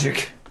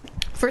magic.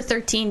 for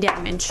 13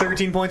 damage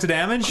 13 points of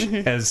damage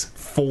as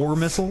 4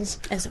 missiles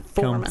as a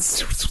 4 come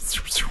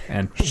missiles.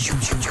 and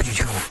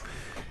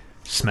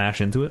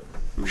smash into it.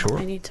 Sure.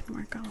 I need to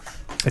mark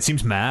off. It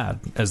seems mad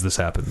as this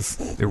happens.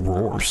 It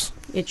roars.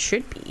 It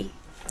should be.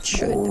 It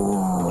should. Can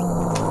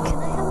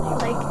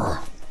I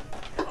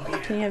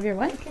have Can you have your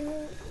what?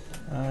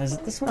 Is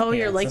it this one? Oh,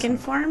 Yeah, your it's this lichen one.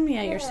 form?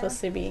 Yeah, you're supposed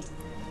to be.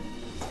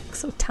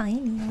 So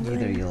tiny.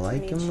 Either you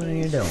like him or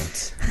you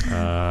don't.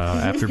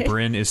 After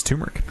Bryn is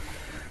Turmeric.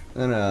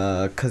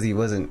 And cause he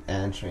wasn't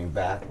answering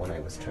back when I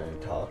was trying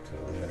to talk to him,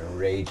 I'm gonna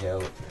rage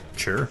out.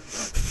 Sure.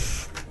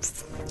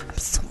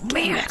 So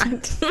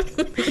mad.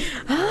 5:30.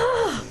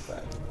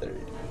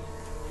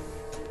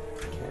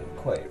 Can't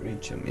quite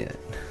reach him yet.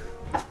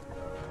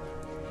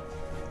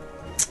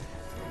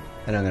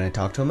 And I'm gonna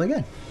talk to him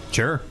again.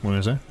 Sure. What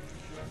is it?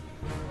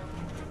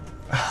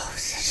 Oh, I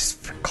just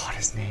forgot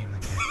his name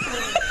again.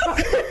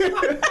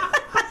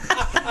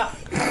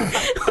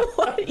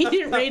 What? You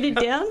didn't write it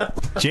down?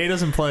 Jay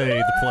doesn't play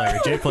the player.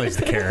 Jay plays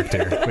the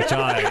character, which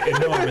I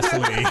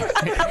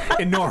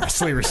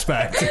enormously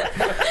respect.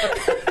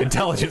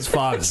 Intelligence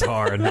 5 is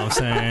hard, you know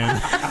what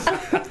I'm saying?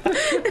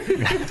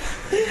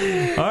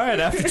 All right,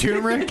 after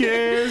Turmeric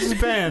is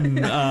Ben.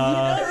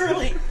 Not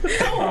really.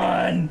 Come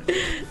on.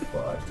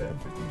 5, 10,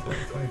 15, 20,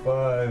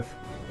 25.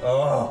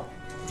 Oh.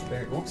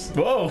 There, oops.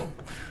 Whoa.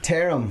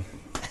 Tear him.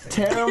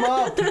 Tear him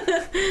up.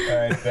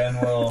 Alright, Ben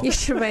will You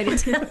should write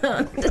it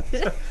down.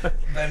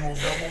 Ben will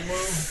double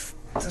move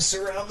to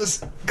surround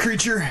this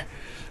creature.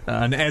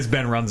 And as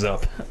Ben runs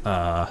up,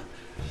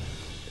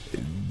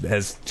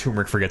 as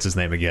Turmeric forgets his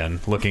name again,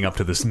 looking up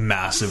to this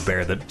massive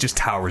bear that just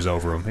towers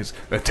over him, he's,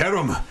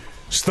 Terum,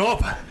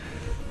 stop!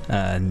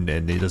 And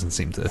he doesn't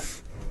seem to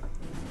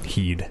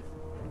heed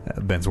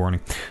Ben's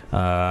warning.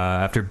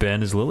 After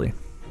Ben is Lily.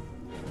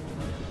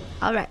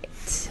 All right.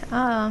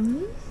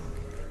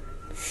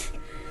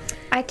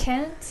 I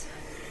can't.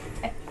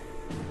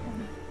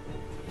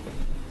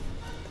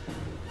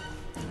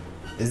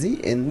 Is he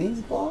in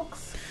these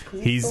blocks?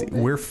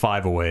 We're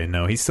 5 away.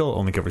 No, he still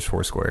only covers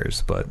 4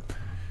 squares, but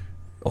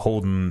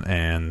Holden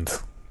and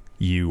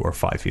you are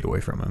 5 feet away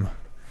from him.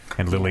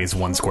 And Lily is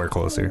 1 square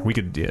closer. We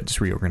could just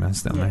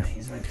reorganize down Yeah, there.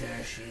 he's right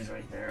there. She's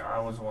right there. I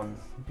was one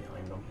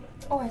behind them.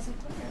 Oh, I said.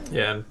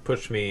 Yeah, and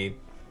push me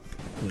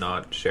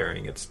not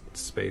sharing its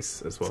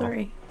space as well.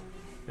 Sorry.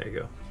 There you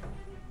go.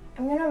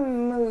 I'm gonna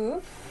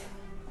move.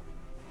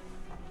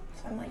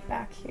 So I'm like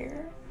back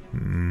here.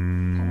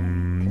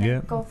 Mm, Can I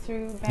yeah. go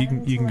through.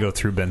 Ben You can go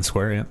through Ben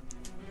Square, yeah.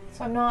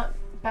 So I'm not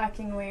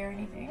backing away or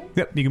anything.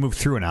 Yep, you can move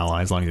through an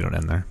ally as long as you don't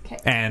end there. Okay.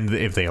 And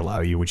if they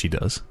allow you, which he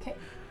does. Okay.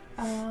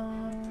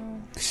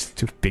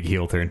 Just a big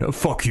heel turn. Oh,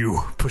 fuck you.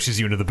 Pushes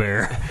you into the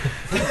bear.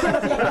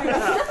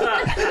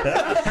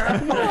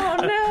 Oh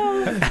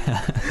no!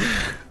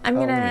 I'm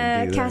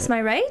gonna do cast that.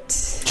 my right.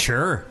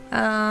 Sure.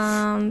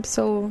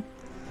 So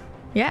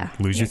yeah.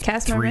 Lose your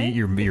cast my 3. right.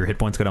 Your hit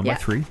points go down by Yeah.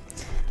 3.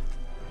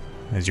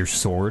 As your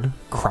sword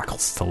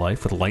crackles to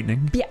life with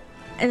lightning. Yeah.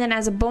 And then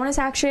as a bonus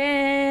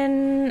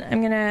action,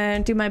 I'm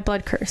gonna do my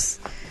blood curse.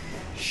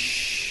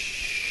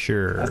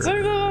 Sure.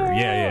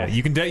 Yeah.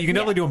 You can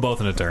definitely do them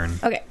both in a turn.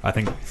 Okay. I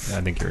think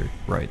you're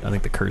right. I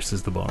think the curse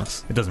is the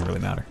bonus. It doesn't really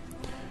matter.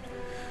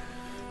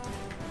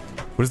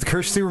 What does the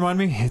curse do? Remind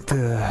me. It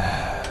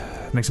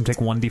makes him take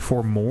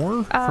 1d4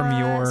 more from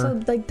your.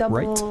 So like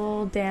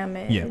double right?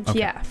 damage. Yeah, okay,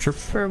 Yeah. sure.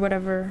 For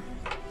whatever.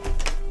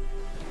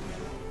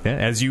 Yeah,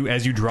 as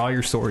you draw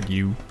your sword,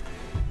 you,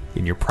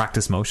 in your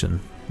practice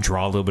motion,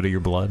 draw a little bit of your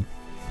blood,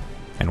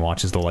 and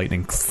watch as the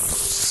lightning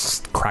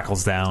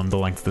crackles down the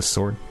length of the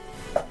sword.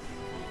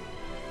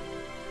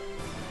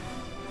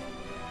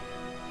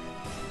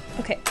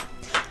 Okay.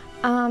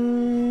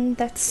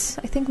 That's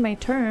I think my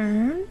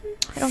turn.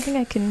 I don't think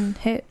I can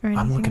hit or anything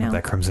I'm looking now. at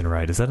that Crimson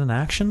Rite. Is that an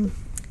action?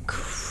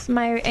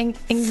 My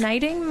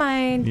igniting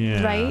my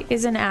Yeah. right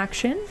is an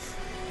action.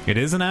 It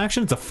is an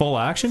action. It's a full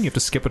action. You have to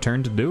skip a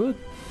turn to do it.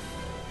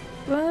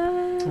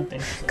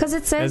 Because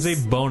it says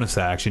As a bonus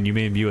action, you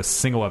may imbue a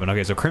single weapon.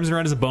 Okay, so Crimson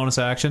Rite is a bonus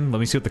action. Let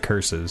me see what the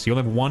curse is. You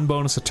only have 1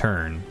 bonus a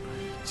turn,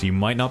 so you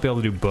might not be able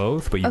to do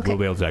both, but you Okay. will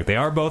be able to attack. They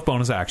are both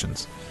bonus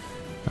actions.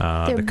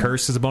 The They're-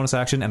 curse is a bonus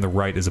action, and the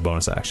right is a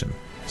bonus action.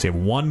 So you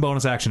have 1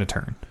 bonus action a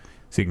turn.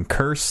 So you can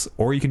curse,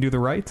 or you can do the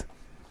right,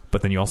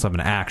 but then you also have an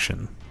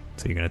action,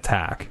 so you can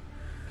attack,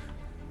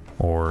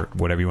 or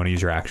whatever you want to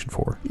use your action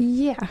for.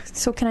 yeah.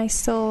 So can I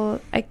still?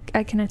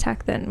 I can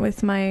attack then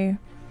with my.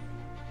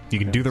 You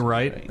can do the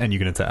right, and you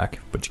can attack,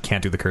 but you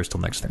can't do the curse till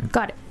next turn.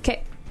 Got it.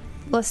 Okay.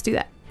 Let's do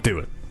that. Do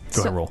it.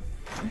 Go ahead, roll.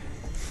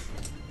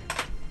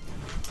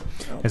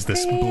 As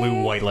this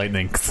blue-white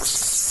lightning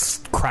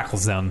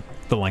crackles down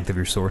the length of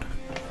your sword.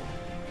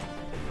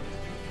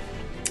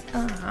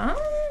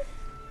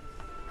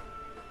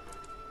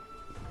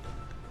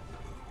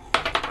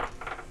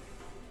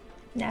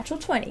 Natural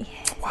 20.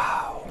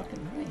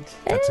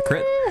 That's a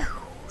crit.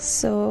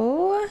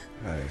 So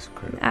That is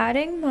critical.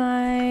 adding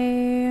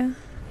my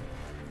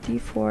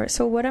D4.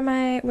 So what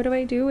do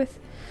I do with?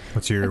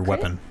 What's your Okay.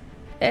 weapon?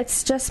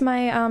 It's just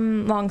my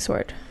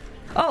longsword.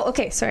 Oh,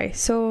 okay. Sorry.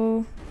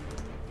 So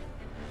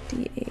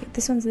D8.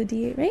 This one's the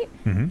D8, right?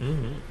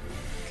 Mm-hmm.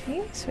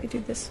 Okay. So I do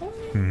this one.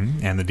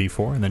 Mm-hmm. And the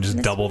D4, and then just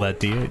This double one? that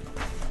D8.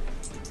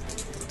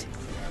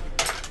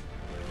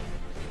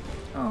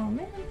 Oh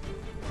man.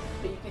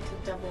 But you get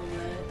to double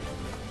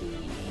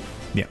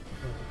the Yeah.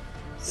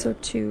 So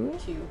 2,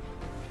 2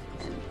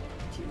 and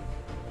 2.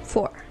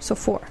 4. So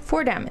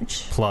 4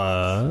 damage.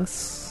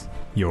 Plus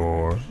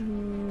your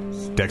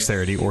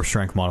dexterity or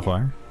strength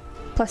modifier.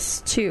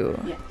 Plus 2.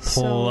 Yeah.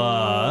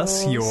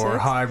 Plus So your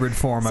 6. hybrid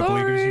form, I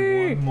believe, gives you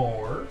Sorry. one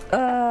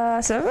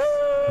more. 7.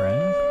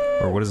 Right?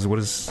 Or what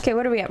is... Okay,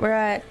 what are we at? We're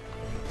at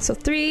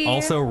 3.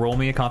 Also, roll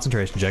me a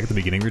concentration check at the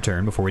beginning of your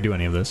turn before we do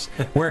any of this.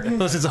 Listen,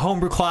 it's a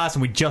homebrew class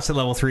and we just hit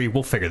level 3.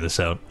 We'll figure this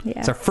out. Yeah,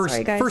 It's our first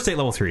sorry, guys. first date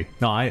level 3.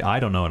 No, I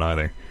don't know it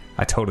either.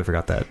 I totally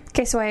forgot that.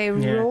 Okay, so I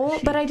Yeah, roll,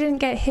 she- but I didn't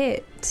get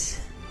hit.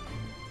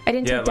 I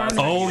didn't Yeah, take last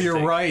damage. time Oh, you you're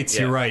take- right.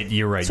 yeah. You're right.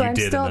 You're right. So you I'm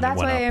did, still- and then it that's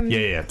went why up. I'm-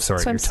 Yeah. Sorry,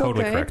 so I'm you're still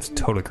totally good. correct.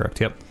 Totally correct.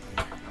 Yep.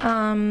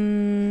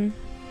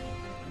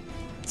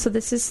 So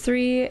this is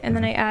 3, and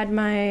then I add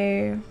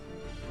my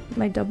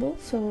double,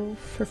 so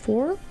for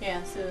 4.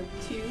 Yeah, so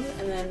 2,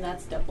 and then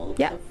that's double.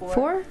 Yeah, so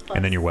 4. plus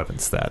And then your weapon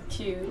stat.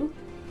 2,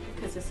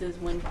 because this is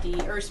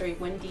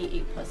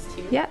 1d8 plus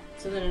 2. Yeah.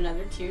 So then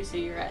another 2, so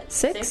you're at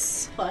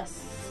 6.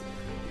 plus.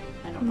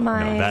 I don't know.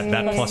 My No,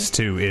 that plus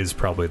 2 is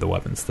probably the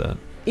weapon stat.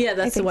 Yeah, I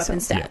that's the think weapon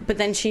so. stat. Yeah. But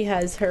then she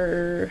has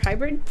her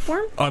hybrid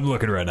form. I'm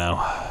looking right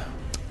now.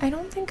 I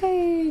don't think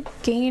I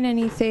gain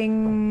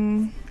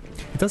anything.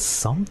 It does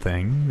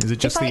something. Is it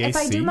just the AC? If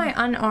I do my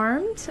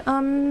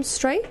unarmed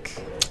strike,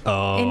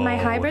 in my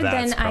hybrid,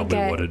 that's then I probably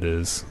get- what it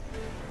is.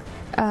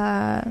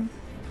 And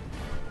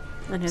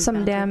has some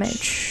advantage.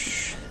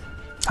 damage.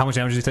 How much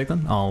damage did you take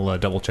then? I'll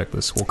double check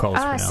this. We'll call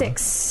this for now.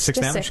 6. 6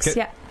 Just damage? 6, Okay.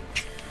 yeah.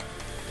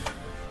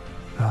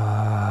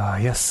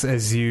 Yes,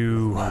 as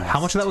you... How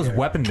much of that was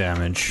weapon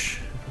damage?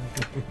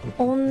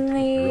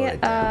 Only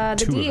the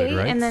 2 of it, D8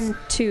 right? and then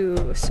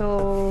 2.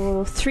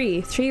 So 3.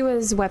 3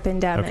 was weapon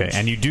damage. Okay,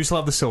 and you do still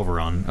have the silver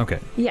on. Okay,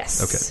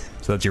 Yes. okay.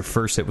 So that's your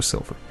first hit with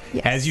silver.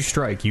 Yes. As you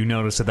strike, you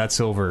notice that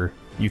silver,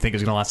 you think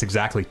is going to last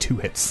exactly 2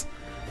 hits.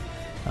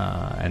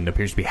 And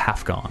appears to be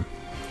half gone.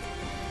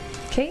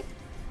 Okay.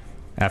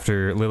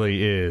 After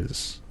Lily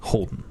is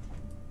Holden.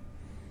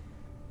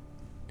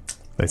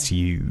 That's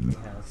you.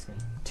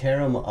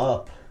 Tear him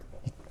up.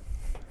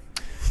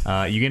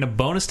 You gain a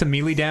bonus to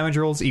melee damage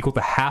rolls equal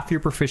to half your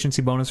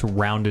proficiency bonus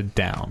rounded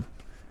down.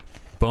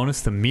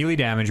 Bonus to melee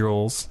damage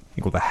rolls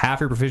equal to half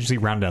your proficiency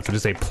rounded down. So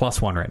just say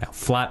 +1 right now.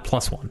 Flat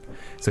 +1.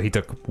 So he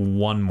took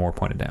 1 more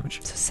point of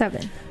damage. So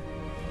 7.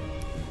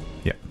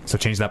 Yeah. So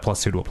change that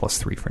 +2 to a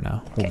 +3 for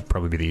now. Will Okay.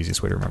 probably be the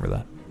easiest way to remember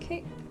that.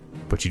 Okay.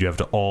 But you do have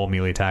to all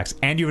melee attacks,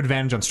 and you have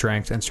advantage on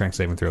strength and strength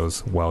saving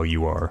throws while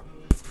you are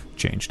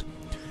changed.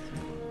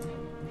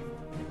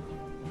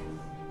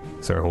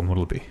 Sorry, Holden,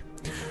 what'll it be?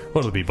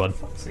 What'll it be, bud?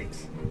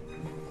 6.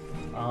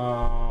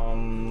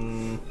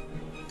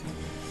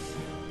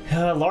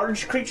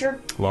 Large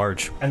creature,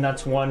 Large. and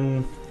that's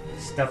 1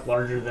 step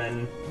larger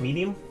than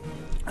medium.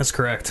 That's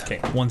correct. Okay.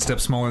 1 step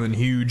smaller than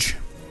huge,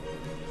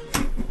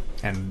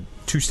 and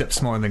 2 steps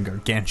smaller than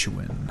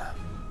gargantuan.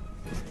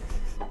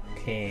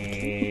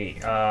 Okay.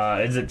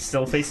 Is it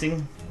still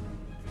facing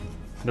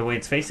the way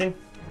it's facing?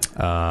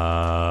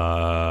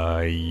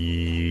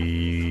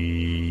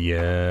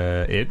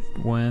 Yeah, it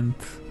went,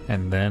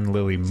 and then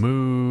Lily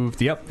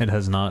moved. Yep, it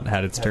has not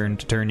had its turn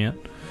to turn yet.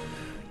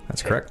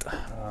 That's correct.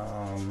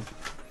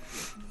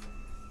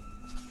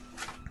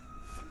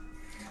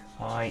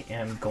 I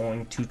am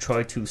going to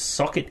try to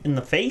sock it in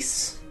the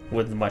face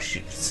with my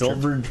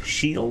silvered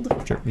shield.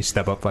 Sure. You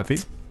step up 5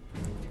 feet.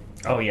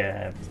 Oh yeah, I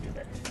have to do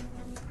that.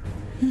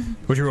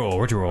 What'd you roll?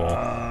 What'd you roll?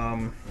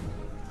 Not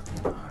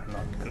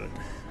good,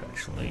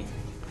 actually.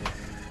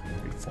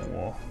 3,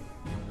 4,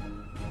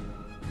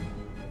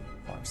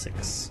 5,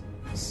 6,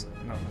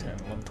 9, 10,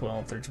 11,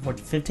 12, 13,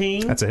 14,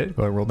 15. That's a hit.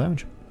 Go ahead, roll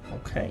damage.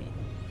 Okay.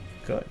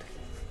 Good.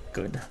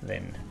 Good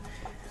then.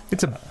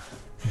 It's a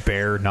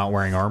bear not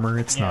wearing armor.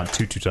 It's Yeah. not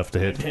too tough to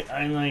hit.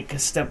 I like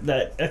step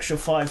that extra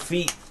 5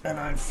 feet and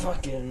I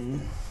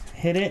fucking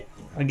hit it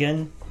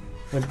again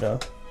with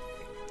the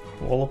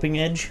walloping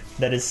edge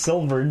that is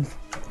silvered.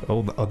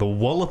 Oh, the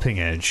walloping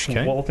edge.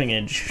 Okay. Walloping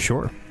edge.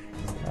 Sure.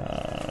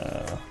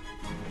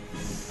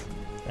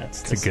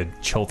 That's It's a good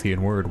Chaltian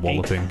word,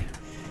 walloping.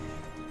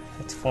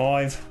 That's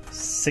 5,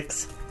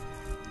 6.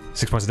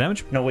 6 points of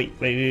damage. No, wait.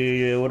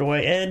 What do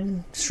I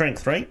add?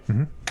 Strength, right?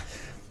 Mhm.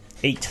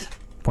 8.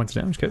 Points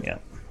of damage. Good. Yeah.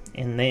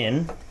 And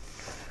then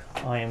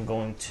I am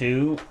going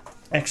to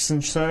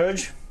Action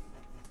Surge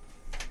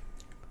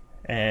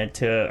and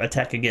to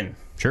attack again.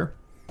 Sure.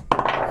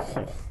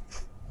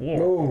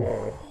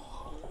 Whoa.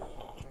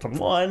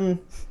 1.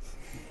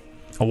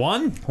 A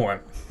 1 1.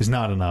 is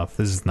not enough.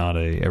 This is not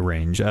a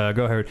range.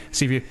 Go ahead.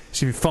 See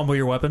if you fumble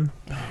your weapon.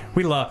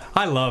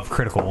 I love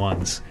critical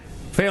ones.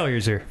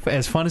 Failures are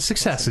as fun as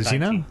successes, you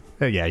know?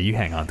 Yeah, you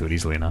hang on to it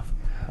easily enough.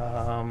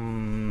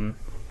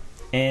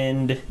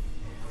 And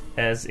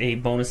as a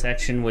bonus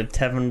action with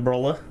Tavern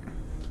Brawler,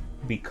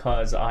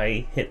 because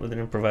I hit with an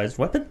improvised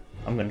weapon,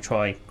 I'm going to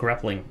try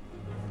grappling.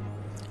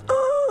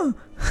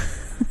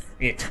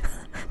 It.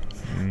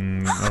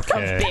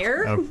 Okay.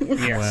 Bear?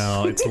 Yes.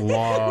 Well, it's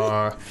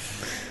law.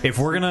 If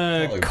we're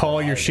gonna Probably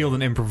call your bad. shield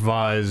an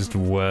improvised,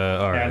 all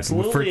right.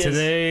 Absolutely For is.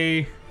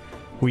 today,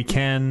 we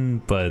can.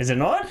 But Is it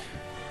not?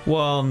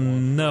 well,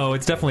 no,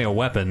 it's definitely a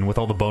weapon with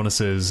all the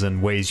bonuses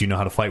and ways you know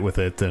how to fight with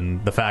it,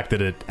 and the fact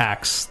that it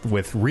acts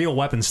with real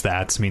weapon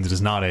stats means it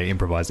is not a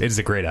improvised. It is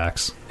a great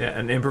axe. Yeah,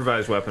 an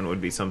improvised weapon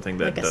would be something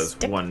that Like a does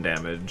stick? 1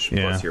 damage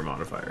Yeah. plus your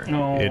modifier.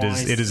 No. It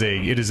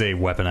is a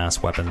weapon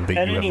ass weapon that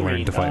At you have any learned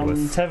rate, to fight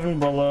with. Tavern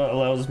Brawler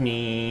allows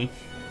me.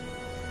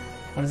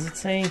 What does it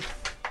say?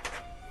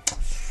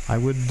 I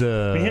would.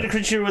 When you hit a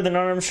creature with an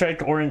arm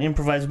strike or an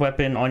improvised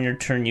weapon on your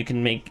turn, you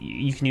can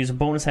use a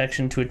bonus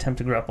action to attempt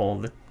to grapple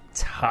the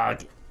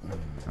target.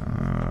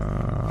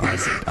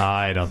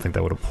 I don't think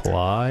that would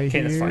apply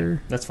Okay, that's here. fine.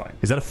 That's fine.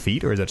 Is that a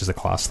feat or is that just a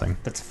class thing?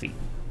 That's a feat.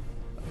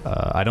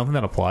 I don't think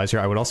that applies here.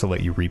 I would also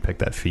let you repick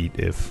that feat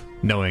if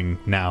knowing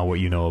now what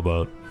you know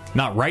about.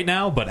 Not right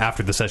now, but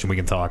after the session we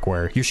can talk.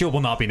 Where your shield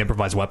will not be an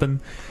improvised weapon,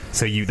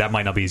 so that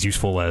might not be as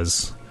useful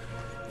as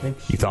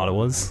you thought it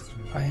was.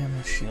 I am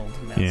a shield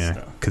master.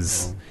 Yeah,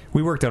 because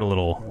we worked out a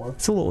little.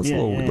 It's a little.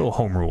 Yeah. Little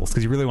home rules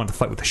because you really want to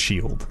fight with a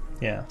shield.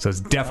 Yeah. So it's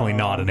definitely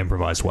not an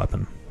improvised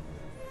weapon.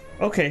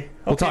 Okay.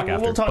 We'll talk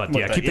after. We'll talk but about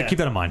yeah, that. keep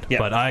that in mind. Yeah.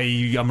 But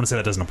I'm going to say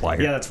that doesn't apply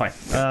here. Yeah, that's fine.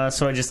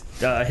 So I just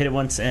hit it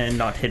once and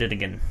not hit it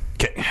again.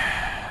 Okay.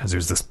 As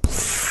there's this,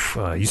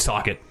 you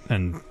sock it,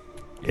 and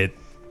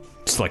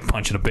it's like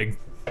punching a big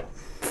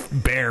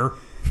bear.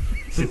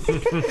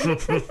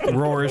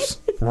 Roars.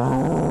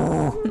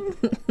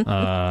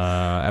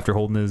 After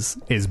holding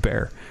his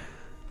bear.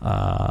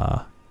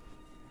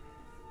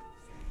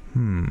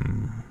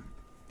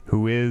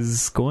 Who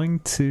is going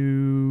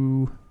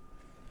to?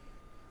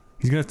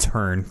 He's going to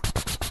turn,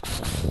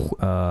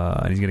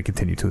 and he's going to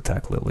continue to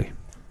attack Lily.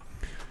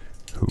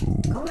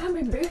 Who?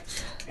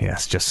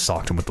 Yes, just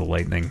socked him with the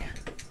lightning.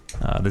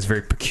 This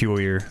very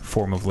peculiar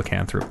form of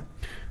lycanthrope.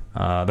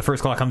 The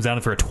first claw comes down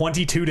for a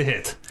 22 to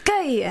hit.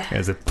 Okay.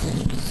 As it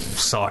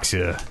socks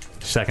you.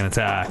 Second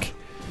attack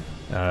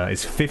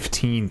is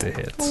 15 to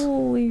hit.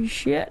 Holy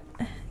shit.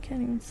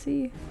 Can't even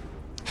see.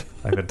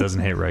 Like that doesn't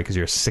hit right because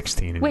you're a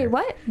 16. Wait,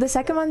 what? The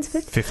second one's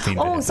 15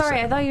 to Oh, hit the sorry. I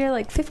second thought you were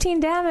like 15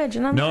 damage,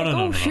 and I'm No, like, no,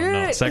 oh no, shit.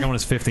 no. Second one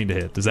is 15 to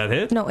hit. Does that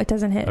hit? No, it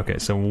doesn't hit. Okay,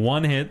 so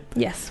one hit.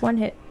 Yes, one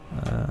hit.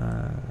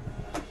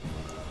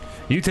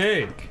 You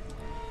take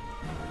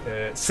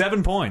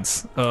 7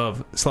 points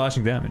of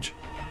slashing damage,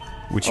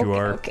 which you Okay,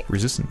 are okay.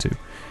 resistant to.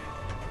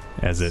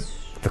 As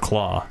the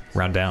claw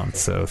round down,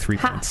 so 3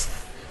 points.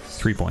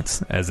 3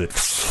 points as it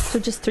So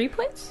just 3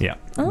 points? yeah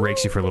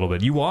rakes you for a little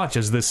bit. You watch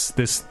as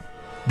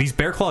these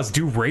bear claws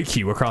do rake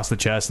you across the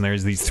chest, and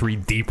there's these 3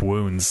 deep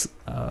wounds,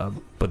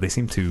 but they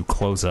seem to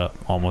close up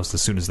almost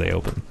as soon as they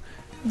open.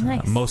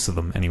 Nice. Most of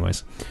them,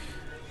 anyways.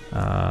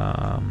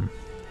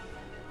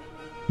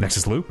 Next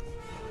is Luke.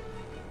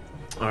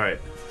 All right.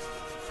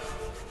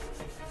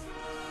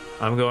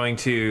 I'm going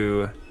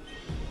to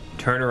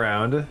turn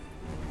around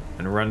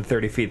and run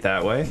 30 feet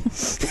that way.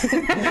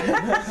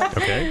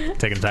 Okay,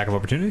 take an attack of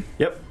opportunity.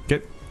 Yep.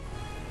 Okay.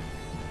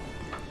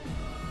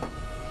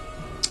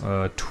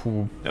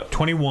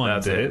 21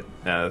 That's to it. hit.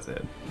 Yeah, that's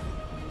it.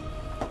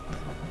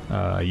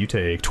 You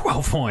take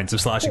 12 points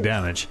of slashing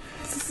damage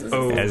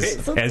Oh,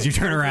 as you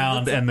turn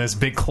around and this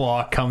big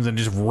claw comes and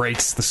just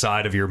rakes the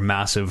side of your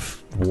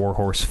massive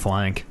warhorse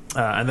flank.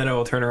 and then I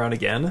will turn around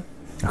again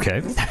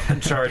Okay.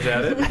 and charge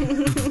at it.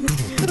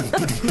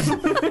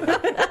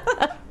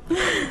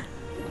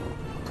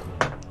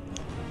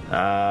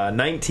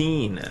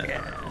 19.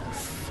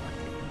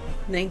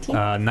 19.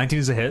 19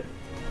 is a hit.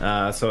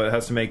 So it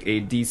has to make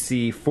a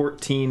DC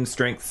 14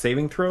 strength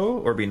saving throw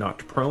or be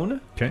knocked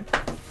prone. Okay.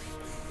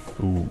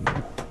 Ooh.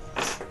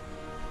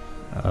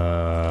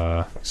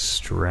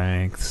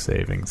 Strength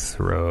saving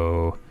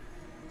throw.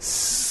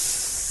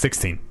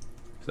 16.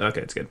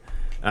 Okay, it's good.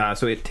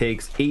 So it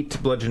takes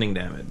 8 bludgeoning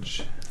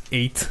damage.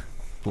 8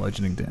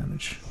 bludgeoning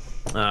damage.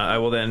 I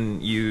will then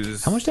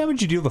use... How much damage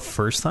did you deal the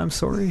first time,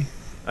 sorry?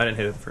 I didn't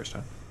hit it the first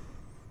time.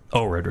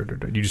 Oh, right.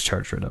 You just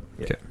charged right up.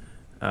 Yeah. Okay.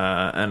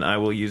 And I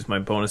will use my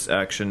bonus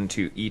action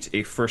to eat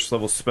a first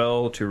level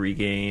spell to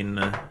regain,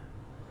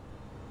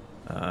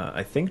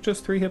 I think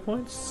just 3 hit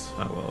points.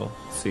 I will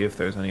see if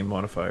there's any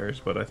modifiers,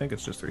 but I think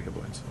it's just 3 hit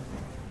points.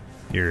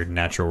 Your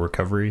natural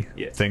recovery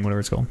Yeah. thing, whatever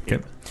it's called. Yeah.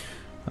 Okay.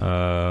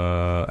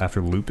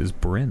 After Loop is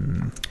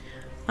Bryn.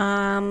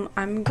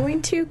 I'm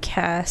going to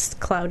cast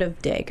Cloud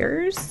of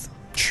Daggers.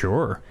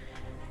 Sure.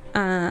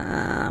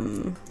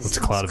 What's a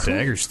cloud of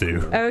daggers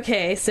do?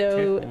 Okay, so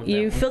Careful with you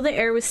that one. fill the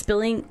air with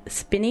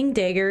spinning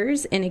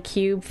daggers in a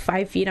cube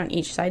 5 feet on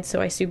each side,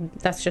 so I assume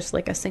that's just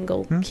like a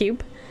single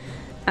cube.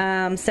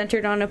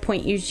 Centered on a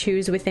point you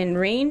choose within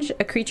range,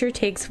 a creature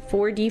takes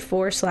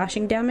 4d4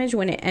 slashing damage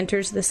when it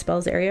enters the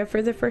spell's area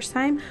for the first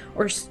time,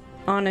 or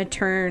on a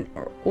turn,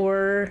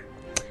 or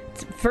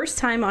first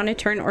time on a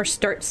turn, or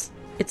starts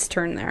its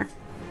turn there.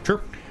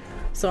 Sure.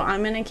 So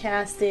I'm gonna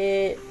cast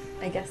it,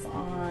 I guess,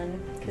 on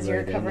because you're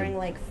Right in covering them.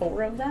 like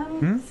 4 of them.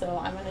 Hmm? So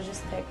I'm gonna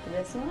just pick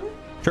this one,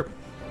 Sure.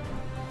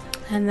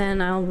 and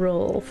then I'll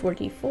roll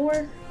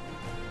 4d4.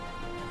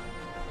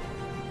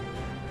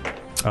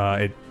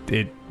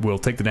 It will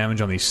take the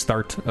damage on the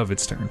start of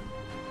its turn.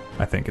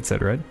 I think it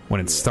said, right? When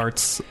it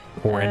starts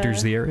or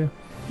enters the area.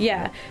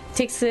 Yeah,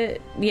 takes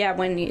it. Yeah,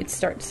 when it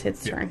starts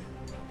its Yeah. turn.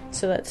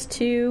 So that's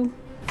 2,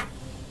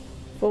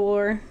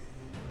 4,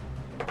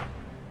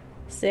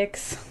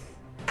 6,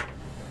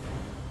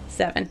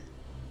 7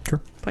 Sure.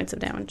 points of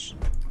damage.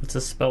 What's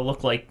this spell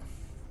look like?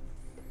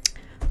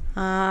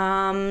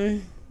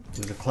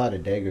 There's a cloud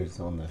of daggers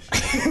on the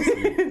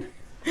ship.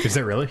 Is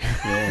there really?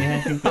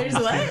 Yeah. There's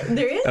what?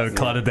 There is? A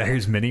Cloud of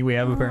Daggers mini we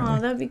have Oh,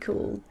 apparently. that'd be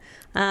cool.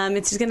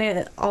 It's just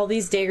gonna, all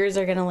these daggers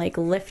are gonna like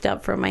lift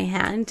up from my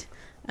hand,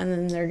 and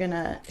then they're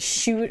gonna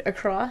shoot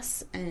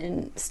across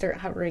and start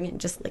hovering and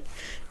just like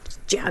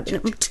jabbing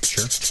them.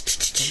 Sure.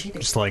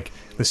 Just like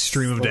the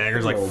stream of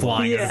daggers like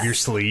flying out of Yeah. your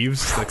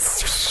sleeves. Like,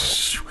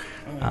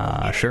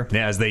 sure.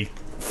 Yeah, as they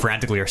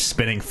frantically are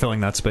spinning,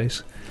 filling that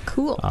space.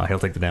 Cool. He'll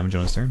take the damage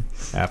on his turn.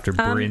 After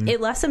Bryn, It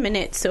lasts a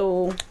minute,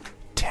 so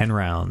 10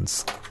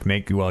 rounds.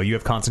 You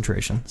have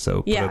concentration,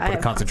 so Yeah, I put a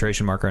have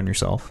concentration marker on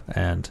yourself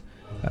and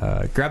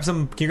grab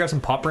some. Can you grab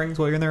some pop rings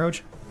while you're in there,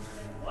 Oj?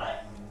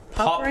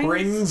 Pop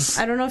rings?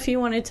 I don't know if you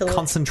wanted to like,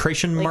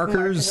 Concentration like, mark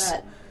markers.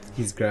 that.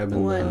 He's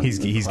grabbing One. the...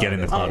 He's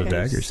getting the cloud of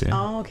daggers. Yeah.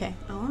 Oh, okay.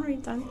 All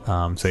right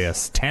then. So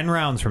yes, 10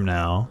 rounds from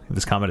now, if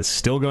this combat is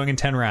still going in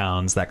 10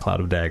 rounds, that cloud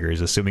of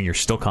daggers, assuming you're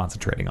still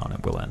concentrating on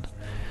it, will end.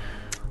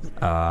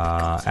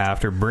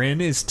 After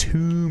Bryn is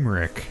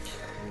Turmeric.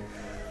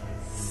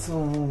 So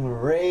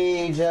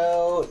rage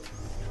out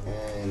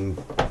and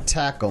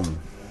attack him.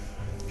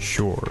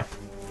 Sure.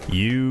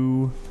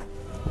 You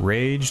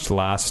raged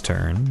last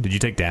turn. Did you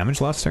take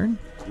damage last turn?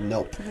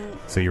 Nope.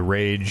 So your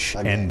rage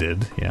Okay.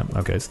 ended. Yeah.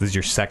 Okay. So this is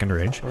your second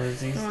rage. Where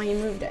is he? Oh, you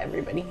moved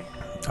everybody.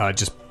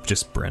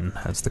 Just Bryn.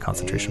 That's the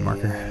concentration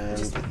marker.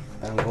 And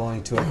I'm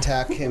going to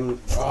attack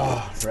him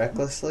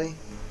recklessly.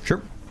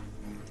 Sure.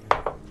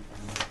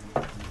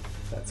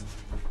 That's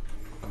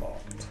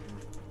called.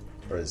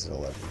 Or is it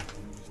 11?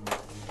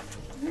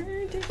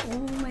 Where did all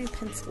my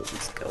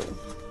pencils go?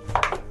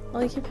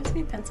 Well, you can pass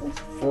me a pencil.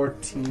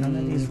 14. None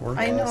of these work.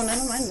 I know, none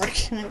of mine work.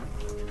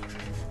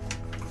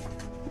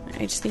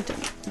 I just need to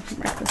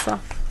mark this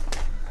off.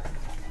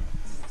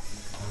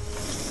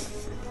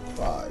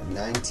 5,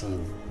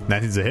 19.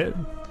 19's a hit.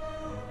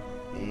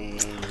 And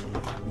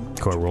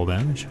Go ahead, roll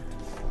damage.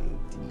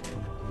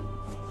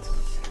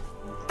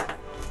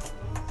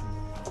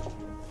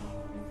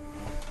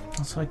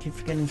 Also, I keep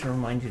forgetting to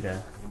remind you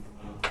to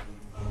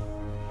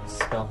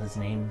spell his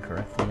name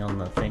correctly on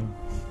the thing.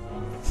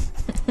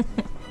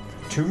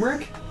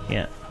 Turmeric?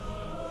 Yeah.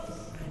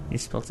 You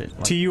spelled it.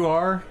 Like,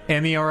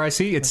 Turmeric.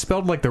 It's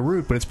spelled like the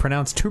root, but it's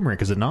pronounced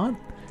turmeric, is it not?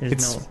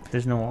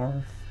 there's no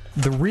R.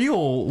 The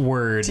real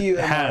word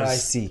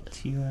has T-U-M-R-I-C.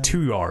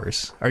 two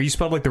R's. Are you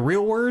spelled like the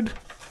real word?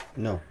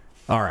 No.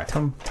 All right.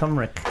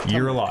 Turmeric.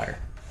 You're a liar.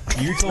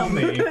 You told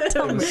me it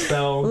was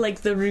spelled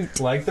Like the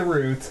root. like the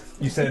root.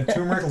 You said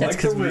turmeric That's like the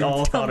because we root.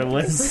 all thought it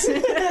was.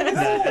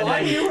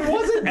 I knew it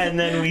wasn't. And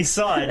then we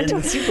saw it in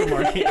the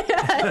supermarket.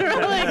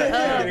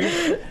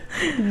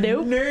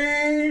 Nope.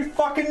 Nay,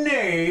 fucking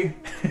nay.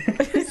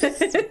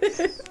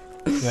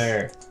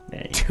 There.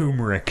 There you go.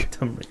 Turmeric.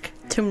 Turmeric.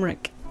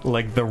 Turmeric.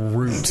 Like the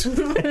root.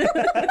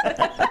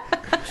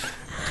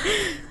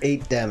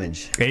 8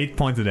 damage. 8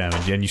 points of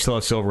damage, and you still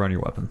have silver on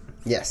your weapon.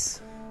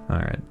 Yes. All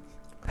right.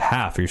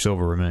 Half your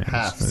silver remains.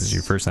 Half. This is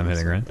your first time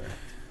hitting, right?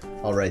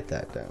 I'll write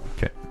that down.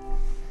 Okay.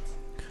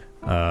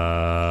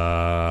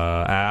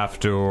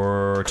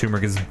 After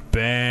turmeric is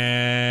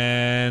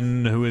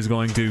Ben, who is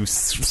going to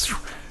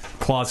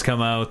claws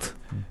come out,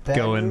 Ben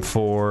going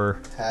for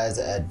has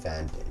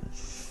advantage.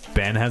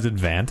 Ben has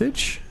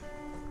advantage.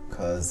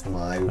 Because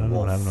my I don't know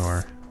what wolf happened to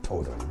her.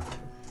 totem.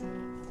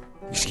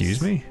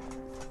 Excuse me.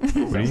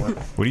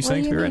 What are you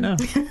saying to me right now?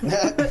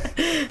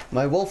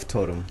 My wolf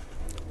totem.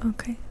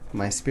 Okay.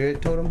 My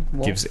spirit totem.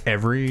 Wolf. Gives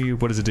every.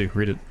 What does it do?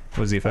 Read it.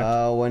 What is the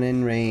effect? When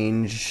in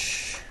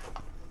range,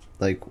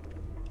 like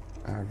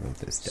I wrote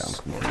this down.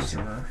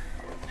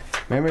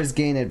 Members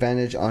gain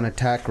advantage on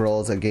attack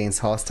rolls against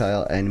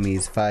hostile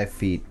enemies 5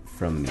 feet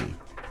from me.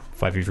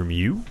 5 feet from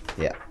you.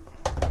 Yeah.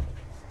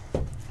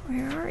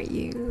 Where are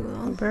you?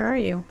 Where are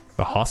you?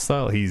 The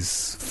hostile.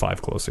 He's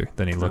 5 closer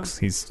than he looks.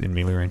 He's in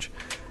melee range.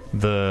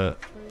 The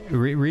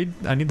read.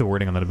 I need the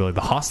wording on that ability.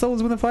 The hostile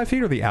is within 5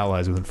 feet, or the ally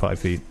is within 5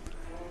 feet.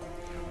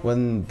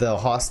 When the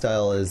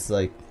hostile is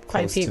like 5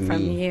 close feet to from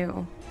me,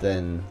 you.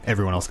 then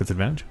Everyone else gets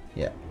advantage.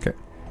 yeah. Okay.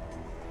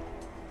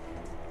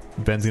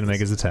 Ben's gonna make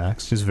his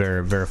attacks. Just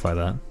verify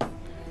that.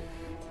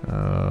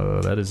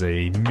 That is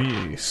a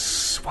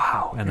miss.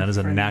 Wow, and that is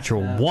a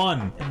natural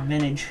 1.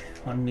 Advantage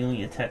on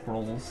melee attack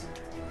rolls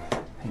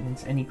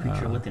against any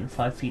creature within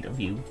 5 feet of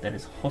you that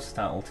is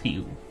hostile to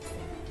you.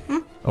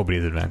 Oh, but he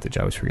has advantage.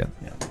 I always forget.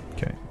 Yeah.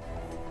 Okay.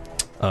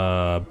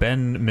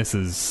 Ben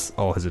misses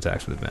all his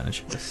attacks with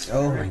advantage.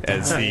 Oh my god.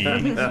 As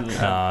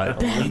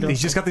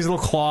he's just got these little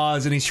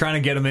claws, and he's trying to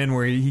get him in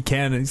where he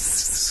can.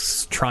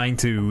 He's trying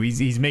to.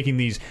 He's making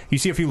these. You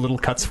see a few little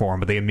cuts for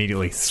him, but they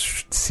immediately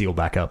seal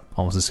back up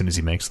almost as soon as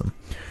he makes them.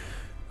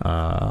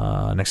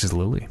 Next is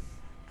Lily.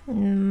 So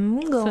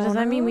does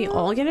that mean we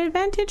all get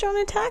advantage on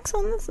attacks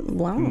on this?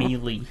 Wow.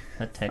 Melee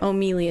attack. Oh,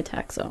 melee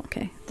attacks. Oh,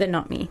 okay. Then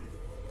not me.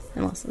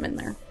 Unless I'm in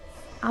there.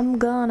 I'm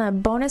gonna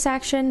bonus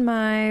action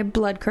my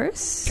blood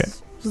curse. Okay.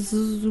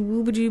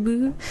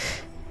 Zoobajiboo.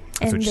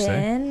 That's And what you say.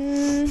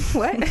 then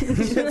what?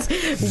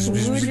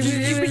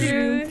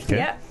 Okay.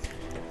 Yep.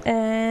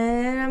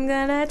 And I'm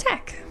gonna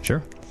attack.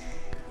 Sure.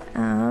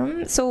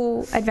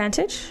 So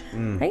advantage,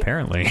 right?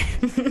 Apparently.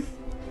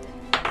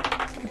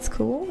 That's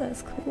cool.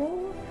 That's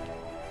cool.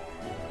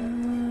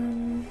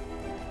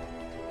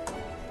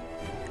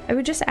 I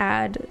would just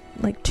add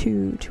like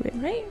 2 to it,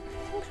 right?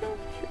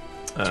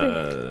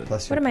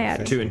 Plus What your am I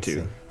adding? 2 and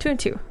 2. 2 and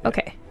 2.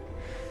 Okay.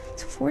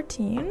 So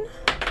 14.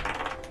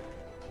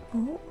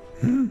 Oh.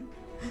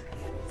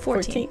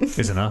 14.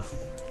 Is enough.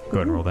 Go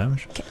ahead and roll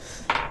damage.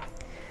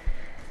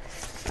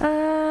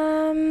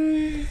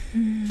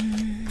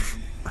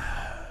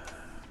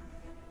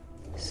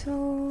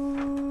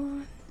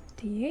 So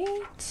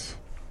D8.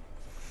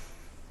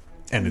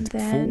 And it's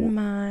Then 4.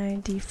 my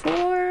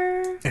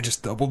D4. And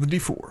just double the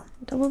D4.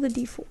 Double the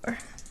D4.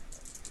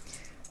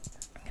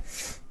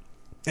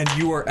 And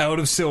you are out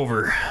of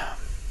silver.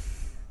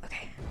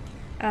 Okay.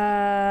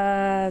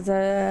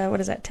 What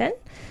is that? 10?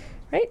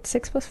 Right?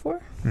 6 plus 4?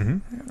 Mm-hmm.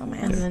 I don't know,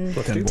 man. And then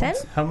Plus 10. 10?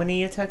 How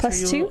many attacks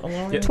Plus are two? you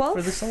allowing 12?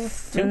 for this all?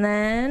 And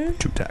then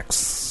 2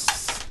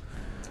 attacks.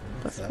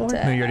 plus 4.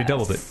 No, you already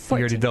doubled it. You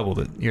already 14. doubled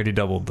it. You already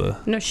doubled the...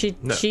 No, she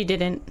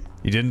didn't.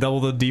 You didn't double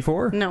the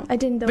D4? No. I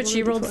didn't double But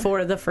she the rolled D4.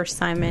 4 the first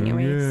time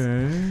anyways.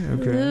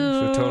 Okay.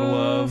 So total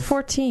of...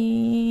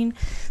 14.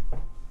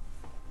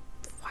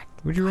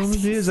 Would you roll the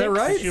D? Is that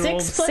right? You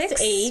rolled 6 plus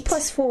 6 8.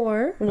 plus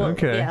 4. Well,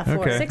 Okay, Yeah, 4.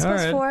 okay. 6 all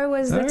plus right. 4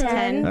 was the All right,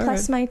 10, all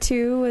plus right. my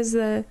 2 was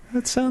the...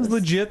 That sounds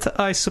legit,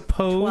 I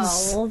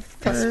suppose. 12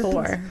 plus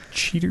 4.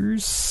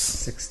 Cheaters.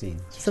 16.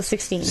 So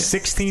 16.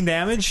 16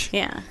 damage?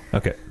 Yeah.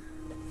 Okay.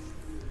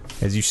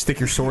 As you stick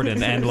your sword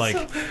in, and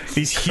like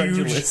these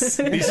huge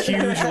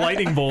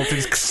lightning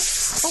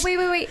bolts. Oh,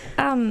 wait.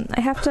 I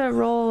have to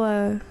roll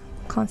a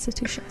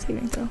Constitution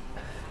saving throw.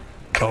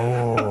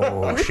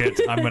 Oh shit!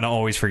 I'm gonna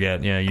always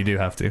forget. Yeah, you do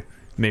have to.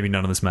 Maybe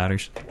none of this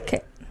matters.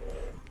 Okay.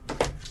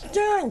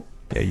 Yeah,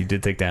 you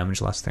did take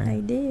damage last turn. I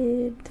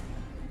did.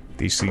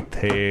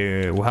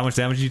 Well, how much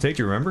damage did you take?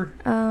 Do you remember?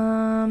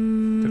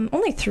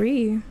 Only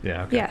 3.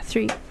 Yeah. Okay. Yeah,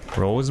 3.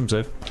 Roll wisdom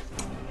save.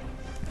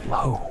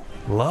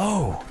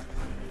 Low.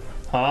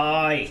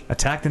 Hi.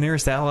 Attack the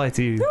nearest ally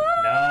to you.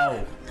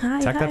 No.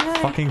 Attack that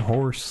fucking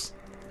horse.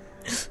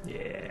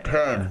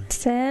 Yeah.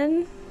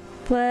 10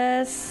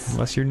 plus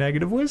Unless you're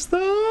negative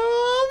wisdom.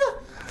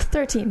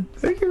 13. I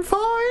think you're fine.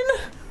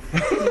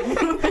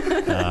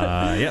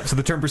 Yeah, so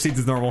the turn proceeds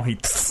as normal. He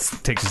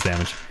takes his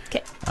damage.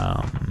 Okay.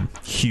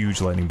 Huge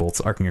lightning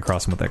bolts arcing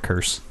across him with that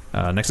curse.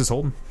 Next is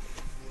Holden.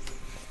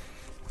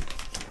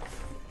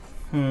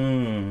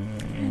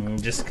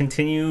 Just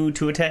continue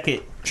to attack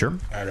it. Sure.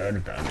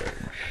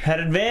 Had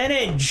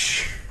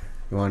advantage.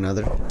 You want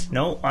another?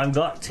 No, I've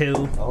got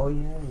to. Oh,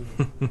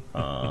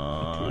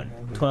 yeah.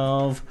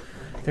 12,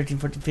 13,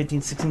 14,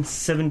 15, 16,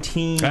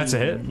 17. That's a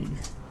hit. Is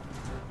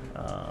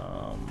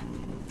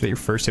that your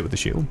first hit with the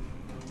shield?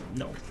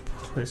 No.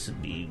 This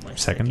would be my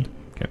Second?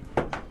 Okay.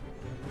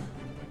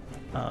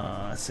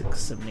 6,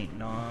 7, 8,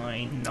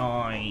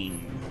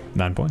 9.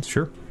 9 points,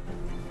 sure.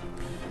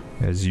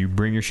 As you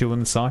bring your shield in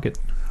the socket.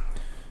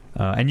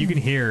 And you can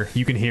hear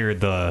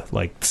the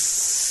like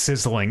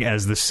sizzling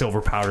as the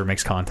silver powder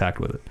makes contact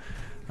with it.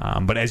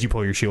 But as you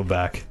pull your shield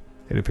back,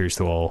 it appears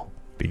to all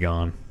be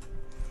gone.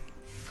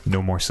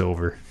 No more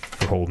silver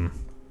for Holden.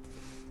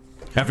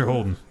 After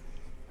Holden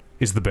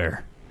is the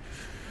bear,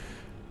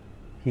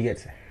 He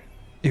gets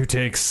who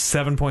takes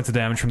 7 points of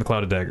damage from the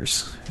cloud of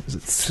daggers.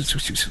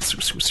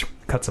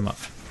 Cuts him up.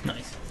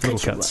 Nice. Little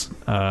cuts.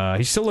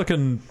 He's still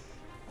looking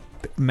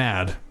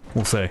mad,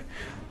 we'll say.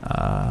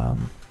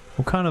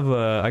 What kind of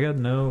I gotta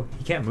know.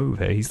 He can't move.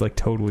 Hey, he's like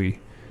totally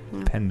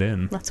penned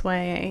in. That's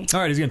why All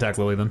right, he's gonna attack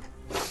Lily then.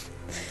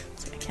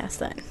 I cast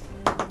that.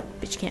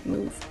 Bitch can't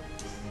move.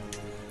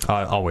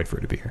 I'll wait for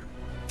it to be here.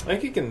 I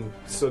think he can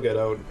still get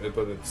out,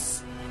 but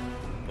it's...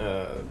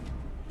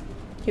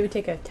 He would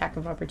take an attack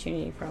of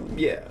opportunity from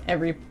yeah.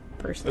 every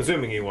person.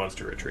 Assuming he wants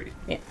to retreat.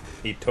 Yeah.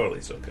 He totally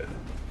still could.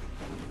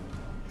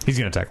 He's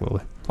gonna attack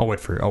Lily. I'll wait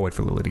for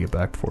Lily to get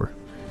back before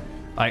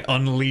I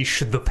unleash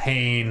the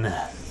pain.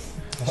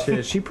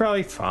 She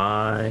probably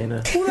fine.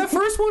 Well, that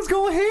first one's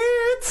gonna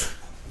hit.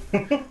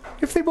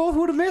 If they both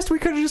would have missed, we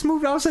could have just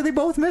moved on and said they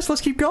both missed.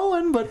 Let's keep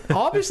going. But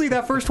obviously,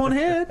 that first one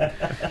hit.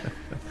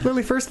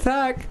 Lily, first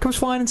attack comes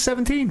flying in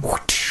 17.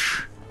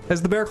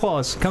 As the bear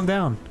claws come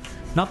down,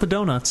 not the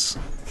donuts,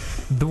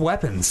 the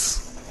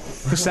weapons.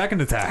 The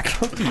second attack,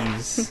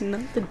 Cookies.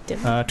 Not the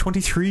different.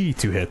 23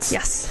 to hits.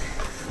 Yes.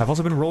 I've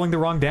also been rolling the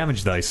wrong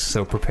damage dice,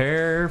 so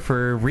prepare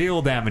for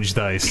real damage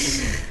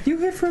dice. You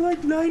hit for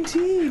like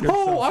 19.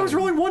 Oh, I was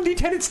rolling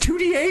 1d10. It's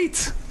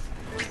 2d8,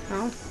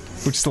 Oh.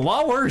 which is a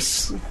lot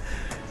worse.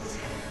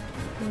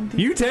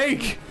 You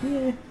take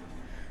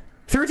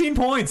 13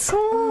 points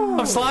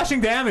of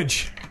slashing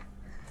damage,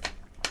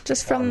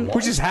 Just from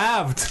which is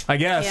halved, I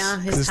guess, Yeah,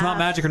 because it's not halved.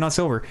 magic or not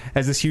silver.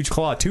 As this huge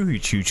claw, two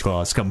huge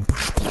claws come.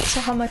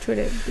 so how much would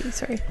it be?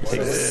 Sorry.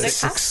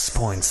 6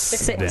 points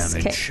Six. of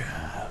damage.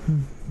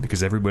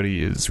 Because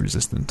everybody is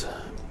resistant.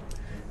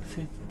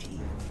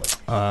 15.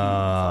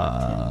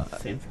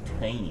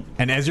 15.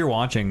 And as you're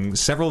watching,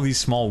 several of these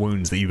small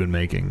wounds that you've been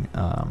making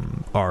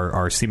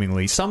are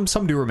seemingly... Some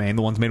do remain.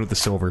 The ones made with the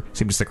silver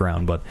seem to stick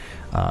around, but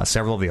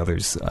several of the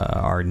others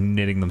are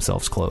knitting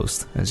themselves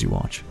closed as you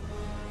watch.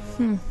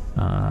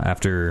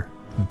 After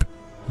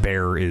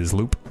Bear is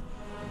Loop.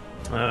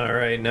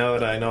 Alright, now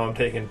that I know I'm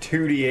taking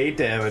 2d8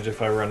 damage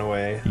if I run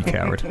away, You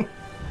coward.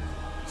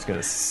 just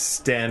gonna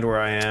stand where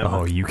I am.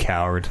 Oh, you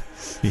coward.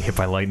 You hit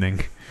by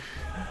lightning.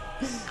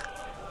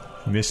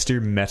 Mr.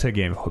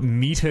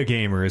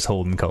 Metagamer, as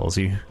Holden calls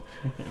you.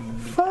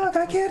 Fuck,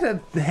 I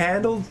can't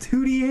handle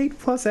 2d8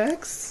 plus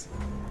X.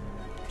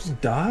 Just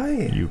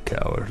die. You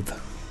coward.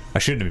 I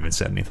shouldn't have even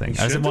said anything.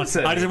 I shouldn't have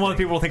said didn't want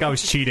people to think I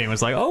was cheating. I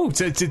was like, oh,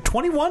 it's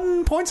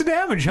 21 points of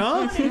damage,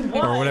 huh?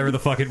 Or whatever the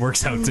fuck it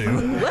works out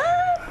to.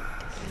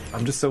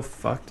 I'm just so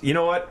fucked. You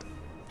know what?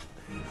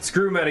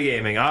 Screw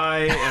metagaming.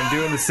 I am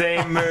doing the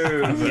same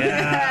move.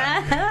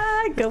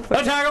 Yeah. Go for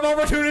it. Attack of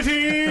opportunity!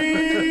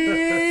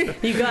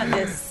 You got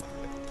this.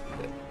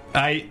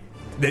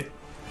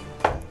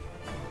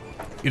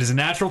 It is a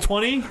natural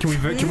 20. Can we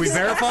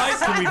verify?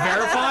 Can we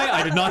verify?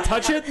 I did not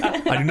touch it.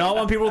 I do not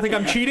want people to think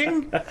I'm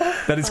cheating.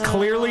 That is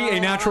clearly a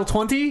natural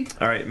 20.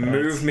 Alright,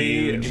 move That's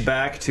me huge.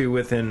 back to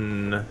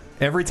within...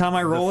 Every time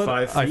I roll it,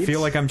 5 I feet?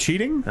 feel like I'm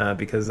cheating.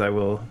 because I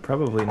will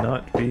probably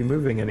not be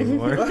moving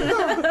anymore. You're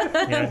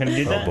not gonna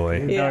do that?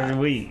 boy. Yeah. Are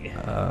we?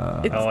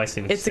 Oh, I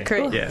see what It's a you're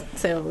saying. crit. Yeah.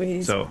 So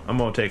he's So I'm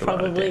gonna take a lot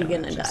of probably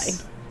damage. gonna die.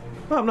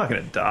 Well, I'm not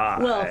gonna die.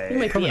 Well, you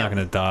might Probably be not out.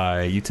 going to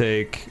die. You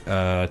take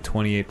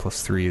 28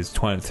 plus 3 is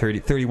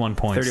 31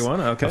 points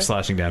 31? Okay. of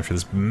slashing damage for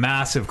this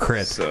massive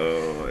crit.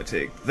 So I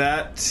take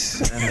that,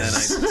 and then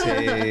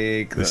I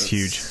take This that's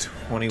huge.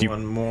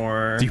 21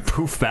 more. Do you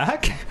poof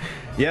back?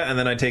 Yeah, and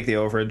then I take the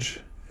overage.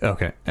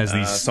 Okay. As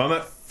these... So I'm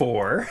at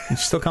 4. you're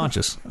still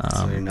conscious.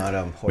 So you're not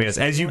on But horse. yes,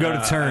 as you go to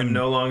I'm turn,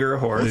 no longer a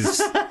horse.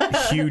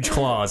 these huge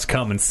claws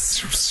come and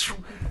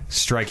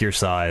strike your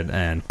side,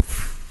 and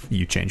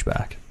you change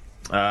back.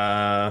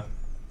 I'll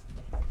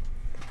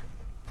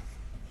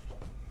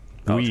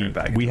turn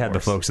back We into had the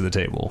horse. folks at the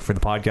table. For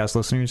the podcast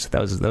listeners, that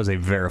was a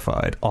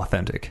verified,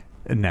 authentic,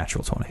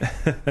 natural 20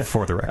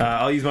 for the record.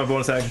 I'll use my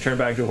bonus action to turn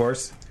back to a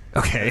horse.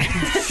 Okay.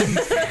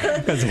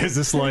 Because there's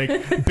this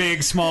like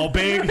big, small,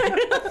 big.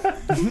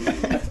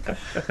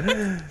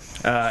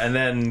 And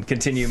then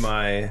continue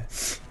my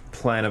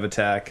plan of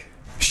attack.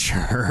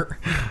 Sure.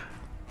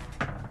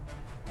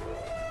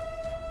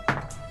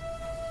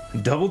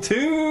 Double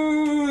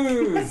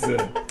twos!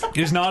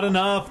 Is not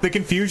enough. The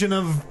confusion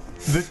of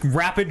the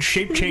rapid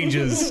shape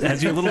changes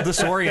has you a little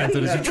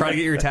disoriented as you try to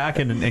get your attack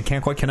in and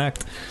can't quite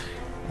connect.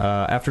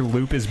 After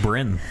Loop is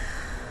Bryn.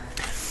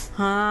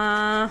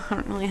 I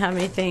don't really have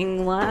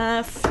anything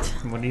left.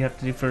 What do you have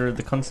to do for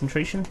the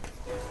concentration?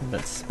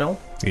 That spell?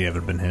 You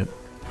haven't been hit.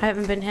 I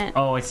haven't been hit.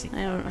 Oh, I see.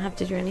 I don't have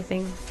to do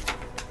anything.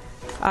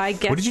 I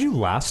guess What did you do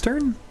last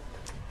turn?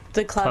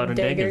 the cloud, Cloud of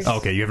daggers. daggers. Oh,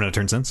 okay, you haven't had a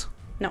turn since?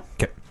 No.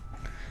 Okay.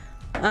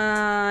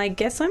 I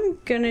guess I'm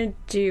gonna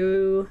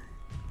do.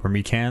 For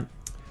me, can't.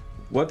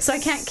 What's So I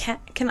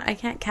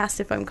can't cast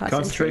if I'm concentrating.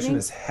 concentration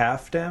is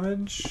half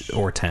damage?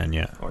 Or 10,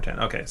 yeah. Or 10.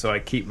 Okay, so I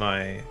keep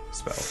my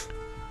spell.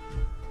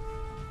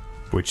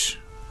 Which...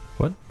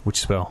 What? Which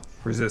spell?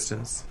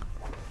 Resistance.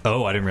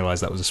 Oh, I didn't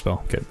realize that was a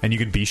spell. Okay. And you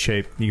can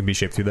B-shape. You can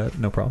B-shape through that,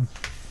 no problem.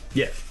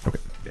 Yeah. Okay.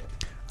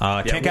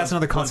 Yeah, Can't cast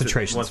another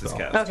concentration once it's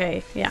spell. cast.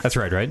 Okay. Yeah. That's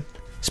right?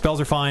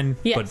 Spells are fine,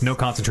 Yes. but no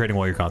concentrating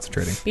while you're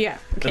concentrating. Yeah.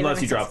 Okay, Unless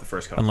that you makes drop sense. the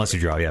first card. Unless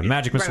you draw, yeah.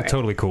 Magic Missile, Right.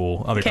 totally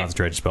cool. Other Okay.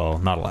 concentration spell,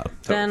 not allowed.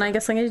 Then I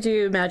guess I'm gonna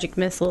do magic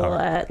missile All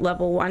right. at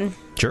level 1.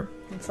 Sure.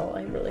 That's all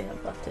I really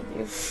have left to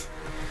do.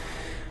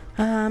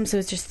 So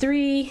it's just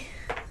 3.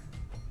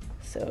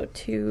 So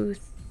 2,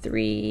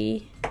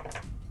 3,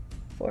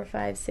 4,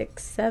 5,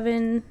 6,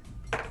 7,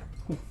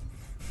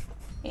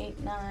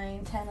 8,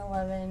 9, 10,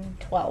 11,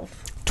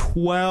 12.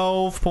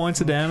 12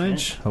 points of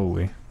damage.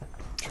 Holy.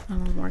 I'll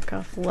mark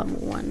off level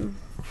 1.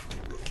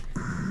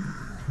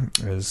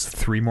 There's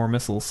 3 more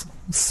missiles.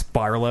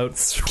 Spiral out.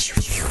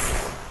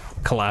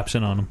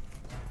 Collapsing on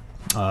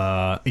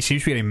him. He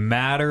seems to be getting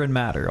madder and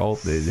madder.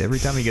 Every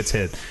time he gets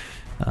hit,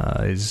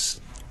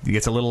 he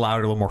gets a little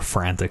louder, a little more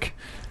frantic.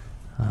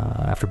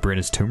 After Bryn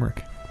is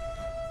Turmeric.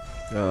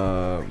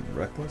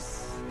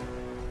 Reckless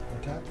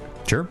attack?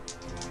 Sure.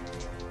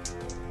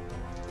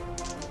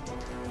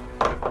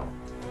 Uh,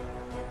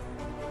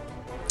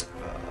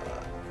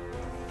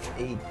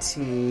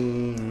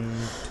 18,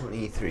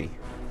 23.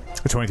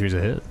 The 23 is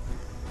a hit.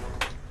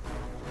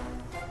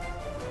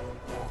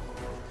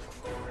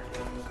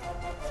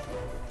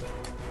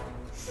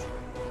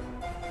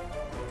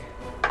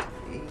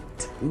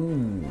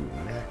 Ooh,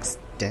 max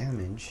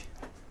damage.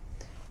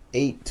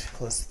 8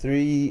 plus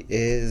 3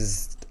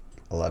 is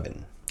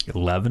 11.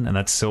 11, and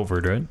that's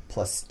silvered, right?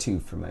 Plus 2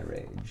 for my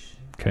rage.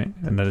 Okay,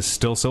 and that is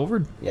still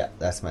silvered? Yeah,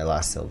 that's my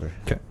last silver.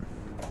 Okay.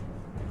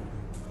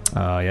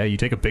 Yeah, you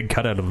take a big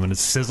cut out of him, and it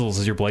sizzles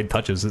as your blade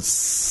touches.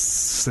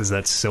 As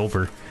that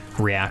silver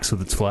reacts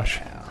with its flesh.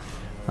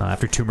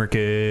 After Turmeric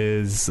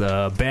is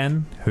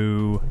Ben,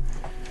 who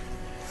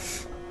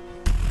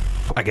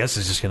I guess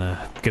is just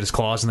gonna get his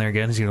claws in there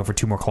again. He's gonna go for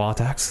 2 more claw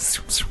attacks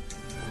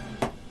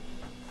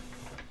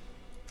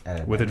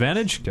with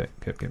advantage.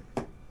 Okay.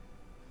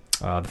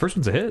 The first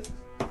one's a hit.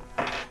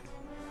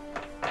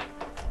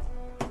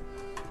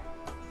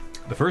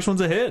 The first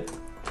one's a hit.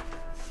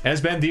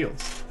 As Ben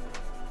deals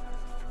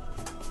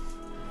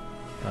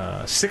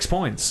 6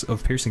 points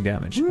of piercing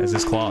damage as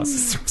his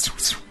claws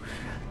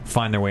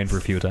find their way in for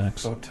a few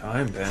attacks. Oh,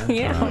 time, Ben.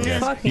 Yeah,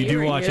 fuck You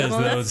do watch you.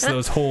 as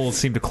those holes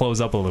seem to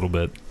close up a little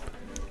bit.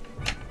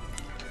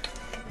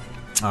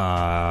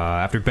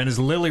 After Ben is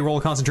Lily, roll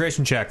a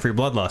concentration check for your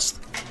bloodlust.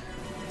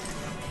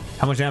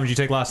 How much damage did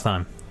you take last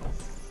time?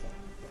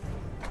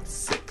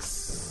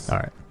 6. All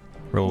right,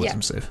 roll a Yeah.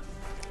 wisdom save.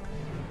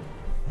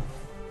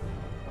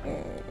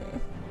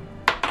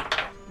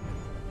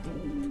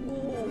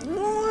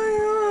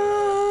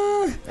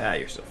 Ah,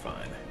 you're still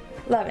fine.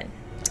 11.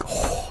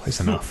 Is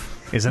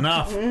enough. Is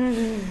enough.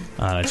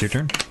 That's your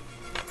turn.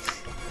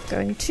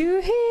 Going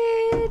to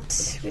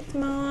hit with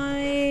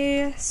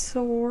my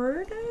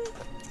sword.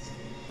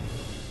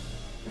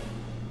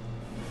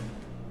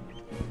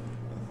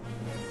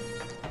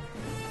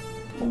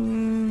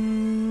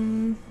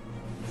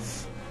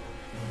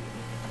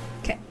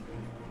 Okay.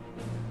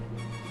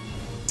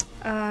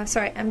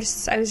 Sorry, I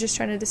was just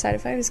trying to decide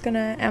if I was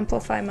gonna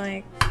amplify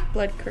my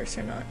blood curse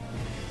or not.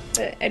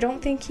 But I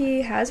don't think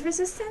he has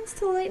resistance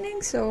to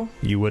lightning, so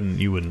You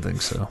wouldn't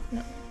think so.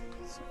 no.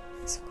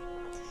 So,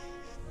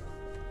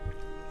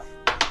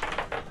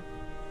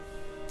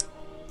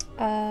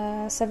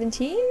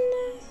 17.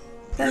 You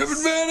have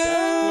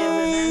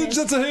advantage.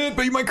 That's a hit,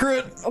 but you might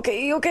crit.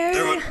 Okay.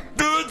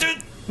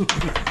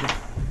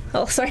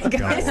 Oh, sorry,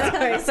 guys.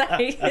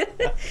 Sorry.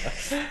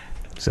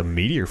 Some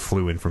meteor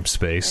flew in from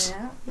space.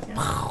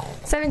 Yeah.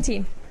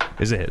 17.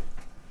 Is a hit.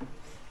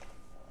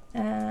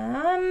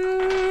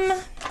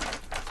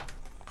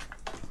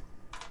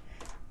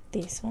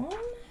 This one.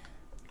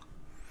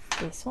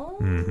 This one.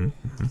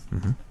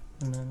 Mm-hmm.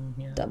 And then,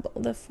 yeah. Double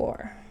the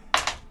 4.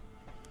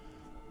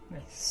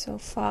 Nice. So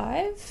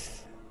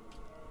 5.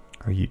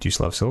 Do you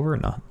still have silver or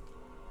not?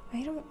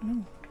 I don't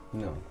know.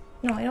 No.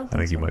 No, I don't think I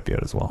think so. you might be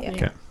out as well. Yeah.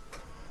 Okay.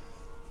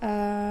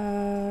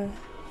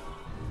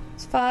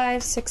 It's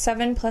 5, 6,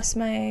 7 plus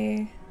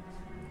my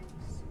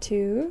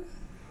 2.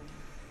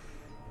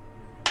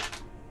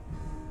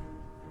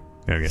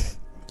 Okay.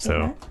 So,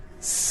 Okay.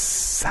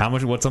 how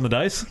much? What's on the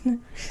dice?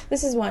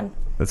 This is 1.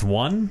 That's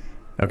 1.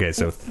 Okay,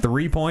 so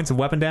 3 points of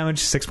weapon damage,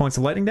 6 points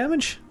of lightning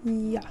damage.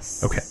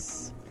 Yes. Okay.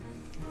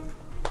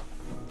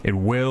 It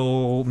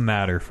will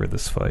matter for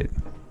this fight,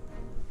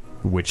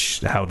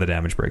 how the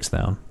damage breaks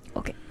down.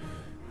 Okay.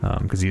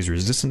 Because he's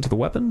resistant to the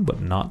weapon, but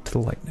not to the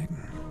lightning.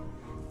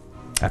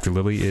 After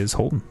Lily is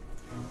Holden.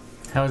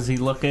 How's he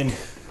looking?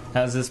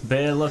 How's this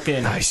bear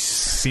looking? Nice.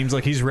 Seems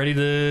like he's ready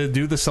to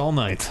do this all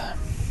night.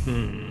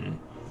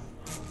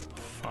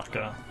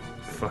 Fucker.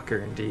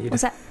 Fucker, indeed.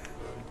 What's that?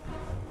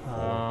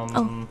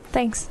 Oh,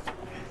 thanks.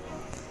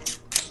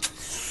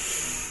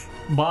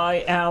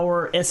 By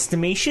our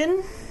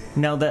estimation,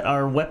 now that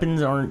our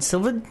weapons aren't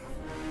silvered,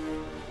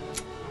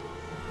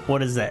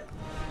 what is that?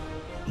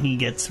 He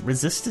gets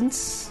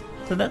resistance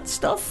to that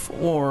stuff,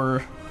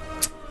 or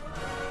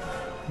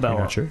You're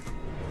not sure?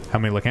 How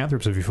many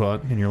lycanthropes have you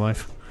fought in your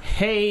life?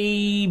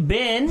 Hey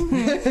Ben,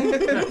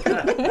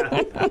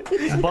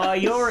 by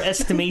your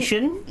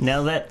estimation,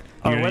 now that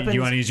our weapons,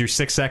 You want to use your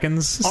 6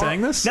 seconds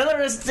saying this? now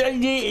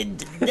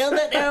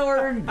that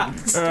our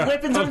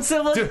weapons aren't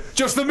silvered,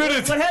 Just a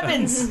minute! what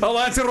happens? I'll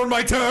answer on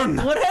my turn!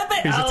 What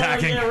happened? He's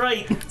attacking. Yeah,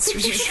 right.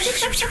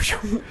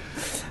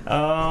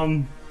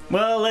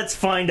 Well, let's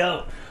find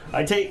out.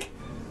 I take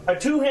a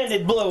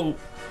 2-handed blow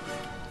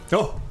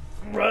Oh,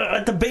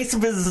 at the base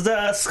of his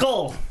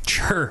skull,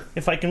 sure.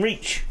 if I can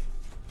reach.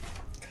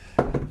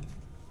 I'm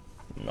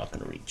not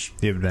gonna reach.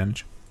 Do you have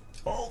advantage?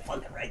 Oh,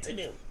 fucking right, I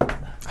do.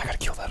 I gotta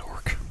kill that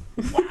orc.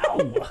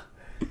 Wow.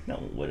 No,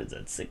 what is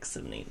that? 6,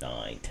 7, 8,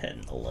 9,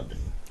 10, 11.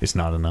 It's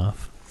not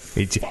enough.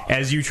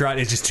 As you try,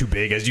 it's just too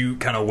big. As you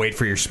kind of wait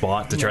for your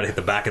spot to try to hit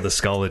the back of the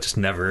skull, it just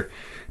never,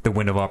 the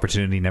window of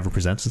opportunity never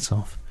presents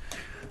itself.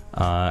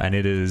 And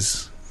it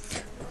is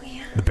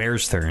the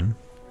bear's turn,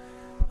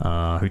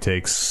 who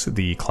takes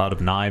the Cloud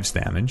of Knives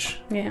damage.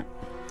 Yeah.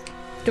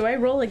 Do I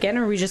roll again,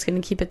 or are we just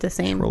going to keep it the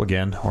same? Roll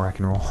again, or I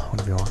can roll,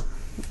 whatever you want.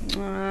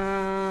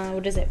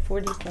 What is it?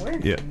 44?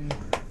 Yeah.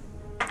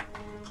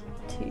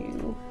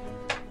 2.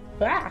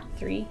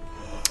 3.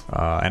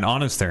 And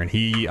on his turn,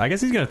 I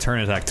guess he's going to turn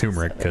and attack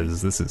Turmeric,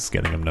 because this is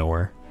getting him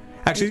nowhere.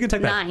 Actually, he's going to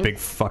take that 9. big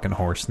fucking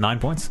horse. 9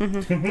 points?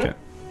 Okay.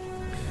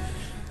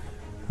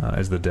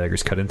 As the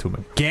daggers cut into him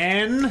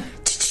again.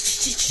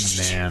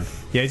 Man.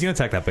 Yeah, he's going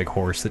to attack that big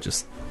horse that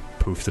just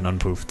poofed and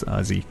unpoofed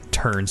as he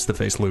turns to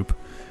face Loop.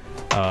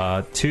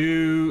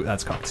 Two...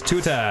 That's cocked. 2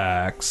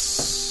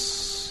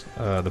 attacks.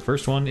 The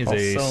first one is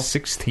a Also-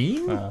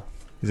 16?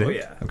 Is it? Oh,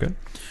 yeah. Okay.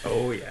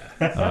 Oh, yeah.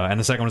 And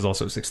the second one is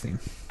also 16.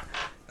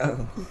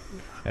 Oh.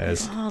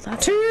 As Oh,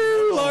 that's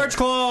 2 large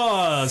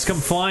claws come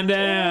flying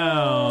down.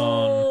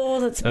 Oh,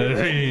 that's good.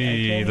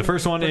 Hey, the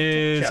first one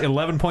is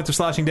 11 points of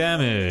slashing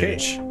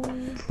damage.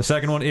 The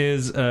second one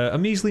is a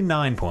measly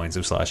 9 points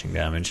of slashing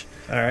damage.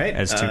 All right.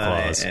 As 2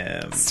 claws. I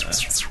am,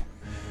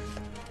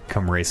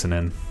 Come racing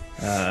in.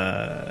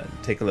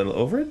 take a little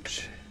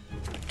overage.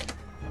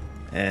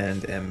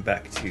 And am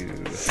back to...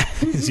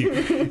 as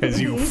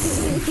you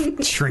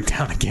shrink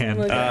down again.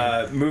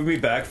 move me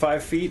back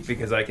 5 feet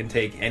because I can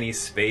take any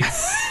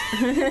space.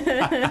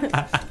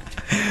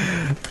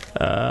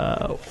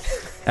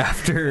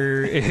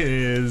 After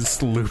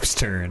is Loop's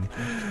turn.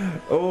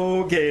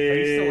 Okay. Are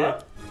you still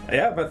up?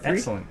 Yeah, about 3.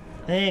 Excellent.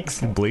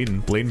 Excellent.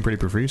 Bleeding pretty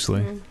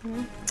profusely.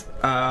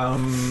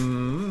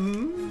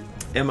 Am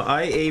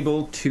I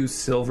able to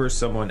silver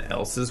someone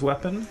else's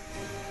weapon?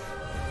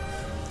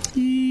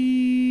 Yes.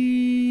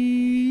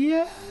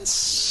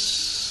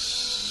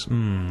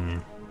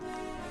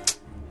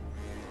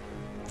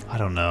 I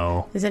don't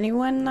know. Is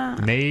anyone?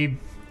 Maybe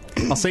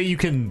I'll say you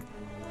can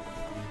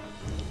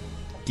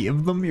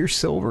give them your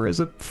silver as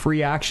a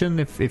free action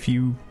if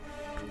you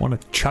want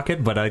to chuck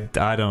it, but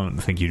I don't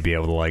think you'd be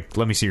able to, like,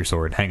 let me see your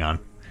sword. Hang on.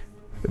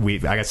 I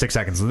got 6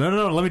 seconds.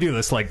 No, let me do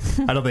this. Like,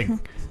 I don't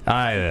think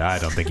I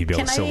don't think you'd be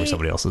able Can to silver I-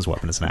 somebody else's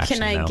weapon as an action.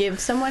 Can I no. give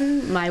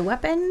someone my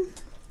weapon?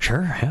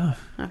 Sure, yeah.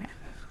 Okay.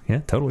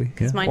 Yeah, totally.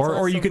 Yeah. mine's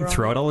Or less you can silver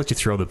throw on it. I'll let you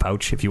throw the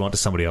pouch if you want to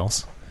somebody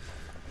else.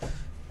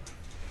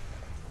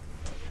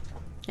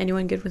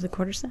 Anyone good with a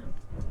quarterstaff?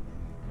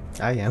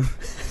 I am.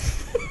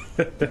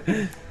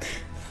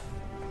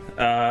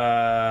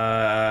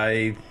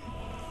 I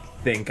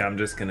think I'm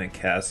just gonna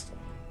cast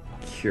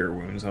Cure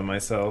Wounds on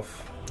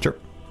myself. Sure.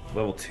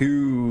 Level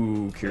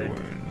 2 Cure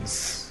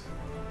Wounds.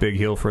 Big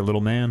heal for a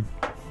little man.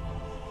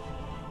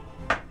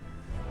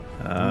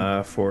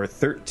 For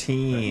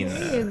 13.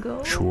 There you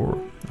go. Sure.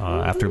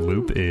 After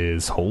Loop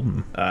is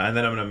Holden. And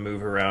then I'm gonna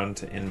move around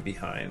to in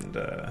behind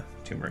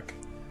Turmeric.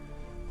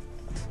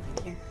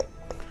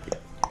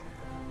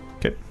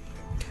 Okay.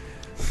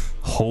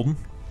 Holden?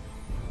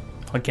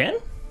 Again?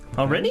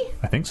 Already?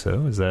 I think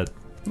so. Is that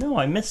No,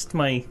 I missed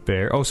my...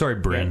 Bear? Oh, sorry,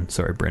 Bryn. Yeah.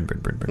 Sorry, Bryn.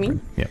 Me?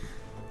 Yeah.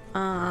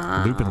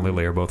 Loop and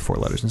Lily are both 4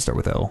 letters and start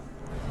with L.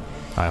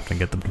 I often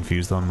get them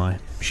confused on my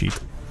sheet.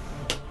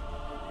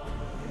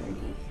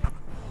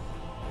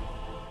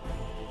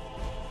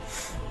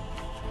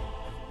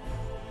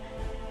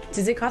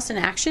 Does it cost an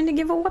action to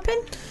give a weapon?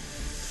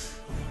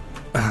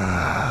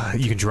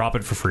 You can drop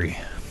it for free.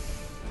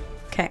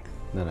 Okay.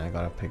 Then I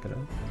gotta pick it up.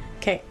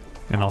 Okay.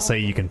 And I'll say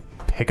you can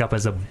pick up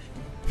as a...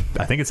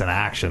 I think it's an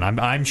action.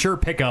 I'm sure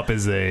pick up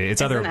is a...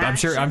 It's either... an I'm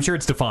sure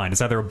it's defined.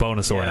 It's either a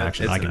bonus or an Yeah,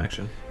 action. it's I an can,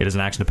 action. It is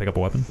an action to pick up a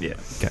weapon? Yeah.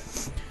 Okay.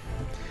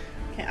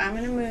 Okay, I'm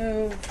gonna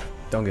move.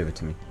 Don't give it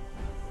to me.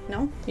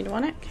 No, you don't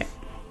want it. Okay.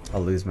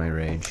 I'll lose my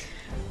rage.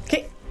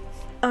 Okay.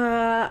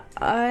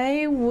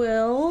 I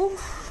will.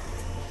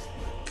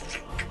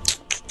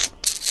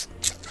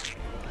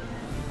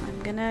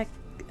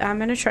 I'm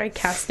gonna try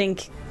casting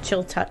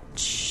Chill Touch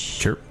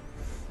Sure.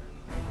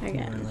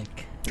 again.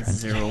 Like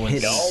 0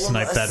 and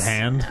Snipe that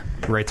hand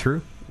right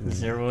through.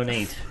 0 and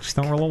 8. Just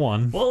don't roll a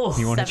 1. Whoa.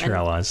 You won't hit 7. your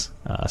allies.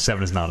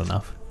 7 is not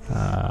enough.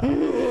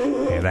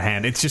 Yeah, the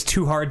hand. It's just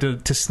too hard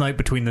to snipe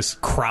between this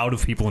crowd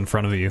of people in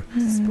front of you.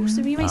 It's supposed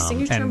to be my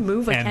signature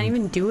move. I can't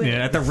even do it.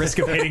 Yeah, at the risk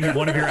of hitting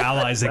one of your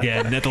allies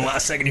again, at the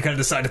last second, you kind of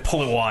decide to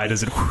pull it wide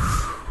as it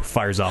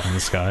fires off in the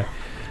sky.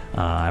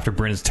 After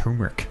Bryn is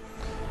Turmeric.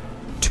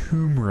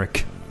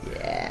 Turmeric.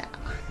 Yeah.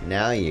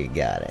 Now you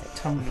got it.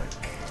 Turmeric.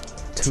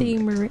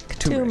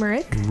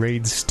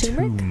 Raids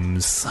Turmeric?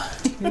 tombs.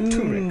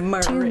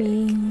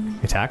 Turmeric.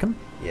 Attack him?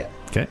 Yeah.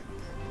 Okay.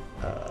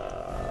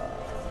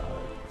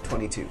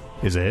 22.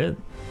 Is it hit?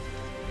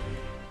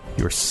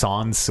 You're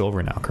sans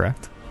silver now,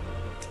 correct?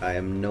 I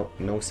am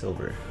no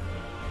silver.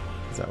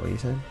 Is that what you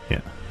said?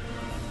 Yeah.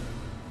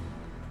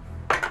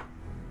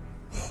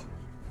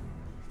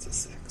 It's a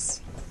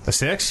 6. A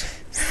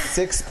 6?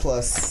 6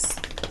 plus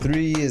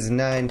 3 is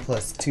 9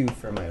 plus 2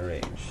 for my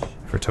range.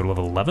 For a total of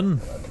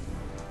 11?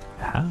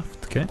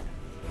 Half. Okay.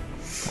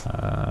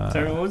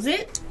 So what was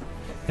it?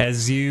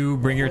 As you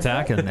bring your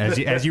attack in,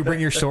 as you bring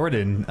your sword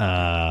in,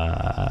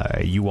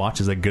 you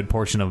watch as a good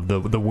portion of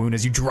the wound,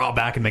 as you draw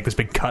back and make this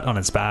big cut on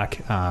its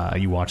back,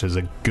 you watch as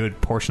a good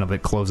portion of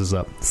it closes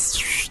up,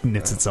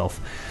 knits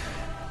itself.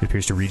 It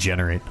appears to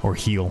regenerate or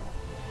heal.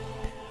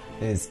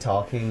 Is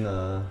talking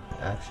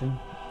action?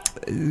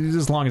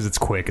 As long as it's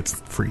quick, it's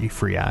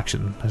free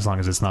action. As long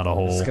as it's not a I'm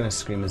whole... just gonna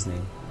scream his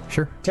name.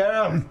 Sure.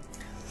 Taram!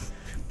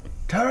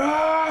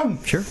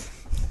 Taram! Sure.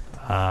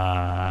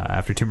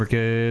 After Turmeric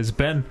is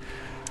Ben,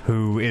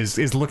 who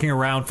is looking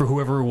around for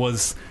whoever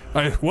was.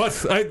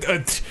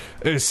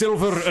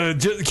 Silver,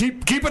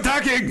 keep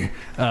attacking,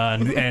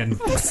 and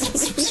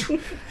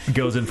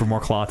goes in for more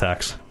claw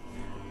attacks.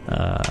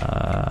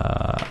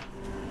 And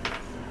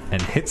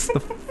hits the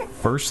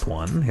first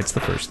one,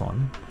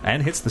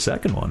 and hits the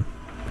second one.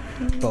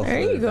 Both There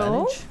with you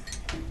go. advantage.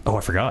 Oh,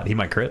 I forgot. He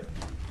might crit.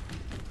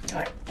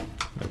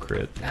 No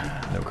crit.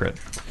 No crit.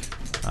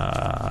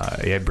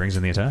 Yeah, it brings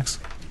in the attacks.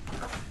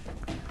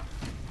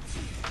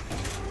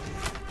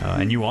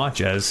 And you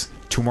watch as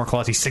two more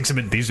claws. He sinks him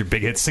in. These are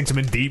big hits. Sinks him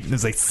in deep. And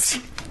it's like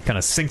kind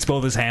of sinks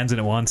both his hands in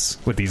at once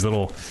with these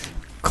little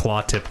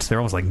claw tipped. They're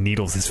almost like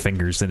needles. His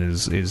fingers in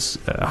his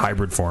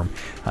hybrid form,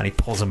 and he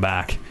pulls him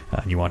back.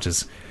 And you watch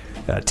as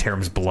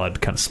Taram's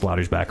blood kind of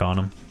splatters back on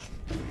him.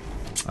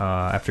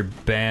 After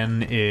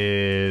Ben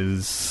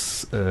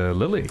is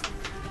Lily.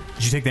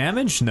 Did you take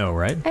damage? No,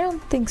 right? I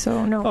don't think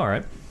so. No. All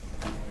right.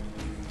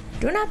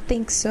 Do not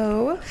think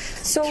so.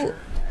 So,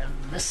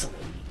 Listen.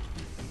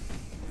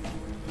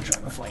 I'm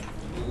trying to find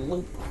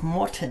Luke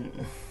Morton.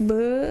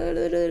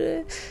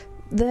 the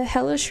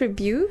hellish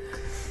rebuke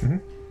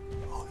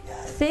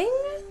thing.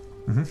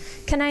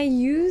 Can I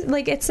use,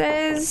 like, it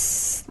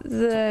says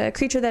the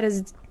creature that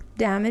has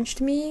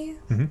damaged me?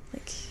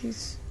 Like,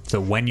 he's... So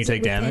when you Is it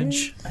take within?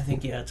 damage, I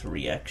think it's a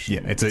reaction.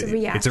 yeah, it's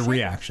a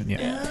reaction. Yeah.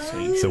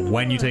 Yeah, So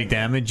when you take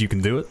damage, you can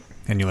do it,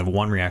 and you'll have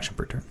one reaction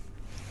per turn.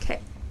 Okay.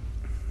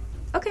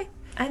 Okay.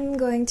 I'm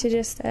going to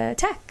just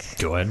attack.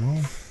 Go ahead and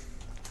roll.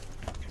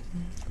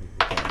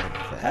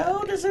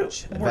 How does it work?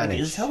 Advantage.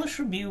 Is Hellish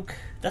Rebuke,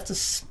 that's a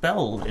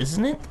spell,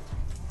 isn't it?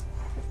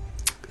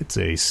 It's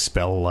a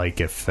spell-like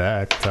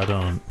effect. I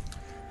don't.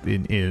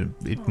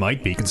 It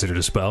might be considered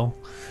a spell.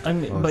 I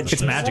mean, but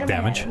It's magic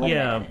damage.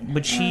 Yeah,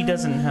 but she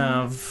doesn't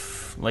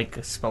have like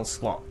a spell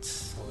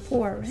slots.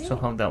 4, right? So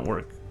how'd that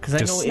work? Because I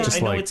know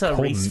like it's a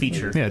race Holden-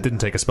 feature. Yeah, it didn't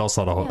take a spell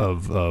slot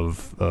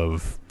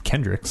of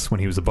Kendrick's when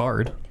he was a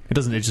bard. It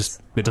doesn't.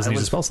 It doesn't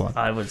use a spell slot.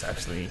 I was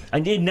actually.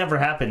 It never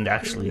happened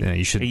actually. Yeah,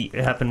 you should- It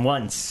happened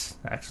once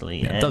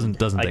actually. Yeah, it and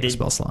doesn't I take a did-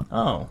 spell slot.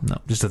 Oh, No,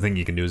 just a thing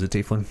you can do as a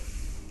tiefling.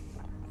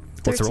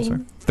 What's the roll, sir?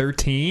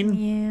 13. 13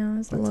 Yeah,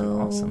 it's a that's an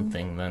little... awesome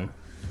thing then.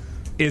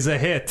 is a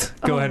hit.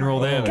 Go ahead and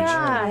roll damage.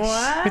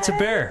 Gosh. It's a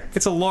bear.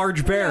 It's a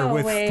large bear No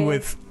way.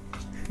 with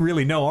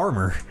really no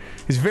armor.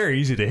 It's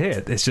very easy to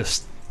hit. It's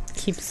just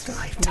Keeps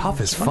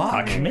tough as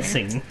fuck.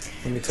 Missing.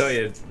 Let me tell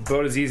you,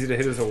 about as easy to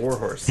hit as a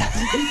warhorse.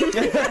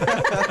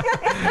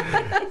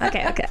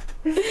 Okay.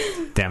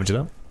 Damage it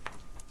up.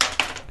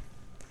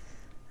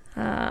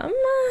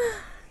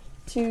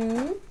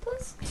 2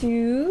 plus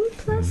 2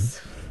 plus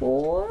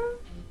 4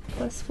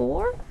 plus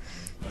 4.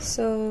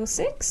 So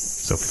 6.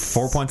 So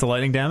 4 points of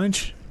lightning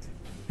damage.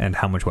 And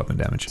how much weapon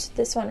damage?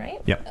 This one, right?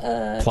 Yep.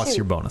 Plus 2.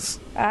 your bonus.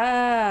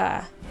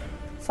 5.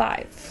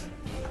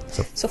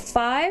 So- So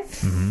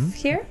 5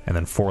 here. And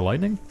then 4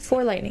 lightning.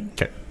 4 lightning.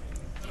 Okay.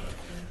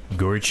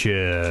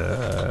 Gorcha.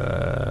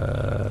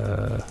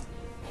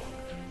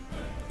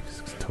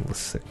 Total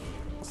 6.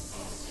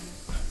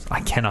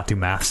 I cannot do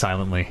math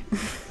silently.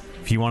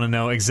 If you want to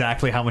know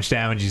exactly how much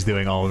damage he's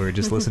doing, Oliver,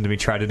 just listen to me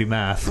try to do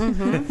math.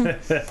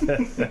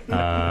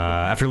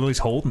 After Lily's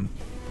Holden.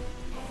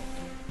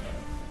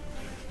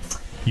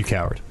 You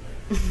coward.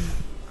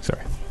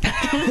 Sorry.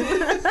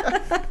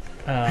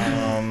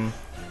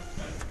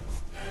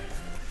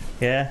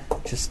 Yeah,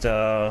 just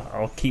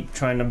I'll keep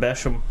trying to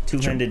bash him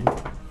two-handed.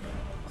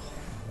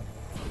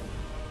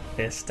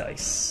 This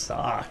dice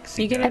sucks.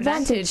 You get guys.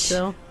 advantage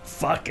though.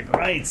 Fucking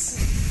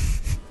rights.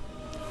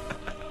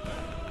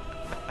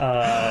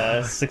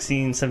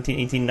 16, 17,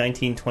 18,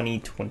 19, 20,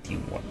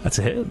 21. That's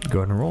a hit. Go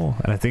ahead and roll.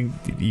 And I think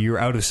you're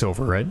out of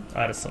silver, right?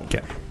 Out of some.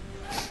 Okay.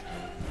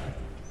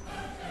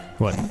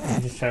 What?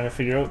 I'm just trying to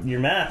figure out your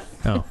math.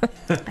 Oh.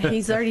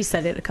 He's already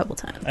said it a couple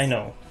times. I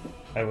know.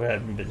 I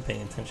haven't been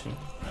paying attention.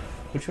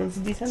 Which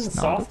one's the D10? The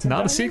soft?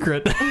 Not a diamond?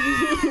 secret.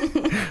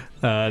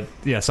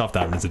 Yeah, soft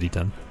diamond is a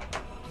D10.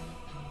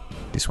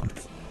 This one.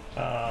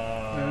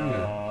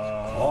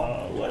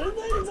 What is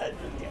that? Is that?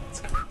 Yeah, it's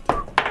correct.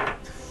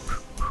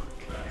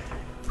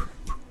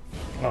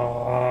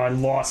 Oh, I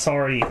lost.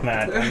 Sorry,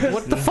 Matt.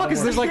 What the fuck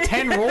is there's like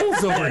 10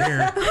 rolls over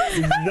here?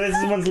 This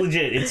one's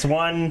legit. It's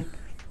 1,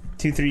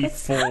 2, 3,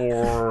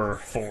 4,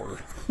 4.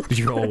 Did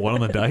you roll 1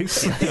 on the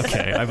dice?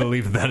 Okay, I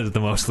believe that is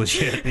the most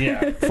legit.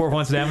 Yeah. 4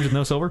 points of damage with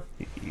no silver?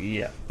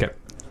 Yeah. Okay.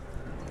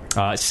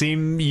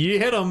 You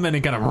hit him and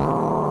it kind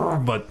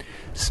of, but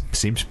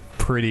seems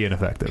pretty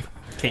ineffective.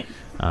 Okay.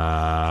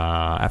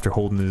 After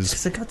holding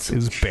his I got some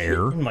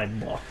bear. in my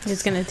book.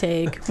 He's gonna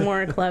take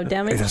more cloud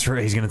damage. That's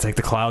right. He's gonna take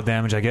the cloud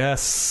damage, I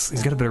guess.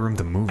 He's got a bit of room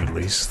to move at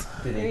least.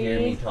 Did he hear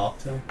me talk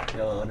to him?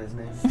 Yell out his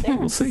name?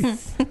 We'll see.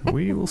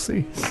 We will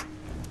see.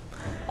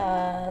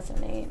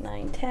 7, 8,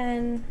 9,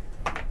 10.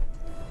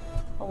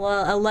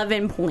 Well,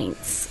 11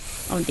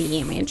 points of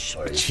damage.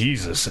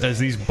 Jesus, as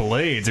these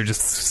blades are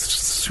just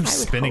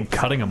spinning,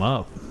 cutting him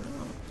up.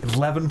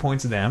 11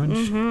 points of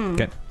damage.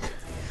 Okay.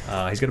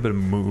 He's got a bit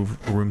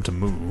of room to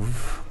move.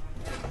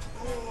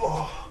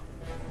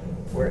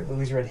 Where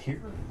Lily's right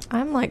here.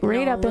 I'm like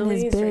right No, up in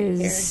his Lily is right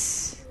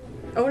biz.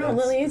 Oh no,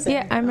 Lily is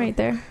Yeah, I'm right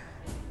there.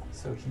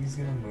 So he's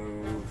gonna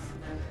move.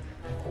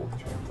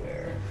 Holden's right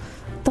there.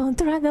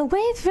 Don't run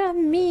away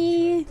from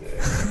me.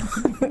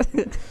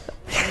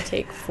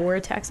 take 4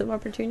 attacks of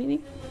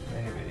opportunity.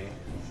 Maybe.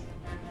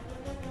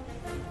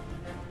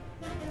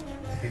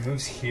 If he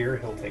moves here,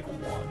 he'll take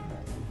 1.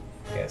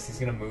 Yes, he's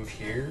gonna move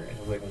here, and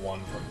he'll take 1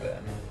 from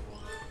Ben.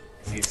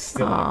 He's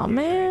still. Aw, in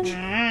man.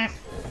 range.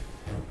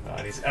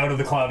 And he's out of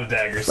the cloud of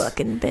daggers.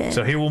 Fucking Ben.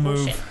 So he will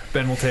move.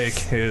 Ben will take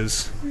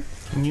his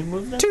Can you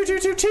move them?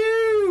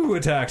 2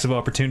 attacks of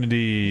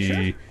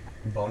opportunity.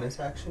 Bonus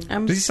action?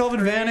 I'm Does he still have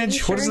advantage?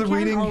 pretty What is sure the he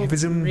can. reading? I'll If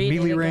he's in read it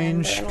melee again,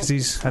 range? but I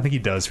Because don't- I think he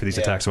does for these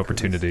attacks of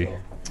opportunity.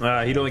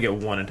 He'd only get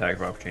 1 attack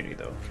of opportunity,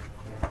 though.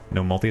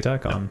 No multi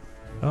attack on.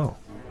 Oh.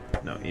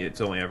 No,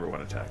 it's only ever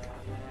 1 attack.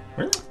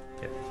 Really?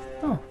 Yeah.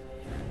 Oh.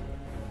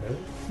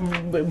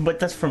 But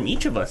that's from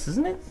each of us,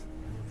 isn't it?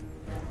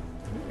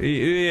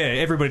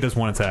 Yeah, everybody does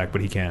 1 attack,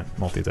 but he can't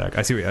multi attack.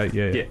 I see what.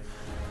 Yeah.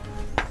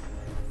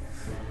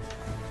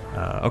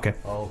 Okay.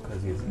 Oh,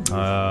 because he's.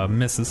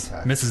 Misses.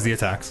 Attacks. Misses the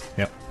attacks.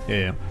 Yep.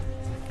 Yeah.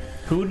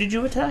 Who did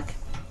you attack?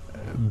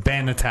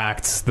 Ben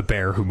attacked the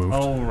bear who moved.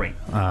 Oh, right.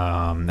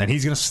 And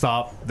he's going to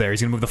stop there.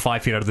 He's going to move the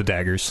 5 feet out of the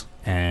daggers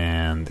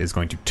and is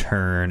going to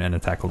turn and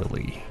attack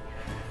Lily.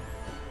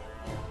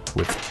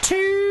 With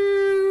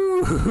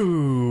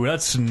 2!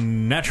 That's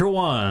natural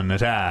 1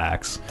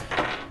 attacks.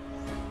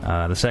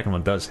 The second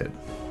one does hit.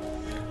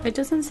 It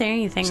doesn't say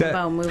anything Se-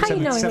 about moving. How do you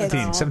know it 17.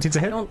 hits? 17's a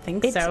I hit? don't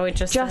think It's so. It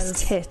just says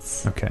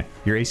hits. Okay.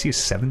 Your AC is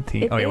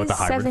 17? It oh, yeah, with the is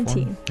hybrid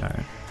 17. form? All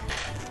right.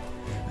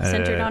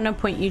 centered on a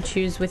point you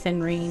choose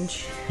within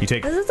range. You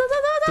take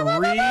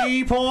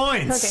 3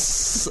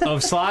 points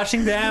of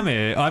slashing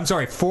damage. I'm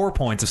sorry, 4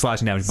 points of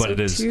slashing damage, but So it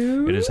is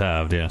 2? it is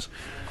halved. Yes,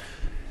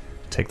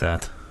 take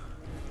that.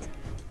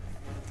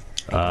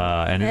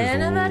 And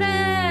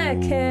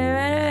it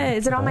is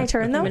Is it on my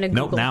turn though? I'm gonna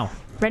nope. Google. Now,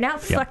 Right now,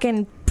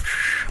 fucking.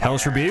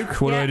 Hellish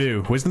Rebuke. What do Yeah. I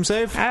do? Wisdom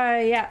save.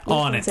 Yeah.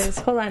 On wisdom it. saves.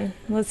 Hold on.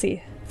 Let's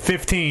see.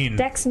 15.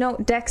 Dex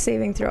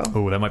saving throw.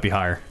 Oh, that might be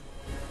higher.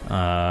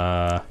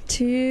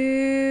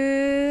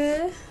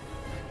 2.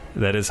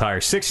 That is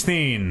higher.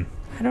 16.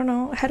 I don't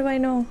know. How do I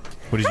know?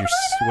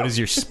 What is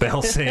your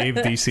spell save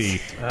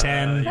DC?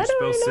 10. How Your do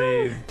spell I know?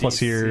 save Plus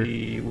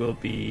DC will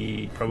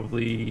be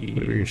probably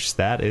Whatever your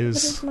stat What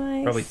is. is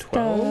my probably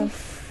 12?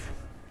 stuff?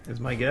 is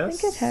my I guess.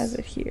 think it has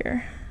it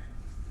here.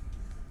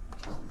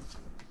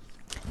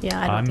 Yeah,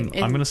 I don't I'm think.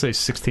 going to say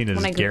 16 is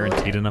when I Google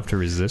guaranteed it, enough to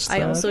resist I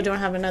that. also don't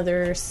have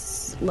another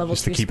level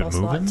Just to 2 keep it spell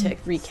slot moving? to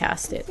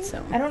recast it.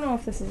 So, I don't know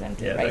if this is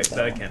empty. Yeah, right,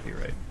 that can't be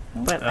right.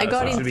 but I So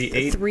got it in should be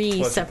 8 3 plus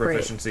your separate.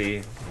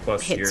 proficiency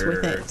plus hits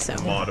your with it, so.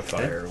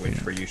 modifier, which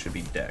for you should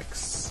be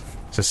Dex.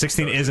 So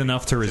 16 is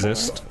enough to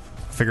resist.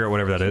 Figure out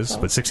whatever that is,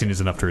 but 16 is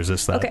enough to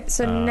resist that. Okay,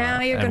 so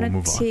now you're and gonna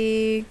we'll move on.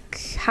 take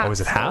half. Oh,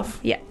 is it half?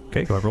 Yeah.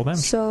 Okay, go ahead, roll damage.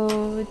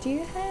 So do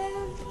you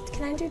have?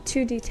 Can I do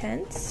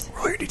 2d10s?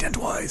 Roll your d10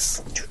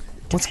 twice.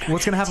 What's going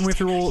to happen when we have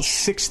to roll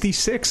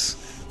 66?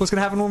 What's going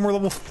to happen when we're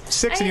level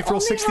 6 and you have to roll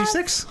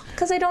 66?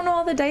 Because I don't know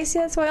all the dice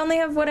yet, so I only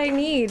have what I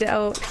need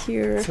out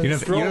here. You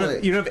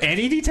don't have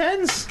any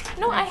d10s?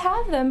 No, I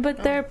have them,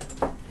 but they're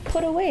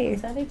put away.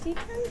 Is that a d10?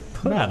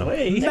 Madam.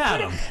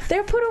 Madam.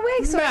 They're put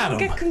away, so I Madam.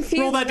 don't get confused.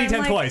 Roll that and I'm d10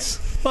 like,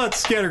 twice.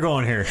 Let's get her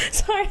going here.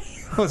 Sorry,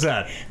 What's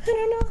that? I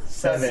don't know.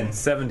 7.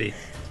 70.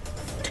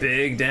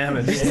 Big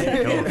damage.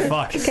 Oh,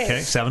 fuck. Okay. Okay,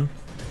 7.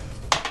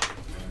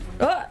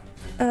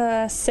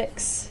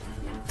 6.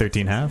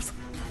 13 half.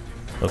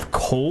 Of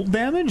cold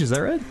damage? Is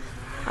that right?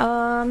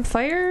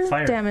 Fire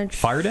damage.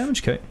 Fire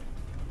damage? Okay.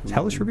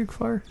 Hellish Rebuke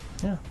fire?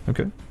 Yeah.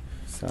 Okay.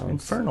 Sounds.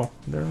 Infernal.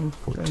 They're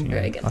 14.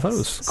 Very good. I thought it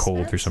was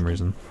cold for some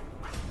reason.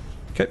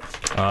 Okay.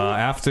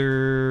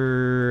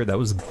 After that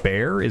was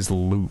bear is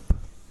loop.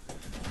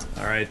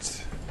 All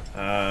right.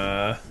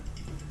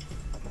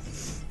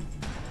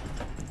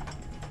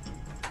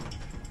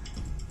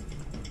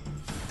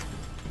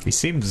 He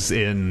seems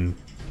in,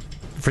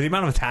 for the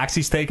amount of attacks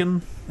he's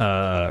taken,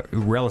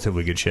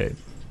 relatively good shape.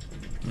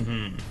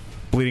 Mm-hmm.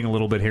 Bleeding a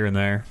little bit here and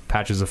there.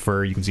 Patches of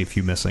fur, you can see a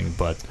few missing,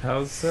 but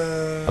How's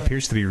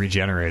appears to be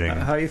regenerating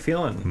how you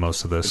feeling?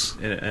 most of this.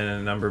 In a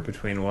number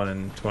between 1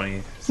 and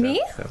 20.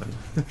 Me? 7.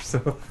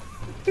 So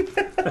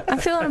I'm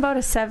feeling about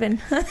a 7.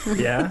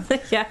 yeah.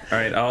 Yeah, All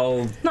right.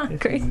 I'll. not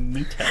great.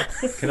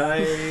 Can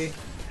I?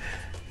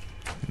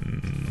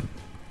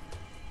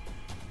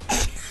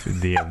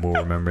 The DM will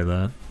remember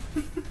that.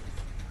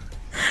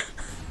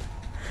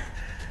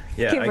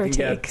 Yeah, Give I or can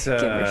take. get.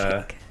 Give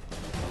or take.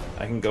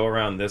 I can go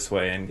around this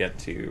way and get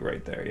to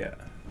right there. Yeah.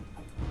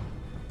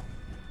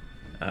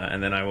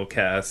 And then I will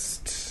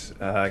cast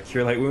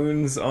Cure Light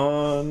Wounds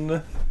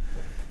on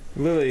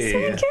Lily.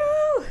 Thank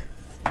you.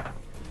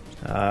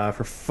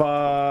 For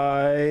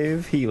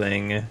 5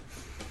 healing.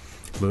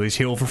 Lily's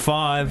heal for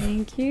 5.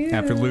 Thank you.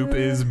 After loop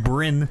is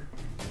Bryn.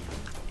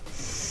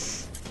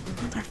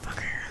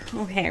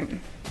 Motherfucker. Okay.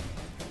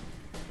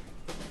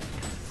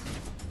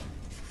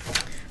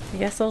 I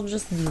guess I'll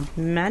just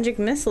magic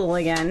missile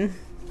again.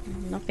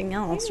 Nothing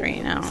else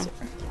right now.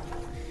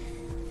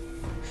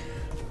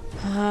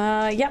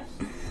 Yep.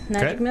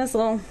 Magic Okay.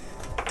 missile.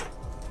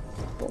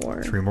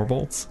 4, 3 more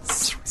bolts.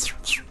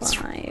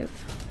 5.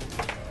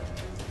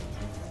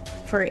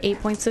 For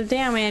 8 points of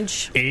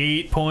damage.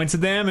 8 points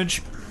of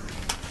damage.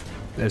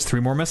 as 3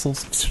 more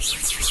missiles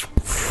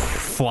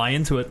fly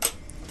into it.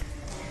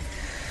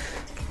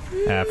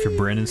 After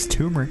Brennan's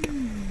turmeric.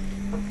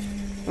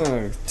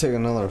 Take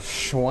another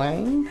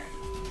swing.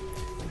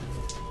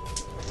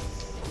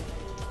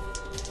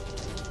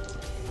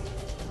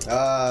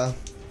 How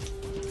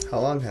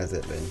long has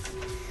it been?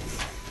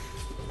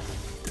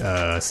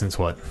 Since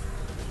what?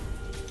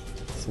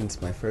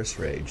 Since my first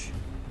rage.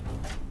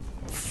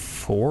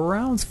 4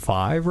 rounds?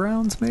 5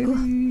 rounds,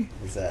 maybe?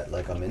 Is that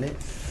like a minute?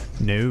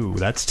 No,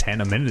 that's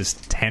 10. A minute is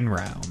 10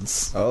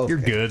 rounds. Oh, You're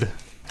okay. good.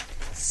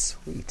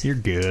 Sweet. You're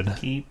good.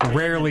 Keep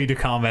Rarely do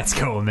combats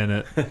go a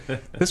minute.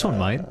 This one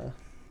might.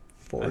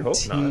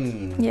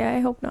 14. Yeah, I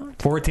hope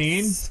not.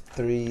 14?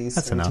 3,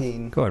 That's 17.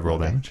 enough. Go ahead, roll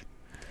Okay. damage.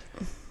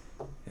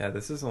 Yeah,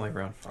 this is only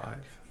round 5.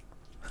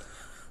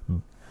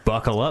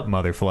 Buckle up,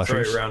 mother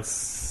flushers. Sorry, round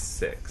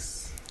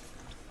 6.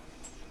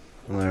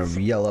 I'm gonna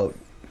yell out.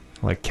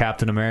 Like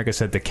Captain America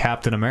said to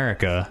Captain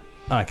America,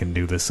 I can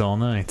do this all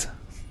night.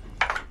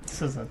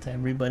 This is not to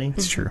everybody.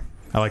 It's true.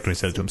 I liked when he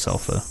said it to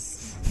himself,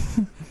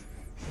 though.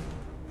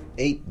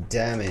 8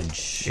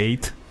 damage.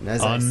 8 And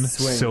as I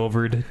swing,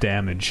 unsilvered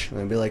damage. I'm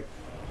gonna be like,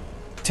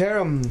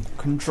 Tarum,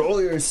 control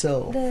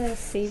yourself. The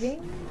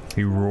saving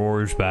He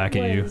roars back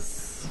at you.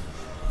 was...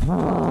 Do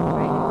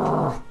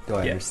I Yeah.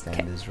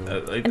 understand his rule?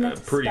 And that's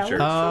Pretty spell?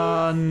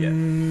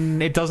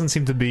 sure. It doesn't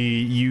seem to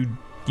be you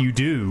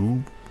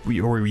do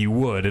or you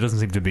would. It doesn't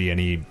seem to be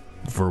any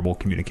verbal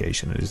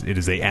communication. It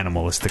is a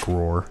animalistic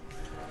roar.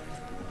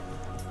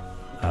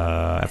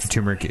 After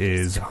turmeric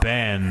is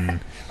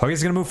Ben.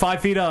 Hogan's gonna move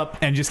 5 feet up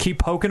and just keep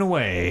poking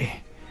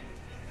away.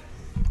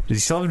 Does he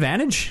still have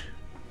advantage?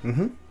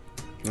 I'm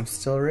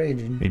still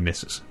raging. He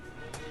misses.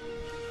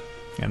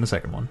 And the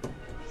second one.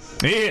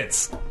 He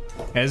hits!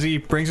 As he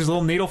brings his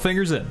little needle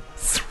fingers in.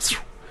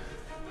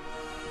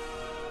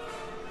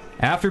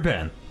 After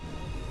Ben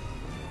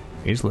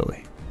is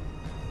Lily.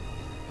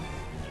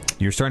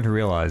 You're starting to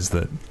realize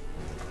that...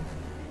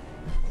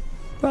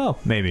 Well,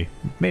 maybe.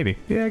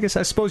 Yeah, I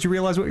suppose you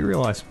realize what you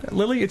realize.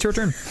 Lily, it's your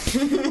turn.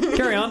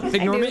 Carry on.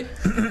 Ignore me.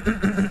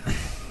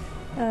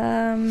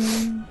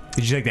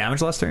 Did you take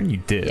damage last turn? You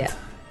did. Yeah.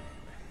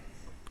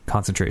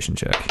 Concentration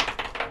check.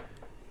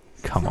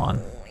 Come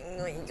on.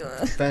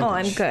 Oh,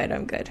 I'm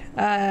good.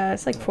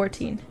 It's like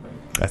 14.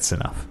 That's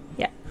enough.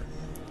 Yeah.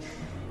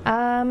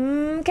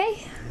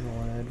 Okay. You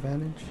want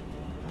advantage?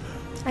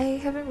 I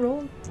haven't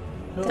rolled.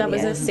 That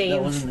was a save.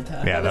 That was an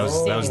attack. Yeah, that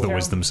was the throw.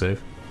 wisdom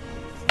save.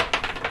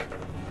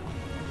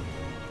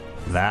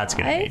 That's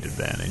gonna need Nice.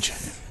 advantage.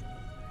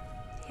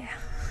 Yeah.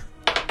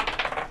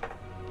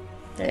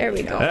 There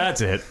we go.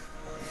 That's it.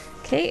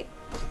 Okay.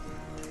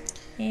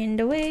 And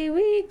away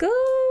we go.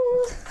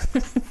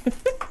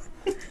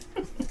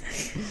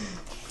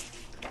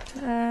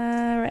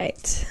 All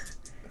right.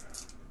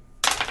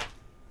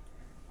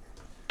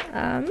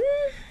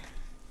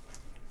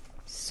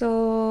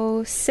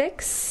 So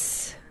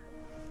 6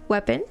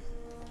 weapon.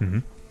 Mm-hmm.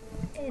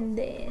 And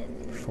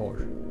then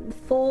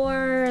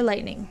 4.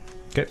 lightning.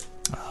 Okay.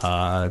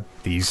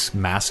 These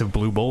massive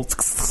blue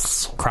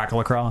bolts crackle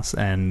across,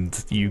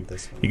 and you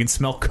can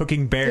smell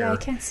cooking bear Yeah, I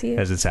can't see it.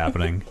 as it's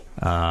happening.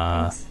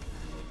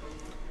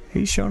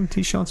 He's shown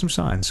some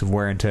signs of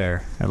wear and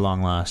tear at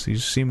long last.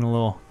 He's seeming a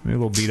little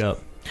beat up.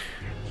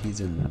 He's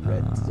in the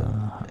red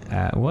zone.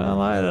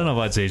 Well, I don't know if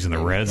I'd say he's in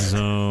the red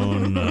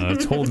zone.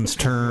 It's Holden's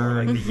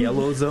turn.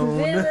 Yellow zone.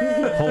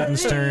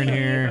 Holden's turn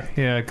here.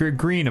 Yeah,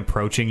 green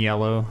approaching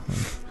yellow.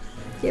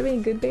 Do you have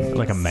any good berries?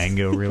 Like a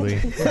mango, really.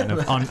 Kind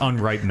of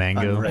unripe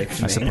mango, Unripe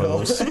I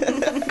mango. suppose.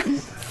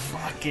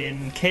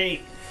 Fucking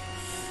Kate.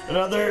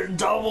 Another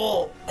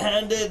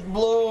double-handed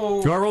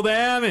blow. Go roll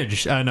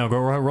damage. No, go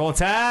roll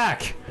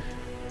attack.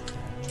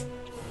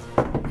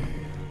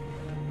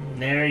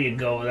 There you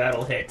go.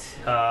 That'll hit.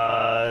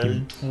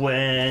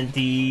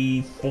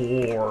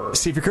 24.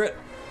 See if you crit.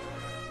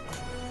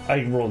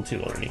 I rolled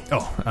 2 already.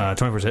 Oh,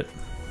 24's hit.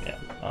 Yeah.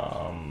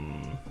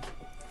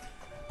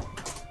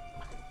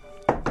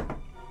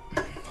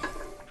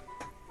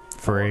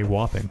 For a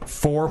whopping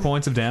 4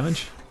 points of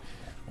damage.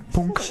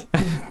 Punk.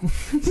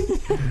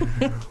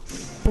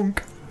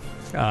 Punk.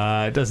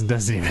 It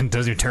doesn't even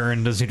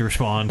turn, doesn't even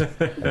respond.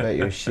 I bet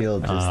your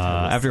shield just.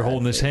 After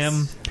holding this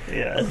him,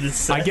 Yeah.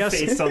 This I guess-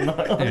 face on the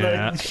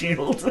Yeah.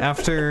 shield.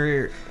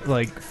 after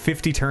like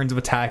 50 turns of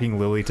attacking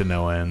Lily to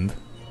no end,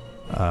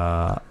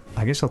 I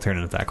guess I'll turn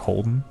and attack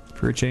Holden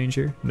for a change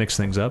here. Mix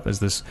things up as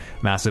this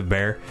massive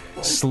bear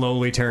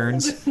slowly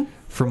turns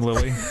from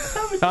Lily.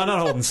 Not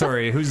Holden,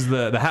 sorry. Who's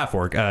the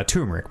half-orc?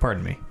 Turmeric,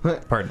 pardon me.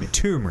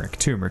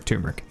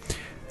 Turmeric.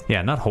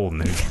 Yeah, not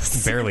Holden,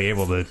 who's barely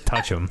able to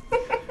touch him.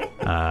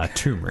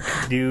 Turmeric.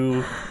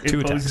 Do 2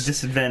 impose attacks.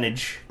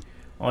 disadvantage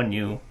on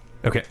you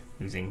Okay.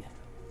 using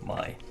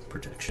my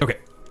protection. Okay.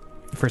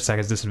 First attack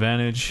is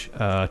disadvantage.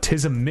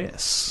 'Tis a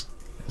miss.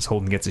 As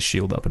Holden gets his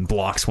shield up and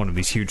blocks one of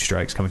these huge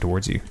strikes coming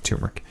towards you,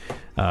 Turmeric.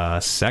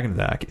 Second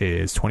attack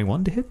is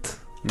 21 to hit.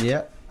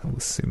 Yeah. I will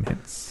assume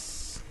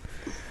hits.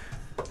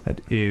 That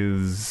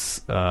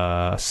is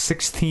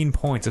 16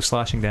 points of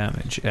slashing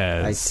damage. I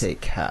As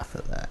take half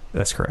of that.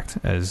 that's correct.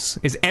 As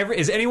is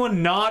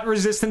anyone not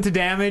resistant to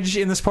damage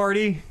in this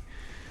party?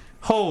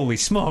 Holy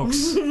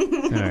smokes! All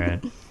right,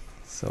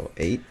 So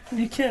 8.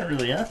 You can't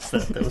really ask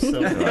that though.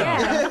 So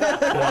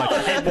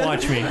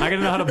watch me. I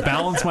gotta know how to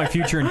balance my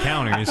future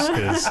encounters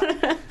because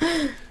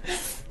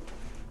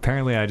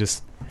apparently I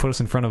just put us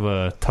in front of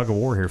a tug of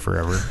war here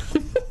forever.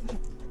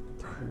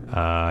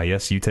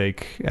 Yes, you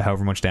take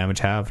however much damage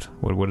halved.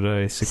 What did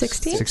I?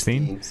 16?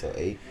 16? So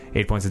 8.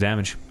 8 points of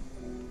damage.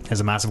 Has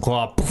a massive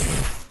claw.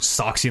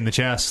 Socks you in the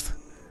chest.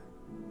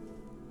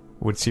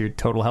 What's your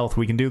total health?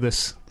 We can do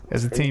this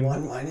as a team.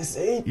 1 minus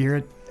 8 You're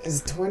at...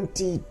 is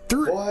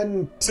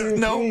 21. 2,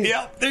 No, 3.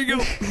 yeah, there you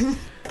go.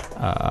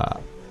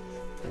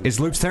 It's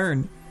Luke's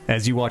turn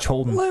as you watch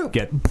Holden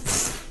get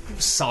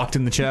socked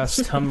in the chest.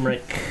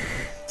 Tumric.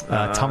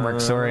 Tumric,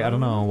 sorry. I don't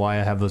know why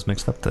I have those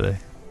mixed up today.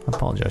 I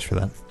apologize for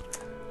that.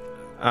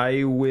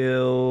 I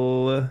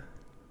will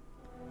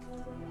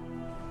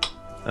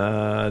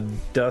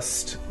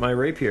dust my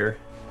rapier.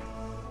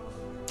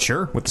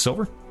 Sure, with the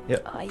silver.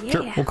 Oh, yeah.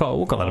 Sure, we'll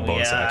call that a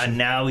bonus Yeah, action.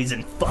 now he's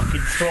in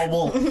fucking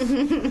trouble.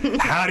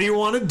 How do you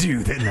want to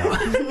do that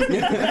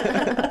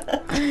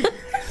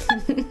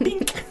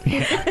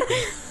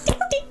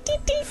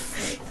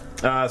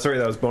now? Sorry,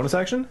 that was bonus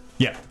action?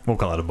 Yeah, we'll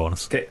call that a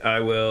bonus. Okay, I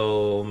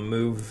will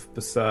move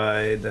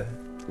beside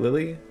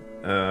Lily,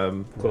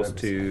 close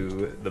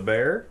to the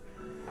bear,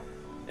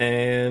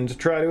 and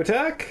try to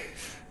attack.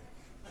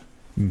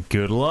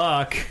 Good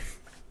luck.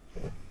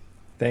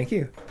 Thank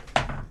you.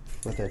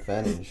 With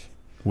advantage.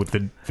 With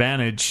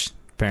advantage,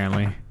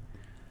 apparently.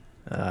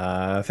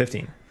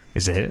 15.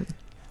 Is a hit.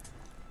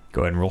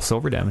 Go ahead and roll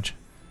silver damage.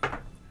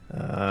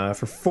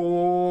 For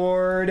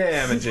 4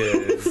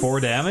 damages. 4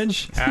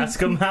 damage.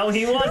 Ask him how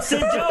he wants to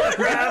do it,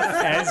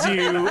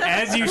 Raph.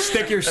 As you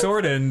stick your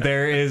sword in,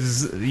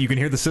 you can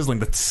hear the sizzling,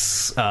 and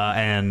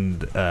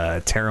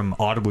Tarim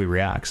audibly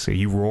reacts. So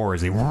he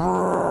roars,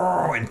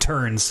 and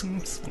turns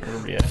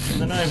Yeah,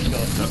 and then I've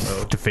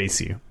got to face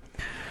you.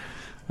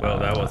 Well,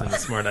 that wasn't a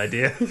smart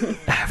idea.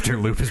 After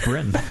Lupus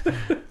Bryn.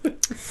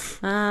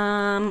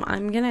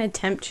 I'm gonna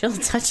attempt chill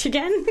touch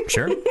again.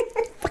 Sure.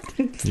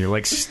 You're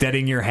like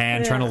steadying your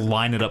hand, trying to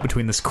line it up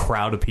between this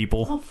crowd of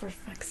people. Oh, for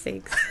fuck's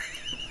sakes!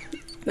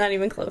 Not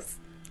even close.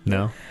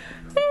 No.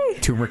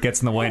 Turmeric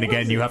gets in the way, and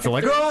again, you have to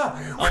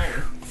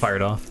fire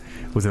it off.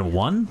 Was it a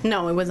 1?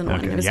 No, it wasn't a 1.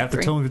 Okay, It was you a have to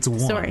 3. tell me if it's a 1.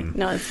 Sorry,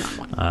 no, it's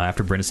not 1.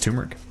 After Bryn is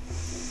Turmeric.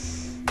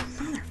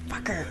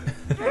 Fucker.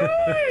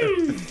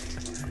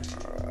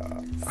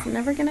 It's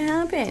never gonna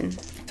happen.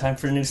 time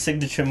for a new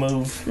signature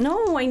move.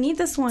 No, I need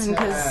this one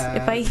because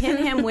if I hit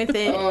him with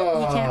it,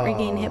 he can't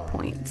regain hit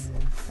points.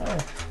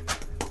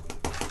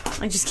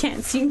 I just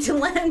can't seem to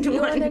land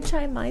You want one. to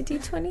try my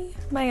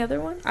D20? My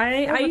other one? I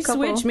have a couple.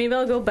 switch. Maybe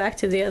I'll go back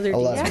to the other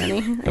 11. D20. I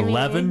mean,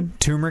 11.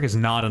 Turmeric is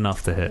not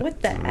enough to hit. What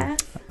the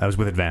F? That was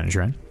with advantage,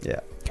 right?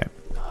 Yeah. Okay.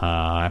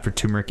 After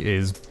Turmeric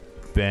is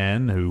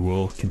Ben, who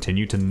will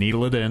continue to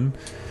needle it in.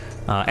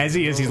 As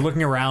he is, he's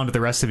looking around at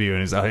the rest of you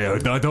and is, I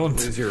don't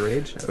Lose your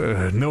rage?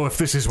 know if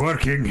this is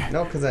working.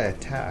 No, because I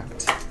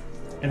attacked.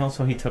 And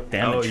also he took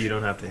damage. Oh, you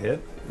don't have to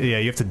hit? Yeah,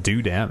 you have to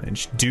do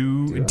damage.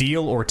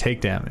 Deal or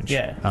take damage.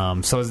 Yeah.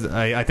 So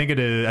I think it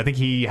is. I think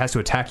he has to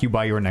attack you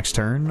by your next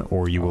turn,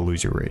 or you will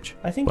lose your rage.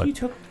 I think But you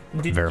took...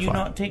 Did verify. you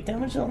not take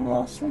damage on the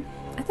last one?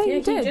 I thought Yeah,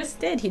 you did. he just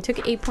did. He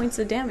took 8 points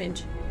of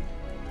damage.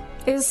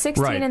 It was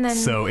 16 Right. and then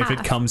So if it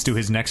half. comes to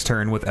his next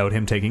turn without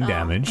him taking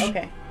damage,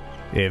 Okay.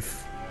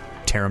 if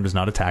Tarim does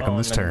not attack him Oh,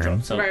 this and then it turn,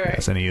 drops out. Right, right.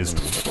 yes, and he is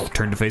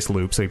turned to face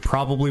Loop, so he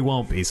probably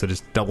won't be. So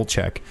just double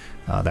check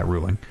that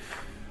ruling.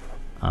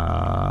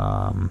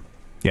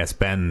 Yes,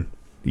 Ben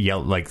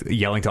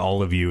yelling to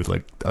all of you,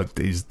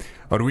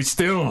 are we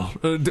still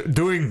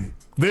doing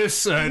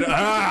this?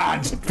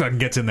 Just fucking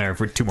gets in there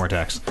for 2 more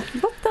attacks.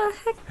 What the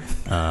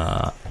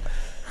heck?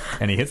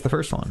 And he hits the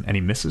first one, and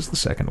he misses the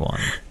second one.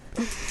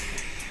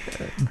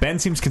 Ben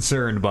seems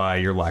concerned by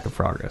your lack of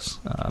progress,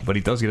 but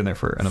he does get in there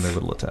for another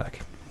little attack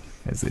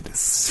as it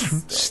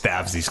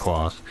stabs these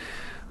claws.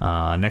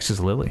 Next is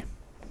Lily.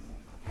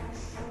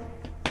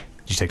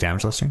 Did you take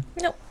damage last turn?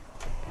 Nope.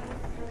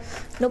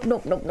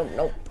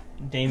 Nope.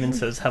 Damon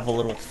says, have a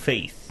little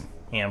faith,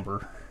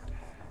 Amber.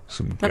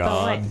 Some about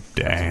what?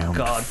 goddamn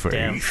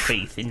Goddamn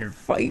faith.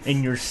 faith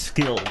in your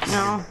skills.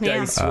 Oh, yeah.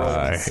 Dice rolling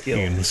I skills.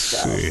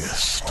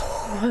 insist.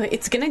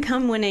 It's gonna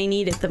come when I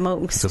need it the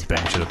most. So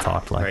Ben should have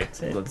talked like.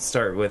 Right, let's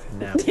start with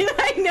now.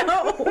 I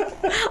know.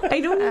 I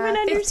don't even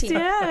 15.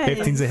 understand.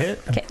 15's a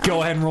hit.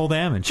 Go ahead and roll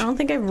damage. I don't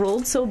think I've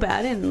rolled so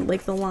bad in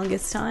like the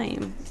longest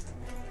time.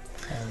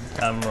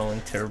 I'm rolling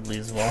terribly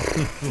as well.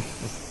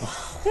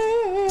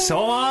 So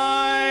am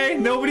I.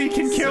 Nobody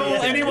can kill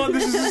anyone.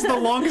 This is just the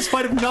longest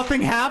fight of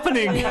nothing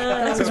happening.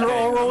 Because we're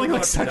all rolling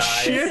like such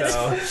shit.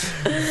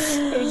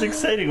 It was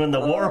exciting when the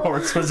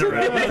warhorse was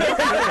around.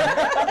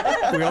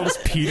 We all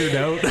just petered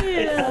out.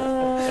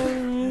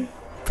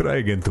 Try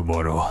again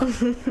tomorrow.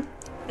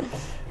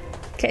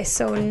 Okay,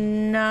 so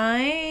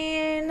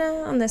 9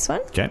 on this one.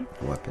 Okay.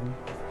 Weapon.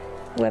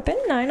 weapon.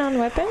 9 on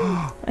weapon.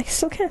 I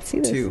still can't see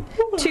this. 2.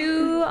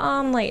 2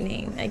 on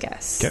lightning, I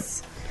guess. Okay.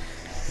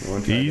 You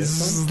wanna try this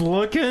He's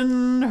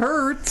looking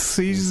hurt.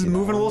 He's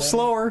moving a little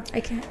slower.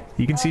 I can't.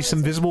 You can see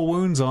some visible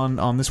wounds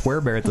on this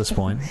werebear at this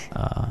point.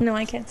 No,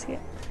 I can't see it.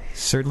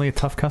 Certainly a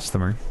tough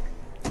customer.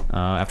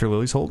 After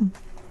Lily's Holden.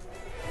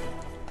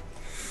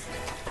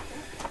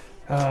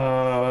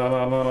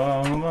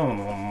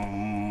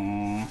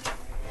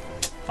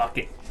 Fuck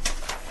it.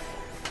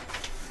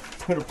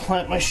 I'm gonna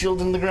plant my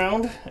shield in the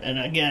ground, and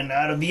again,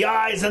 out of the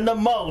eyes and the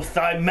mouth,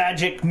 I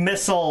magic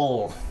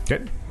missile.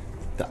 Okay.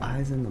 The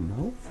eyes and the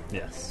mouth?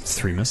 Yes. It's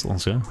 3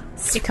 missiles, yeah.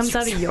 It comes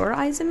out of your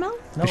eyes and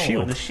mouth? No,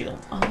 shield. The shield.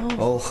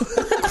 Oh.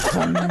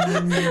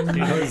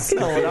 It's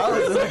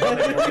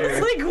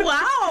like,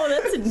 wow,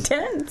 that's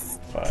intense.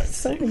 5,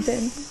 So 6,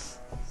 intense.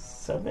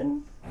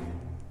 7.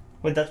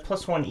 Wait, that's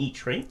 +1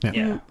 each, right?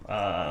 Yeah.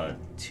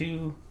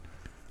 2,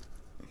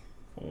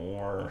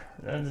 4.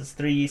 That is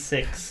 3,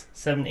 6,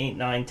 7, 8,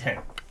 9, 10.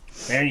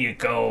 There you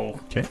go.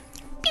 Okay.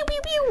 Pew, pew,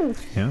 pew.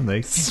 Yeah,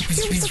 they.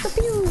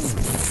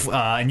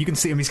 And you can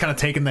see him. He's kind of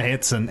taking the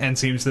hits and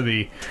seems to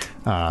be.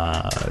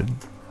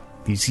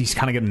 He's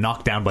kind of getting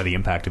knocked down by the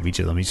impact of each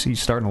of them.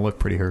 He's starting to look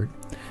pretty hurt.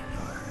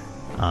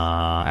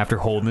 After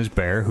holding his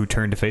bear, who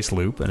turned to face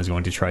Loop and is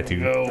going to try to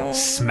Go.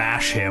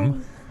 smash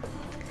him.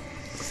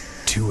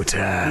 2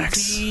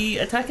 attacks. He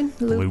attacking?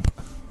 Loop.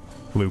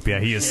 Yeah,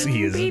 he is.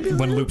 Baby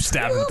When Loop. Loop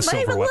stabbed him with the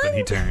Baby silver weapon,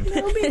 he turned.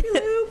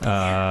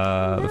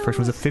 The first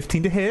one's a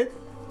 15 to hit.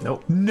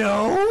 Nope.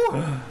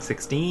 No.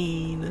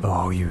 16.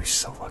 Oh, you're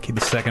so lucky. The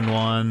second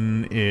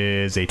one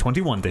is a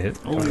 21 to hit.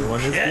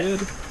 21 is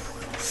good.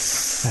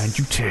 And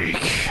you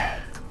take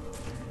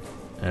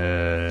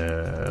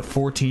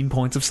 14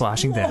 points of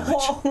slashing damage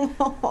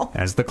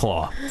as the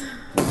claw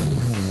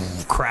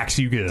cracks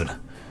you good.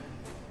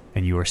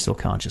 And you are still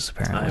conscious,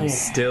 apparently. I'm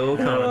still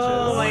conscious.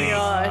 Oh my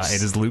gosh.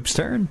 It is Loop's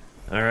turn.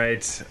 All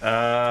right.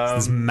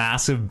 This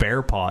massive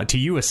bear paw, to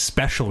you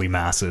especially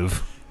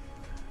massive,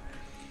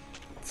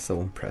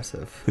 So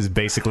impressive. is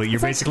basically you're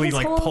basically his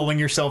like whole- pulling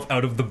yourself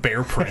out of the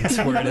bear print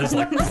where it has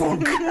like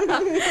plunk,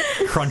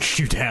 crunched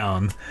you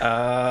down.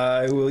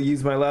 I will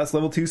use my last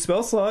level 2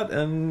 spell slot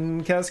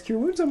and cast Cure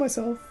Wounds on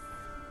myself.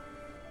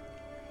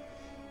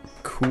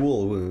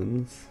 Cool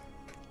wounds.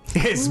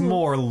 It's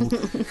more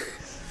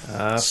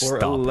For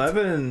Stop.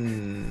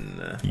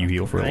 11. you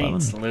heal for 11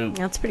 Thanks, Luke.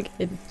 That's pretty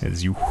good.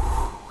 as you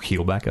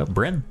heal back up.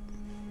 Bryn,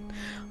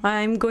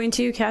 I'm going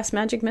to cast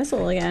Magic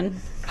Missile again.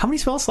 how many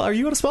spell slots are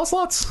you out of spell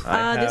slots?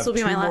 I this have will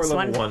be my 2 more last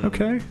level one.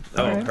 Okay.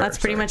 Oh, Alright. That's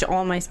pretty much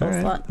all my spell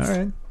slots. All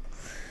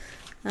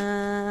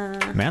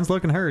right. Man's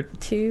looking hurt.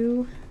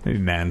 2 Maybe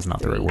man's not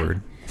the right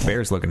word.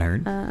 Bear's looking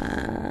hurt.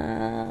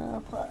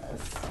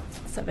 plus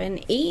 7,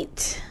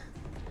 8.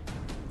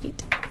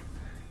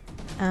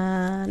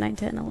 9,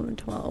 10, 11,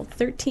 12,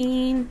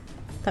 13.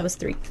 That was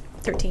 3.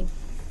 13.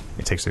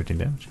 It takes 13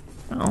 damage.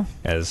 Oh.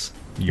 As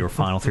your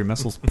final 3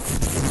 missiles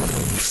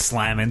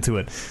slam into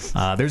it.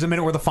 There's a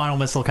minute where the final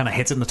missile kind of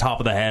hits it in the top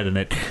of the head, and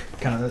it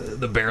kind of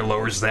the bear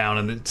lowers down,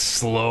 and it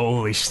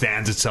slowly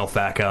stands itself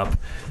back up.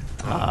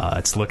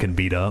 It's looking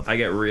beat up. I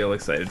get real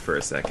excited for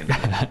a second.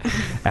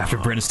 After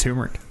Bryn's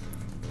turmeric,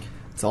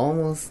 It's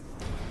almost.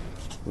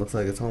 Looks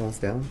like it's almost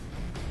down.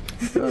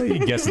 you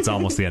guess it's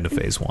almost the end of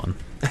phase 1.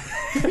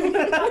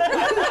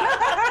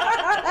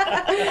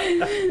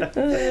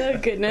 Oh,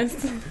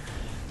 goodness.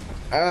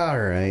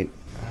 Alright.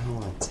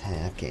 I'll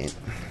attack it.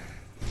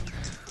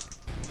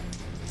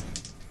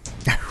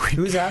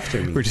 Who's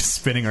after me? We're just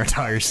spinning our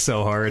tires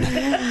so hard.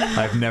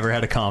 I've never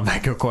had a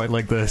combat go quite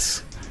like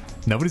this.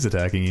 Nobody's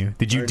attacking you.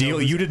 Did you Or no, deal?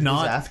 who's- You did who's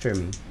not. after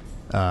me.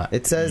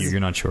 It says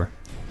You're not sure.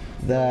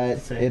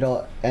 that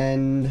it'll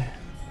end.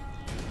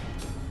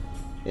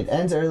 It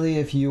ends early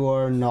if you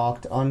are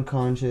knocked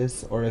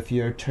unconscious or if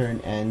your turn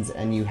ends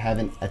and you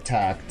haven't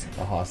attacked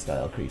a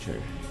hostile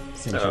creature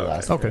since your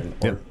last Okay, turn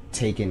or yep.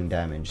 taken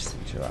damage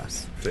since your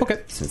last.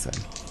 Okay. Since then.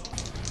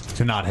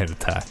 To not hit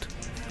attacked.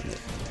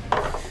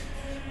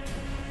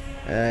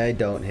 I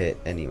don't hit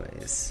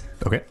anyways.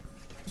 Okay.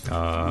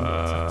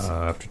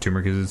 After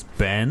turmeric is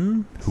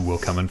Ben, who will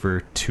come in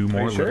for 2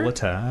 more you sure? little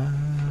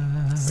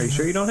attacks. Are you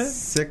sure you don't hit?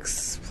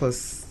 6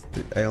 plus.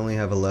 I only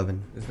have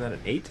 11. Isn't that an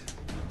 8?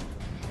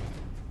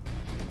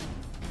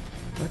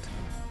 What?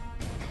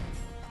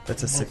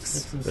 That's a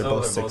 6. They're Oh,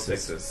 both they're both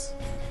 6s. 6s.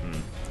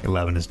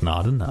 11 is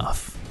not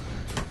enough.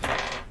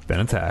 Ben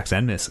attacks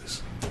and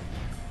misses.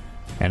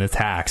 And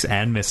attacks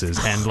and misses.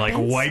 And like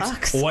Ben wipes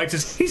sucks.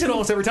 his. He said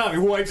almost every time. He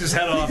wipes his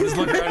head off. He's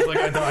looking around. He's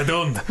like, I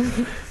don't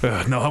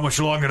know how much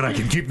longer I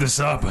can keep this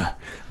up.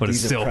 But it's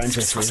These still.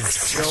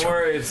 apprentices. Don't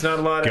worry, it's not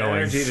a lot of Going.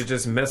 energy to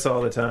just miss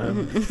all the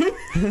time. Isn't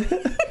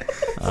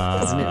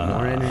it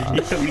more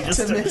energy? We just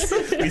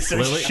we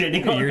start Lily,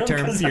 shitting on your them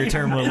turn. 'cause Your I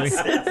turn, Lily.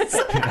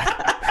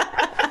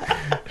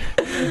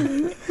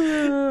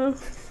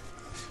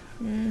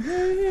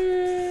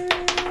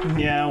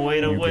 Yeah,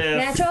 way to You whiff.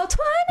 Natural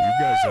 20! You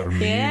guys are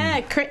mean.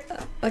 Yeah, crit.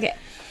 Okay.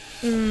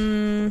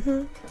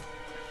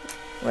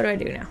 What do I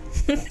do now?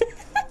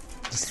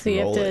 So you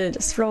have roll to it.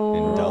 just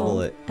roll And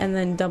double it. and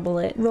then double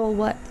it. Roll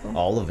what?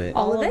 All of it.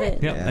 All of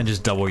it? Yep, Yeah. and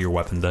just double your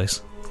weapon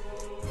dice.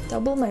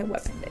 Double my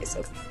weapon dice.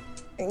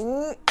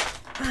 Okay.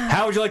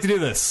 How would you like to do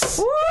this?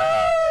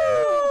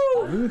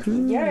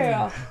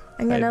 Yeah.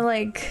 I'm gonna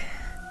like.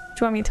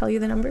 Do you want me to tell you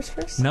the numbers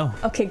first? No,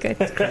 Okay, good.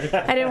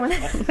 I didn't want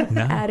to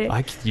no. add it.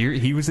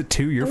 He was at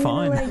 2. You're I'm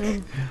fine. gonna,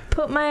 like,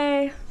 put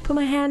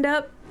my hand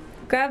up,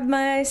 grab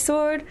my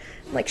sword,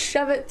 like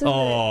shove it through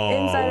the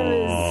inside of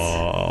his.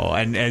 Oh,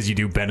 and as you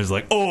do, Ben is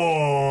like,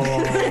 oh,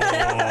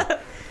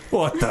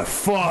 what the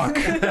fuck?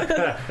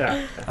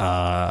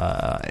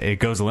 It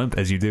goes limp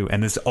as you do,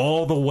 and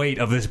all the weight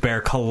of this bear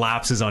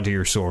collapses onto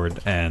your sword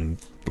and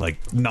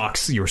like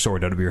knocks your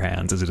sword out of your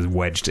hands as it is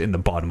wedged in the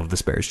bottom of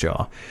this bear's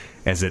jaw,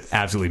 as it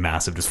absolutely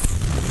massive just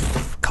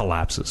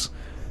collapses.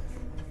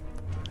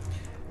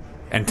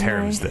 And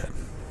Taram's dead.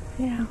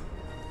 Yeah.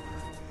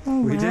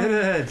 Oh, We wow. did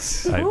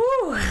it.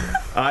 Ooh.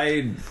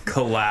 I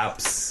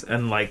collapse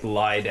and like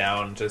lie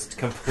down, just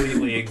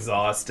completely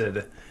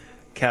exhausted.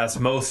 Cast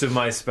most of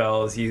my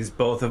spells, used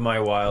both of my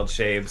wild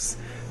shapes,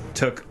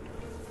 took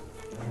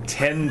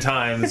 10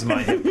 times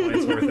my hit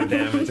points worth of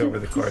damage over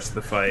the course of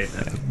the fight.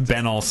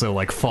 Ben also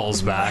like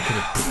falls back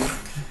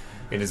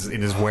and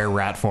in his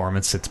were-rat form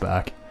and sits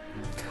back.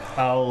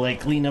 I'll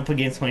like lean up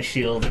against my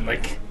shield and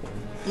like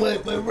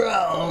like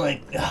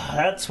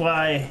that's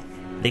why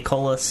they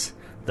call us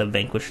the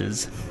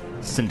Vanquishers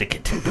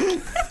Syndicate.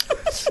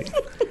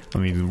 Let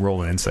me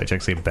roll an insight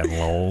check, see if Ben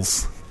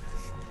lolls.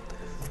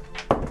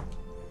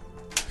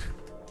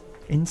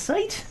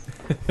 Insight?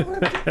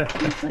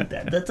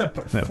 That's a No,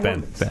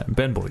 performance.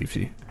 Ben believes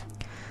you.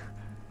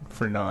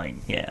 For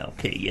 9. Yeah,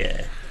 okay,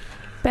 yeah.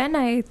 Ben,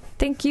 I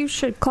think you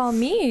should call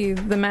me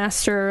the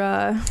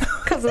master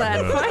because of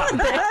that fight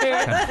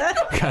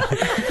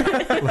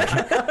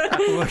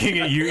there. Looking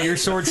at you, your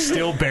sword's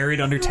still buried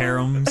under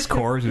Taram's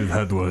corpse.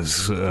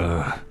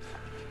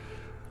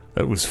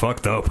 That was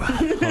fucked up.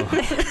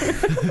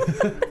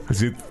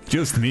 Is it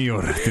just me,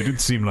 or did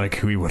it seem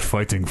like we were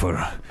fighting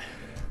for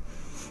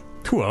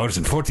 2 hours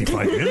and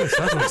 45 minutes?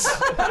 That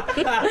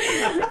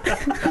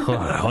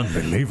was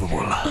unbelievable.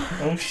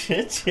 Oh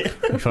shit, yeah.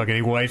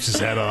 He wipes his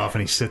head off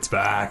and he sits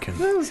back, and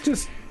It was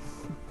just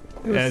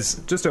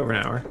just over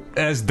an hour.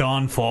 as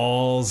dawn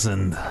falls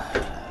and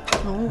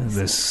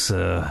this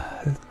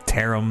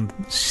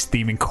Taram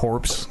steaming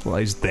corpse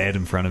lies dead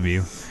in front of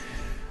you,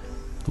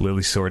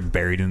 Lily's sword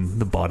buried in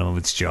the bottom of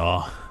its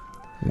jaw.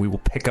 We will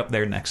pick up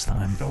there next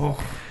time.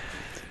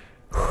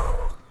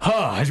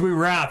 As we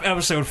wrap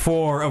episode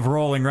 4 of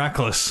Rolling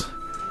Reckless.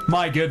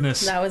 My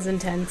goodness. That was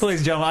intense. Ladies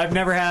and gentlemen, I've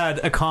never had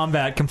a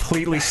combat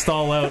completely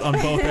stall out on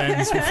both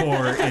ends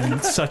before in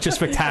such a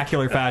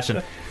spectacular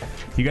fashion.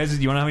 You guys,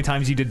 you want to know how many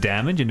times you did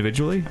damage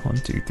individually? 1,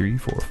 2, 3,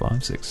 4,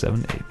 5, 6,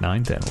 7, 8,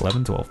 9, 10,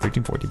 11, 12,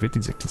 13, 14,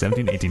 15, 16,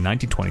 17, 18,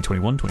 19, 20,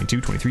 21,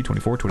 22, 23,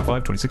 24,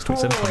 25, 26,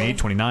 27, 28,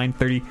 29,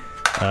 30.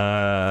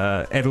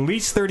 At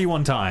least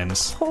 31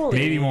 times. Holy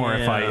Maybe more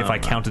if I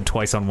counted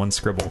twice on one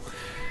scribble.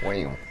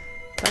 Wow.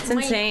 That's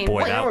insane.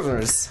 Boy,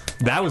 Wowzers.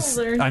 that was,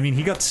 I mean,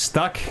 he got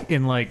stuck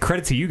in, like,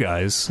 credit to you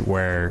guys,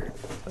 where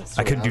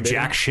I couldn't do surrounded.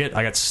 jack shit.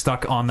 I got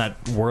stuck on that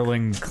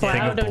whirling thing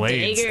Cloud of of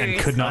blades and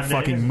daggers. could not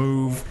fucking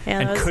move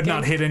Yeah, and that was could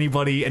not good. hit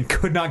anybody and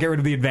could not get rid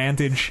of the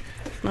advantage.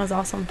 That was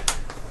awesome.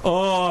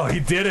 Oh, he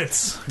did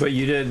it. But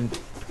you did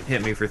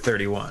hit me for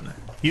 31.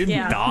 You didn't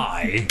Yeah.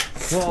 die.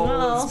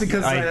 Well, it's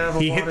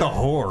because He hit the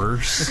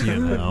horse, you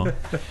know.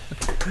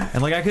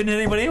 And, like, I couldn't hit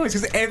anybody anyways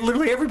because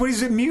literally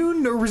everybody's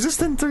immune or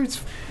resistant. Or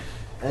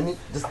And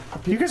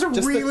you guys are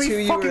just the really two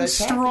you were fucking attacking.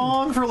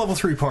 strong for a level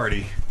 3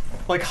 party.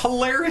 Like,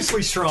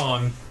 hilariously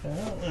strong.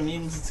 Well, that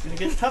means it's gonna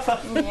get tougher.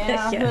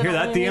 yeah. Hear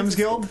that, DM's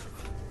Guild?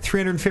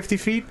 350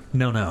 feet?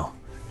 No.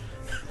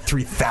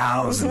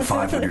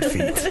 3,500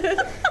 feet.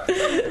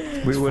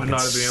 We would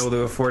not have been able to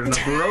afford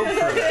enough rope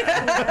for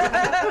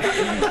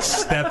that.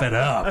 Step it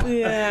up.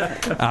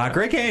 Yeah.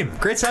 Great game.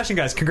 Great session,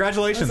 guys.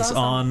 Congratulations That was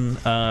awesome.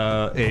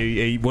 on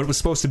a what was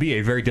supposed to be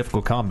a very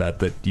difficult combat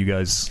that you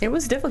guys It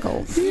was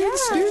difficult. you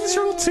didn't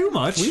struggle too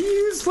much. We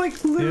used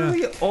like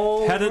literally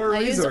all Had it- our I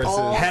used resources.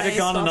 all- Had it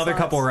gone Nice another sauce.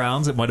 couple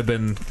rounds, it might have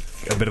been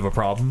a bit of a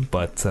problem,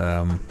 but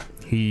there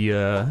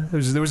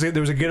was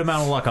a good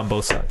amount of luck on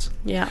both sides.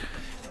 Yeah.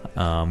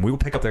 We will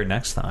pick up there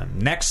next time.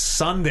 Next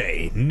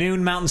Sunday,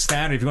 noon Mountain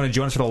Standard. If you want to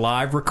join us for the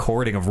live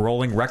recording of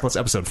Rolling Reckless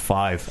Episode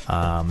 5.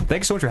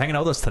 Thanks so much for hanging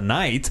out with us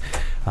tonight.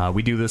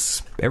 We do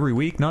this every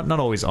week. Not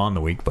always on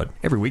the week, but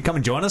every week. Come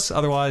and join us.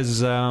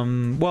 Otherwise,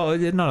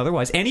 not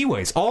otherwise.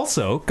 Anyways,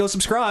 also, go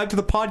subscribe to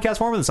the podcast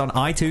form of this on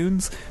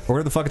iTunes, or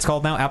whatever the fuck it's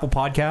called now. Apple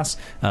Podcasts,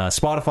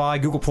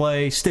 Spotify, Google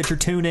Play, Stitcher,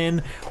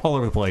 TuneIn, all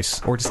over the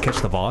place. Or just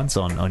catch the VODs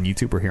on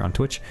YouTube or here on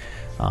Twitch.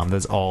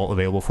 That's all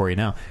available for you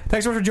now.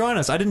 Thanks so much for joining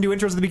us. I didn't do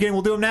intros at the beginning.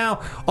 We'll do them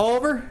now.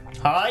 Oliver,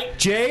 Hi.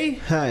 Jay,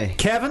 Hi.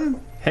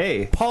 Kevin,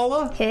 Hey,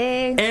 Paula,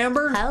 Hey.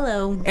 Amber,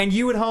 Hello. and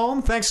you at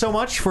home. Thanks so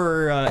much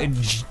for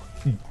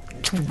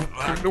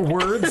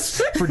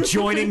words for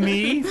joining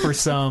me for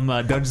some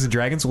Dungeons and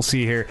Dragons. We'll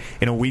see you here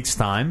in a week's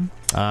time.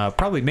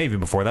 Probably, maybe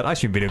before that. I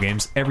stream video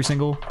games every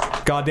single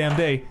goddamn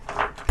day.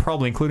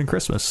 probably including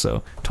Christmas.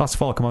 So toss a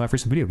follow, come on back for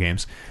some video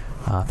games.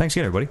 Thanks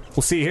again, everybody.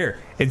 We'll see you here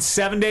in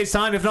 7 days'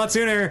 time, if not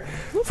sooner,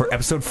 for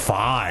episode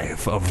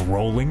 5 of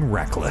Rolling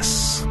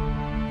Reckless.